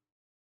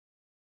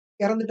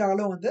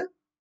இறந்துட்டாலோ வந்து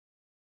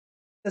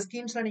இந்த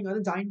ஸ்கீம்ஸ்ல நீங்க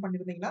வந்து ஜாயின்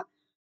பண்ணிருந்தீங்கன்னா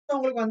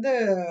உங்களுக்கு வந்து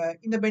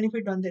இந்த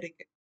பெனிஃபிட் வந்து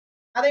இருக்கு.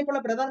 அதே போல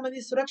பிரதான்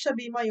மந்திரி சுரக்ஷா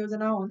பீமா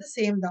யோஜனா வந்து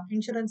சேம் தான்,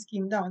 இன்சூரன்ஸ்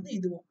ஸ்கீம் தான் வந்து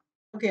இதுவும்.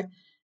 ஓகே.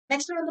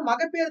 நெக்ஸ்ட் வந்து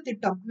மகப்பேறு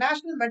திட்டம்,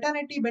 நேஷனல்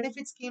மெட்டர்னிட்டி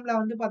பெனிஃபிட் ஸ்கீம்ல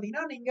வந்து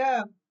பாத்தீங்கன்னா நீங்க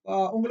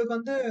உங்களுக்கு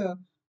வந்து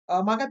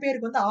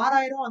மகப்பேருக்கு வந்து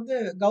 6,000 வந்து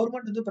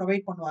கவர்மெண்ட் வந்து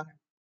ப்ரொவைட் பண்ணுவாங்க.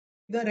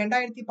 இது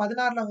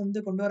 2016 வந்து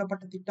கொண்டு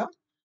வரப்பட்ட திட்டம்.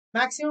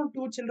 மேக்ஸிமம்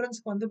 2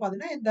 சில்ட்ரன்ஸ்க்கு வந்து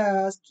பாத்தீங்கன்னா இந்த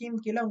ஸ்கீம்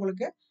கீழ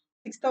உங்களுக்கு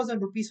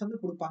 6,000 ருபீஸ் வந்து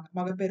கொடுப்பாங்க.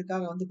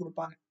 மகப்பேருக்காக வந்து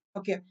கொடுப்பாங்க.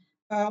 ஓகே.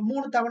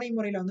 3 தவணை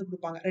முறையில வந்து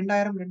கொடுப்பாங்க.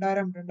 2000,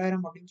 2000,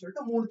 2000 அப்படின்னு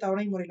சொல்லிட்டு 3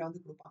 தவணை முறையில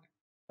வந்து கொடுப்பாங்க.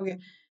 ஓகே.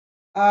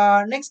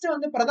 நெக்ஸ்ட்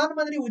வந்து பிரதான்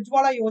மந்திரி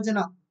உஜ்வாலா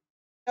யோஜனா.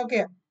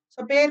 ஓகே. ஸோ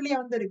பேர்லயே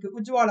வந்து இருக்கு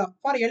உஜ்வாலா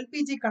ஃபார்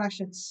எல்பிஜி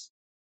கனெக்ஷன்ஸ்.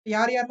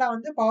 யார் யாரெல்லாம்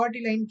வந்து பாவர்ட்டி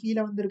லைன் கீழ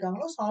வந்து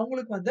இருக்காங்களோ ஸோ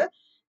அவங்களுக்கு வந்து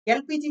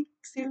எல்பிஜி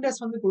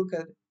சிலிண்டர்ஸ் வந்து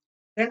கொடுக்கிறது.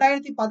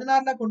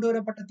 2016 கொண்டு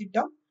வரப்பட்ட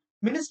திட்டம்.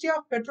 Ministry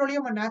of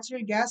petroleum and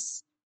natural gas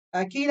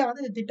கீழ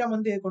வந்து இந்த திட்டம்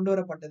வந்து கொண்டு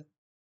வரப்பட்டது.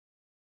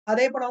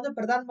 அதே போல வந்து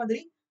பிரதான்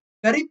மந்திரி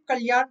கரீப்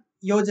கல்யாண்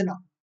யோஜனா.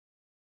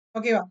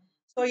 ஓகேவா?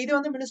 ஸோ இது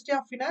வந்து மினிஸ்ட்ரி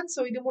ஆஃப் ஃபினான்ஸ்.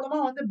 ஸோ இது மூலமா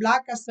வந்து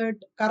பிளாக்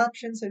அசெட்,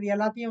 கரப்ஷன்ஸ் இது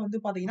எல்லாத்தையும் வந்து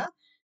பாத்தீங்கன்னா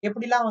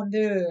எப்படிலாம் வந்து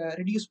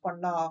ரெடியூஸ்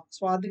பண்ணலாம்.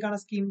 ஸோ அதுக்கான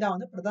ஸ்கீம் தான்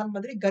வந்து Pradhan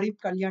Mantri kharif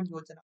Kalyan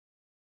Yojana.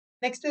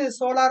 Next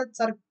solar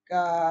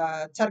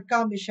charkha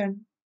mission,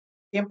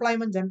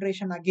 employment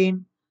generation again.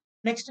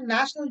 Next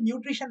national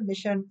nutrition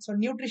mission. So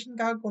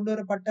நியூட்ரிஷனுக்காக கொண்டு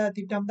வரப்பட்ட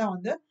திட்டம் தான்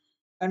வந்து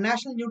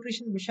நேஷனல்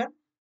நியூட்ரிஷன் மிஷன்.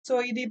 ஸோ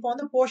இது இப்போ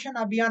வந்து போஷன்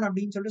அபியான்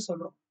அப்படின்னு சொல்லிட்டு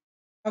சொல்றோம்.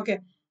 ஓகே.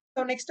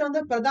 ஸோ நெக்ஸ்ட்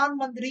வந்து பிரதான்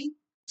மந்திரி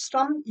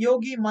ஸ்ரம்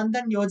யோகி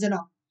மந்தன்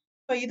யோஜனா.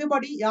 ஸோ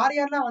இதுபடி யார்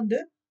யாரெல்லாம் வந்து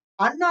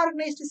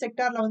அன்ஆர்கனைஸ்டு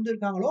செக்டார்ல வந்து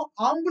இருக்காங்களோ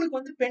அவங்களுக்கு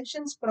வந்து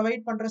பென்ஷன்ஸ்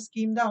ப்ரொவைட் பண்ற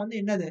ஸ்கீம் தான் வந்து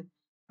என்னது,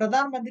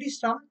 பிரதான் மந்திரி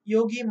ஸ்ரம்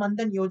யோகி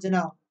மந்தன்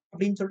யோஜனா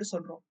அப்படின்னு சொல்லிட்டு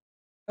சொல்றோம்.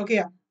 ஓகே.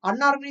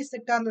 அன்ஆர்கனைஸ்ட்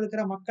செக்டார்ல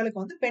இருக்கிற மக்களுக்கு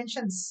வந்து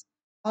பென்ஷன்ஸ்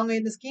அவங்க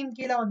இந்த ஸ்கீம்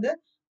கீழே வந்து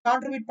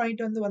கான்ட்ரிபியூட்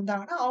பண்ணிட்டு வந்து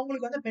வந்தாங்கன்னா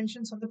அவங்களுக்கு வந்து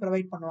பென்ஷன்ஸ் வந்து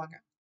ப்ரொவைட் பண்ணுவாங்க.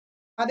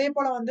 அதே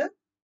போல வந்து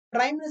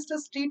prime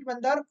minister street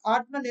vendor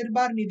Atma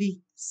Nirbhar நிதி,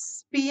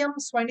 பிஎம்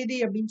ஸ்வநிதி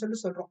அப்படின்னு சொல்லி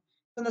சொல்றோம்.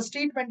 இந்த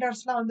ஸ்ட்ரீட்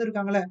வெண்டர்ஸ் எல்லாம் வந்து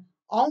இருக்காங்களே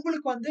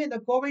அவங்களுக்கு வந்து இந்த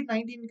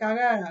COVID-19க்காக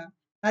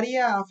நிறைய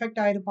அஃபெக்ட்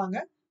ஆயிருப்பாங்க.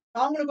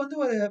 அவங்களுக்கு வந்து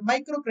ஒரு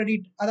மைக்ரோ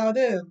கிரெடிட்,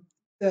 அதாவது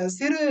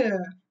சிறு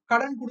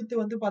கடன் கொடுத்து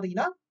வந்து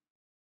பாத்தீங்கன்னா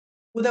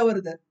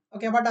உதவுறது.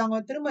 ஓகே. பட் அவங்க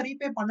திரும்ப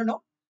ரீபே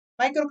பண்ணணும்.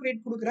 மைக்ரோ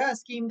கிரெடிட் கொடுக்குற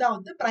ஸ்கீம் தான்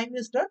வந்து prime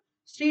minister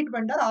street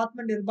vendor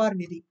Atma Nirbhar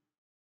நிதி.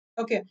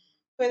 ஓகே.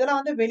 ஸோ இதெல்லாம்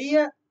வந்து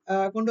வெளியே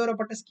கொண்டு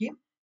வரப்பட்ட ஸ்கீம்.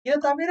 இதை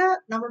தவிர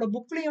நம்மளோட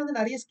புக்லயும் வந்து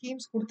நிறைய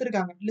ஸ்கீம்ஸ்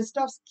கொடுத்துருக்காங்க. லிஸ்ட்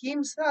ஆஃப்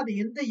ஸ்கீம்ஸ் அது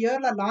எந்த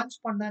இயர்ல லான்ச்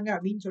பண்ணாங்க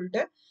அப்படின்னு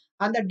சொல்லிட்டு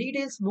அந்த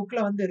டீடைல்ஸ் புக்ல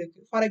வந்து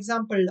இருக்கு. ஃபார்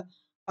எக்ஸாம்பிள்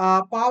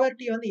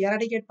பாவர்ட்டி வந்து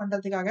எரடிகேட்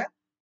பண்றதுக்காக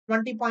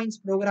 20 பாயிண்ட்ஸ்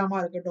ப்ரோக்ராமா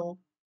இருக்கட்டும்,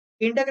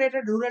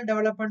 இன்டகிரேட்டட் ரூரல்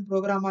டெவலப்மெண்ட்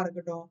ப்ரோக்ராமா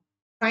இருக்கட்டும்,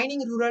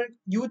 training rural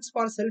youths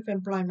for self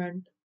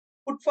employment,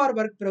 food for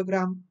work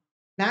program,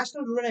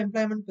 national rural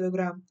employment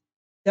program,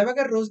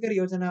 Jawahar Rozgar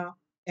Yojana,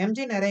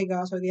 MG NREGA.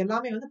 So இது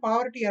எல்லாமே வந்து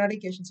poverty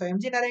eradication. So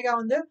MG NREGA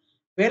வந்து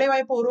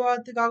வேலைவாய்ப்பு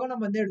உருவாக்குறதுக்காகவும்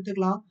நம்ம வந்து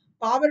எடுத்துக்கலாம்.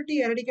 பாவர்ட்டி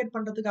எரடிகேட்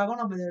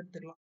பண்றதுக்காகவும் நம்ம இதை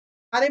எடுத்துக்கலாம்.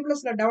 அதே போல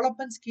சில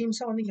டெவலப்மெண்ட்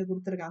ஸ்கீம்ஸும் வந்து இங்க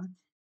கொடுத்துருக்காங்க.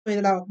 ஸோ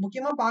இதுல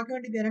முக்கியமா பார்க்க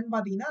வேண்டியது என்னன்னு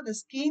பாத்தீங்கன்னா, அந்த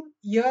ஸ்கீம்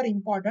இயர்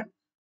இம்பார்ட்டன்ட்.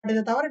 பட்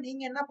இதை தவிர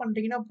நீங்க என்ன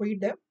பண்றீங்கன்னா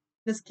போயிட்டு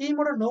இந்த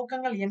ஸ்கீமோட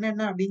நோக்கங்கள்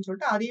என்னென்ன அப்படின்னு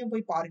சொல்லிட்டு அதையும்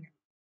போய் பாருங்க.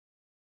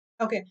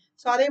 ஓகே.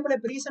 ஸோ அதே போல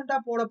இப்போ ரீசெண்டா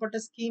போடப்பட்ட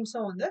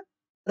ஸ்கீம்ஸும் வந்து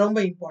ரொம்ப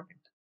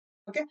இம்பார்ட்டன்ட்.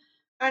 ஓகே.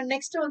 அண்ட்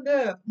நெக்ஸ்ட் வந்து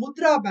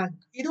முத்ரா பேங்க்,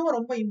 இதுவும்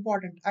ரொம்ப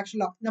இம்பார்ட்டன்ட்.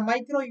 ஆக்சுவலா இந்த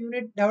micro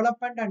unit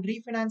development and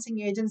refinancing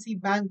agency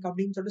bank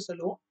அப்படின்னு சொல்லிட்டு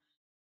சொல்லுவோம்.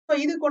 ஸோ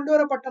இது கொண்டு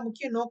வரப்பட்ட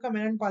முக்கிய நோக்கம்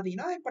என்னன்னு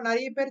பாத்தீங்கன்னா, இப்ப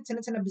நிறைய பேர் சின்ன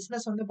சின்ன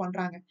பிசினஸ் வந்து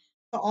பண்றாங்க.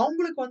 ஸோ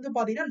அவங்களுக்கு வந்து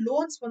பாத்தீங்கன்னா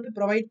லோன்ஸ் வந்து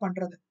ப்ரொவைட்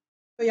பண்றது.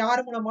 ஸோ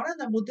யார் மூலமான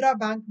இந்த முத்ரா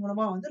பேங்க்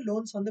மூலமா வந்து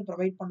லோன்ஸ் வந்து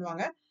ப்ரொவைட்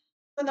பண்ணுவாங்க.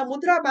 இந்த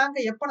முத்ரா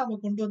பேங்கை எப்ப நம்ம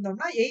கொண்டு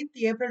வந்தோம்னா 8th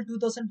April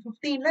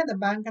 2015 இந்த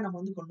பேங்கை நம்ம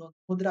வந்து கொண்டு வந்தோம்,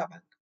 முத்ரா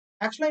பேங்க்.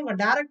 ஆக்சுவலா இவங்க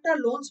டைரக்டா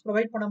லோன்ஸ்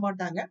ப்ரொவைட் பண்ண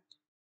மாட்டாங்க,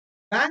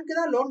 பேங்க்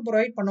தான் லோன்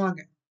ப்ரொவைட்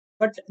பண்ணுவாங்க.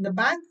 பட் இந்த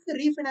பேங்க்கு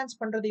ரீஃபினான்ஸ்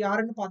பண்றது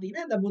யாருன்னு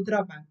பாத்தீங்கன்னா இந்த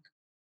முத்ரா பேங்க்.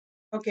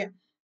 ஓகே.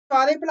 ஸோ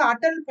அதே போல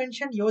அடல்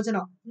பென்ஷன்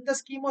யோஜனா, இந்த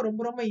ஸ்கீமும்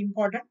ரொம்ப ரொம்ப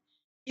இம்பார்ட்டன்ட்.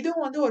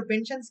 இதுவும் வந்து ஒரு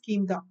பென்ஷன்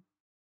ஸ்கீம் தான்.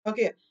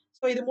 ஓகே.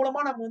 ஸோ இது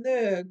மூலமா நம்ம வந்து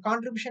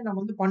கான்ட்ரிபியூஷன் நம்ம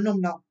வந்து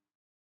பண்ணோம்னா,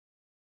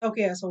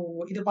 ஓகே. ஸோ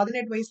இது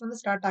 18 வயசுல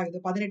இருந்து ஸ்டார்ட் ஆகுது.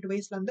 18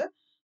 வயசுல இருந்து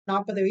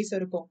 40 வயசு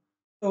இருக்கும்.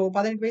 ஸோ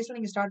 18 வயசுல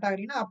நீங்க ஸ்டார்ட்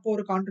ஆகுறீங்கன்னா, அப்போ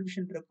ஒரு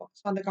கான்ட்ரிபியூஷன் இருக்கும்.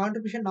 ஸோ அந்த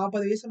கான்ட்ரிபியூஷன்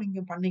 40 வயசுல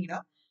நீங்க பண்ணீங்கன்னா,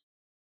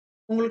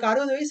 உங்களுக்கு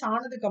 60 வயசு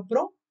ஆனதுக்கு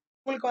அப்புறம்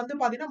உங்களுக்கு வந்து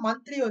பாத்தீங்கன்னா,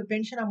 மந்த்லி ஒரு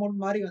பென்ஷன் அமௌண்ட்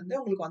மாரி வந்து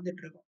உங்களுக்கு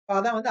வந்துட்டு இருக்கும்.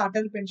 அதான் வந்து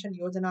அடல் பென்ஷன்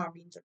யோஜனா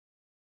அப்படின்னு சொல்லி.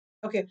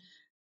 ஓகே.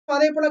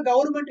 அதே போல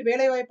கவர்மெண்ட்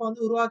வேலைவாய்ப்பை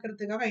வந்து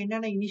உருவாக்குறதுக்காக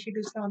என்னென்ன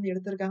இனிஷியேட்டிவ்ஸ்லாம் வந்து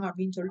எடுத்திருக்காங்க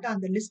அப்படின்னு சொல்லிட்டு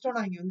அந்த லிஸ்ட்டும்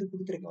நான் இங்க வந்து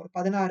குடுத்துருக்கேன். ஒரு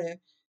 16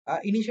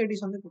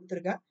 இனிஷியேட்டிவ்ஸ் வந்து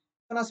குடுத்துருக்கேன்.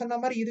 நான் சொன்ன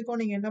மாரி இதுக்கும்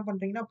நீங்க என்ன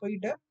பண்றீங்கன்னா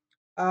போயிட்டு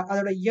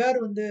அதோட இயர்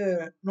வந்து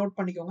நோட்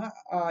பண்ணிக்கோங்க.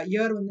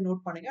 இயர் வந்து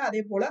நோட் பண்ணுங்க.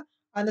 அதே போல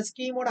அந்த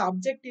ஸ்கீமோட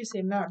அப்ஜெக்டிவ்ஸ்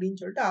என்ன அப்படின்னு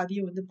சொல்லிட்டு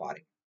அதையும் வந்து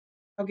பாருங்க.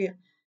 ஓகே.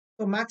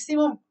 ஸோ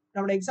மேக்ஸிமம்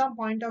நம்மளோட எக்ஸாம்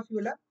பாயிண்ட் ஆஃப்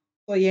வியூல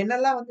ஸோ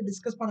என்னெல்லாம் வந்து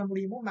டிஸ்கஸ் பண்ண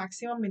முடியுமோ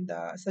மேக்ஸிமம் இந்த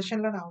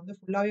செஷன்ல நான் வந்து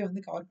ஃபுல்லாவே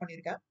வந்து கவர்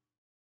பண்ணியிருக்கேன்.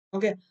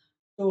 ஓகே.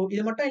 ஸோ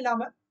இது மட்டும்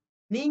இல்லாம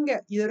நீங்க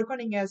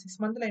இதுவரைக்கும் நீங்க 6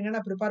 மந்த்ல என்னென்ன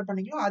ப்ரிப்பேர்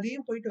பண்ணீங்களோ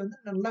அதையும் போயிட்டு வந்து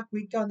நல்லா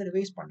குயிக்கா வந்து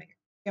ரிவைஸ் பண்ணுங்க.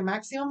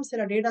 மேக்ஸிமம்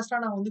சில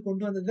டேட்டாஸ்லாம் நான் வந்து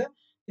கொண்டு வந்தது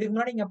இதுக்கு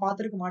முன்னாடி நீங்க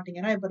பார்த்திருக்க மாட்டீங்க.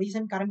 ஏன்னா இப்ப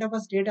ரீசென்ட் கரண்ட்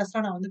அஃபேர்ஸ்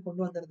டேட்டாஸ்லாம் நான் வந்து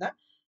கொண்டு வந்திருந்தேன்.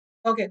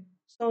 ஓகே.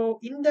 ஸோ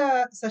இந்த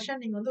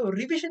செஷன் நீங்க வந்து ஒரு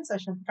ரிவிஷன்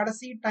செஷன்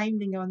கடைசி டைம்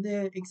நீங்க வந்து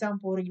எக்ஸாம்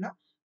போறீங்கன்னா,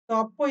 ஸோ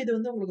அப்போ இது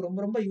வந்து உங்களுக்கு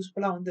ரொம்ப ரொம்ப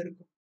யூஸ்ஃபுல்லா வந்து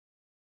இருக்கும்.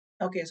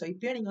 ஓகே. ஸோ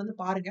இப்பயே நீங்க வந்து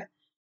பாருங்க.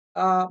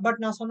 பட்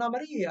நான் சொன்ன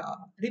மாரி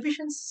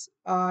ரிவிஷன்ஸ்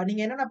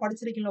நீங்க என்னென்ன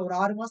படிச்சிருக்கீங்களோ, ஒரு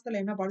 6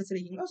 மாசத்துல என்ன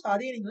படிச்சிருக்கீங்களோ, ஸோ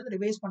அதையும் நீங்க வந்து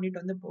ரிவைஸ்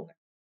பண்ணிட்டு வந்து போங்க.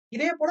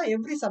 இதே போல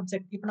எவ்ரி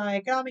சப்ஜெக்ட் இப்ப நான்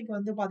எக்கனாமிக்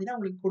வந்து பாத்தீங்கன்னா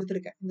உங்களுக்கு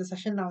குடுத்துருக்கேன். இந்த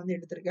செஷன் நான் வந்து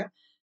எடுத்திருக்கேன்.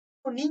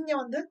 ஸோ நீங்க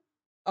வந்து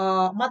ஆ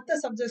மத்த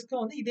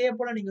சப்ஜெக்ட்ஸ்க்கும் வந்து இதே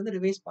போல நீங்க வந்து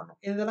ரிவைஸ் பண்ணணும்.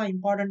 எதெல்லாம்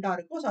இம்பார்ட்டன்ட்டா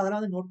இருக்கோ, ஸோ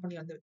அதெல்லாம் வந்து நோட் பண்ணி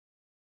வந்து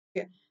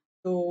ஓகே.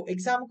 ஸோ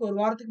எக்ஸாமுக்கு ஒரு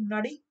வாரத்துக்கு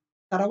முன்னாடி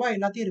தரோவா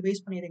எல்லாத்தையும்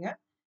ரிவைஸ் பண்ணிருங்க.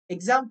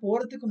 எக்ஸாம்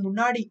போறதுக்கு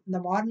முன்னாடி இந்த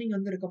மார்னிங்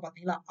வந்து இருக்கும்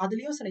பாத்தீங்களா?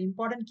 அதுலயும் சில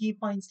இம்பார்ட்டன்ட் கீ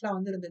பாயிண்ட்ஸ்லாம்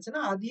வந்து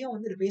இருந்துச்சுன்னா, அதையும்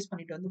வந்து ரிவைஸ்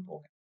பண்ணிட்டு வந்து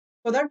போங்க.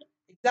 சோ தட்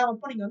எக்ஸாம்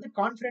அப்போ நீங்க வந்து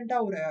கான்ஃபிடென்ட்டா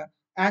ஒரு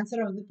ஆன்ஸர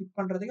வந்து பிக்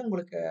பண்றதுக்கு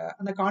உங்களுக்கு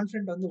அந்த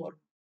கான்ஃபிடென்ட் வந்து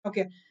வரும்.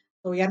 ஓகே.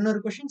 ஸோ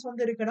 200 கொஸ்டின்ஸ்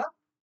வந்து இருக்குன்னா,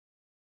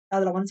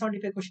 அதுல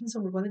 175 கொஸ்டின்ஸ்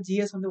உங்களுக்கு வந்து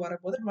ஜிஎஸ் வந்து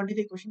வரப்போது.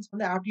 25 கொஸ்டின்ஸ்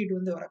வந்து ஆப்டிட்யூட்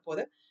வந்து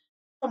வரப்போது.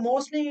 ஸோ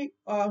மோஸ்ட்லி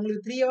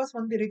உங்களுக்கு 3 ஹவர்ஸ்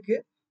வந்து இருக்கு.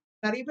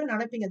 நெறைய பேர்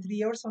நெனைப்பீங்க 3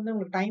 ஹவர்ஸ் வந்து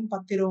உங்களுக்கு டைம்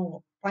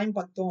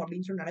பத்தும்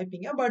அப்படின்னு சொல்லி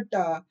நெனைப்பீங்க. பட்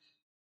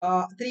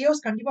 3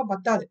 ஹவர்ஸ் கண்டிப்பா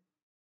பத்தாது.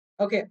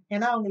 ஓகே.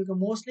 ஏன்னா உங்களுக்கு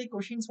மோஸ்ட்லி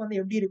கொஸ்டின்ஸ் வந்து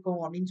எப்படி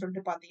இருக்கும் அப்படின்னு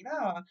சொல்லிட்டு பார்த்தீங்கன்னா,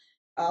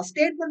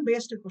 ஸ்டேட்மெண்ட்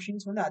பேஸ்டு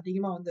கொஸ்டின்ஸ் வந்து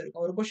அதிகமா வந்து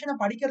இருக்கும். ஒரு கொஸ்டின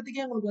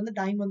படிக்கிறதுக்கே உங்களுக்கு வந்து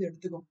டைம் வந்து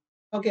எடுத்துக்கும்.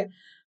 ஓகே.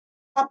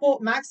 அப்போ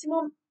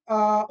மேக்ஸிமம் அ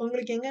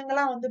உங்களுக்கு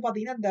எங்கெங்கலாம் வந்து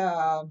பார்த்தீங்கன்னா, இந்த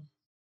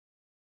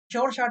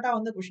ஷோர் ஷார்ட்டா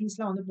வந்து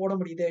கொஸ்டின்ஸ்லாம் வந்து போட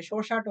முடியுது.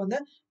 ஷோர் ஷார்ட் வந்து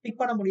பிக்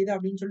பண்ண முடியுது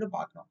அப்படின்னு சொல்லிட்டு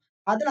பார்க்கணும்.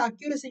 அதுல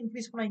அக்யூரசி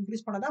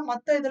இன்கிரீஸ் பண்ணா தான்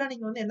மத்த இதுல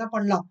நீங்க வந்து என்ன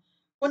பண்ணலாம்?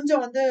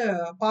 கொஞ்சம் வந்து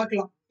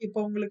பார்க்கலாம். இப்போ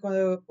உங்களுக்கு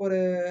ஒரு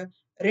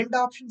 2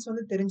 ஆப்ஷன்ஸ்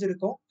வந்து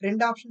தெரிஞ்சிருக்கும்.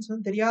 2 ஆப்ஷன்ஸ்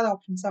வந்து தெரியாத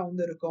ஆப்ஷன்ஸா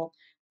வந்து இருக்கும்.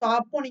 ஸோ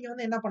அப்போ நீங்க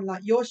வந்து என்ன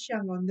பண்ணலாம்? யோசிச்சு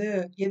அங்க வந்து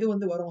எது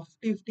வந்து வரும்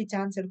 50, 50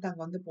 சான்ஸ் எடுத்து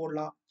அங்க வந்து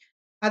போடலாம்.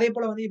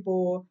 அதேபோல வந்து இப்போ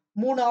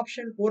 3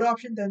 ஆப்ஷன், 1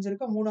 ஆப்ஷன்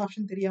தெரிஞ்சிருக்கும். 3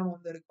 ஆப்ஷன் தெரியாம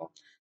வந்து இருக்கும்.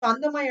 ஸோ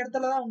அந்த மாரி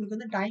இடத்துல தான் உங்களுக்கு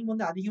வந்து டைம்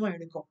வந்து அதிகமா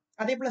எடுக்கும்.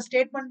 அதேபோல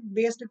ஸ்டேட்மெண்ட்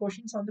பேஸ்டு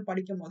கொஸ்டின்ஸ் வந்து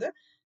படிக்கும்போது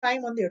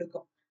டைம் வந்து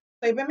எடுக்கும்.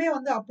 ஸோ எப்பவுமே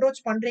வந்து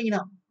அப்ரோச்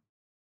பண்றீங்கன்னா,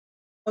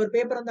 ஒரு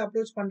பேப்பர் வந்து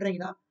அப்ரோச்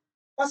பண்றீங்கன்னா,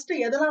 ஃபர்ஸ்ட்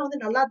எதெல்லாம் வந்து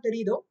நல்லா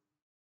தெரியுதோ,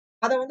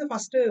 அத வந்து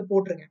ஃபர்ஸ்ட்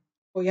போட்டுருங்க.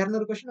 இப்போ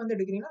 200 கொஸ்டின் வந்து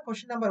எடுக்கிறீங்கன்னா,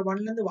 கொஸ்டின் நம்பர்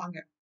 1ல இருந்து வாங்க.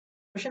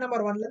 கொஸ்டின்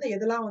நம்பர் 1ல இருந்து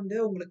எதெல்லாம் வந்து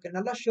உங்களுக்கு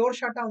நல்லா ஷோர்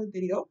ஷார்ட்டா வந்து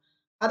தெரியுதோ,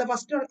 அத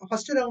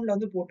ஃபர்ஸ்ட் ரவுண்ட்ல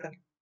வந்து போட்டுருங்க.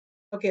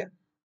 ஓகே.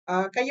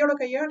 கையோட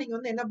கையா நீங்க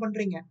வந்து என்ன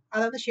பண்றீங்க?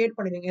 அத வந்து ஷேட்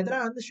பண்ணிடுங்க.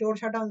 எதெல்லாம் வந்து ஷோர்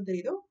ஷார்ட்டா வந்து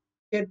தெரியுதோ,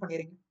 ஷேட்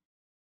பண்ணிருங்க.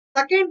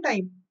 செகண்ட்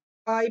டைம்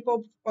இப்போ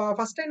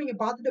ஃபர்ஸ்ட் டைம் நீங்க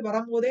பார்த்துட்டு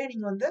வரும்போதே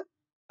நீங்க வந்து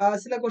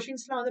சில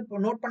கொஸ்டின்ஸ்லாம் வந்து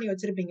நோட் பண்ணி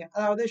வச்சிருப்பீங்க.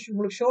 அதாவது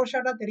உங்களுக்கு ஷோர்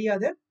ஷார்ட்டா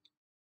தெரியாது.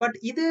 பட்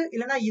இது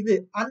இல்லன்னா இது.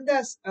 அந்த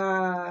ஆ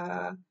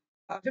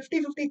 50,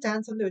 50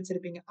 சான்ஸ் வந்து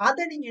வச்சிருப்பீங்க.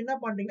 அத நீங்க என்ன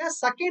பண்றீங்கன்னா,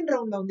 செகண்ட்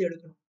ரவுண்ட்ல வந்து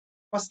எடுக்கணும்.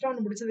 ஃபர்ஸ்ட்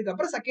ரவுண்ட் முடிச்சதுக்கு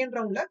அப்புறம் செகண்ட்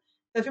ரவுண்ட்ல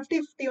இந்த 50,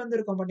 50 வந்து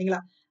இருக்கும் பார்த்தீங்களா?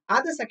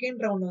 அத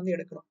செகண்ட் ரவுண்ட்ல வந்து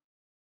எடுக்கணும்.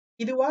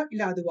 இதுவா?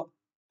 இல்ல அதுவா?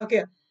 ஓகே.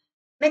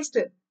 நெக்ஸ்ட்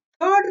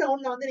தேர்ட்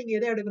ரவுண்ட்ல வந்து நீங்க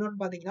எத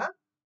எடுக்கணும்னு பார்த்தீங்கன்னா,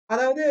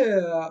 அதாவது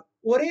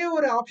ஒரே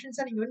ஒரு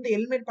ஆப்ஷன்ஸ நீங்க வந்து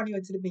எலிமினேட் பண்ணி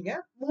வச்சிருப்பீங்க.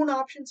 3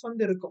 ஆப்ஷன்ஸ்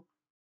வந்து இருக்கும்.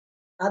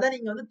 அத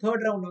நீங்க வந்து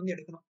 3rd ரவுண்ட்ல வந்து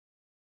எடுக்கணும்.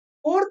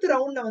 4த்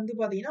ரவுண்ட்ல வந்து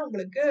பாத்தீங்கன்னா,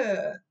 உங்களுக்கு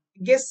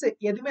கெஸ்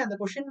எதுவுமே அந்த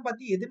கொஸ்டின்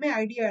பத்தி எதுவுமே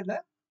ஐடியா இல்ல.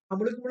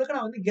 முழுக்க முழுக்க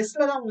நான் வந்து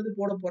கெஸ்ல தான் வந்து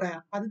போட போறேன்.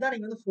 அதுதான்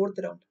நீங்க வந்து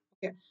 4த் ரவுண்ட்.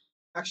 ஓகே.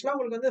 ஆக்சுவலா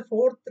உங்களுக்கு வந்து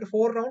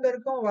 4 ரவுண்ட்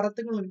வரைக்கும்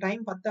வரதுக்கு உங்களுக்கு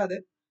டைம் பத்தாது.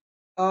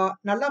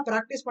 நல்லா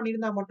பிராக்டிஸ்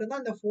பண்ணியிருந்தா மட்டும்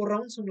தான் இந்த 4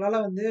 ரவுண்ட்ஸ் உங்களால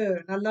வந்து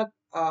நல்லா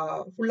ஆ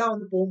ஃபுல்லா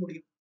வந்து போ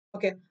முடியும்.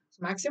 ஓகே.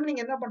 மேக்ஸிமம்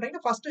நீங்க என்ன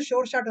பண்றீங்கன்னா, ஃபர்ஸ்ட்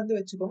ஷோர் ஷாட் வந்து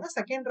வச்சுக்கோங்க.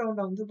 2ண்ட்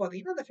ரவுண்ட்ல வந்து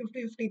பாத்தீங்கன்னா, அந்த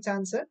 50, 50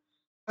 சான்ஸ்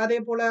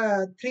அதேபோல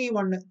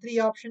 3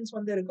 ஆப்ஷன்ஸ்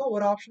வந்து இருக்கும்.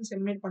 ஒரு ஆப்ஷன்ஸ்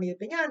எலிமினேட்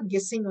பண்ணியிருப்பீங்க. அண்ட்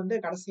கெஸ்ஸிங் வந்து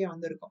கடைசியா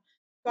வந்து இருக்கும்.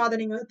 ஸோ அத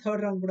நீங்க வந்து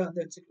 3rd ரவுண்ட் கூட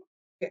வந்து வச்சுக்கலாம்.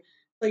 ஓகே.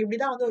 ஸோ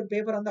இப்படிதான் வந்து ஒரு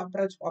பேப்பர் வந்து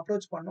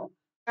அப்ரோச் பண்ணும்.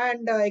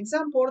 அண்ட்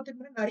எக்ஸாம் போறதுக்கு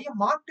முன்னாடி நெறைய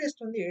மார்க்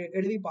டெஸ்ட் வந்து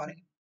எழுதி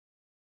பாருங்க.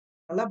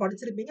 நல்லா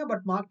படிச்சிருப்பீங்க.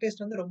 பட் மார்க்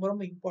டெஸ்ட் வந்து ரொம்ப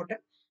ரொம்ப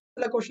இம்பார்ட்டன்ட்.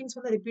 சில கொஸ்டின்ஸ்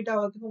வந்து ரிப்பீட்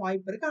ஆகுறதுக்கும்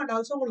வாய்ப்பு இருக்கு. அண்ட்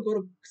ஆல்சோ உங்களுக்கு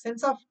ஒரு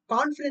சென்ஸ் ஆஃப்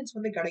கான்ஃபிடன்ஸ்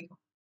வந்து கிடைக்கும்.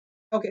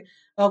 ஓகே.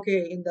 ஓகே.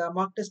 இந்த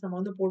மார்க் டெஸ்ட் நம்ம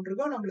வந்து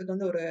போட்டுருக்கோம். நம்மளுக்கு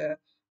வந்து ஒரு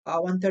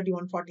 130,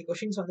 140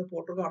 கொஸ்டின்ஸ் வந்து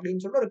போட்டுருக்கோம்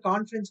அப்படின்னு சொல்லிட்டு ஒரு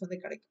கான்ஃபிடன்ஸ் வந்து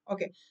கிடைக்கும்.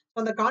 ஓகே.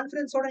 அந்த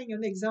கான்ஃபிடன்ஸோட நீங்க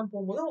வந்து எக்ஸாம்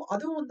போகும்போது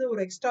அதுவும் வந்து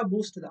ஒரு எக்ஸ்ட்ரா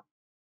பூஸ்ட் தான்.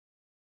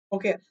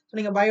 ஓகே. ஸோ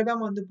நீங்க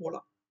பயப்படாம வந்து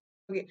போலாம்.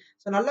 ஓகே.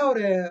 ஸோ நல்ல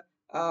ஒரு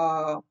ஆ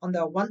அந்த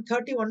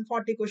 130,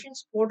 140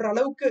 கொஸ்டின்ஸ் போடுற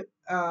அளவுக்கு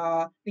ஆ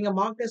நீங்க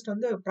மார்க் டெஸ்ட்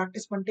வந்து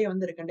பிராக்டிஸ் பண்ணிட்டே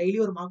வந்து இருங்க. டெய்லி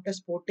ஒரு மார்க்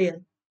டெஸ்ட் போட்டே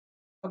இருங்க.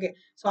 ஓகே.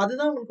 ஸோ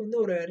அதுதான் உங்களுக்கு வந்து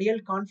ஒரு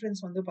ரியல்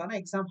கான்ஃபிடன்ஸ் வந்து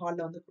பார்த்தீங்கன்னா, எக்ஸாம்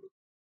ஹால்ல வந்து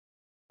குடுக்கும்.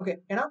 ஓகே.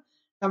 ஏன்னா,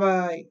 நம்ம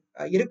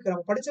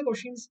நம்ம படிச்ச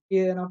கொஸ்டின்ஸ்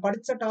நான்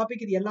படிச்ச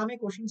டாபிக் இது எல்லாமே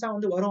கொஸ்டின்ஸா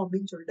வந்து வரும்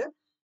அப்படின்னு சொல்லிட்டு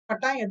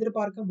கட்டாயம்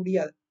எதிர்பார்க்க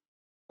முடியாது.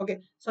 ஓகே.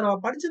 ஸோ நம்ம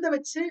படிச்சத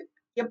வச்சு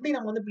எப்படி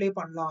நம்ம வந்து ப்ளே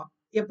பண்ணலாம்?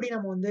 எப்படி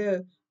நம்ம வந்து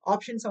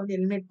ஆப்ஷன்ஸ வந்து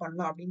எலிமினேட்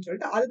பண்ணலாம் அப்படின்னு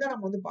சொல்லிட்டு அதுதான்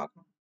நம்ம வந்து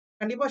பார்க்கணும்.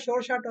 கண்டிப்பா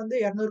ஷோர் ஷாட் வந்து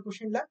 200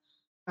 கொஸ்டின்ல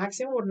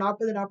மேக்ஸிமம் ஒரு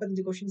 40,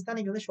 45 கொஸ்டின்ஸ் தான்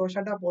நீங்க வந்து ஷோர்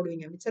ஷாட்டா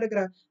போடுவீங்க. மிச்சம்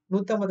இருக்கிற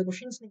 150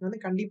 கொஸ்டின்ஸ் நீங்க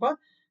வந்து கண்டிப்பா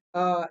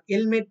ஆ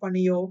எலிமினேட்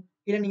பண்ணியோ,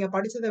 இல்ல நீங்க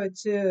படிச்சத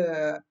வச்சு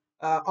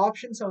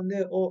ஆப்ஷன்ஸ வந்து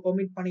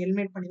ஒமிட் பண்ணி,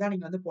 எலிமினேட் பண்ணி தான்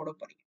நீங்க வந்து போட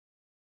போறீங்க.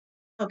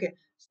 ஓகே.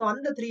 ஸோ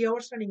அந்த 3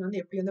 ஹவர்ஸ்ல நீங்க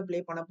வந்து எப்படி வந்து ப்ளே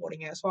பண்ண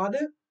போறீங்க? ஸோ அது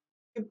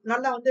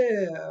நல்லா வந்து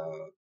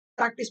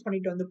பிராக்டிஸ்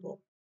பண்ணிட்டு வந்து போங்க.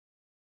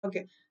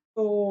 ஓகே.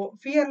 ஸோ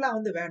ஃபியர்லாம்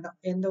வந்து வேண்டாம்.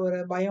 எந்த ஒரு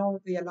பயம்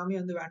இது எல்லாமே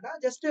வந்து வேண்டாம்.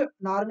 ஜஸ்ட்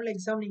நார்மல்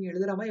எக்ஸாம் நீங்க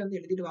எழுதுற மாரி வந்து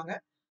எழுதிட்டு வாங்க.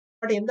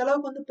 பட் எந்த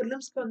அளவுக்கு வந்து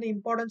பிரிலிம்ஸ்க்கு வந்து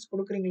இம்பார்ட்டன்ஸ்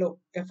குடுக்குறீங்களோ,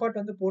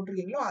 எஃபோர்ட் வந்து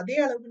போட்டிருக்கீங்களோ, அதே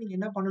அளவுக்கு நீங்க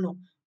என்ன பண்ணணும்?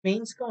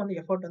 மெயின்ஸ்க்கும் வந்து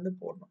எஃபோர்ட் வந்து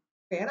போடணும்.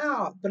 ஏன்னா,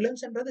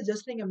 பிரிலிம்ஸ்ன்றது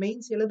ஜஸ்ட் நீங்க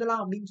மெயின்ஸ்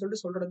எழுதலாம் அப்படின்னு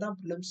சொல்லிட்டு சொல்றது தான்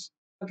பிரிலிம்ஸ்.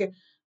 ஓகே.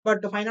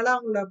 பட் ஃபைனலா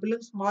உங்களோட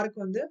பிரிலிம்ஸ் மார்க்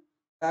வந்து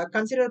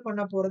கன்சிடர்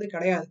பண்ண போறது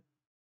கிடையாது.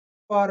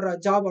 For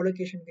job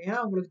அலோகேஷன்க்கு. ஏன்னா,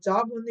 உங்களுக்கு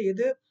ஜாப் வந்து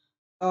எது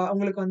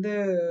உங்களுக்கு வந்து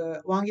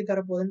வாங்கி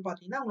தரப்போகுதுன்னு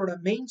பார்த்தீங்கன்னா, உங்களோட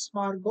மெயின்ஸ்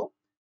மார்க்கும்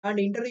அண்ட்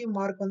இன்டர்வியூ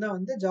மார்க்கும் தான்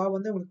வந்து ஜாப்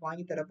வந்து உங்களுக்கு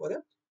வாங்கி தரப்போகுது.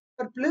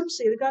 பட் பிலிம்ஸ்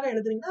எதுக்காக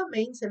எழுதுறீங்கன்னா,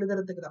 மெயின்ஸ்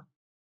எழுதுறதுக்கு தான்.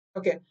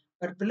 ஓகே.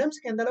 பட்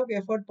பிலிம்ஸ்க்கு எந்த அளவுக்கு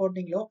எஃபோர்ட்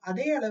போட்டீங்களோ,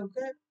 அதே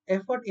அளவுக்கு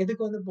எஃபோர்ட்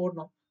எதுக்கு வந்து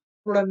போடணும்?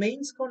 உங்களோட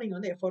மெயின்ஸ்க்கும் நீங்க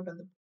வந்து எஃபோர்ட்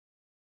வந்து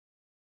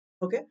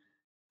ஓகே.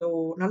 ஸோ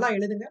நல்லா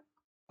எழுதுங்க.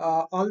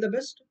 All the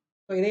best.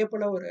 ஸோ இதே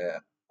போல ஒரு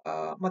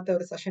மத்த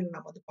ஒரு செஷன்ல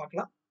நம்ம வந்து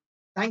பார்க்கலாம்.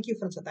 Thank you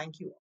friends. Thank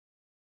you.